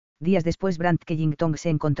 Días después, Brant Kennington se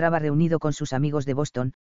encontraba reunido con sus amigos de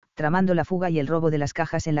Boston, tramando la fuga y el robo de las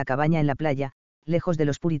cajas en la cabaña en la playa, lejos de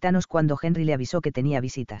los puritanos, cuando Henry le avisó que tenía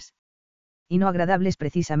visitas. Y no agradables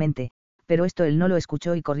precisamente, pero esto él no lo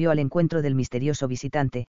escuchó y corrió al encuentro del misterioso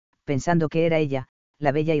visitante, pensando que era ella,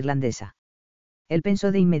 la bella irlandesa. Él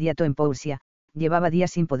pensó de inmediato en Paulsia, llevaba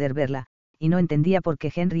días sin poder verla, y no entendía por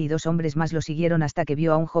qué Henry y dos hombres más lo siguieron hasta que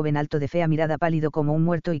vio a un joven alto de fea mirada, pálido como un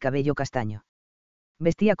muerto y cabello castaño.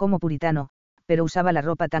 Vestía como puritano, pero usaba la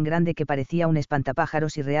ropa tan grande que parecía un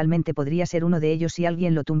espantapájaros y realmente podría ser uno de ellos si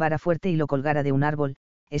alguien lo tumbara fuerte y lo colgara de un árbol.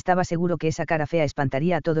 Estaba seguro que esa cara fea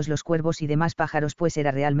espantaría a todos los cuervos y demás pájaros, pues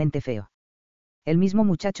era realmente feo. El mismo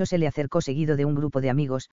muchacho se le acercó seguido de un grupo de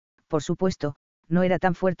amigos, por supuesto, no era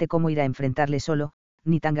tan fuerte como ir a enfrentarle solo,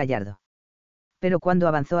 ni tan gallardo. Pero cuando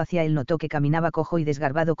avanzó hacia él notó que caminaba cojo y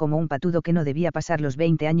desgarbado como un patudo que no debía pasar los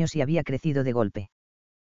 20 años y había crecido de golpe.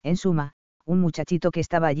 En suma, un muchachito que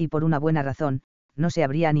estaba allí por una buena razón, no se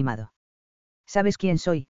habría animado. ¿Sabes quién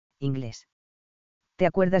soy, inglés? ¿Te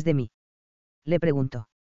acuerdas de mí? Le preguntó.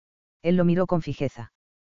 Él lo miró con fijeza.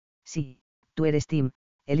 Sí, tú eres Tim,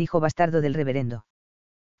 el hijo bastardo del reverendo.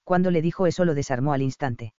 Cuando le dijo eso lo desarmó al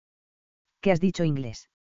instante. ¿Qué has dicho, inglés?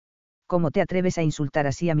 ¿Cómo te atreves a insultar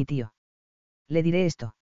así a mi tío? Le diré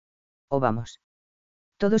esto. O vamos.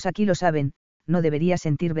 Todos aquí lo saben, no debería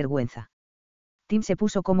sentir vergüenza. Tim se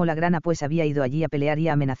puso como la grana, pues había ido allí a pelear y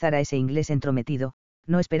a amenazar a ese inglés entrometido,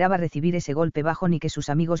 no esperaba recibir ese golpe bajo ni que sus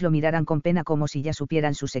amigos lo miraran con pena como si ya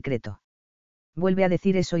supieran su secreto. Vuelve a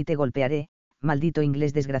decir eso y te golpearé, maldito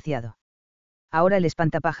inglés desgraciado. Ahora el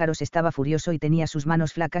espantapájaros estaba furioso y tenía sus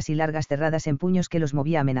manos flacas y largas cerradas en puños que los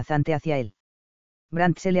movía amenazante hacia él.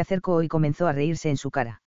 Brant se le acercó y comenzó a reírse en su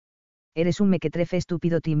cara. Eres un mequetrefe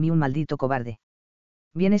estúpido, Tim, y un maldito cobarde.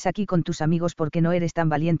 Vienes aquí con tus amigos porque no eres tan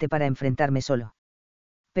valiente para enfrentarme solo.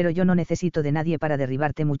 Pero yo no necesito de nadie para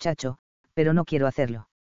derribarte, muchacho, pero no quiero hacerlo.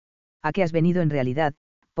 ¿A qué has venido en realidad?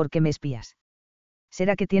 ¿Por qué me espías?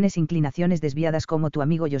 ¿Será que tienes inclinaciones desviadas como tu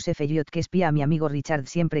amigo Joseph Elliot, que espía a mi amigo Richard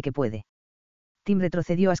siempre que puede? Tim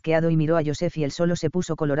retrocedió asqueado y miró a Joseph y él solo se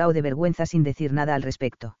puso colorado de vergüenza sin decir nada al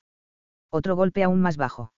respecto. Otro golpe aún más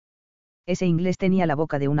bajo. Ese inglés tenía la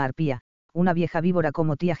boca de una arpía, una vieja víbora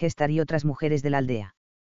como tía Gestar y otras mujeres de la aldea.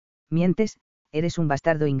 Mientes, eres un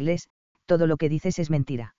bastardo inglés, todo lo que dices es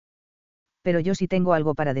mentira. Pero yo sí tengo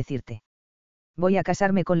algo para decirte. Voy a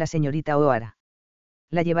casarme con la señorita O'Hara.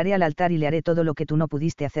 La llevaré al altar y le haré todo lo que tú no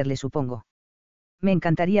pudiste hacerle, supongo. Me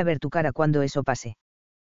encantaría ver tu cara cuando eso pase.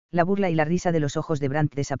 La burla y la risa de los ojos de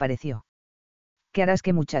Brant desapareció. ¿Qué harás,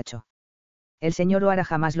 qué muchacho? El señor O'Hara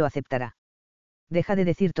jamás lo aceptará. Deja de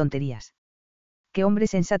decir tonterías. ¿Qué hombre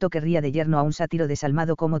sensato querría de yerno a un sátiro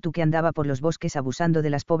desalmado como tú que andaba por los bosques abusando de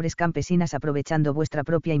las pobres campesinas aprovechando vuestra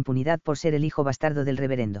propia impunidad por ser el hijo bastardo del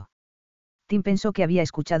reverendo? Tim pensó que había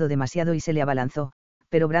escuchado demasiado y se le abalanzó,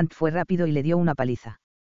 pero Brandt fue rápido y le dio una paliza.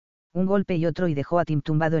 Un golpe y otro y dejó a Tim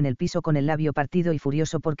tumbado en el piso con el labio partido y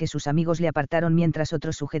furioso porque sus amigos le apartaron mientras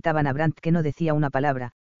otros sujetaban a Brandt que no decía una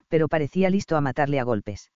palabra, pero parecía listo a matarle a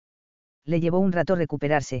golpes. Le llevó un rato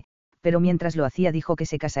recuperarse, pero mientras lo hacía dijo que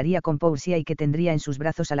se casaría con Paulsia y que tendría en sus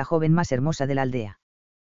brazos a la joven más hermosa de la aldea.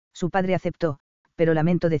 Su padre aceptó, pero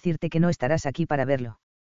lamento decirte que no estarás aquí para verlo.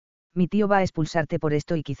 Mi tío va a expulsarte por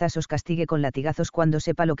esto y quizás os castigue con latigazos cuando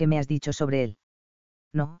sepa lo que me has dicho sobre él.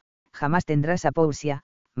 No, jamás tendrás a Paulsia,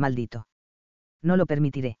 maldito. No lo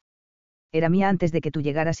permitiré. Era mía antes de que tú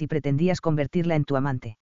llegaras y pretendías convertirla en tu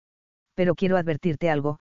amante. Pero quiero advertirte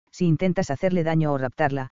algo, si intentas hacerle daño o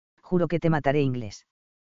raptarla, juro que te mataré inglés.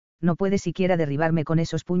 No puedes siquiera derribarme con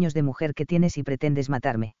esos puños de mujer que tienes y pretendes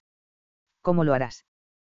matarme. ¿Cómo lo harás?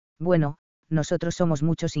 Bueno, nosotros somos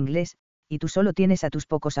muchos inglés, y tú solo tienes a tus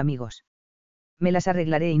pocos amigos. Me las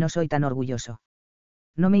arreglaré y no soy tan orgulloso.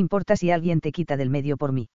 No me importa si alguien te quita del medio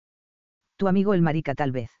por mí. Tu amigo el marica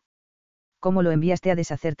tal vez. ¿Cómo lo enviaste a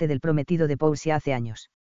deshacerte del prometido de Paulsia hace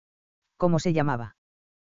años? ¿Cómo se llamaba?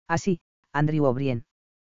 Así, Andrew O'Brien.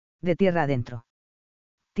 De tierra adentro.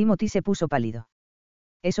 Timothy se puso pálido.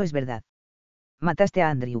 Eso es verdad. Mataste a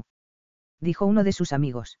Andrew. Dijo uno de sus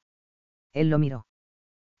amigos. Él lo miró.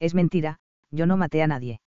 Es mentira, yo no maté a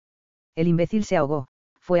nadie. El imbécil se ahogó,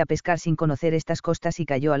 fue a pescar sin conocer estas costas y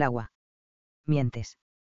cayó al agua. Mientes.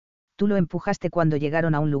 Tú lo empujaste cuando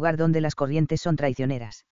llegaron a un lugar donde las corrientes son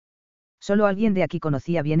traicioneras. Solo alguien de aquí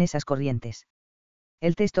conocía bien esas corrientes.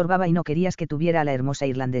 Él te estorbaba y no querías que tuviera a la hermosa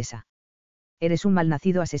irlandesa. Eres un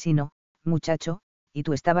malnacido asesino, muchacho, y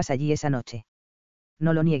tú estabas allí esa noche.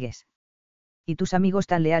 No lo niegues. Y tus amigos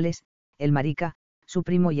tan leales, el marica, su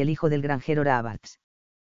primo y el hijo del granjero Roberts.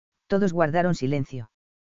 Todos guardaron silencio.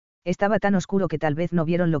 Estaba tan oscuro que tal vez no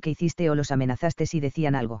vieron lo que hiciste o los amenazaste si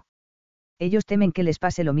decían algo. Ellos temen que les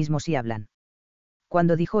pase lo mismo si hablan.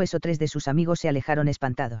 Cuando dijo eso, 3 de sus amigos se alejaron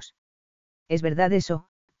espantados. ¿Es verdad eso,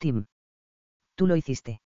 Tim? Tú lo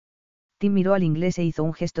hiciste. Tim miró al inglés e hizo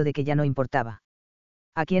un gesto de que ya no importaba.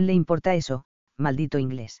 ¿A quién le importa eso, maldito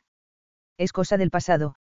inglés? Es cosa del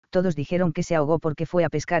pasado, todos dijeron que se ahogó porque fue a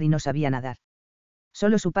pescar y no sabía nadar.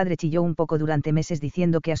 Solo su padre chilló un poco durante meses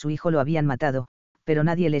diciendo que a su hijo lo habían matado, pero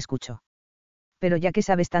nadie le escuchó. Pero ya que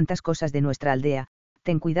sabes tantas cosas de nuestra aldea,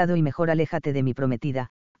 ten cuidado y mejor aléjate de mi prometida,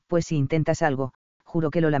 pues si intentas algo, juro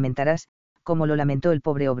que lo lamentarás, como lo lamentó el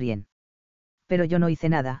pobre O'Brien. Pero yo no hice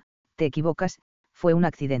nada, te equivocas, fue un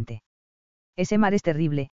accidente. Ese mar es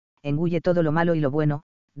terrible, engulle todo lo malo y lo bueno,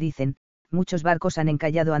 dicen. Muchos barcos han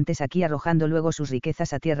encallado antes aquí arrojando luego sus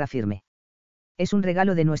riquezas a tierra firme. Es un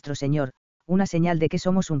regalo de nuestro Señor, una señal de que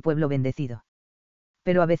somos un pueblo bendecido.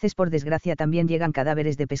 Pero a veces por desgracia también llegan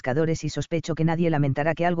cadáveres de pescadores y sospecho que nadie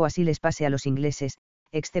lamentará que algo así les pase a los ingleses,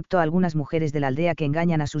 excepto a algunas mujeres de la aldea que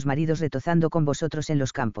engañan a sus maridos retozando con vosotros en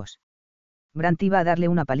los campos. Brandt iba a darle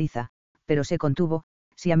una paliza, pero se contuvo.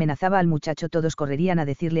 Si amenazaba al muchacho todos correrían a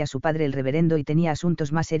decirle a su padre el reverendo y tenía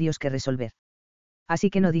asuntos más serios que resolver. Así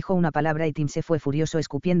que no dijo una palabra y Tim se fue furioso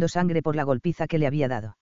escupiendo sangre por la golpiza que le había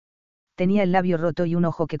dado. Tenía el labio roto y un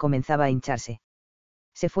ojo que comenzaba a hincharse.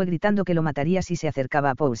 Se fue gritando que lo mataría si se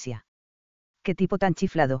acercaba a Paulsia. «¡Qué tipo tan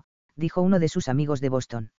chiflado!», dijo uno de sus amigos de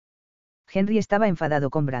Boston. Henry estaba enfadado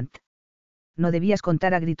con Brandt. «No debías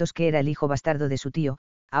contar a gritos que era el hijo bastardo de su tío,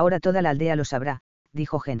 ahora toda la aldea lo sabrá»,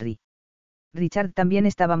 dijo Henry. Richard también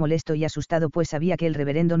estaba molesto y asustado pues sabía que el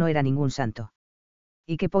reverendo no era ningún santo.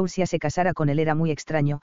 Y que Paulsia se casara con él era muy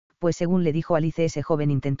extraño, pues según le dijo Alice ese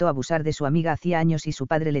joven intentó abusar de su amiga hacía años y su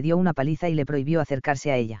padre le dio una paliza y le prohibió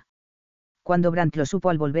acercarse a ella. Cuando Brandt lo supo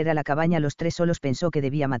al volver a la cabaña los 3 solos pensó que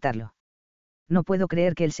debía matarlo. «No puedo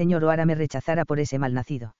creer que el señor O'Hara me rechazara por ese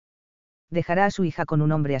malnacido. Dejará a su hija con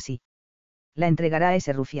un hombre así. La entregará a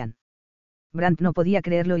ese rufián». Brandt no podía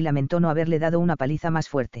creerlo y lamentó no haberle dado una paliza más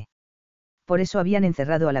fuerte. Por eso habían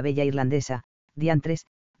encerrado a la bella irlandesa, diantres,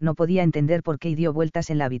 no podía entender por qué y dio vueltas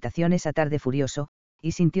en la habitación esa tarde furioso,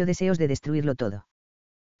 y sintió deseos de destruirlo todo.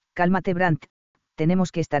 «Cálmate, Brandt,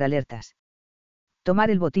 tenemos que estar alertas. Tomar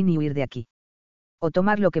el botín y huir de aquí. O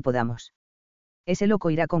tomar lo que podamos. Ese loco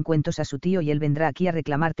irá con cuentos a su tío y él vendrá aquí a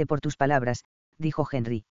reclamarte por tus palabras», dijo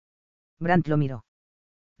Henry. Brandt lo miró.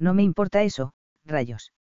 «No me importa eso,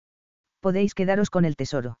 rayos. Podéis quedaros con el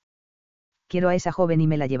tesoro. Quiero a esa joven y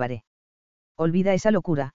me la llevaré. Olvida esa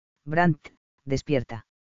locura, Brandt, despierta.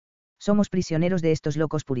 Somos prisioneros de estos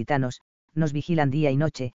locos puritanos, nos vigilan día y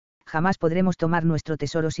noche, jamás podremos tomar nuestro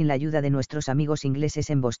tesoro sin la ayuda de nuestros amigos ingleses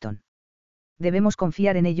en Boston. Debemos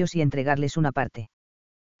confiar en ellos y entregarles una parte.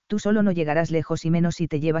 Tú solo no llegarás lejos y menos si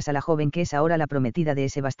te llevas a la joven que es ahora la prometida de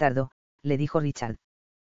ese bastardo, le dijo Richard.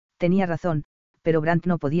 Tenía razón, pero Brandt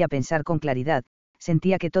no podía pensar con claridad,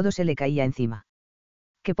 sentía que todo se le caía encima.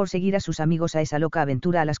 Que por seguir a sus amigos a esa loca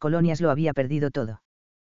aventura a las colonias lo había perdido todo.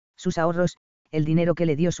 Sus ahorros, el dinero que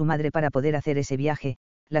le dio su madre para poder hacer ese viaje,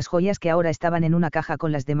 las joyas que ahora estaban en una caja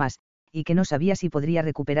con las demás, y que no sabía si podría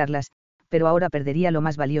recuperarlas, pero ahora perdería lo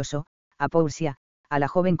más valioso, a Portia, a la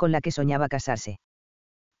joven con la que soñaba casarse.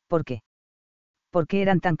 ¿Por qué? ¿Por qué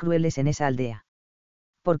eran tan crueles en esa aldea?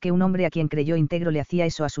 ¿Por qué un hombre a quien creyó íntegro le hacía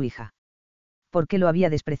eso a su hija? ¿Por qué lo había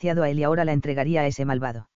despreciado a él y ahora la entregaría a ese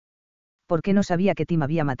malvado? ¿Por qué no sabía que Tim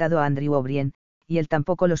había matado a Andrew O'Brien, y él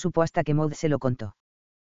tampoco lo supo hasta que Maud se lo contó?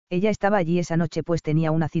 Ella estaba allí esa noche pues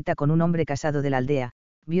tenía una cita con un hombre casado de la aldea,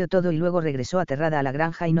 vio todo y luego regresó aterrada a la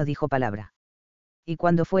granja y no dijo palabra. Y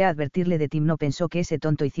cuando fue a advertirle de Tim no pensó que ese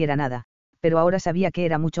tonto hiciera nada, pero ahora sabía que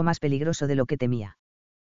era mucho más peligroso de lo que temía.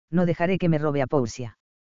 No dejaré que me robe a Portia.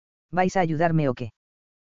 ¿Vais a ayudarme o qué?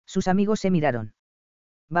 Sus amigos se miraron.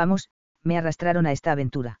 Vamos, me arrastraron a esta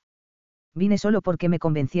aventura. Vine solo porque me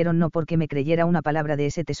convencieron, no porque me creyera una palabra de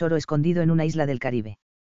ese tesoro escondido en una isla del Caribe.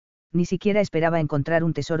 Ni siquiera esperaba encontrar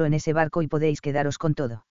un tesoro en ese barco y podéis quedaros con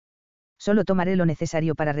todo. Solo tomaré lo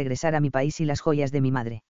necesario para regresar a mi país y las joyas de mi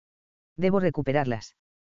madre. Debo recuperarlas.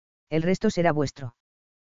 El resto será vuestro.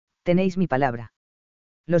 Tenéis mi palabra.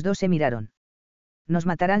 Los dos se miraron. Nos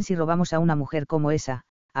matarán si robamos a una mujer como esa,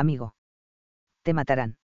 amigo. Te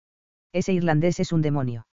matarán. Ese irlandés es un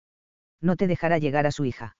demonio. No te dejará llegar a su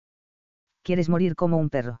hija. ¿Quieres morir como un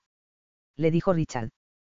perro? Le dijo Richard.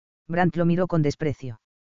 Brandt lo miró con desprecio.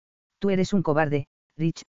 Tú eres un cobarde,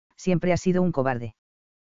 Rich, siempre has sido un cobarde.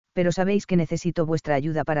 Pero sabéis que necesito vuestra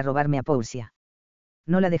ayuda para robarme a Portia.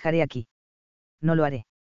 No la dejaré aquí. No lo haré.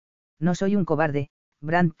 No soy un cobarde,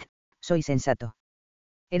 Brandt, soy sensato.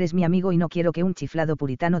 Eres mi amigo y no quiero que un chiflado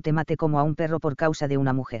puritano te mate como a un perro por causa de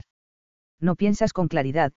una mujer. No piensas con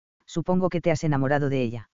claridad, supongo que te has enamorado de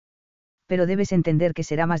ella. Pero debes entender que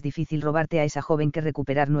será más difícil robarte a esa joven que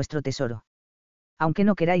recuperar nuestro tesoro. Aunque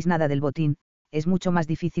no queráis nada del botín, es mucho más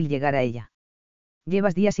difícil llegar a ella.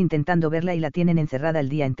 Llevas días intentando verla y la tienen encerrada el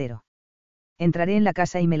día entero. Entraré en la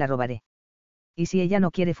casa y me la robaré. ¿Y si ella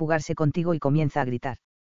no quiere fugarse contigo y comienza a gritar?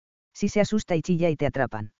 Si se asusta y chilla y te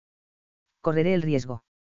atrapan. Correré el riesgo.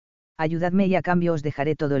 Ayudadme y a cambio os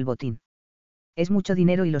dejaré todo el botín. Es mucho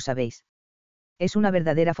dinero y lo sabéis. Es una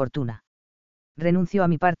verdadera fortuna. Renuncio a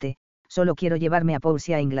mi parte, solo quiero llevarme a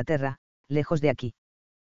Portia a Inglaterra, lejos de aquí.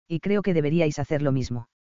 Y creo que deberíais hacer lo mismo.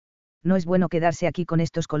 No es bueno quedarse aquí con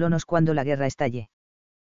estos colonos cuando la guerra estalle.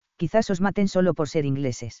 Quizás os maten solo por ser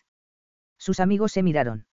ingleses. Sus amigos se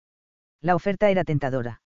miraron. La oferta era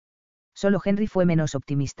tentadora. Solo Henry fue menos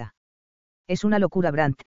optimista. Es una locura,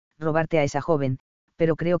 Brandt, robarte a esa joven,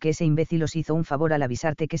 pero creo que ese imbécil os hizo un favor al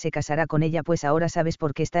avisarte que se casará con ella, pues ahora sabes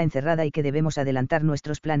por qué está encerrada y que debemos adelantar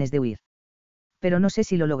nuestros planes de huir. Pero no sé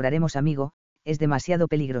si lo lograremos, amigo, es demasiado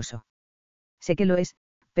peligroso. Sé que lo es,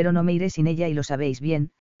 pero no me iré sin ella y lo sabéis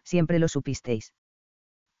bien, siempre lo supisteis.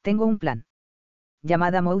 Tengo un plan.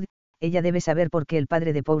 Llamad a Maud, ella debe saber por qué el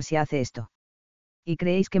padre de Portia hace esto. ¿Y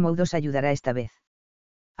creéis que Maud os ayudará esta vez?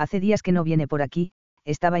 Hace días que no viene por aquí,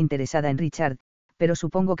 estaba interesada en Richard, pero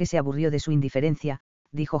supongo que se aburrió de su indiferencia,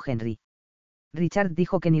 dijo Henry. Richard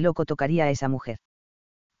dijo que ni loco tocaría a esa mujer.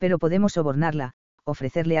 Pero podemos sobornarla,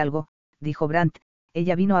 ofrecerle algo, dijo Brandt,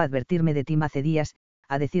 ella vino a advertirme de Tim hace días,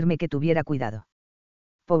 a decirme que tuviera cuidado.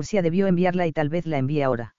 Portia debió enviarla y tal vez la envíe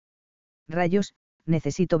ahora. Rayos,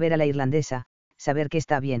 necesito ver a la irlandesa, saber que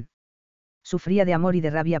está bien. Sufría de amor y de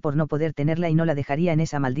rabia por no poder tenerla y no la dejaría en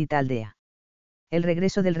esa maldita aldea. El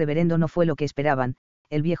regreso del reverendo no fue lo que esperaban,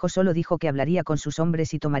 el viejo solo dijo que hablaría con sus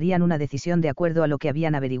hombres y tomarían una decisión de acuerdo a lo que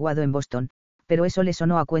habían averiguado en Boston, pero eso le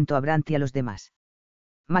sonó a cuento a Brandt y a los demás.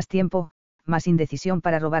 Más tiempo, más indecisión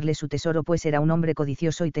para robarle su tesoro, pues era un hombre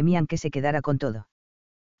codicioso y temían que se quedara con todo.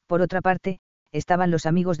 Por otra parte, estaban los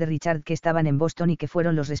amigos de Richard que estaban en Boston y que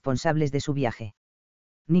fueron los responsables de su viaje.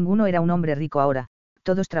 Ninguno era un hombre rico ahora,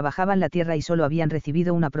 todos trabajaban la tierra y solo habían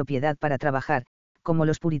recibido una propiedad para trabajar, como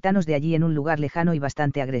los puritanos de allí en un lugar lejano y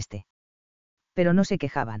bastante agreste. Pero no se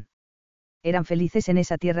quejaban. Eran felices en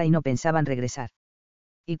esa tierra y no pensaban regresar.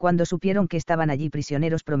 Y cuando supieron que estaban allí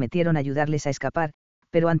prisioneros prometieron ayudarles a escapar,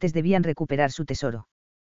 pero antes debían recuperar su tesoro.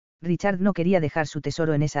 Richard no quería dejar su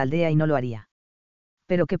tesoro en esa aldea y no lo haría.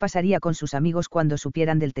 Pero ¿qué pasaría con sus amigos cuando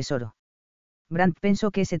supieran del tesoro? Brandt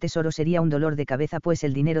pensó que ese tesoro sería un dolor de cabeza, pues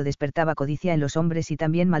el dinero despertaba codicia en los hombres y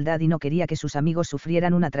también maldad, y no quería que sus amigos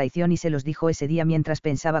sufrieran una traición, y se los dijo ese día mientras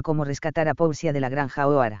pensaba cómo rescatar a Portia de la granja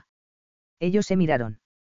O'Hara. Ellos se miraron.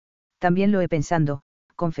 También lo he pensando,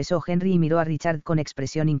 confesó Henry y miró a Richard con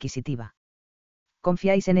expresión inquisitiva.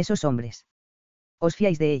 ¿Confiáis en esos hombres? ¿Os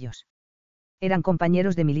fiáis de ellos? Eran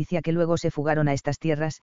compañeros de milicia que luego se fugaron a estas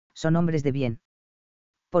tierras, son hombres de bien.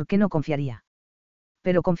 ¿Por qué no confiaría?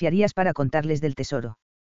 Pero confiarías para contarles del tesoro.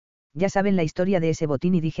 Ya saben la historia de ese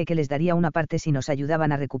botín y dije que les daría una parte si nos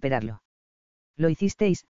ayudaban a recuperarlo. Lo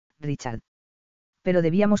hicisteis, Richard. Pero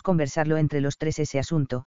debíamos conversarlo entre los tres ese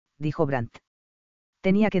asunto, dijo Brandt.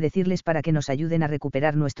 Tenía que decirles para que nos ayuden a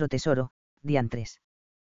recuperar nuestro tesoro, diantres.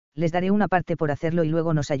 Les daré una parte por hacerlo y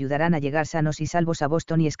luego nos ayudarán a llegar sanos y salvos a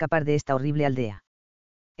Boston y escapar de esta horrible aldea.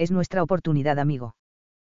 Es nuestra oportunidad, amigo.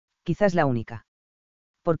 Quizás la única.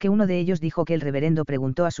 Porque uno de ellos dijo que el reverendo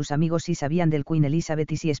preguntó a sus amigos si sabían del Queen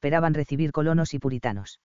Elizabeth y si esperaban recibir colonos y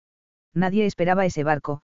puritanos. Nadie esperaba ese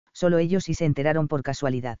barco, solo ellos y se enteraron por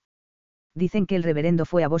casualidad. Dicen que el reverendo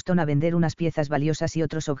fue a Boston a vender unas piezas valiosas y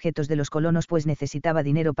otros objetos de los colonos pues necesitaba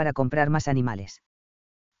dinero para comprar más animales.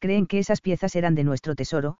 Creen que esas piezas eran de nuestro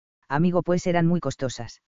tesoro, amigo, pues eran muy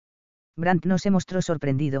costosas. Brandt no se mostró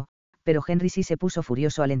sorprendido, pero Henry sí se puso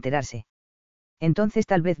furioso al enterarse. Entonces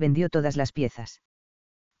tal vez vendió todas las piezas.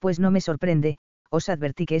 Pues no me sorprende, os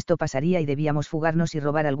advertí que esto pasaría y debíamos fugarnos y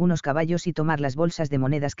robar algunos caballos y tomar las bolsas de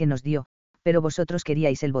monedas que nos dio, pero vosotros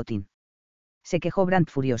queríais el botín. Se quejó Brandt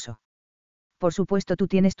furioso. Por supuesto tú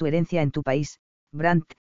tienes tu herencia en tu país,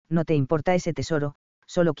 Brandt, no te importa ese tesoro,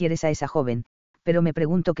 solo quieres a esa joven, pero me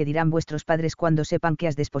pregunto qué dirán vuestros padres cuando sepan que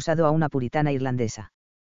has desposado a una puritana irlandesa.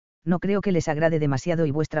 No creo que les agrade demasiado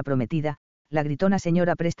y vuestra prometida, la gritona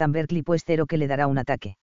señora Preston Berkeley, pues cero que le dará un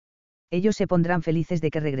ataque. Ellos se pondrán felices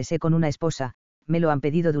de que regresé con una esposa, me lo han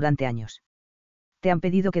pedido durante años. Te han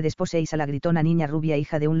pedido que desposéis a la gritona niña rubia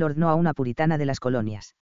hija de un lord, no a una puritana de las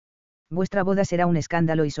colonias. Vuestra boda será un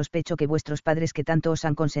escándalo y sospecho que vuestros padres que tanto os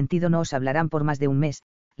han consentido no os hablarán por más de un mes,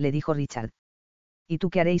 le dijo Richard. ¿Y tú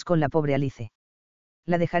qué haréis con la pobre Alice?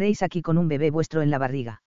 La dejaréis aquí con un bebé vuestro en la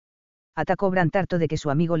barriga. Atacó Brandt harto de que su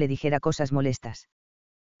amigo le dijera cosas molestas.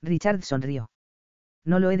 Richard sonrió.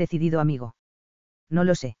 No lo he decidido, amigo. No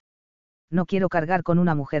lo sé. No quiero cargar con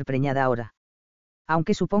una mujer preñada ahora.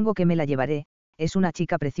 Aunque supongo que me la llevaré, es una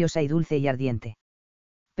chica preciosa y dulce y ardiente.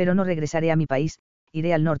 Pero no regresaré a mi país,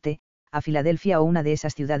 iré al norte, a Filadelfia o una de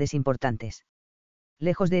esas ciudades importantes.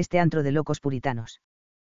 Lejos de este antro de locos puritanos.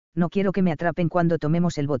 No quiero que me atrapen cuando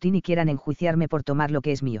tomemos el botín y quieran enjuiciarme por tomar lo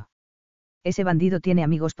que es mío. Ese bandido tiene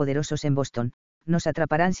amigos poderosos en Boston, nos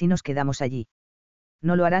atraparán si nos quedamos allí.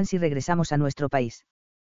 No lo harán si regresamos a nuestro país.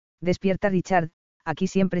 Despierta, Richard, aquí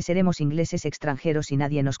siempre seremos ingleses extranjeros y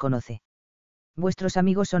nadie nos conoce. Vuestros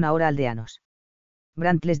amigos son ahora aldeanos.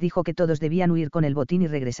 Brandt les dijo que todos debían huir con el botín y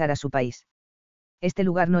regresar a su país. Este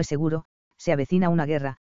lugar no es seguro, se avecina una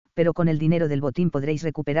guerra, pero con el dinero del botín podréis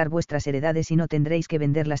recuperar vuestras heredades y no tendréis que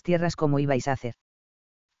vender las tierras como ibais a hacer.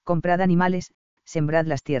 Comprad animales, sembrad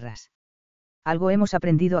las tierras. Algo hemos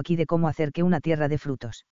aprendido aquí de cómo hacer que una tierra dé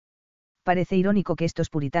frutos. Parece irónico que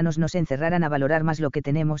estos puritanos nos encerraran a valorar más lo que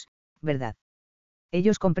tenemos, ¿verdad?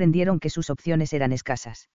 Ellos comprendieron que sus opciones eran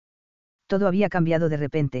escasas. Todo había cambiado de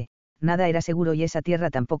repente, nada era seguro y esa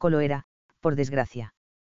tierra tampoco lo era, por desgracia.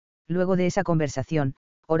 Luego de esa conversación,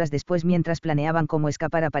 horas después mientras planeaban cómo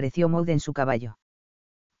escapar apareció Maud en su caballo.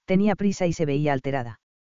 Tenía prisa y se veía alterada.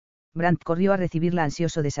 Brandt corrió a recibirla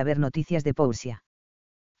ansioso de saber noticias de Portia.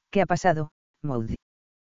 ¿Qué ha pasado, Maud?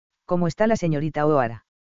 ¿Cómo está la señorita O'Hara?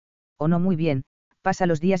 Oh, no muy bien, pasa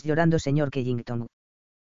los días llorando, señor Killington.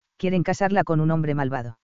 Quieren casarla con un hombre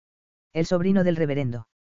malvado. El sobrino del reverendo.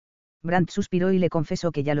 Brandt suspiró y le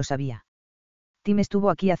confesó que ya lo sabía. Tim estuvo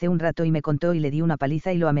aquí hace un rato y me contó y le di una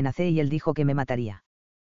paliza y lo amenacé y él dijo que me mataría.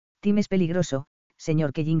 Tim es peligroso,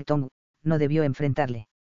 señor Killington, no debió enfrentarle.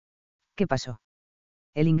 ¿Qué pasó?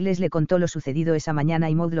 El inglés le contó lo sucedido esa mañana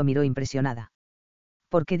y Maud lo miró impresionada.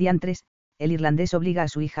 ¿Por qué diantres, el irlandés obliga a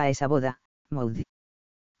su hija a esa boda, Maud?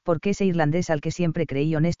 ¿Por qué ese irlandés al que siempre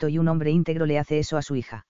creí honesto y un hombre íntegro le hace eso a su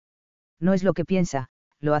hija? No es lo que piensa,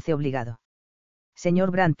 lo hace obligado.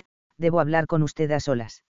 Señor Brandt, debo hablar con usted a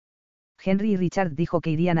solas. Henry y Richard dijo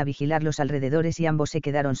que irían a vigilar los alrededores y ambos se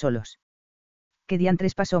quedaron solos. ¿Qué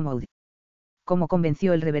diantres pasó, Maud? ¿Cómo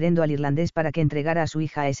convenció el reverendo al irlandés para que entregara a su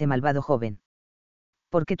hija a ese malvado joven?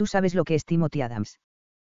 Porque tú sabes lo que es Timothy Adams.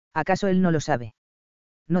 ¿Acaso él no lo sabe?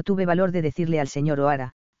 No tuve valor de decirle al señor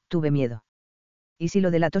O'Hara, tuve miedo. Y si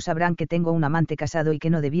lo delató sabrán que tengo un amante casado y que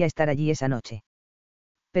no debía estar allí esa noche.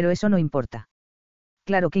 Pero eso no importa.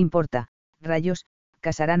 Claro que importa, rayos,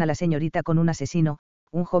 casarán a la señorita con un asesino,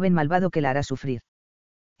 un joven malvado que la hará sufrir.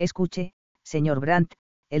 Escuche, señor Brandt,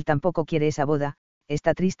 él tampoco quiere esa boda,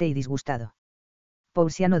 está triste y disgustado.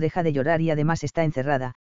 Portia no deja de llorar y además está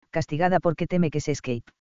encerrada, castigada porque teme que se escape.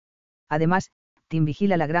 Además, Tim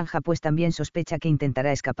vigila la granja pues también sospecha que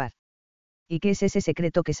intentará escapar. ¿Y qué es ese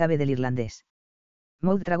secreto que sabe del irlandés?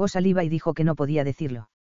 Maud tragó saliva y dijo que no podía decirlo.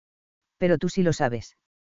 Pero tú sí lo sabes.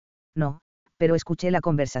 No, pero escuché la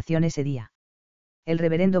conversación ese día. El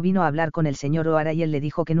reverendo vino a hablar con el señor O'Hara y él le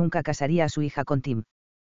dijo que nunca casaría a su hija con Tim.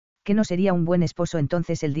 Que no sería un buen esposo.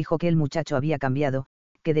 Entonces él dijo que el muchacho había cambiado,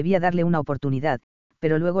 que debía darle una oportunidad,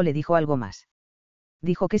 pero luego le dijo algo más.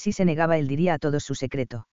 Dijo que si se negaba él diría a todos su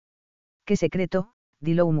secreto. ¿Qué secreto?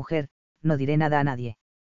 Dilo, mujer, no diré nada a nadie.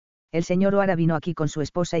 El señor O'Hara vino aquí con su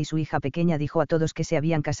esposa y su hija pequeña, dijo a todos que se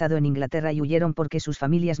habían casado en Inglaterra y huyeron porque sus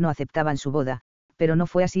familias no aceptaban su boda, pero no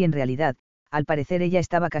fue así en realidad. Al parecer ella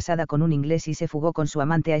estaba casada con un inglés y se fugó con su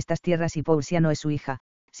amante a estas tierras y Portia no es su hija,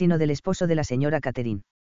 sino del esposo de la señora Catherine.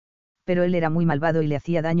 Pero él era muy malvado y le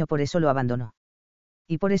hacía daño, por eso lo abandonó.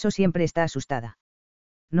 Y por eso siempre está asustada.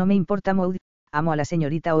 No me importa, Maud, amo a la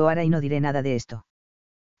señorita O'Hara y no diré nada de esto.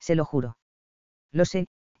 Se lo juro. Lo sé,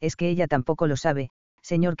 es que ella tampoco lo sabe,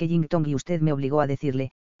 señor Kellington, y usted me obligó a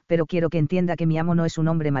decirle, pero quiero que entienda que mi amo no es un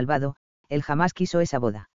hombre malvado, él jamás quiso esa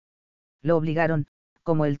boda. Lo obligaron,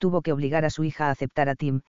 como él tuvo que obligar a su hija a aceptar a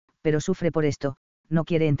Tim, pero sufre por esto, no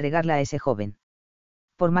quiere entregarla a ese joven.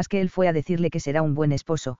 Por más que él fue a decirle que será un buen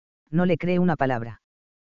esposo, no le cree una palabra.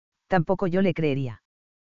 Tampoco yo le creería.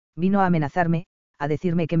 Vino a amenazarme, a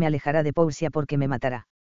decirme que me alejará de Portia porque me matará.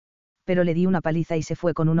 Pero le di una paliza y se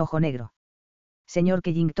fue con un ojo negro. Señor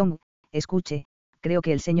Kellington, escuche, creo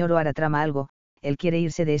que el señor O'Hara trama algo, él quiere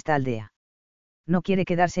irse de esta aldea. No quiere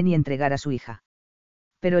quedarse ni entregar a su hija.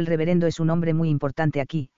 Pero el reverendo es un hombre muy importante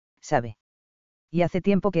aquí, ¿sabe? Y hace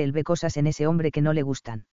tiempo que él ve cosas en ese hombre que no le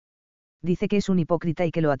gustan. Dice que es un hipócrita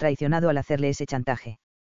y que lo ha traicionado al hacerle ese chantaje.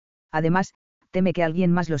 Además, teme que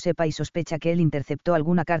alguien más lo sepa y sospecha que él interceptó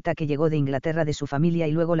alguna carta que llegó de Inglaterra de su familia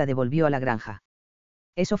y luego la devolvió a la granja.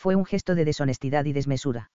 Eso fue un gesto de deshonestidad y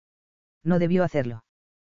desmesura. No debió hacerlo.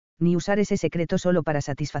 Ni usar ese secreto solo para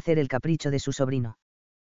satisfacer el capricho de su sobrino.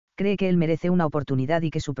 Cree que él merece una oportunidad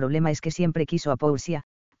y que su problema es que siempre quiso a Portia,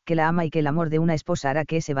 que la ama y que el amor de una esposa hará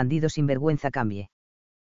que ese bandido sinvergüenza cambie.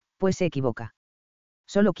 Pues se equivoca.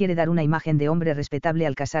 Solo quiere dar una imagen de hombre respetable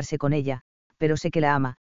al casarse con ella, pero sé que la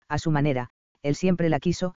ama, a su manera, él siempre la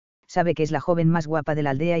quiso, sabe que es la joven más guapa de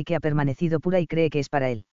la aldea y que ha permanecido pura y cree que es para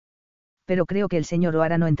él. Pero creo que el señor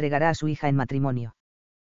O'Hara no entregará a su hija en matrimonio.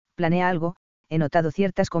 Planea algo, he notado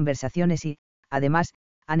ciertas conversaciones y, además,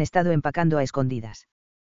 han estado empacando a escondidas.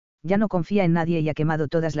 Ya no confía en nadie y ha quemado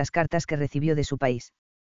todas las cartas que recibió de su país.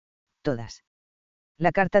 Todas.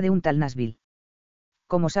 La carta de un tal Nashville.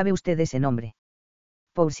 ¿Cómo sabe usted ese nombre?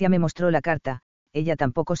 Portia me mostró la carta, ella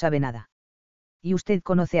tampoco sabe nada. ¿Y usted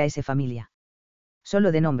conoce a esa familia?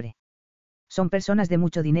 Solo de nombre. Son personas de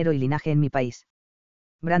mucho dinero y linaje en mi país.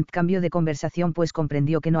 Brandt cambió de conversación pues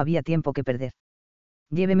comprendió que no había tiempo que perder.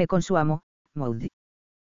 Lléveme con su amo, Maud.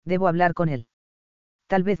 Debo hablar con él.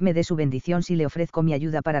 Tal vez me dé su bendición si le ofrezco mi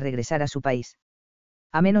ayuda para regresar a su país.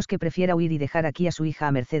 A menos que prefiera huir y dejar aquí a su hija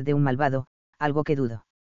a merced de un malvado, algo que dudo.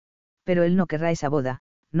 Pero él no querrá esa boda,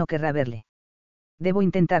 no querrá verle. Debo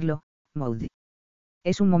intentarlo, Maud.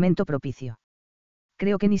 Es un momento propicio.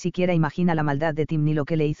 Creo que ni siquiera imagina la maldad de Tim ni lo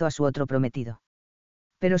que le hizo a su otro prometido.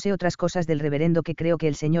 Pero sé otras cosas del reverendo que creo que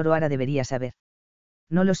el señor O'Hara debería saber.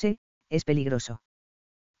 No lo sé, es peligroso.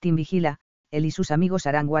 Tim vigila, él y sus amigos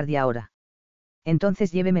harán guardia ahora.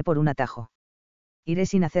 Entonces lléveme por un atajo. Iré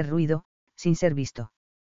sin hacer ruido, sin ser visto.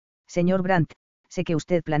 Señor Brandt, sé que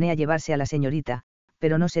usted planea llevarse a la señorita,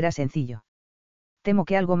 pero no será sencillo. Temo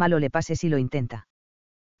que algo malo le pase si lo intenta.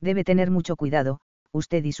 Debe tener mucho cuidado,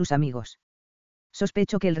 usted y sus amigos.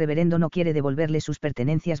 Sospecho que el reverendo no quiere devolverle sus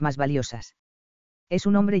pertenencias más valiosas. Es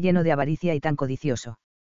un hombre lleno de avaricia y tan codicioso.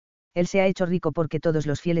 Él se ha hecho rico porque todos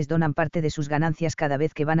los fieles donan parte de sus ganancias cada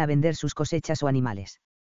vez que van a vender sus cosechas o animales.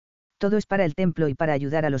 Todo es para el templo y para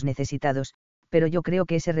ayudar a los necesitados, pero yo creo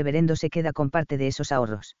que ese reverendo se queda con parte de esos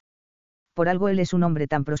ahorros. Por algo él es un hombre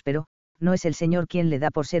tan próspero, no es el Señor quien le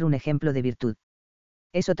da por ser un ejemplo de virtud.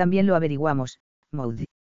 Eso también lo averiguamos, Maud.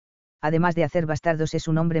 Además de hacer bastardos es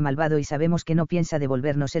un hombre malvado y sabemos que no piensa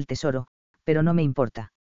devolvernos el tesoro, pero no me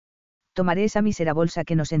importa. Tomaré esa mísera bolsa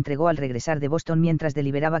que nos entregó al regresar de Boston mientras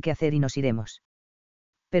deliberaba qué hacer y nos iremos.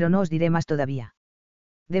 Pero no os diré más todavía.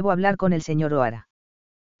 Debo hablar con el señor O'Hara.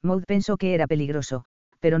 Maud pensó que era peligroso,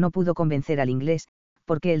 pero no pudo convencer al inglés,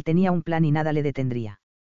 porque él tenía un plan y nada le detendría.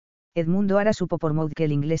 Edmund O'Hara supo por Maud que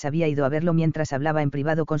el inglés había ido a verlo mientras hablaba en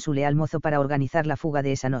privado con su leal mozo para organizar la fuga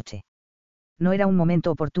de esa noche. No era un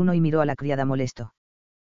momento oportuno y miró a la criada molesto.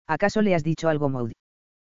 ¿Acaso le has dicho algo, Maud?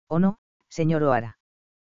 ¿O no, señor O'Hara?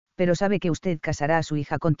 Pero sabe que usted casará a su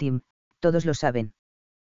hija con Tim, todos lo saben.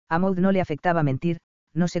 A Maud no le afectaba mentir,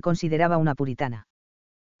 no se consideraba una puritana.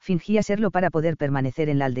 Fingía serlo para poder permanecer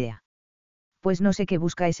en la aldea. Pues no sé qué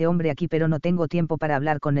busca ese hombre aquí, pero no tengo tiempo para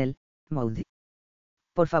hablar con él, Maud.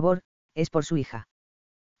 Por favor, es por su hija.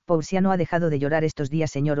 Portia no ha dejado de llorar estos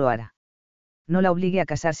días, señor O'Hara. No la obligue a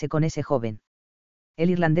casarse con ese joven. El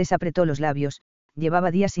irlandés apretó los labios,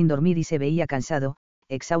 llevaba días sin dormir y se veía cansado,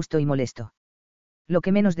 exhausto y molesto. Lo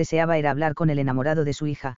que menos deseaba era hablar con el enamorado de su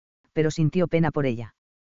hija, pero sintió pena por ella.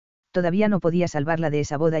 Todavía no podía salvarla de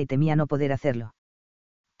esa boda y temía no poder hacerlo.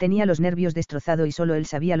 Tenía los nervios destrozados y solo él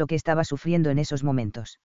sabía lo que estaba sufriendo en esos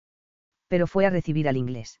momentos. Pero fue a recibir al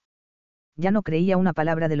inglés. Ya no creía una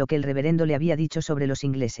palabra de lo que el reverendo le había dicho sobre los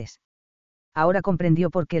ingleses. Ahora comprendió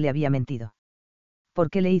por qué le había mentido. Por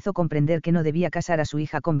qué le hizo comprender que no debía casar a su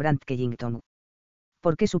hija con Brant Kennington.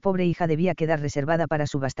 Por qué su pobre hija debía quedar reservada para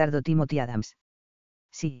su bastardo Timothy Adams.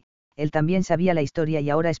 Sí, él también sabía la historia y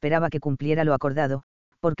ahora esperaba que cumpliera lo acordado,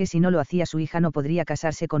 porque si no lo hacía su hija no podría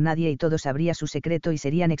casarse con nadie y todo sabría su secreto y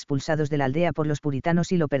serían expulsados de la aldea por los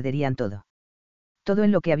puritanos y lo perderían todo. Todo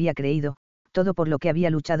en lo que había creído, todo por lo que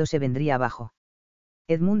había luchado se vendría abajo.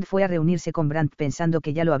 Edmund fue a reunirse con Brant pensando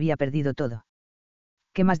que ya lo había perdido todo.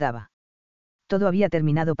 ¿Qué más daba? Todo había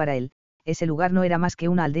terminado para él, ese lugar no era más que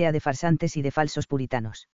una aldea de farsantes y de falsos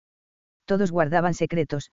puritanos. Todos guardaban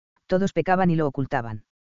secretos, todos pecaban y lo ocultaban.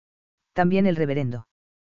 También el reverendo.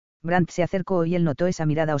 Brant se acercó y él notó esa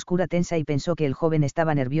mirada oscura tensa y pensó que el joven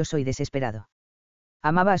estaba nervioso y desesperado.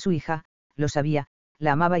 Amaba a su hija, lo sabía,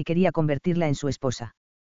 la amaba y quería convertirla en su esposa.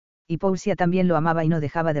 Y Portia también lo amaba y no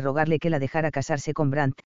dejaba de rogarle que la dejara casarse con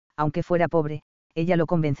Brant, aunque fuera pobre, ella lo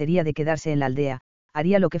convencería de quedarse en la aldea,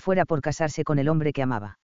 haría lo que fuera por casarse con el hombre que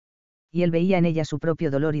amaba. Y él veía en ella su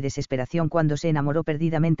propio dolor y desesperación cuando se enamoró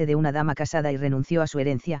perdidamente de una dama casada y renunció a su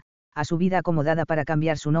herencia, a su vida acomodada para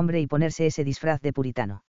cambiar su nombre y ponerse ese disfraz de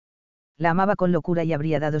puritano. La amaba con locura y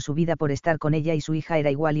habría dado su vida por estar con ella y su hija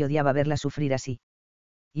era igual y odiaba verla sufrir así.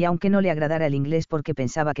 Y aunque no le agradara el inglés porque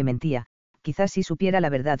pensaba que mentía, quizás sí supiera la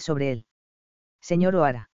verdad sobre él. Señor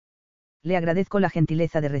O'Hara. Le agradezco la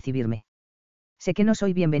gentileza de recibirme. Sé que no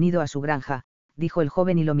soy bienvenido a su granja, dijo el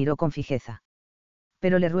joven y lo miró con fijeza.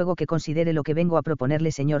 Pero le ruego que considere lo que vengo a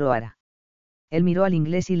proponerle, señor O'Hara. Él miró al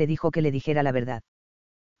inglés y le dijo que le dijera la verdad.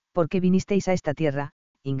 ¿Por qué vinisteis a esta tierra,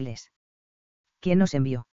 inglés? ¿Quién nos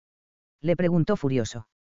envió? Le preguntó furioso.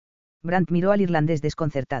 Brant miró al irlandés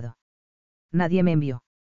desconcertado. Nadie me envió.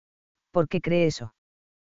 ¿Por qué cree eso?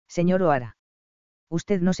 Señor O'Hara.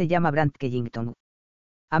 Usted no se llama Brant Kennington.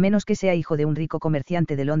 A menos que sea hijo de un rico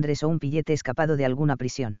comerciante de Londres o un pillete escapado de alguna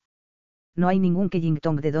prisión. No hay ningún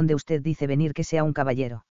Kennington de donde usted dice venir que sea un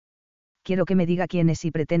caballero. Quiero que me diga quién es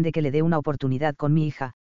y pretende que le dé una oportunidad con mi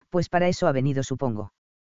hija, pues para eso ha venido, supongo.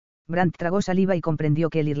 Brant tragó saliva y comprendió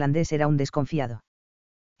que el irlandés era un desconfiado.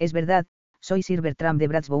 Es verdad, soy Sir Bertram de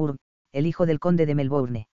Bradsbourne, el hijo del conde de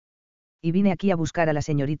Melbourne. Y vine aquí a buscar a la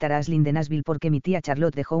señorita Raslin de Nashville porque mi tía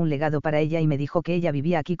Charlotte dejó un legado para ella y me dijo que ella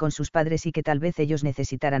vivía aquí con sus padres y que tal vez ellos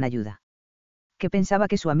necesitaran ayuda. Que pensaba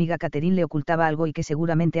que su amiga Catherine le ocultaba algo y que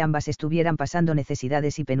seguramente ambas estuvieran pasando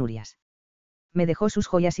necesidades y penurias. Me dejó sus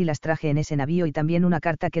joyas y las traje en ese navío y también una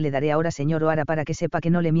carta que le daré ahora, señor O'Hara, para que sepa que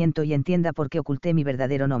no le miento y entienda por qué oculté mi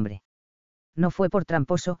verdadero nombre. No fue por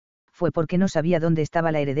tramposo, fue porque no sabía dónde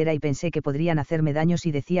estaba la heredera y pensé que podrían hacerme daños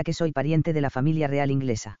y decía que soy pariente de la familia real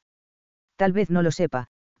inglesa. Tal vez no lo sepa,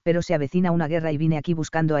 pero se avecina una guerra y vine aquí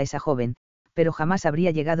buscando a esa joven, pero jamás habría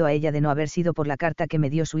llegado a ella de no haber sido por la carta que me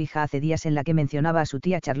dio su hija hace días en la que mencionaba a su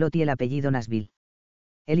tía Charlotte y el apellido Nashville.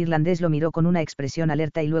 El irlandés lo miró con una expresión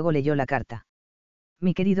alerta y luego leyó la carta.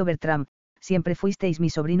 Mi querido Bertram, siempre fuisteis mi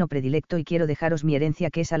sobrino predilecto y quiero dejaros mi herencia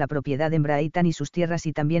que es a la propiedad en Brighton y sus tierras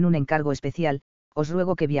y también un encargo especial, os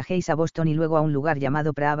ruego que viajéis a Boston y luego a un lugar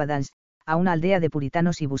llamado Providence, a una aldea de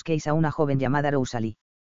puritanos y busquéis a una joven llamada Rosalie.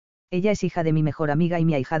 Ella es hija de mi mejor amiga y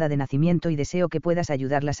mi ahijada de nacimiento y deseo que puedas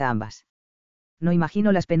ayudarlas a ambas. No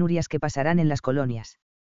imagino las penurias que pasarán en las colonias.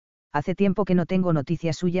 Hace tiempo que no tengo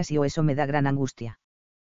noticias suyas y eso me da gran angustia.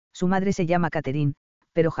 Su madre se llama Catherine,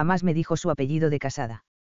 pero jamás me dijo su apellido de casada.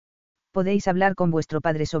 Podéis hablar con vuestro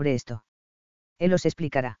padre sobre esto. Él os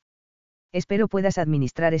explicará. Espero puedas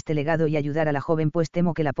administrar este legado y ayudar a la joven, pues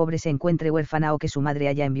temo que la pobre se encuentre huérfana o que su madre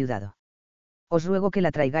haya enviudado. Os ruego que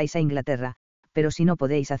la traigáis a Inglaterra, pero si no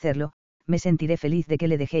podéis hacerlo, me sentiré feliz de que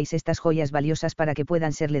le dejéis estas joyas valiosas para que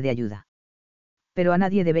puedan serle de ayuda. Pero a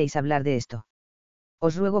nadie debéis hablar de esto.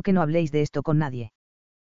 Os ruego que no habléis de esto con nadie.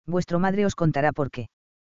 Vuestro madre os contará por qué.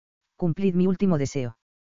 Cumplid mi último deseo.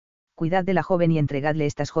 Cuidad de la joven y entregadle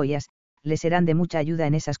estas joyas, le serán de mucha ayuda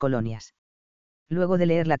en esas colonias. Luego de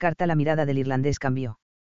leer la carta la mirada del irlandés cambió.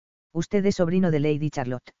 Usted es sobrino de Lady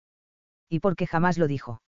Charlotte. ¿Y por qué jamás lo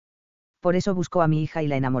dijo? Por eso buscó a mi hija y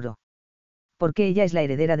la enamoró. Porque ella es la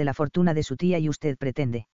heredera de la fortuna de su tía y usted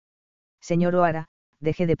pretende. Señor O'Hara,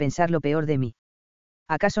 deje de pensar lo peor de mí.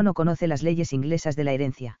 ¿Acaso no conoce las leyes inglesas de la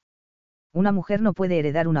herencia? Una mujer no puede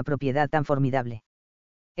heredar una propiedad tan formidable.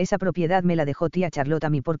 Esa propiedad me la dejó tía Charlotte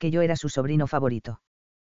a mí porque yo era su sobrino favorito.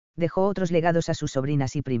 Dejó otros legados a sus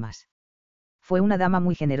sobrinas y primas. Fue una dama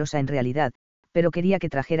muy generosa en realidad, pero quería que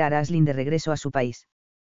trajera a Aisling de regreso a su país.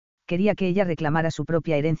 Quería que ella reclamara su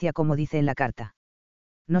propia herencia como dice en la carta.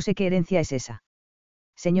 No sé qué herencia es esa.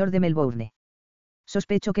 Señor de Melbourne.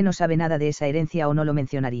 Sospecho que no sabe nada de esa herencia o no lo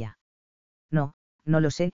mencionaría. No, no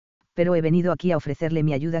lo sé, pero he venido aquí a ofrecerle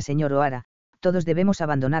mi ayuda, señor O'Hara. Todos debemos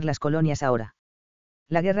abandonar las colonias ahora.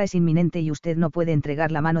 La guerra es inminente y usted no puede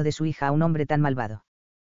entregar la mano de su hija a un hombre tan malvado.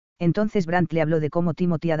 Entonces Brandt le habló de cómo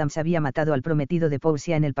Timothy Adams había matado al prometido de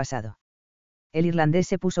Portia en el pasado. El irlandés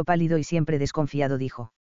se puso pálido y siempre desconfiado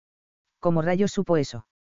dijo. ¿Cómo rayos supo eso?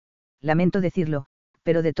 Lamento decirlo,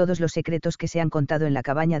 pero de todos los secretos que se han contado en la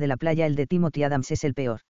cabaña de la playa el de Timothy Adams es el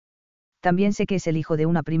peor. También sé que es el hijo de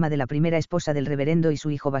una prima de la primera esposa del reverendo y su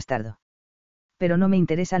hijo bastardo. Pero no me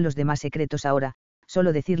interesan los demás secretos ahora,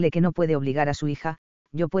 solo decirle que no puede obligar a su hija.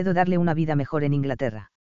 Yo puedo darle una vida mejor en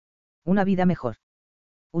Inglaterra. Una vida mejor.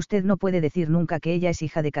 Usted no puede decir nunca que ella es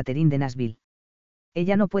hija de Catherine de Nashville.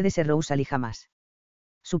 Ella no puede ser Rosalie jamás.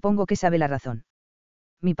 Supongo que sabe la razón.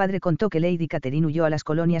 Mi padre contó que Lady Catherine huyó a las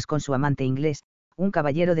colonias con su amante inglés, un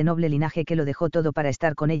caballero de noble linaje que lo dejó todo para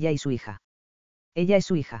estar con ella y su hija. ¿Ella es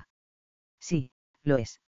su hija? Sí, lo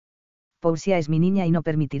es. Portia es mi niña y no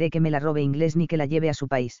permitiré que me la robe inglés ni que la lleve a su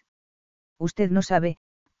país. Usted no sabe.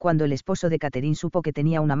 Cuando el esposo de Catherine supo que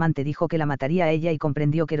tenía un amante dijo que la mataría a ella y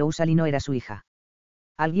comprendió que Rosalie no era su hija.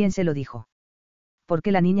 Alguien se lo dijo.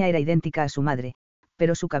 Porque la niña era idéntica a su madre,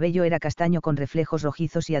 pero su cabello era castaño con reflejos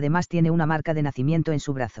rojizos y además tiene una marca de nacimiento en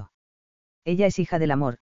su brazo. Ella es hija del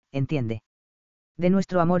amor, entiende. De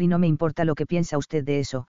nuestro amor y no me importa lo que piensa usted de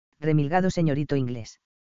eso, remilgado señorito inglés.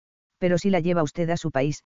 Pero si la lleva usted a su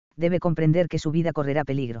país, debe comprender que su vida correrá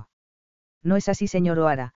peligro. No es así, señor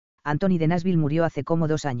O'Hara. Anthony de Nashville murió hace como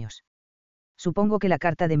 2 años. Supongo que la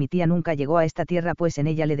carta de mi tía nunca llegó a esta tierra, pues en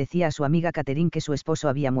ella le decía a su amiga Catherine que su esposo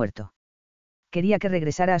había muerto. Quería que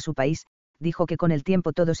regresara a su país, dijo que con el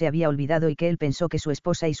tiempo todo se había olvidado y que él pensó que su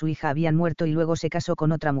esposa y su hija habían muerto y luego se casó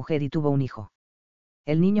con otra mujer y tuvo un hijo.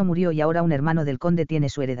 El niño murió y ahora un hermano del conde tiene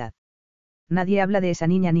su heredad. Nadie habla de esa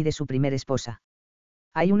niña ni de su primer esposa.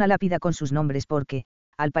 Hay una lápida con sus nombres porque,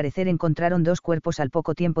 al parecer encontraron 2 cuerpos al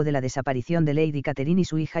poco tiempo de la desaparición de Lady Catherine y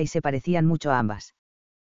su hija y se parecían mucho a ambas.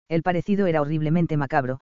 El parecido era horriblemente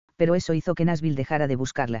macabro, pero eso hizo que Nashville dejara de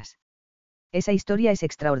buscarlas. Esa historia es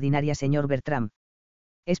extraordinaria, señor Bertram.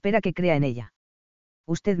 Espera que crea en ella.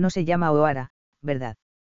 Usted no se llama O'Hara, ¿verdad?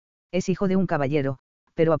 Es hijo de un caballero,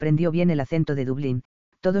 pero aprendió bien el acento de Dublín.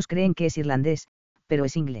 Todos creen que es irlandés, pero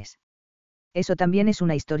es inglés. Eso también es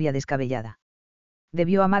una historia descabellada.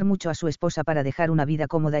 Debió amar mucho a su esposa para dejar una vida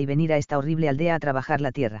cómoda y venir a esta horrible aldea a trabajar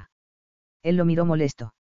la tierra. Él lo miró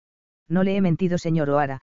molesto. No le he mentido, señor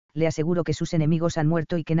O'Hara, le aseguro que sus enemigos han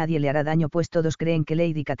muerto y que nadie le hará daño, pues todos creen que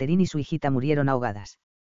Lady Catherine y su hijita murieron ahogadas.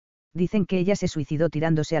 Dicen que ella se suicidó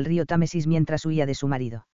tirándose al río Támesis mientras huía de su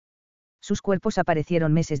marido. Sus cuerpos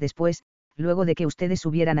aparecieron meses después, luego de que ustedes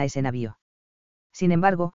subieran a ese navío. Sin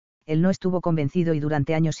embargo, él no estuvo convencido y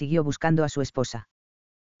durante años siguió buscando a su esposa.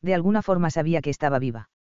 De alguna forma sabía que estaba viva.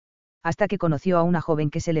 Hasta que conoció a una joven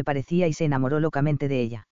que se le parecía y se enamoró locamente de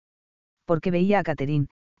ella. Porque veía a Catherine,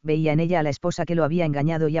 veía en ella a la esposa que lo había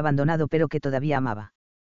engañado y abandonado pero que todavía amaba.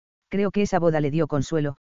 Creo que esa boda le dio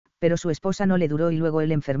consuelo, pero su esposa no le duró y luego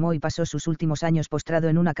él enfermó y pasó sus últimos años postrado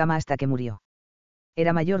en una cama hasta que murió.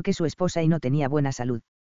 Era mayor que su esposa y no tenía buena salud.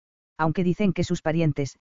 Aunque dicen que sus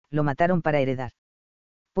parientes, lo mataron para heredar.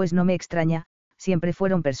 Pues no me extraña, siempre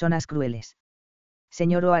fueron personas crueles.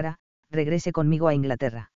 Señor O'Hara, regrese conmigo a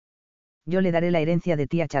Inglaterra. Yo le daré la herencia de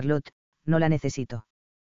tía Charlotte, no la necesito.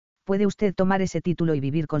 Puede usted tomar ese título y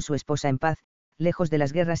vivir con su esposa en paz, lejos de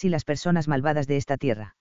las guerras y las personas malvadas de esta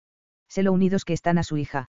tierra. Sé lo unidos que están a su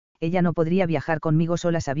hija. Ella no podría viajar conmigo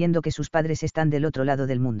sola sabiendo que sus padres están del otro lado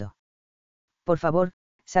del mundo. Por favor,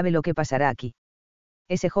 sabe lo que pasará aquí.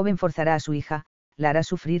 Ese joven forzará a su hija, la hará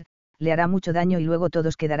sufrir, le hará mucho daño y luego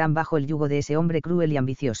todos quedarán bajo el yugo de ese hombre cruel y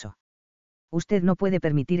ambicioso. Usted no puede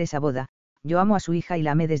permitir esa boda. Yo amo a su hija y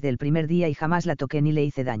la amé desde el primer día y jamás la toqué ni le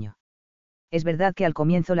hice daño. Es verdad que al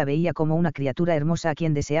comienzo la veía como una criatura hermosa a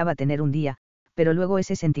quien deseaba tener un día, pero luego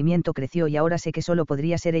ese sentimiento creció y ahora sé que solo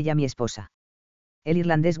podría ser ella mi esposa. El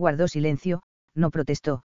irlandés guardó silencio, no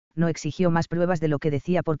protestó, no exigió más pruebas de lo que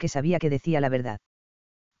decía porque sabía que decía la verdad.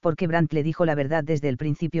 Porque Brandt le dijo la verdad desde el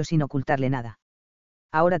principio sin ocultarle nada.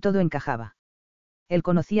 Ahora todo encajaba. Él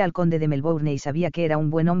conocía al conde de Melbourne y sabía que era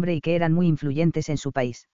un buen hombre y que eran muy influyentes en su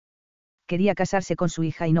país. Quería casarse con su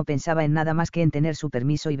hija y no pensaba en nada más que en tener su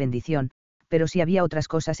permiso y bendición, pero sí había otras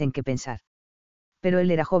cosas en que pensar. Pero él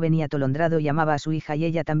era joven y atolondrado y amaba a su hija y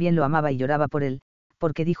ella también lo amaba y lloraba por él,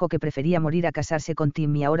 porque dijo que prefería morir a casarse con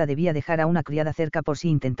Tim y ahora debía dejar a una criada cerca por si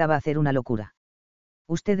intentaba hacer una locura.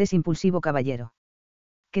 Usted es impulsivo, caballero.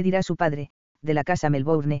 ¿Qué dirá su padre, de la casa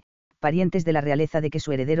Melbourne, parientes de la realeza, de que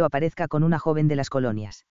su heredero aparezca con una joven de las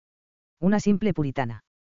colonias? Una simple puritana.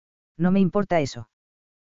 No me importa eso.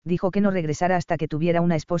 Dijo que no regresara hasta que tuviera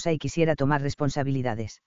una esposa y quisiera tomar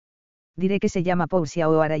responsabilidades. Diré que se llama Portia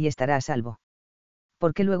O'Hara y estará a salvo.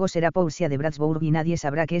 Porque luego será Portia de Bradsburg y nadie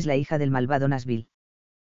sabrá que es la hija del malvado Nashville.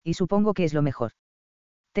 Y supongo que es lo mejor.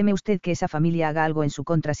 ¿Teme usted que esa familia haga algo en su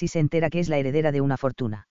contra si se entera que es la heredera de una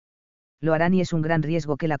fortuna? Lo harán y es un gran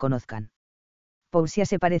riesgo que la conozcan. Portia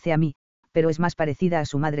se parece a mí, pero es más parecida a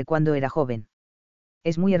su madre cuando era joven.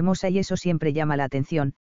 Es muy hermosa y eso siempre llama la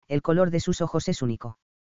atención, el color de sus ojos es único.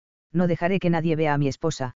 No dejaré que nadie vea a mi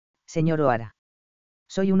esposa, señor O'Hara.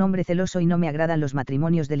 Soy un hombre celoso y no me agradan los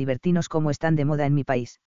matrimonios de libertinos como están de moda en mi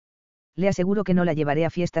país. Le aseguro que no la llevaré a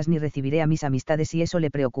fiestas ni recibiré a mis amistades si eso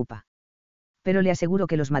le preocupa. Pero le aseguro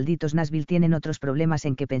que los malditos Nashville tienen otros problemas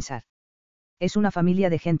en que pensar. Es una familia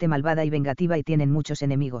de gente malvada y vengativa y tienen muchos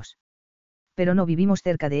enemigos. Pero no vivimos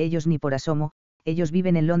cerca de ellos ni por asomo, ellos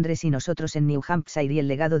viven en Londres y nosotros en New Hampshire y el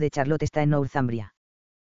legado de Charlotte está en Northumbria.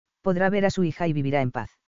 Podrá ver a su hija y vivirá en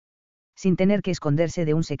paz. Sin tener que esconderse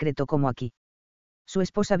de un secreto como aquí. Su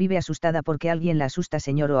esposa vive asustada porque alguien la asusta,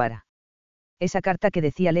 señor O'Hara. Esa carta que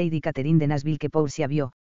decía Lady Catherine de Nashville que Portia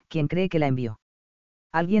vio, ¿quién cree que la envió?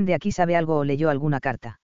 ¿Alguien de aquí sabe algo o leyó alguna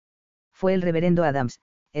carta? Fue el reverendo Adams,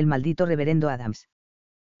 el maldito reverendo Adams.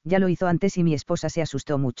 Ya lo hizo antes y mi esposa se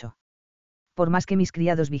asustó mucho. Por más que mis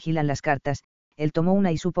criados vigilan las cartas, él tomó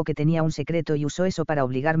una y supo que tenía un secreto y usó eso para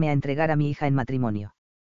obligarme a entregar a mi hija en matrimonio.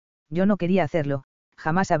 Yo no quería hacerlo,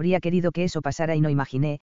 jamás habría querido que eso pasara y no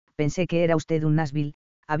imaginé, pensé que era usted un Nashville,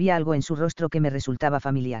 había algo en su rostro que me resultaba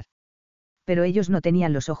familiar. Pero ellos no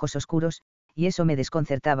tenían los ojos oscuros, y eso me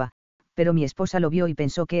desconcertaba, pero mi esposa lo vio y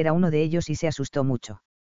pensó que era uno de ellos y se asustó mucho.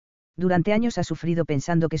 Durante años ha sufrido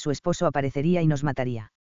pensando que su esposo aparecería y nos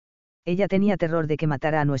mataría. Ella tenía terror de que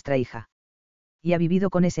matara a nuestra hija. Y ha vivido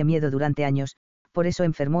con ese miedo durante años, por eso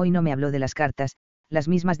enfermó y no me habló de las cartas, las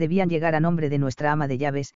mismas debían llegar a nombre de nuestra ama de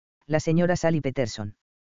llaves, la señora Sally Peterson.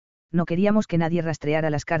 No queríamos que nadie rastreara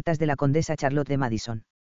las cartas de la condesa Charlotte de Madison.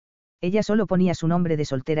 Ella solo ponía su nombre de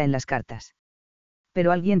soltera en las cartas.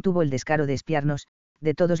 Pero alguien tuvo el descaro de espiarnos,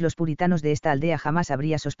 de todos los puritanos de esta aldea jamás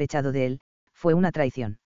habría sospechado de él, fue una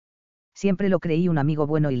traición. Siempre lo creí un amigo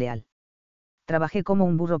bueno y leal. Trabajé como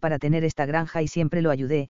un burro para tener esta granja y siempre lo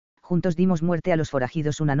ayudé, juntos dimos muerte a los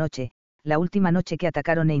forajidos una noche, la última noche que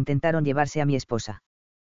atacaron e intentaron llevarse a mi esposa.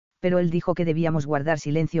 Pero él dijo que debíamos guardar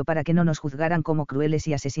silencio para que no nos juzgaran como crueles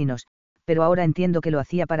y asesinos, pero ahora entiendo que lo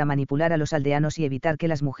hacía para manipular a los aldeanos y evitar que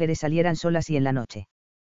las mujeres salieran solas y en la noche.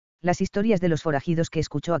 Las historias de los forajidos que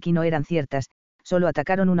escuchó aquí no eran ciertas, solo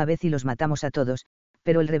atacaron una vez y los matamos a todos,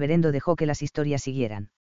 pero el reverendo dejó que las historias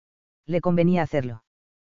siguieran. Le convenía hacerlo.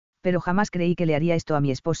 Pero jamás creí que le haría esto a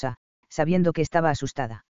mi esposa, sabiendo que estaba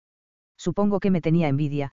asustada. Supongo que me tenía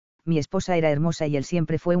envidia, mi esposa era hermosa y él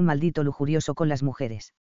siempre fue un maldito lujurioso con las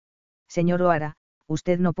mujeres. Señor O'Hara,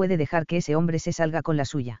 usted no puede dejar que ese hombre se salga con la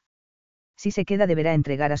suya. Si se queda deberá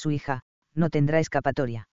entregar a su hija, no tendrá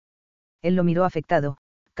escapatoria. Él lo miró afectado,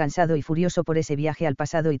 cansado y furioso por ese viaje al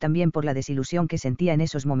pasado y también por la desilusión que sentía en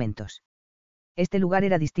esos momentos. Este lugar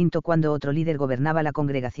era distinto cuando otro líder gobernaba la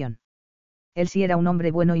congregación. Él sí era un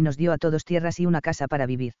hombre bueno y nos dio a todos tierras y una casa para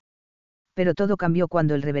vivir. Pero todo cambió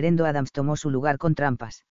cuando el reverendo Adams tomó su lugar con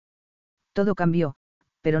trampas. Todo cambió,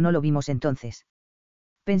 pero no lo vimos entonces.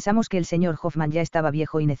 Pensamos que el señor Hoffman ya estaba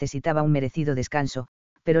viejo y necesitaba un merecido descanso,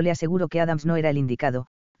 pero le aseguro que Adams no era el indicado,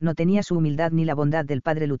 no tenía su humildad ni la bondad del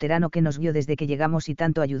padre luterano que nos guió desde que llegamos y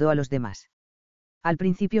tanto ayudó a los demás. Al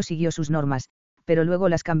principio siguió sus normas, pero luego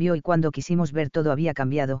las cambió y cuando quisimos ver todo había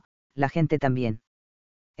cambiado, la gente también.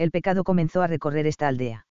 El pecado comenzó a recorrer esta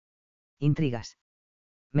aldea. Intrigas.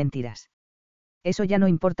 Mentiras. Eso ya no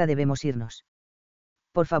importa, debemos irnos.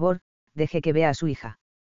 Por favor, deje que vea a su hija.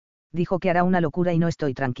 Dijo que hará una locura y no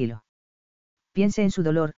estoy tranquilo. Piense en su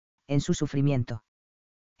dolor, en su sufrimiento.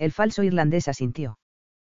 El falso irlandés asintió.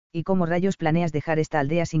 ¿Y cómo rayos planeas dejar esta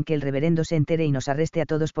aldea sin que el reverendo se entere y nos arreste a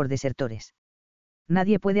todos por desertores?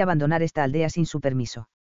 Nadie puede abandonar esta aldea sin su permiso.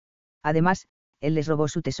 Además, él les robó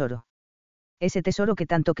su tesoro. Ese tesoro que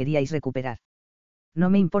tanto queríais recuperar. No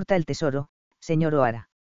me importa el tesoro, señor O'Hara.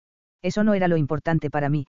 Eso no era lo importante para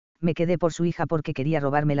mí, me quedé por su hija porque quería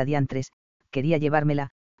robármela diantres, quería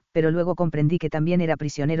llevármela, Pero luego comprendí que también era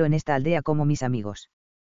prisionero en esta aldea como mis amigos.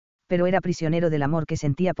 Pero era prisionero del amor que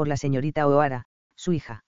sentía por la señorita O'Hara, su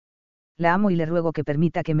hija. La amo y le ruego que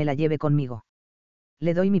permita que me la lleve conmigo.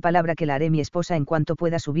 Le doy mi palabra que la haré mi esposa en cuanto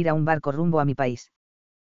pueda subir a un barco rumbo a mi país.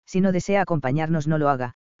 Si no desea acompañarnos no lo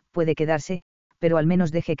haga, puede quedarse, pero al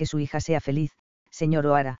menos deje que su hija sea feliz, señor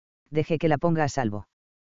O'Hara, deje que la ponga a salvo.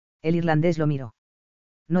 El irlandés lo miró.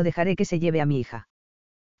 No dejaré que se lleve a mi hija.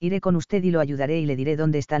 Iré con usted y lo ayudaré y le diré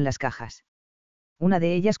dónde están las cajas. Una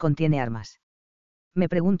de ellas contiene armas. Me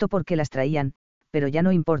pregunto por qué las traían, pero ya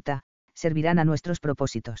no importa, servirán a nuestros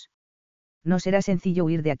propósitos. No será sencillo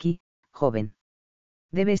huir de aquí, joven.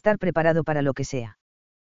 Debe estar preparado para lo que sea.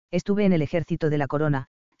 Estuve en el ejército de la corona,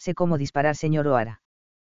 sé cómo disparar, señor O'Hara.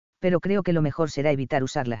 Pero creo que lo mejor será evitar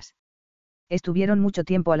usarlas. Estuvieron mucho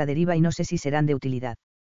tiempo a la deriva y no sé si serán de utilidad.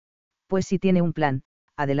 Pues si tiene un plan,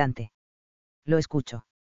 adelante. Lo escucho.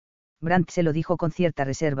 Brandt se lo dijo con cierta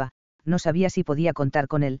reserva, no sabía si podía contar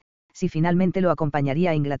con él, si finalmente lo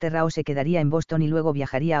acompañaría a Inglaterra o se quedaría en Boston y luego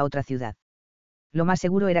viajaría a otra ciudad. Lo más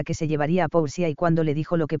seguro era que se llevaría a Portia y cuando le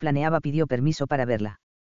dijo lo que planeaba pidió permiso para verla.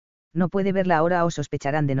 No puede verla ahora o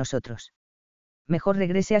sospecharán de nosotros. Mejor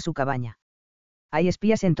regrese a su cabaña. Hay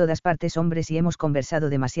espías en todas partes, hombres, y hemos conversado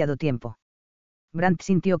demasiado tiempo. Brandt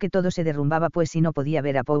sintió que todo se derrumbaba, pues si no podía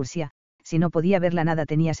ver a Portia, si no podía verla nada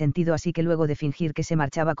tenía sentido, así que luego de fingir que se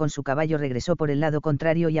marchaba con su caballo regresó por el lado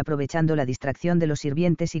contrario y aprovechando la distracción de los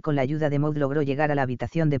sirvientes y con la ayuda de Maud logró llegar a la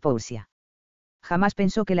habitación de Portia. Jamás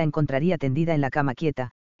pensó que la encontraría tendida en la cama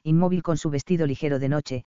quieta, inmóvil con su vestido ligero de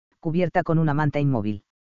noche, cubierta con una manta inmóvil.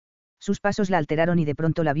 Sus pasos la alteraron y de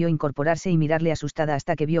pronto la vio incorporarse y mirarle asustada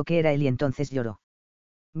hasta que vio que era él y entonces lloró.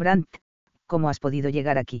 Brandt, ¿cómo has podido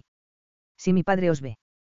llegar aquí? Si mi padre os ve.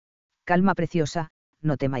 Calma, preciosa,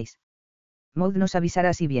 no temáis. Maud nos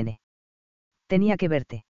avisará si viene. Tenía que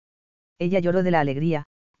verte. Ella lloró de la alegría,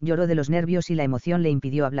 lloró de los nervios y la emoción le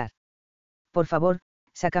impidió hablar. Por favor,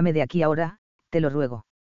 sácame de aquí ahora, te lo ruego.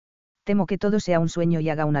 Temo que todo sea un sueño y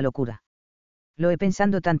haga una locura. Lo he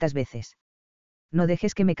pensado tantas veces. No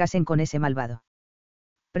dejes que me casen con ese malvado.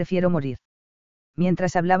 Prefiero morir.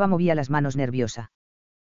 Mientras hablaba movía las manos nerviosa.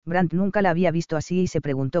 Brandt nunca la había visto así y se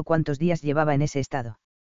preguntó cuántos días llevaba en ese estado.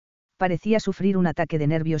 Parecía sufrir un ataque de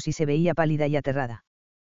nervios y se veía pálida y aterrada.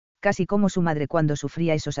 Casi como su madre cuando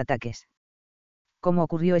sufría esos ataques. ¿Cómo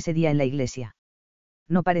ocurrió ese día en la iglesia?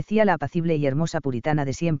 No parecía la apacible y hermosa puritana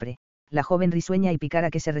de siempre, la joven risueña y pícara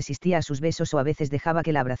que se resistía a sus besos o a veces dejaba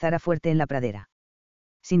que la abrazara fuerte en la pradera.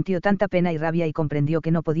 Sintió tanta pena y rabia y comprendió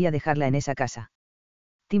que no podía dejarla en esa casa.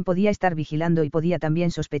 Tim podía estar vigilando y podía también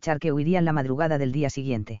sospechar que huirían la madrugada del día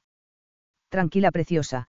siguiente. Tranquila,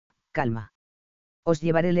 preciosa, calma. Os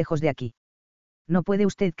llevaré lejos de aquí. No puede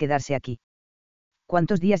usted quedarse aquí.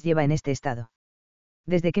 ¿Cuántos días lleva en este estado?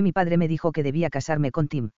 Desde que mi padre me dijo que debía casarme con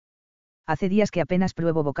Tim. Hace días que apenas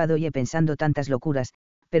pruebo bocado y he pensando tantas locuras,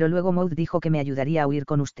 pero luego Maud dijo que me ayudaría a huir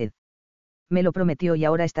con usted. Me lo prometió y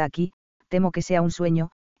ahora está aquí, temo que sea un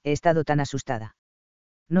sueño, he estado tan asustada.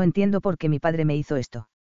 No entiendo por qué mi padre me hizo esto.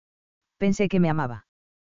 Pensé que me amaba.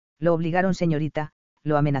 Lo obligaron, señorita,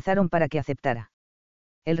 lo amenazaron para que aceptara.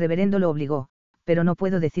 El reverendo lo obligó, pero no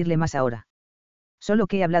puedo decirle más ahora. Solo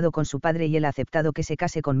que he hablado con su padre y él ha aceptado que se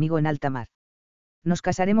case conmigo en alta mar. Nos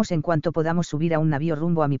casaremos en cuanto podamos subir a un navío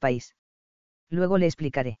rumbo a mi país. Luego le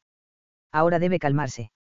explicaré. Ahora debe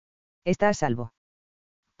calmarse. Está a salvo.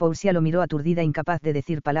 Portia lo miró aturdida, incapaz de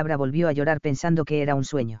decir palabra, volvió a llorar pensando que era un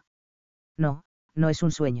sueño. No, no es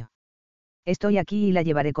un sueño. Estoy aquí y la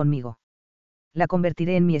llevaré conmigo. La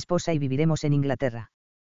convertiré en mi esposa y viviremos en Inglaterra.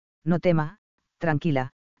 No tema,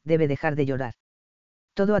 tranquila, debe dejar de llorar.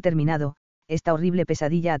 Todo ha terminado, esta horrible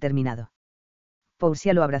pesadilla ha terminado.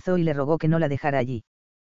 Portia lo abrazó y le rogó que no la dejara allí.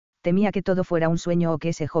 Temía que todo fuera un sueño o que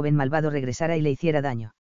ese joven malvado regresara y le hiciera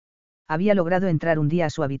daño. Había logrado entrar un día a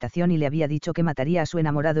su habitación y le había dicho que mataría a su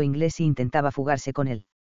enamorado inglés si intentaba fugarse con él.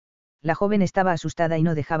 La joven estaba asustada y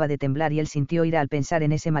no dejaba de temblar y él sintió ira al pensar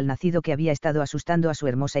en ese malnacido que había estado asustando a su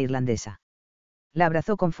hermosa irlandesa. La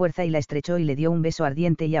abrazó con fuerza y la estrechó y le dio un beso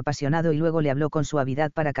ardiente y apasionado y luego le habló con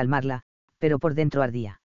suavidad para calmarla, pero por dentro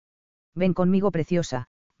ardía. Ven conmigo, preciosa,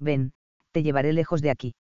 ven, te llevaré lejos de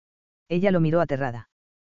aquí. Ella lo miró aterrada.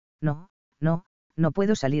 No, no, no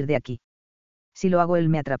puedo salir de aquí. Si lo hago él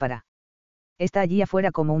me atrapará. Está allí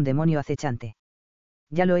afuera como un demonio acechante.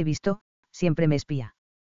 Ya lo he visto, siempre me espía.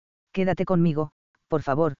 Quédate conmigo, por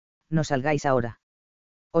favor, no salgáis ahora.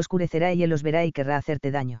 Oscurecerá y él os verá y querrá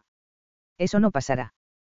hacerte daño. Eso no pasará.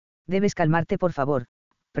 Debes calmarte, por favor,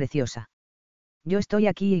 preciosa. Yo estoy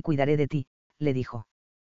aquí y cuidaré de ti, le dijo.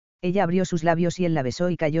 Ella abrió sus labios y él la besó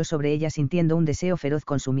y cayó sobre ella sintiendo un deseo feroz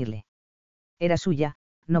consumirle. Era suya,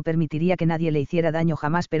 no permitiría que nadie le hiciera daño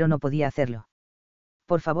jamás, pero no podía hacerlo.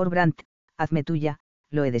 Por favor, Brandt, hazme tuya,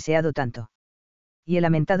 lo he deseado tanto. Y he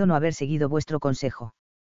lamentado no haber seguido vuestro consejo.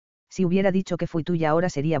 Si hubiera dicho que fui tuya ahora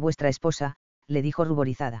sería vuestra esposa, le dijo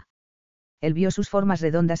ruborizada. Él vio sus formas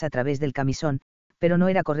redondas a través del camisón, pero no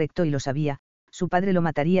era correcto y lo sabía, su padre lo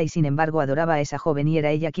mataría y sin embargo adoraba a esa joven y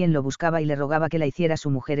era ella quien lo buscaba y le rogaba que la hiciera su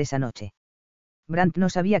mujer esa noche. Brandt no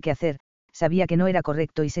sabía qué hacer, sabía que no era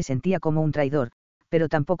correcto y se sentía como un traidor, pero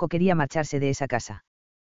tampoco quería marcharse de esa casa.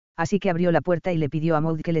 Así que abrió la puerta y le pidió a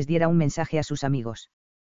Maud que les diera un mensaje a sus amigos.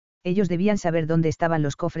 Ellos debían saber dónde estaban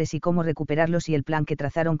los cofres y cómo recuperarlos y el plan que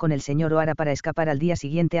trazaron con el señor O'Hara para escapar al día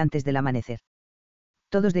siguiente antes del amanecer.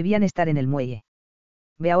 Todos debían estar en el muelle.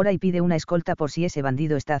 Ve ahora y pide una escolta por si ese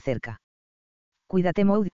bandido está cerca. Cuídate,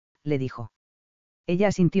 Maud, le dijo. Ella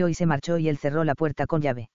asintió y se marchó y él cerró la puerta con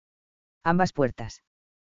llave. Ambas puertas.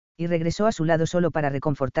 Y regresó a su lado solo para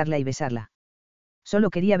reconfortarla y besarla. Solo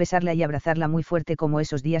quería besarla y abrazarla muy fuerte como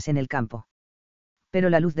esos días en el campo. Pero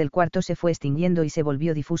la luz del cuarto se fue extinguiendo y se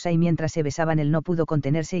volvió difusa y mientras se besaban él no pudo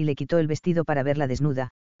contenerse y le quitó el vestido para verla desnuda,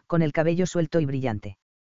 con el cabello suelto y brillante.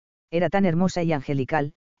 Era tan hermosa y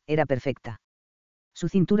angelical, era perfecta. Su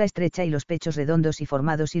cintura estrecha y los pechos redondos y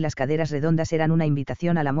formados y las caderas redondas eran una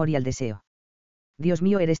invitación al amor y al deseo. Dios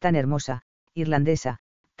mío, eres tan hermosa, irlandesa,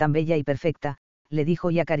 tan bella y perfecta, le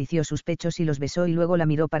dijo y acarició sus pechos y los besó y luego la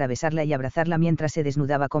miró para besarla y abrazarla mientras se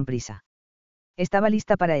desnudaba con prisa. Estaba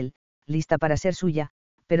lista para él, lista para ser suya,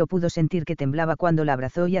 pero pudo sentir que temblaba cuando la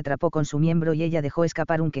abrazó y atrapó con su miembro y ella dejó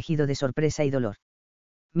escapar un quejido de sorpresa y dolor.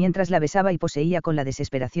 Mientras la besaba y poseía con la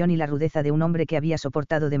desesperación y la rudeza de un hombre que había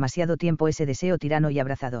soportado demasiado tiempo ese deseo tirano y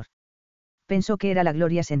abrazador. Pensó que era la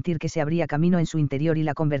gloria sentir que se abría camino en su interior y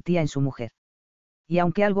la convertía en su mujer. Y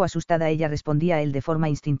aunque algo asustada ella respondía a él de forma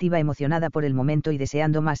instintiva, emocionada por el momento y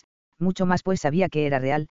deseando más, mucho más, pues sabía que era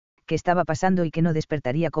real, que estaba pasando y que no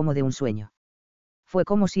despertaría como de un sueño. Fue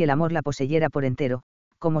como si el amor la poseyera por entero,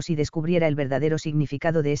 como si descubriera el verdadero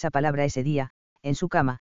significado de esa palabra ese día, en su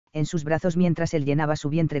cama, en sus brazos mientras él llenaba su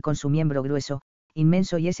vientre con su miembro grueso,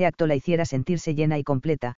 inmenso y ese acto la hiciera sentirse llena y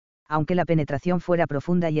completa, aunque la penetración fuera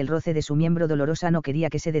profunda y el roce de su miembro dolorosa no quería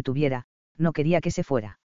que se detuviera, no quería que se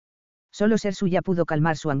fuera. Solo ser suya pudo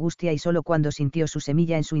calmar su angustia y solo cuando sintió su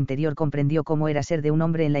semilla en su interior comprendió cómo era ser de un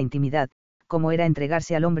hombre en la intimidad, cómo era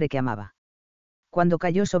entregarse al hombre que amaba. Cuando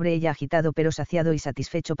cayó sobre ella agitado pero saciado y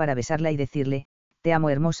satisfecho para besarla y decirle, te amo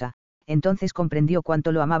hermosa, entonces comprendió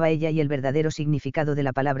cuánto lo amaba ella y el verdadero significado de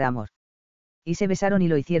la palabra amor. Y se besaron y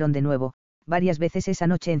lo hicieron de nuevo, varias veces esa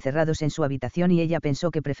noche encerrados en su habitación y ella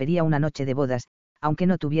pensó que prefería una noche de bodas, aunque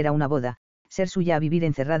no tuviera una boda, ser suya a vivir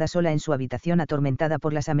encerrada sola en su habitación atormentada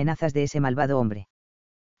por las amenazas de ese malvado hombre.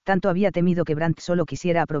 Tanto había temido que Brandt solo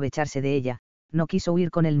quisiera aprovecharse de ella, no quiso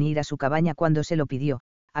huir con él ni ir a su cabaña cuando se lo pidió,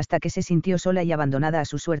 hasta que se sintió sola y abandonada a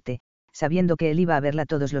su suerte, sabiendo que él iba a verla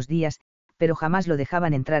todos los días, pero jamás lo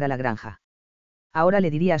dejaban entrar a la granja. Ahora le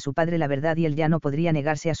diría a su padre la verdad y él ya no podría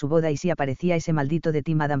negarse a su boda y si aparecía ese maldito de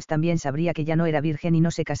Tim Adams también sabría que ya no era virgen y no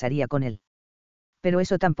se casaría con él. Pero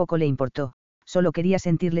eso tampoco le importó, solo quería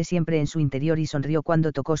sentirle siempre en su interior y sonrió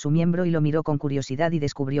cuando tocó su miembro y lo miró con curiosidad y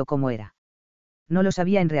descubrió cómo era. No lo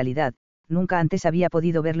sabía en realidad, nunca antes había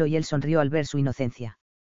podido verlo y él sonrió al ver su inocencia.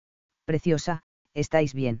 Preciosa,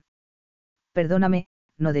 ¿estáis bien? Perdóname,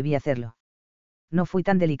 no debí hacerlo. No fui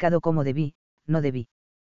tan delicado como debí, no debí.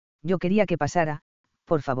 Yo quería que pasara,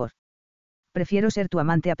 por favor. Prefiero ser tu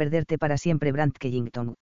amante a perderte para siempre, Brandt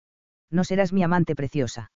Killington. No serás mi amante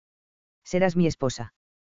preciosa. Serás mi esposa.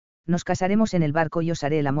 Nos casaremos en el barco y os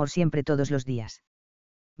haré el amor siempre todos los días.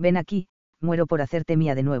 Ven aquí, muero por hacerte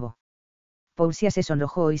mía de nuevo. Paulsia se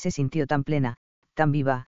sonrojó y se sintió tan plena, tan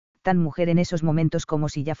viva, tan mujer en esos momentos como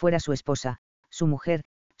si ya fuera su esposa, su mujer,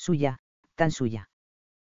 suya, tan suya.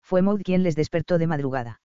 Fue Maud quien les despertó de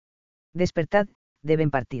madrugada. Despertad,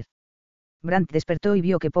 deben partir. Brandt despertó y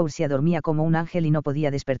vio que Paulsia dormía como un ángel y no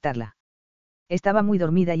podía despertarla. Estaba muy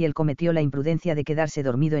dormida y él cometió la imprudencia de quedarse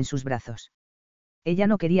dormido en sus brazos. Ella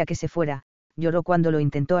no quería que se fuera, lloró cuando lo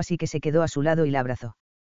intentó así que se quedó a su lado y la abrazó.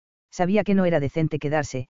 Sabía que no era decente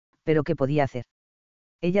quedarse, pero ¿qué podía hacer?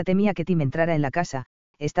 Ella temía que Tim entrara en la casa,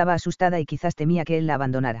 estaba asustada y quizás temía que él la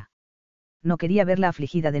abandonara. No quería verla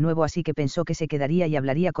afligida de nuevo así que pensó que se quedaría y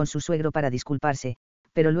hablaría con su suegro para disculparse,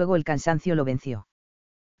 pero luego el cansancio lo venció.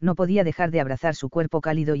 No podía dejar de abrazar su cuerpo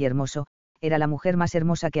cálido y hermoso, era la mujer más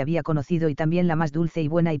hermosa que había conocido y también la más dulce y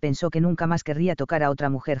buena y pensó que nunca más querría tocar a otra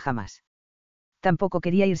mujer jamás. Tampoco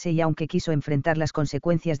quería irse y aunque quiso enfrentar las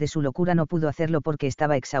consecuencias de su locura no pudo hacerlo porque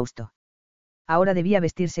estaba exhausto. Ahora debía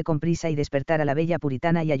vestirse con prisa y despertar a la bella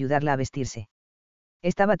puritana y ayudarla a vestirse.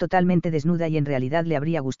 Estaba totalmente desnuda y en realidad le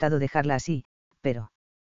habría gustado dejarla así, pero...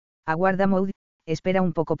 Aguarda, Maud, Espera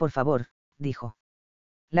un poco, por favor, dijo.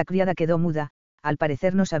 La criada quedó muda, al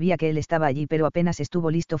parecer no sabía que él estaba allí, pero apenas estuvo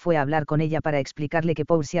listo fue a hablar con ella para explicarle que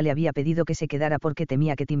Portia le había pedido que se quedara porque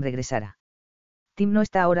temía que Tim regresara. Tim no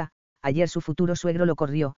está ahora, ayer su futuro suegro lo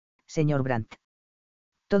corrió, señor Brandt.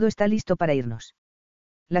 Todo está listo para irnos.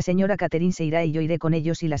 La señora Catherine se irá y yo iré con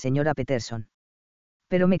ellos y la señora Peterson.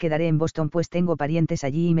 Pero me quedaré en Boston pues tengo parientes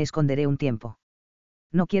allí y me esconderé un tiempo.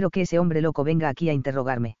 No quiero que ese hombre loco venga aquí a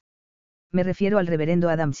interrogarme. Me refiero al reverendo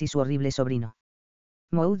Adams y su horrible sobrino.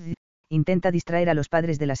 Maud, intenta distraer a los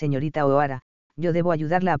padres de la señorita O'Hara, yo debo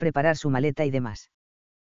ayudarla a preparar su maleta y demás.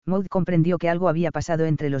 Maud comprendió que algo había pasado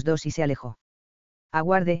entre los dos y se alejó.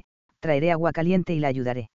 Aguarde, traeré agua caliente y la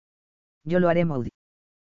ayudaré. Yo lo haré, Maud.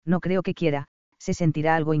 No creo que quiera, se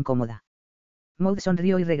sentirá algo incómoda. Maud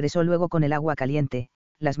sonrió y regresó luego con el agua caliente,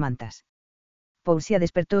 las mantas. Portia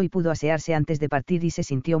despertó y pudo asearse antes de partir y se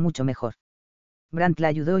sintió mucho mejor. Brandt la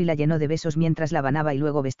ayudó y la llenó de besos mientras la banaba y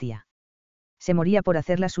luego vestía. Se moría por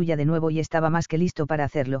hacer la suya de nuevo y estaba más que listo para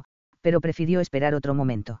hacerlo, pero prefirió esperar otro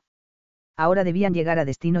momento. Ahora debían llegar a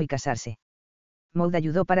destino y casarse. Maud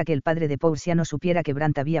ayudó para que el padre de Portia no supiera que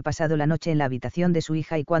Brandt había pasado la noche en la habitación de su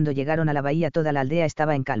hija y cuando llegaron a la bahía toda la aldea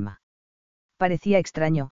estaba en calma. Parecía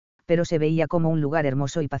extraño, pero se veía como un lugar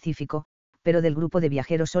hermoso y pacífico, pero del grupo de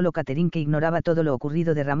viajeros solo Catherine, que ignoraba todo lo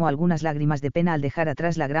ocurrido, derramó algunas lágrimas de pena al dejar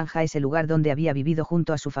atrás la granja, ese lugar donde había vivido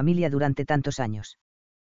junto a su familia durante tantos años.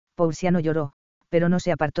 Portia no lloró, pero no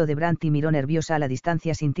se apartó de Brandt y miró nerviosa a la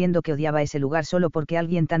distancia sintiendo que odiaba ese lugar solo porque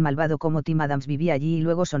alguien tan malvado como Tim Adams vivía allí y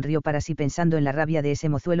luego sonrió para sí pensando en la rabia de ese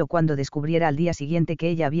mozuelo cuando descubriera al día siguiente que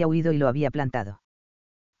ella había huido y lo había plantado.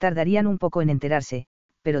 Tardarían un poco en enterarse,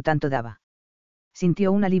 pero tanto daba.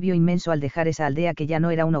 Sintió un alivio inmenso al dejar esa aldea que ya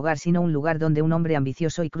no era un hogar sino un lugar donde un hombre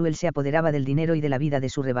ambicioso y cruel se apoderaba del dinero y de la vida de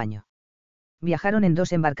su rebaño. Viajaron en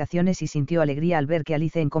 2 embarcaciones y sintió alegría al ver que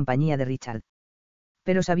Alice en compañía de Richard.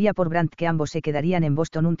 Pero sabía por Brandt que ambos se quedarían en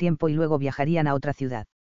Boston un tiempo y luego viajarían a otra ciudad.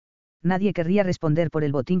 Nadie querría responder por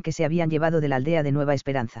el botín que se habían llevado de la aldea de Nueva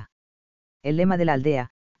Esperanza. El lema de la aldea,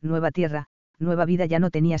 Nueva Tierra, Nueva Vida, ya no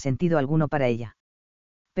tenía sentido alguno para ella.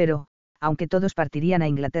 Pero, aunque todos partirían a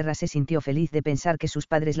Inglaterra, se sintió feliz de pensar que sus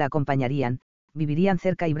padres la acompañarían, vivirían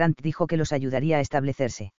cerca y Brandt dijo que los ayudaría a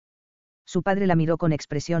establecerse. Su padre la miró con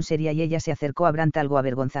expresión seria y ella se acercó a Brandt algo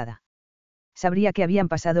avergonzada. Sabría que habían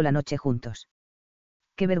pasado la noche juntos.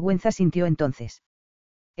 Qué vergüenza sintió entonces.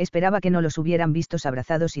 Esperaba que no los hubieran vistos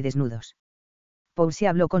abrazados y desnudos.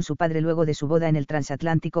 Portia habló con su padre luego de su boda en el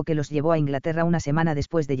transatlántico que los llevó a Inglaterra una semana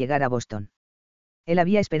después de llegar a Boston. Él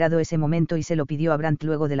había esperado ese momento y se lo pidió a Brandt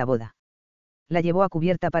luego de la boda. La llevó a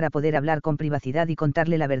cubierta para poder hablar con privacidad y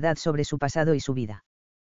contarle la verdad sobre su pasado y su vida.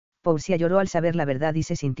 Portia lloró al saber la verdad y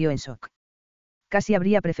se sintió en shock. Casi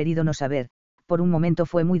habría preferido no saber, por un momento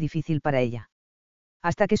fue muy difícil para ella.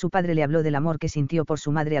 Hasta que su padre le habló del amor que sintió por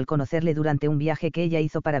su madre al conocerle durante un viaje que ella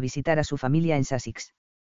hizo para visitar a su familia en Sussex.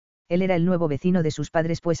 Él era el nuevo vecino de sus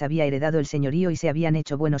padres pues había heredado el señorío y se habían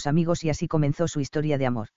hecho buenos amigos y así comenzó su historia de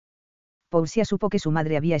amor. Portia supo que su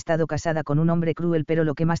madre había estado casada con un hombre cruel pero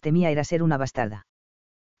lo que más temía era ser una bastarda.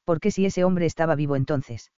 ¿Por qué si ese hombre estaba vivo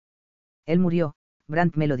entonces? Él murió,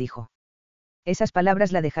 Brandt me lo dijo. Esas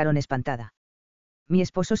palabras la dejaron espantada. Mi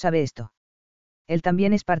esposo sabe esto. Él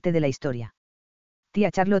también es parte de la historia. Tía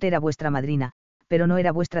Charlotte era vuestra madrina, pero no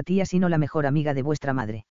era vuestra tía sino la mejor amiga de vuestra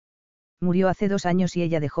madre. Murió hace 2 años y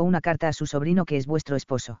ella dejó una carta a su sobrino que es vuestro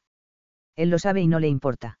esposo. Él lo sabe y no le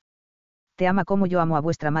importa. Te ama como yo amo a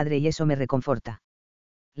vuestra madre y eso me reconforta.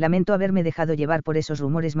 Lamento haberme dejado llevar por esos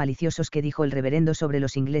rumores maliciosos que dijo el reverendo sobre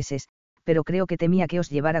los ingleses, pero creo que temía que os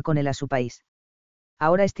llevara con él a su país.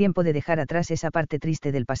 Ahora es tiempo de dejar atrás esa parte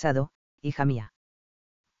triste del pasado, hija mía.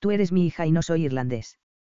 Tú eres mi hija y no soy irlandés.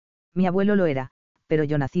 Mi abuelo lo era, pero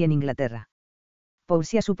yo nací en Inglaterra.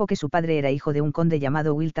 Portia supo que su padre era hijo de un conde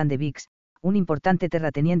llamado Wilton de Bix, un importante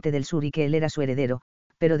terrateniente del sur y que él era su heredero,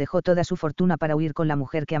 pero dejó toda su fortuna para huir con la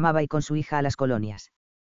mujer que amaba y con su hija a las colonias.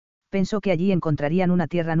 Pensó que allí encontrarían una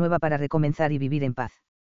tierra nueva para recomenzar y vivir en paz.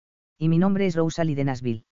 Y mi nombre es Rosalie de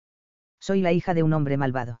Nashville. Soy la hija de un hombre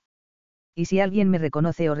malvado. ¿Y si alguien me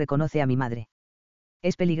reconoce o reconoce a mi madre?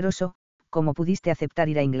 Es peligroso, ¿cómo pudiste aceptar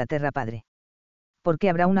ir a Inglaterra, padre? Porque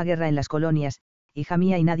habrá una guerra en las colonias, hija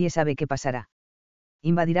mía, y nadie sabe qué pasará.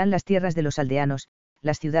 Invadirán las tierras de los aldeanos,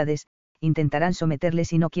 las ciudades, intentarán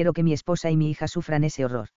someterles y no quiero que mi esposa y mi hija sufran ese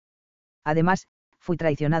horror. Además, fui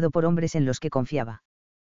traicionado por hombres en los que confiaba.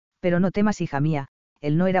 Pero no temas, hija mía,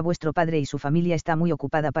 él no era vuestro padre y su familia está muy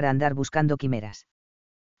ocupada para andar buscando quimeras.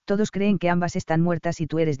 Todos creen que ambas están muertas y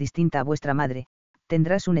tú eres distinta a vuestra madre,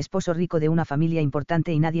 tendrás un esposo rico de una familia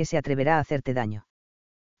importante y nadie se atreverá a hacerte daño.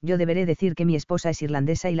 Yo deberé decir que mi esposa es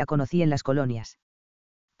irlandesa y la conocí en las colonias.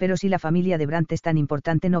 Pero si la familia de Brandt es tan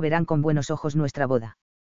importante, no verán con buenos ojos nuestra boda.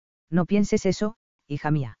 No pienses eso, hija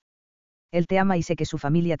mía. Él te ama y sé que su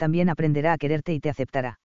familia también aprenderá a quererte y te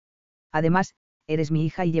aceptará. Además, eres mi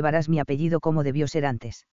hija y llevarás mi apellido como debió ser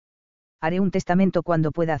antes. Haré un testamento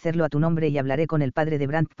cuando pueda hacerlo a tu nombre y hablaré con el padre de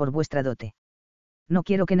Brandt por vuestra dote. No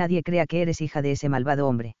quiero que nadie crea que eres hija de ese malvado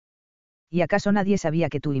hombre. ¿Y acaso nadie sabía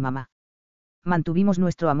que tú y mamá mantuvimos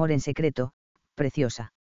nuestro amor en secreto,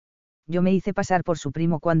 preciosa? Yo me hice pasar por su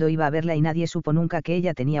primo cuando iba a verla y nadie supo nunca que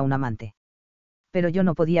ella tenía un amante. Pero yo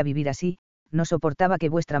no podía vivir así, no soportaba que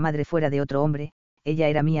vuestra madre fuera de otro hombre, ella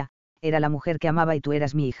era mía, era la mujer que amaba y tú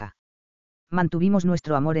eras mi hija. Mantuvimos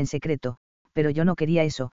nuestro amor en secreto, pero yo no quería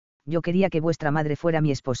eso, yo quería que vuestra madre fuera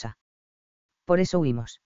mi esposa. Por eso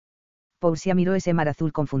huimos. Paulsia miró ese mar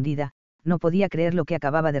azul confundida, no podía creer lo que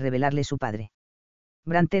acababa de revelarle su padre.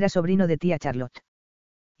 Brandt era sobrino de tía Charlotte.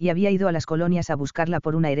 Y había ido a las colonias a buscarla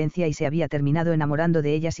por una herencia y se había terminado enamorando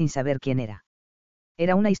de ella sin saber quién era.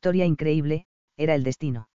 Era una historia increíble, era el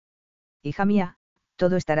destino. Hija mía,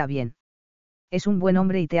 todo estará bien. Es un buen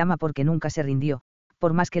hombre y te ama porque nunca se rindió,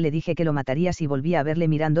 por más que le dije que lo mataría si volvía a verle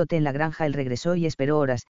mirándote en la granja. Él regresó y esperó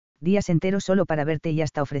horas, días enteros solo para verte y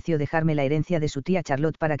hasta ofreció dejarme la herencia de su tía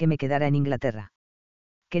Charlotte para que me quedara en Inglaterra.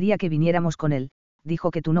 Quería que viniéramos con él, dijo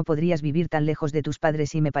que tú no podrías vivir tan lejos de tus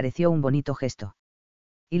padres y me pareció un bonito gesto.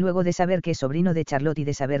 Y luego de saber que es sobrino de Charlotte y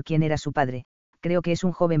de saber quién era su padre, creo que es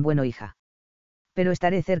un joven bueno, hija. Pero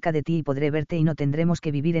estaré cerca de ti y podré verte y no tendremos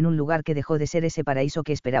que vivir en un lugar que dejó de ser ese paraíso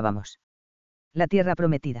que esperábamos. La tierra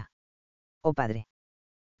prometida. Oh padre.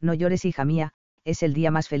 No llores, hija mía, es el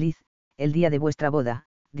día más feliz, el día de vuestra boda,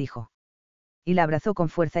 dijo. Y la abrazó con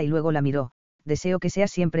fuerza y luego la miró, deseo que seas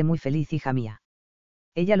siempre muy feliz, hija mía.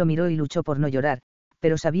 Ella lo miró y luchó por no llorar,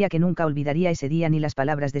 pero sabía que nunca olvidaría ese día ni las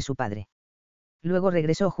palabras de su padre. Luego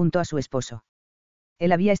regresó junto a su esposo.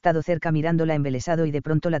 Él había estado cerca mirándola embelesado y de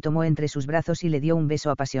pronto la tomó entre sus brazos y le dio un beso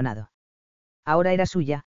apasionado. Ahora era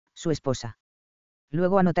suya, su esposa.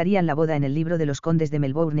 Luego anotarían la boda en el libro de los condes de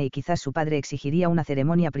Melbourne y quizás su padre exigiría una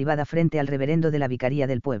ceremonia privada frente al reverendo de la vicaría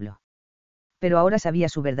del pueblo. Pero ahora sabía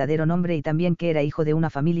su verdadero nombre y también que era hijo de una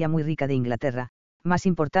familia muy rica de Inglaterra, más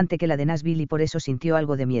importante que la de Nashville, y por eso sintió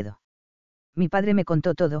algo de miedo. Mi padre me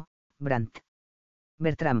contó todo, Brandt.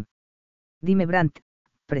 Bertram. Dime, Brandt,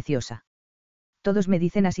 preciosa. Todos me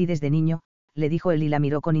dicen así desde niño, le dijo él y la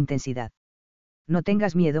miró con intensidad. No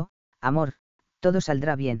tengas miedo, amor, todo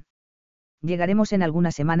saldrá bien. Llegaremos en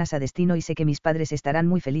algunas semanas a destino y sé que mis padres estarán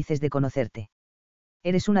muy felices de conocerte.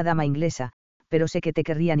 Eres una dama inglesa, pero sé que te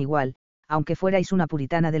querrían igual, aunque fuerais una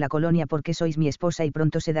puritana de la colonia, porque sois mi esposa y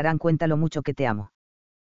pronto se darán cuenta lo mucho que te amo.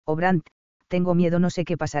 Oh Brandt, tengo miedo, no sé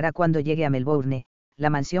qué pasará cuando llegue a Melbourne, la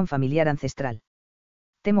mansión familiar ancestral.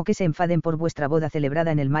 Temo que se enfaden por vuestra boda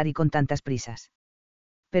celebrada en el mar y con tantas prisas.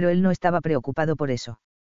 Pero él no estaba preocupado por eso.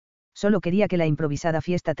 Solo quería que la improvisada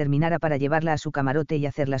fiesta terminara para llevarla a su camarote y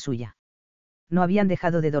hacerla suya. No habían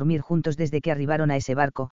dejado de dormir juntos desde que arribaron a ese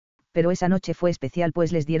barco, pero esa noche fue especial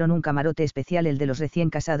pues les dieron un camarote especial, el de los recién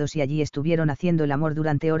casados, y allí estuvieron haciendo el amor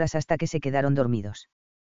durante horas hasta que se quedaron dormidos.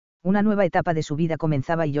 Una nueva etapa de su vida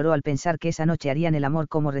comenzaba y lloró al pensar que esa noche harían el amor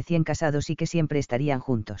como recién casados y que siempre estarían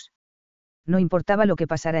juntos. No importaba lo que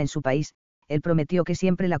pasara en su país, él prometió que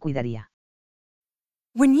siempre la cuidaría.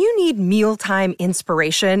 When you need mealtime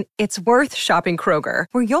inspiration, it's worth shopping Kroger,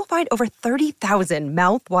 where you'll find over 30,000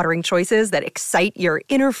 mouth-watering choices that excite your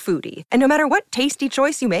inner foodie. And no matter what tasty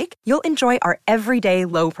choice you make, you'll enjoy our everyday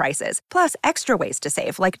low prices, plus extra ways to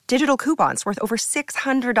save, like digital coupons worth over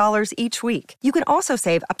 $600 each week. You can also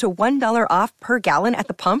save up to $1 off per gallon at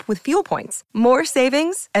the pump with fuel points. More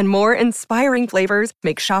savings and more inspiring flavors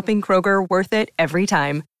make shopping Kroger worth it every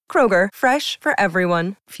time. Kroger, fresh for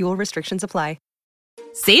everyone. Fuel restrictions apply.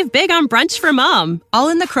 Save big on brunch for mom, all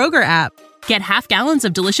in the Kroger app. Get half gallons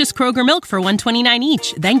of delicious Kroger milk for $1.29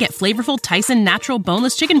 each. Then get flavorful Tyson natural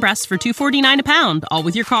boneless chicken breasts for $2.49 a pound, all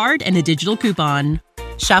with your card and a digital coupon.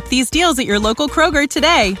 Shop these deals at your local Kroger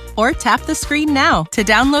today, or tap the screen now to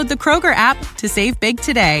download the Kroger app to save big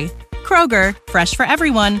today. Kroger, fresh for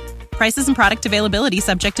everyone. Prices and product availability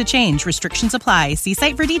subject to change. Restrictions apply. See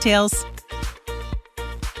site for details.